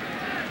Tuesday.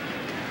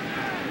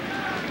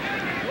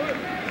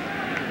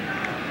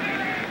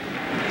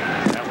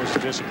 That was a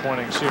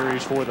disappointing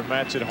series for the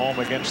Mets at home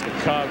against the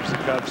Cubs. The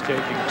Cubs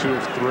taking 2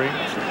 of 3.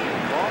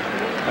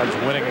 Cubs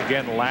winning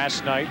again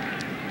last night.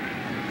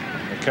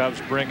 The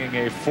Cubs bringing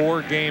a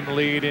 4-game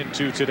lead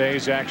into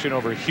today's action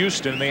over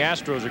Houston. The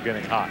Astros are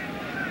getting hot.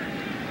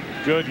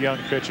 Good young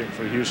pitching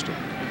for Houston.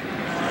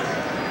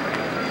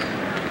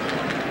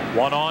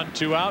 1 on,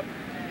 2 out.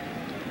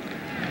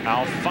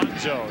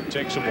 Alfonso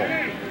takes a ball.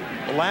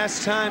 The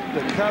last time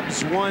the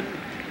Cubs won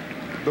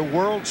the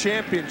World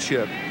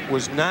Championship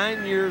was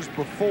 9 years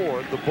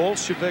before the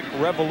Bolshevik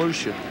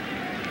Revolution.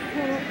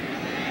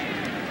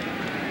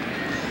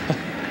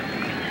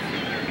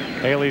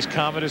 Halley's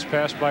Comet has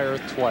passed by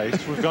Earth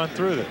twice. We've gone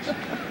through this.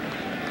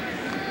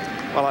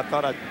 Well, I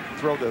thought I'd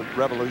throw the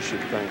revolution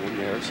thing in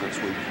there, since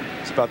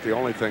it's about the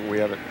only thing we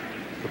haven't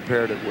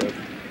prepared it with.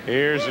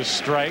 Here's a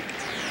strike.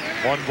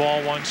 1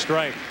 ball, 1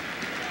 strike.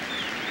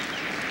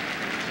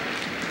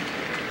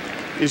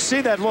 You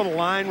see that little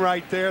line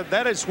right there?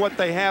 That is what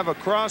they have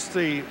across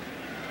the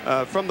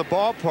from the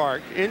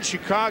ballpark in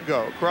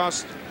Chicago,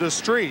 across the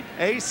street.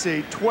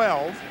 AC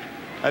 12.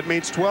 That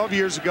means 12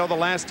 years ago, the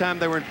last time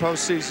they were in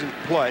postseason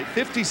play.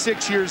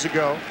 56 years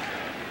ago,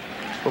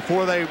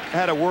 before they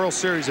had a World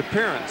Series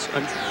appearance,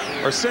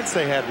 or since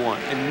they had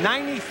one. And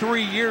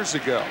 93 years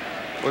ago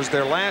was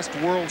their last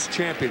World's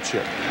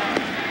Championship.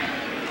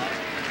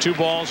 2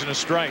 balls and a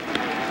strike.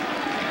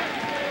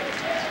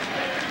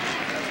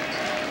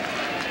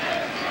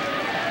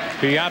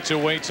 Piazza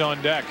waits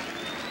on deck.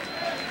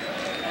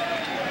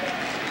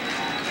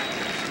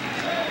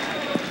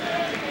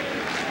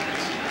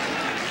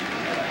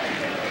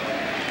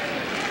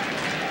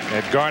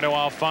 Edgardo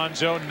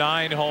Alfonso,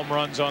 9 home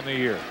runs on the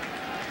year.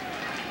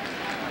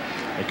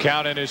 The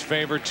count in his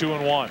favor,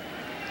 2-1.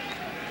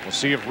 We'll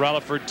see if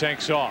Relaford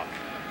takes off.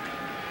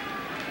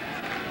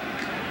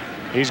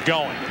 He's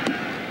going.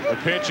 The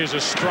pitch is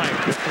a strike.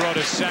 The throw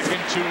to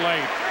second, too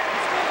late.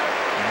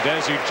 And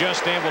Desi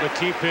just able to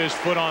keep his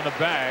foot on the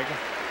bag.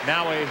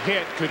 Now a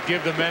hit could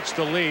give the Mets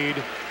the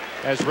lead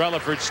as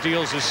Relaford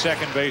steals his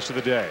second base of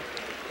the day.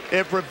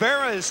 If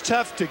Rivera is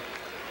tough to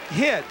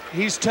hit,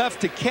 he's tough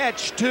to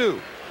catch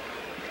too.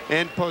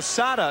 And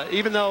Posada,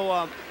 even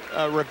though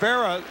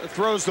Rivera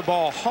throws the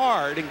ball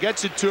hard and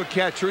gets it to a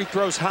catcher, he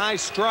throws high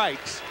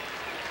strikes.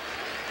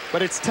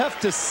 But it's tough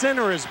to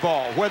center his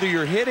ball, whether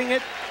you're hitting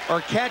it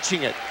or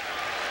catching it.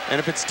 And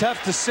if it's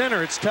tough to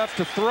center, it's tough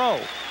to throw.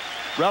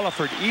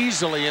 Relaford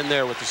easily in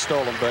there with the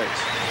stolen base.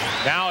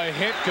 Now a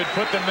hit could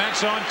put the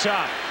Mets on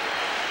top.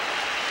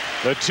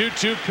 The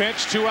 2-2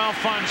 pitch to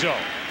Alfonso.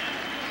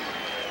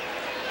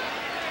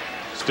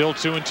 Still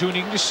 2-2, and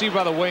you can just see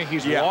by the way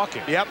he's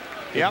walking. Yep.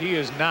 He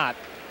is not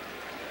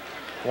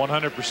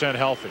 100%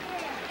 healthy.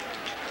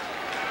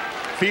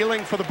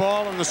 Feeling for the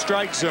ball in the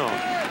strike zone,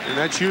 and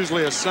that's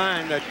usually a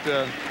sign that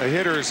a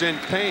hitter is in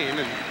pain,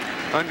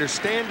 and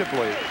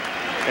understandably,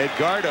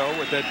 Edgardo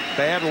with that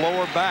bad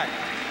lower back.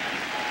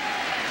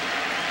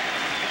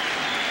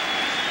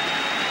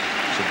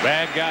 It's a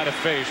bad guy to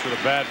face with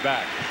a bad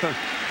back.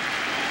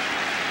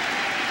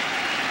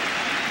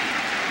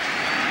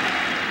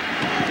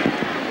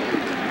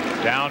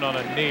 Down on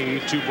a knee,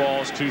 2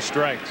 balls, 2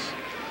 strikes.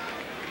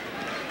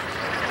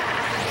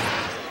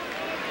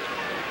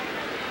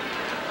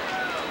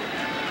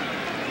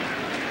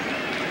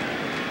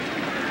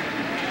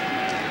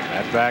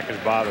 That back is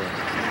bothering him.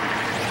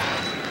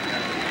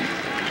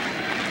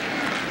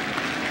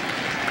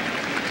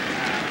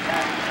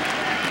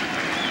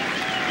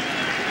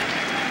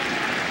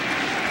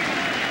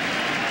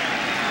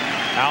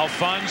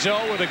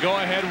 Alfonso with a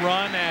go-ahead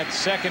run at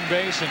second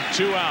base and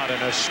 2 out in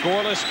a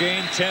scoreless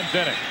game, 10th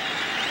inning.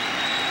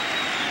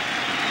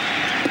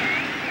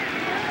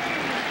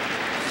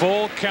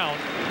 Full count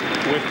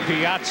with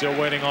Piazza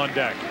waiting on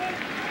deck.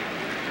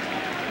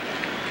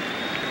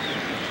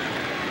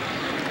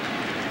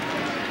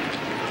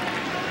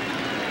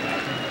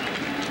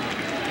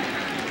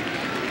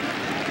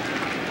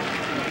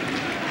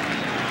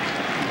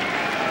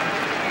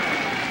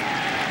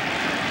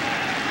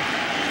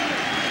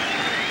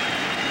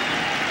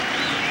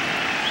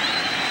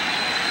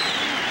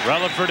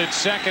 Relaford at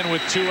second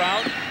with 2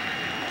 out,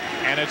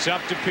 and it's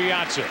up to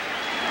Piazza.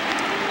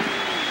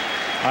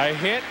 A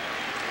hit,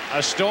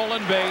 a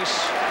stolen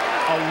base,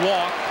 a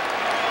walk.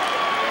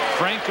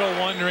 Franco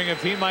wondering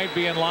if he might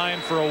be in line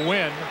for a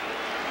win.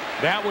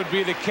 That would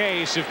be the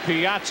case if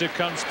Piazza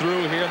comes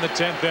through here in the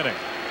 10th inning.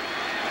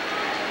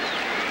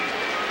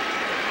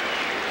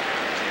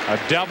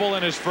 A double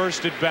in his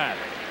first at bat.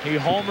 He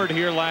homered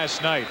here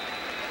last night.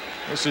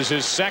 This is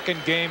his second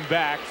game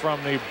back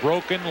from the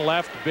broken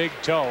left big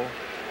toe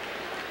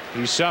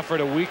he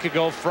suffered a week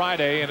ago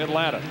Friday in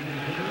Atlanta.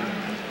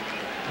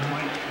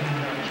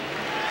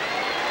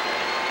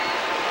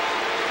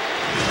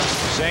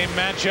 Same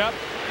matchup.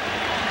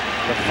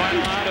 The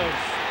final out of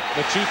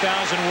the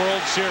 2000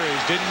 World Series.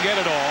 Didn't get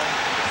it all.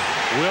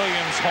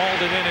 Williams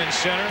hauled it in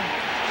center,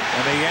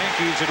 and the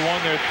Yankees had won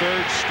their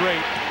 3rd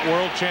straight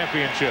World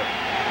Championship.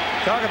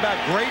 Talk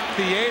about great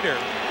theater.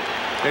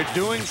 They're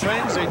doing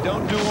things they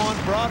don't do on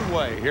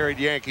Broadway here at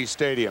Yankee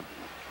Stadium.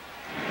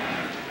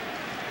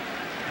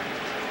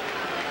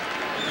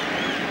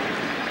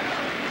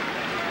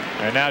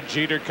 And now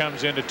Jeter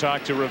comes in to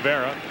talk to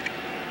Rivera.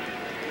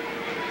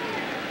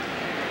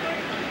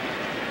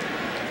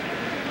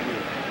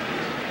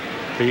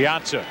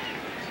 Piazza.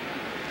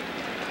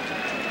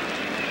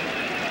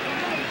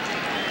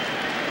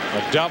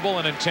 A double,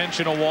 an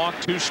intentional walk,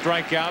 2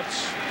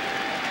 strikeouts.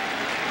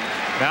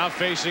 Now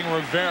facing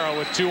Rivera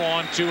with 2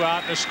 on, 2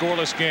 out in a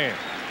scoreless game.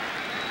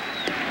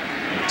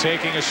 And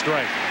taking a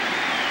strike.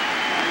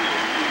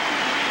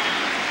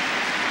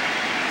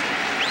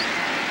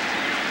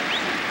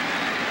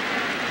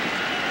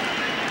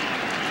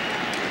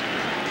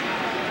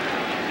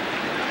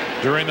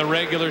 During the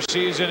regular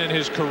season in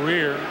his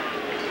career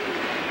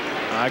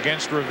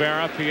against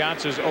Rivera,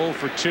 Piazza's 0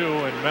 for 2,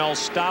 and Mel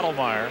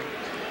Stottlemyre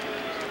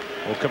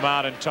will come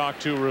out and talk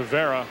to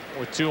Rivera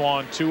with 2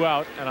 on, 2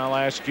 out, and I'll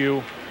ask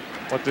you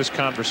what this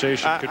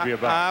conversation could be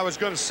about. I was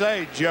going to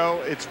say,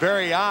 Joe, it's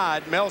very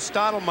odd. Mel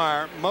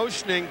Stottlemyre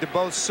motioning to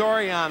both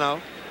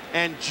Soriano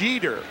and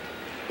Jeter,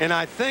 and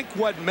I think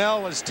what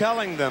Mel is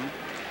telling them,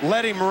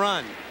 let him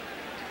run.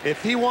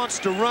 If he wants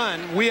to run,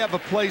 we have a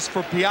place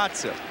for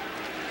Piazza.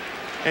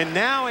 And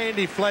now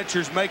Andy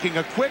Fletcher's making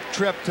a quick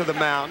trip to the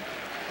mound,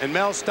 and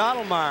Mel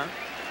Stottlemyre,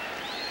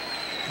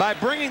 by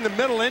bringing the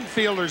middle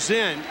infielders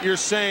in, you're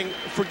saying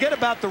forget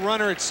about the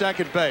runner at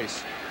second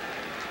base.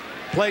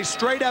 Play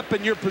straight up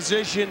in your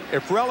position.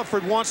 If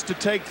Relaford wants to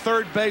take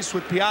third base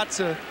with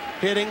Piazza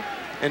hitting,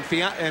 and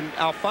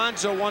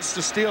Alfonso wants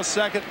to steal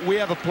second, we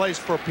have a place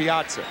for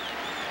Piazza.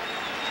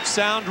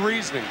 Sound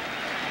reasoning.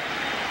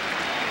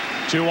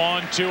 2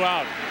 on, 2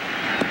 out.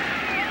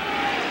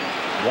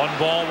 1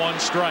 ball, 1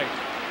 strike.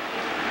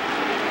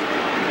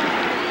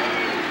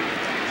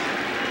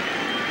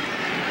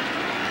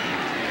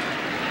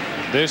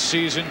 This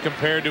season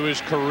compared to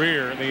his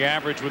career, the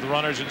average with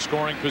runners in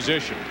scoring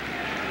position.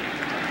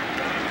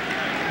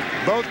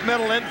 Both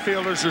middle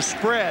infielders are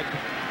spread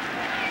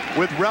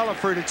with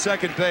Relaford at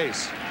second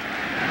base.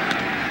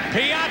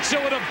 Piazza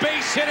with a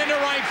base hit into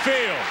right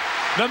field.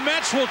 The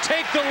Mets will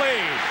take the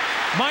lead.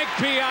 Mike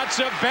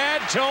Piazza,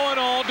 bad toe and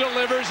all,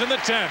 delivers in the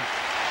 10th.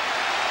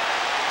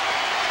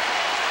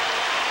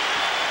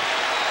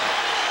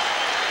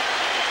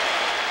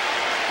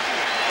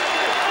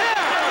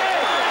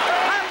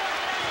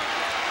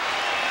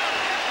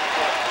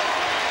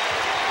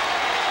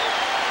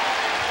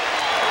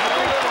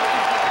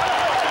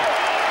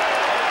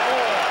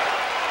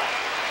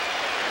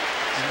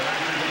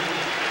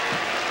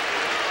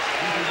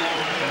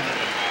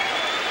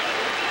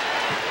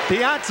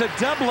 Piazza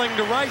doubling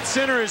to right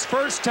center his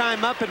first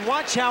time up, and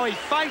watch how he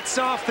fights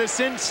off this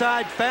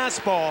inside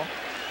fastball.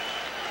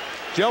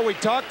 Joe, we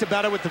talked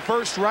about it with the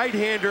first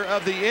right-hander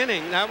of the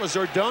inning. That was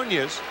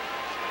Ordonez.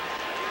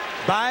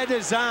 By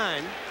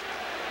design,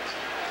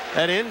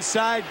 that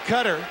inside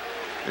cutter,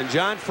 and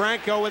John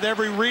Franco with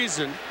every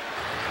reason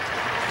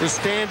to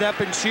stand up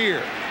and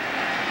cheer.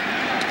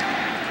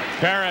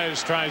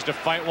 Perez tries to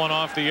fight one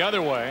off the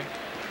other way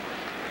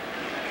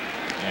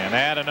and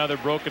add another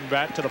broken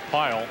bat to the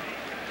pile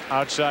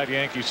outside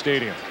Yankee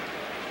Stadium.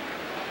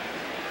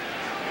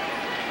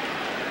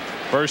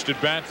 First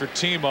at bat for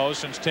Timo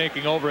since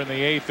taking over in the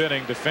 8th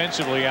inning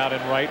defensively out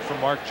in right for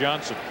Mark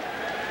Johnson.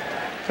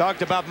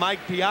 Talked about Mike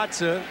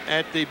Piazza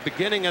at the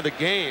beginning of the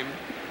game.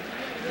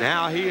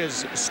 Now he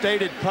has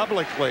stated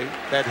publicly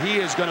that he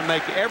is going to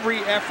make every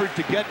effort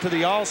to get to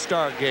the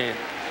All-Star game.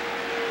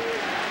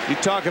 You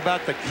talk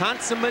about the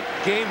consummate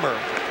gamer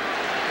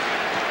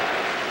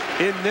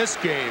in this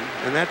game,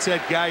 and that's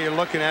that guy you're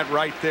looking at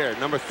right there,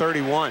 number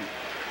 31.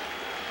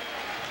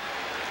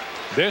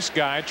 This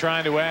guy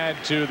trying to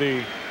add to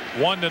the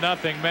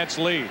 1-0 Mets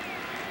lead.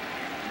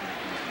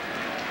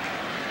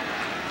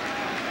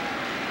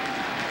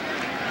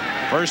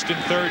 First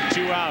and third,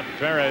 2 out.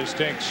 Perez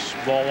takes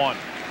ball 1.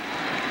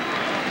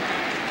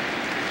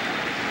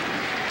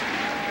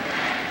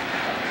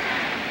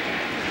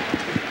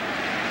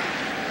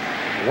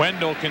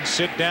 Wendell can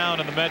sit down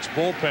in the Mets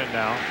bullpen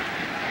now.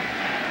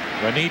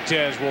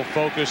 Benitez will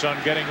focus on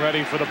getting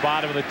ready for the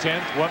bottom of the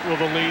 10th. What will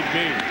the lead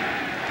be?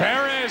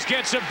 Perez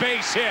gets a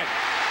base hit.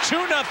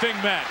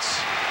 2-0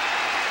 Mets.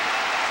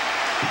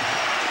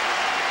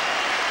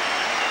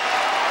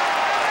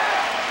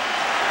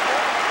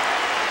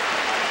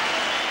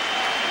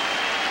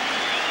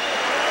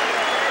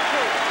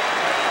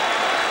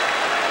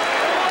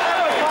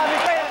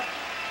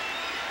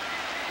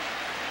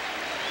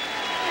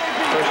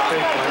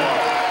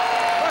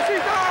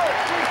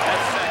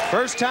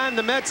 First time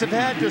the Mets have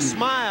had to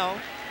smile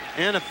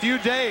in a few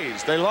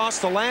days. They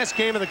lost the last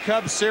game of the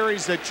Cubs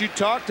series that you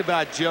talked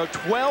about, Joe,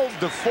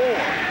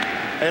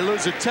 12-4. They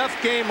lose a tough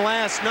game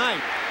last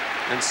night,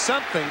 and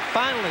something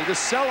finally to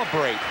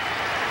celebrate.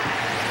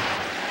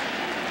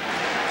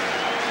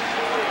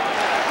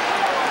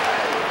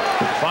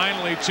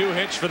 Finally 2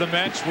 hits for the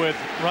Mets with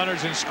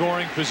runners in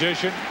scoring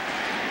position.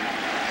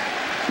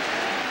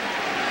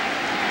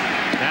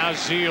 Now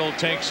Zeal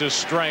takes a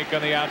strike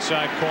on the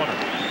outside corner.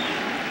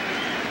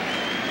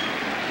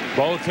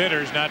 Both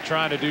hitters not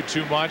trying to do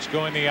too much,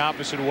 going the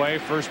opposite way.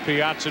 First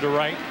Piazza to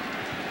right,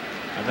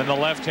 and then the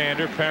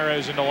left-hander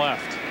Perez into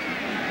left.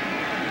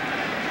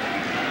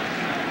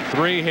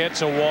 3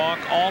 hits, a walk,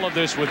 all of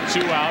this with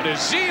 2 out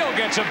as Zeal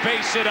gets a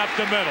base hit up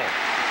the middle.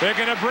 They're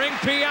going to bring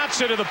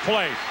Piazza to the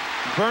plate.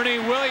 Bernie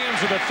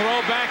Williams with a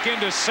throw back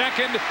into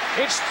second.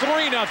 It's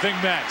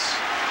 3-0 Mets.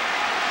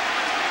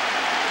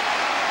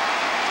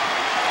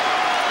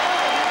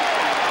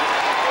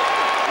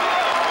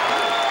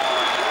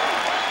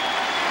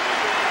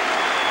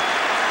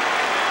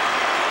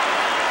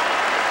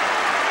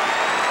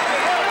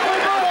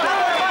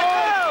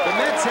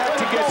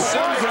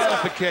 Some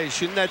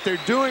gratification that they're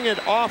doing it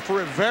off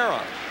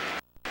Rivera.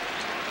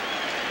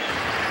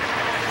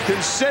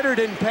 Considered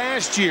in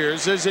past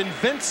years as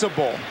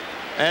invincible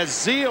as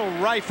Zeal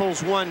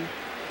rifles one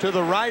to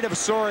the right of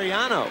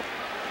Soriano.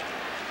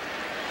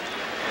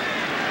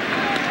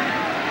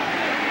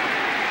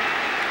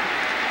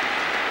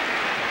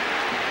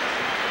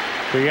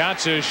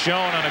 Piazza has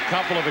shown on a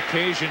couple of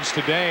occasions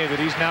today that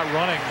he's not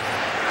running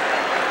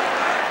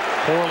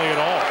poorly at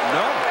all.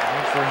 No.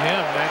 And for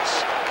him,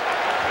 that's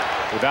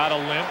without a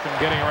limp and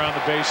getting around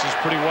the bases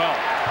pretty well.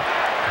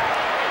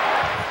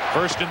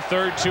 First and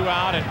third, 2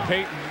 out, and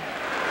Payton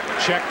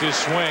checked his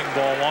swing,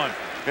 ball 1.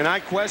 And I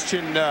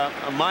questioned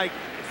Mike,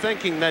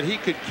 thinking that he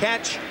could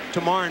catch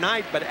tomorrow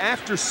night, but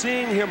after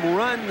seeing him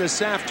run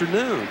this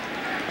afternoon,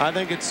 I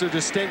think it's a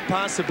distinct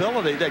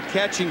possibility that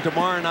catching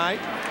tomorrow night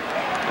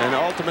and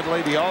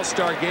ultimately the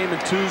All-Star game on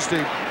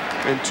Tuesday,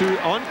 a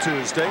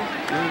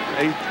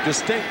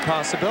distinct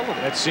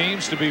possibility. That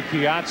seems to be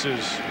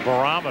Piazza's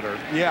barometer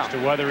as to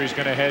whether he's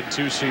going to head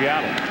to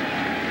Seattle.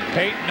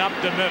 Payton up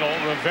the middle.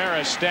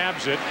 Rivera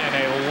stabs it, and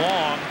a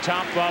long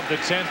top of the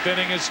 10th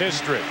inning is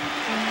history.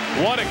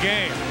 What a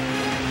game.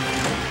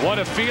 What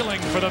a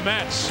feeling for the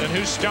Mets. And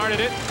who started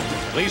it?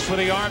 At least for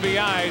the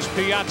RBIs,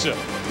 Piazza.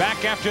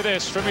 Back after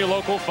this from your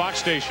local Fox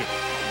station.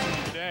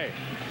 Today,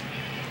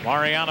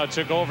 Mariano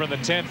took over in the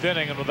 10th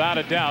inning, and without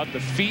a doubt, the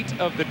feat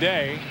of the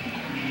day.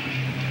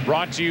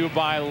 Brought to you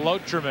by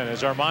Lotrimin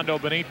as Armando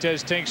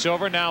Benitez takes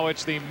over. Now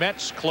it's the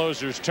Mets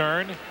closer's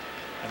turn,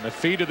 and the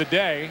feat of the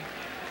day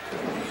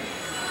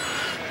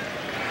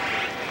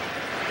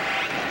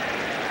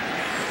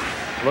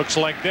looks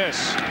like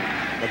this.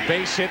 The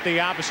base hit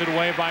the opposite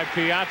way by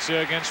Piazza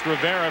against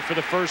Rivera for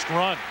the first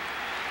run.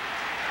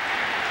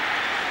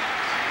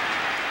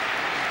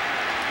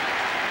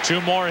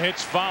 2 more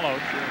hits followed.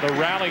 The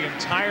rally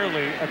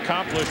entirely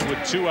accomplished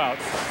with 2 out.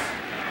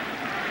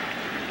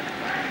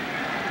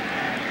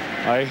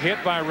 A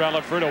hit by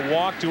Relaford, a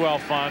walk to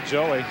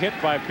Alfonso, a hit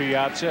by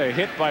Piazza, a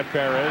hit by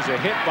Perez, a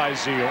hit by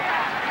Zeal.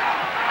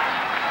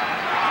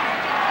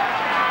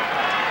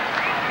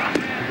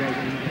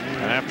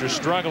 And after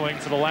struggling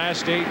for the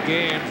last 8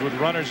 games with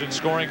runners in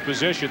scoring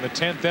position, the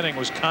 10th inning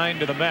was kind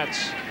to the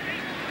Mets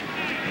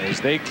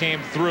as they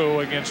came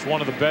through against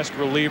one of the best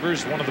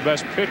relievers, one of the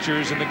best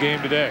pitchers in the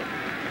game today.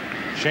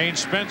 Shane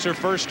Spencer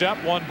first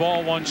up, 1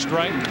 ball, 1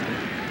 strike.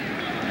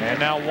 And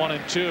now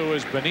 1-2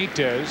 as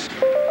Benitez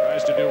tries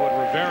has to do what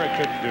Rivera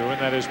couldn't do,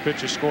 and that is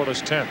pitch a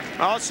scoreless 10th.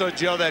 Also,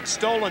 Joe, that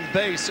stolen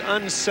base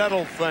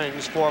unsettled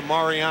things for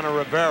Mariano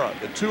Rivera.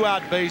 The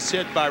 2-out base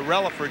hit by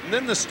Relaford, and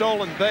then the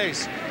stolen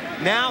base.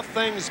 Now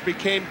things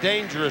became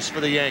dangerous for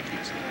the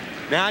Yankees.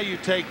 Now you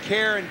take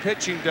care in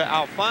pitching to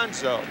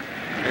Alfonso,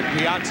 and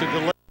Piazza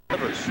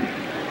delivers.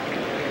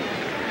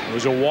 It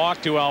was a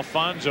walk to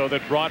Alfonso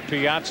that brought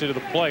Piazza to the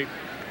plate.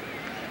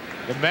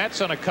 The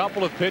Mets, on a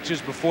couple of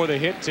pitches before the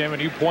hit, Tim,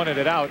 and you pointed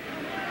it out,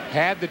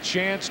 had the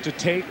chance to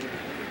take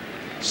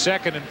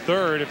second and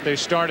third if they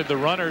started the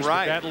runners,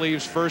 right. But that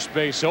leaves first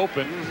base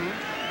open.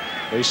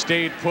 They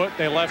stayed put.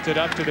 They left it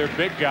up to their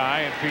big guy,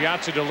 and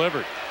Piazza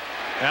delivered.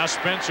 Now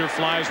Spencer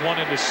flies one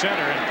into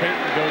center, and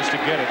Payton goes to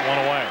get it, one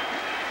away.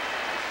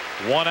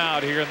 1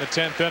 out here in the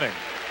 10th inning.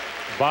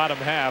 Bottom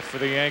half for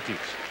the Yankees.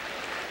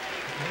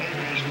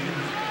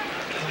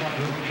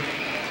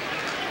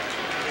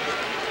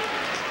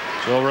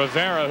 So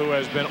Rivera, who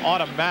has been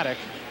automatic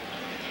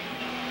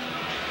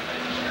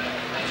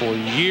for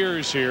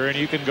years here, and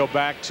you can go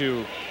back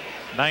to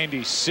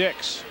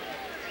 '96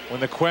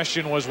 when the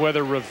question was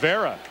whether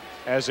Rivera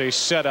as a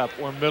setup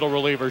or middle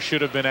reliever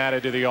should have been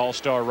added to the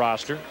All-Star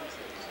roster.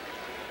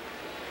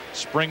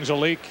 Springs a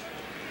leak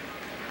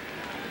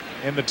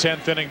in the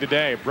 10th inning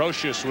today.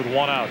 Brocious with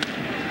 1 out.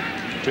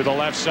 To the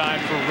left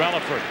side for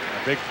Relaford.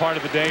 A big part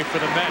of the day for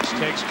the Mets.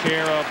 Takes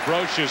care of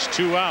Brocious,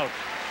 2 out.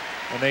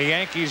 And the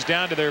Yankees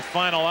down to their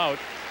final out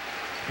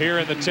here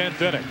in the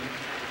 10th inning.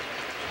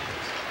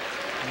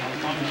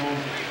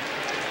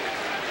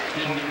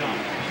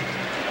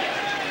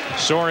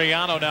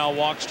 Soriano now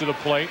walks to the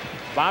plate.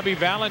 Bobby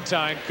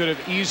Valentine could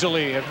have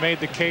easily have made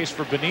the case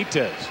for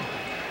Benitez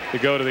to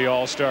go to the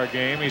All-Star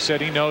game. He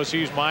said he knows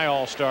he's my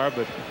All-Star,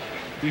 but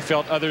he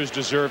felt others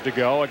deserve to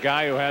go. A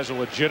guy who has a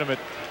legitimate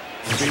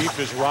beef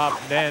is Rob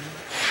Nen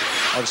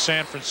of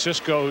San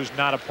Francisco, who's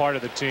not a part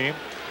of the team.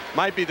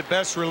 Might be the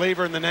best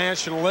reliever in the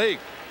National League.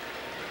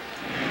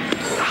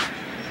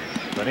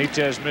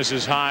 Benitez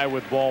misses high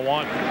with ball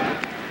 1.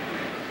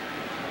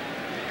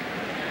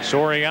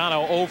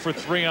 Soriano 0 for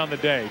 3 on the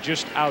day.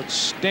 Just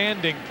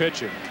outstanding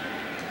pitching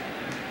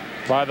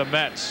by the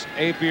Mets.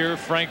 Appier,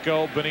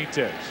 Franco,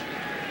 Benitez.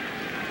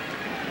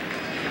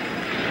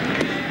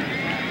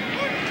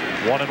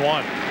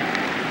 1-1.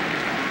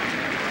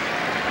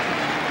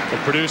 The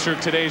producer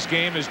of today's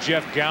game is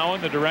Jeff Gowen,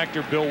 the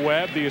director Bill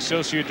Webb, the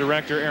associate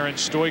director Aaron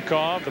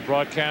Stoikov, the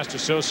broadcast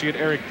associate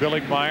Eric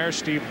Billigmeyer,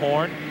 Steve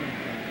Horn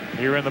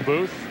here in the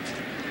booth.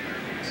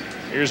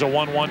 Here's a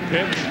 1-1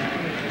 pitch.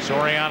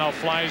 Soriano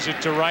flies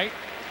it to right.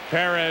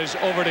 Perez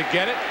over to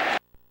get it.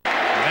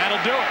 And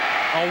that'll do it.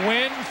 A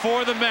win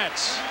for the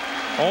Mets.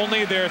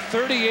 Only their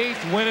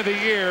 38th win of the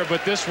year,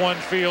 but this one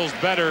feels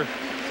better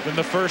than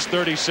the first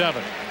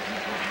 37.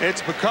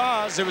 It's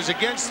because it was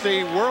against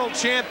the world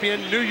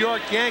champion New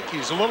York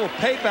Yankees. A little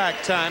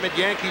payback time at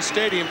Yankee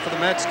Stadium for the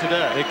Mets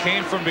today. They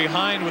came from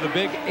behind with a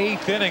big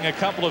 8th inning a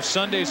couple of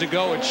Sundays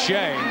ago at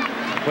Shea,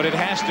 but it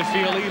has to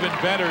feel even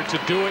better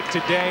to do it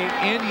today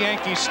in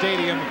Yankee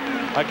Stadium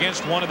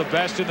against one of the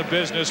best in the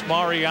business,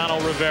 Mariano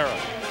Rivera.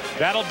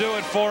 That'll do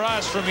it for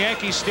us from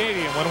Yankee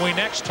Stadium. When we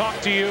next talk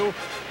to you,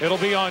 it'll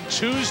be on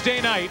Tuesday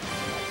night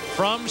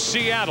from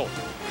Seattle.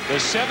 The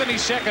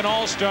 72nd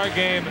All-Star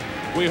Game.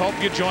 We hope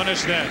you join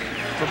us then.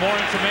 For more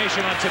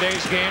information on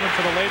today's game and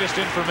for the latest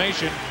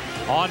information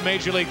on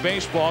Major League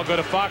Baseball, go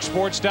to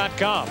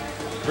foxsports.com.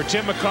 For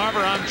Tim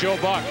McCarver, I'm Joe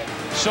Buck.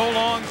 So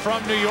long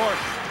from New York.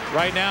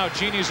 Right now,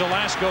 Jeannie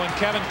Zelasco and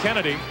Kevin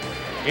Kennedy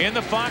in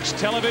the Fox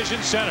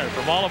Television Center.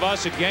 From all of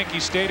us at Yankee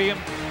Stadium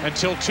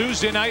until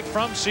Tuesday night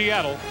from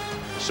Seattle,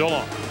 so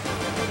long.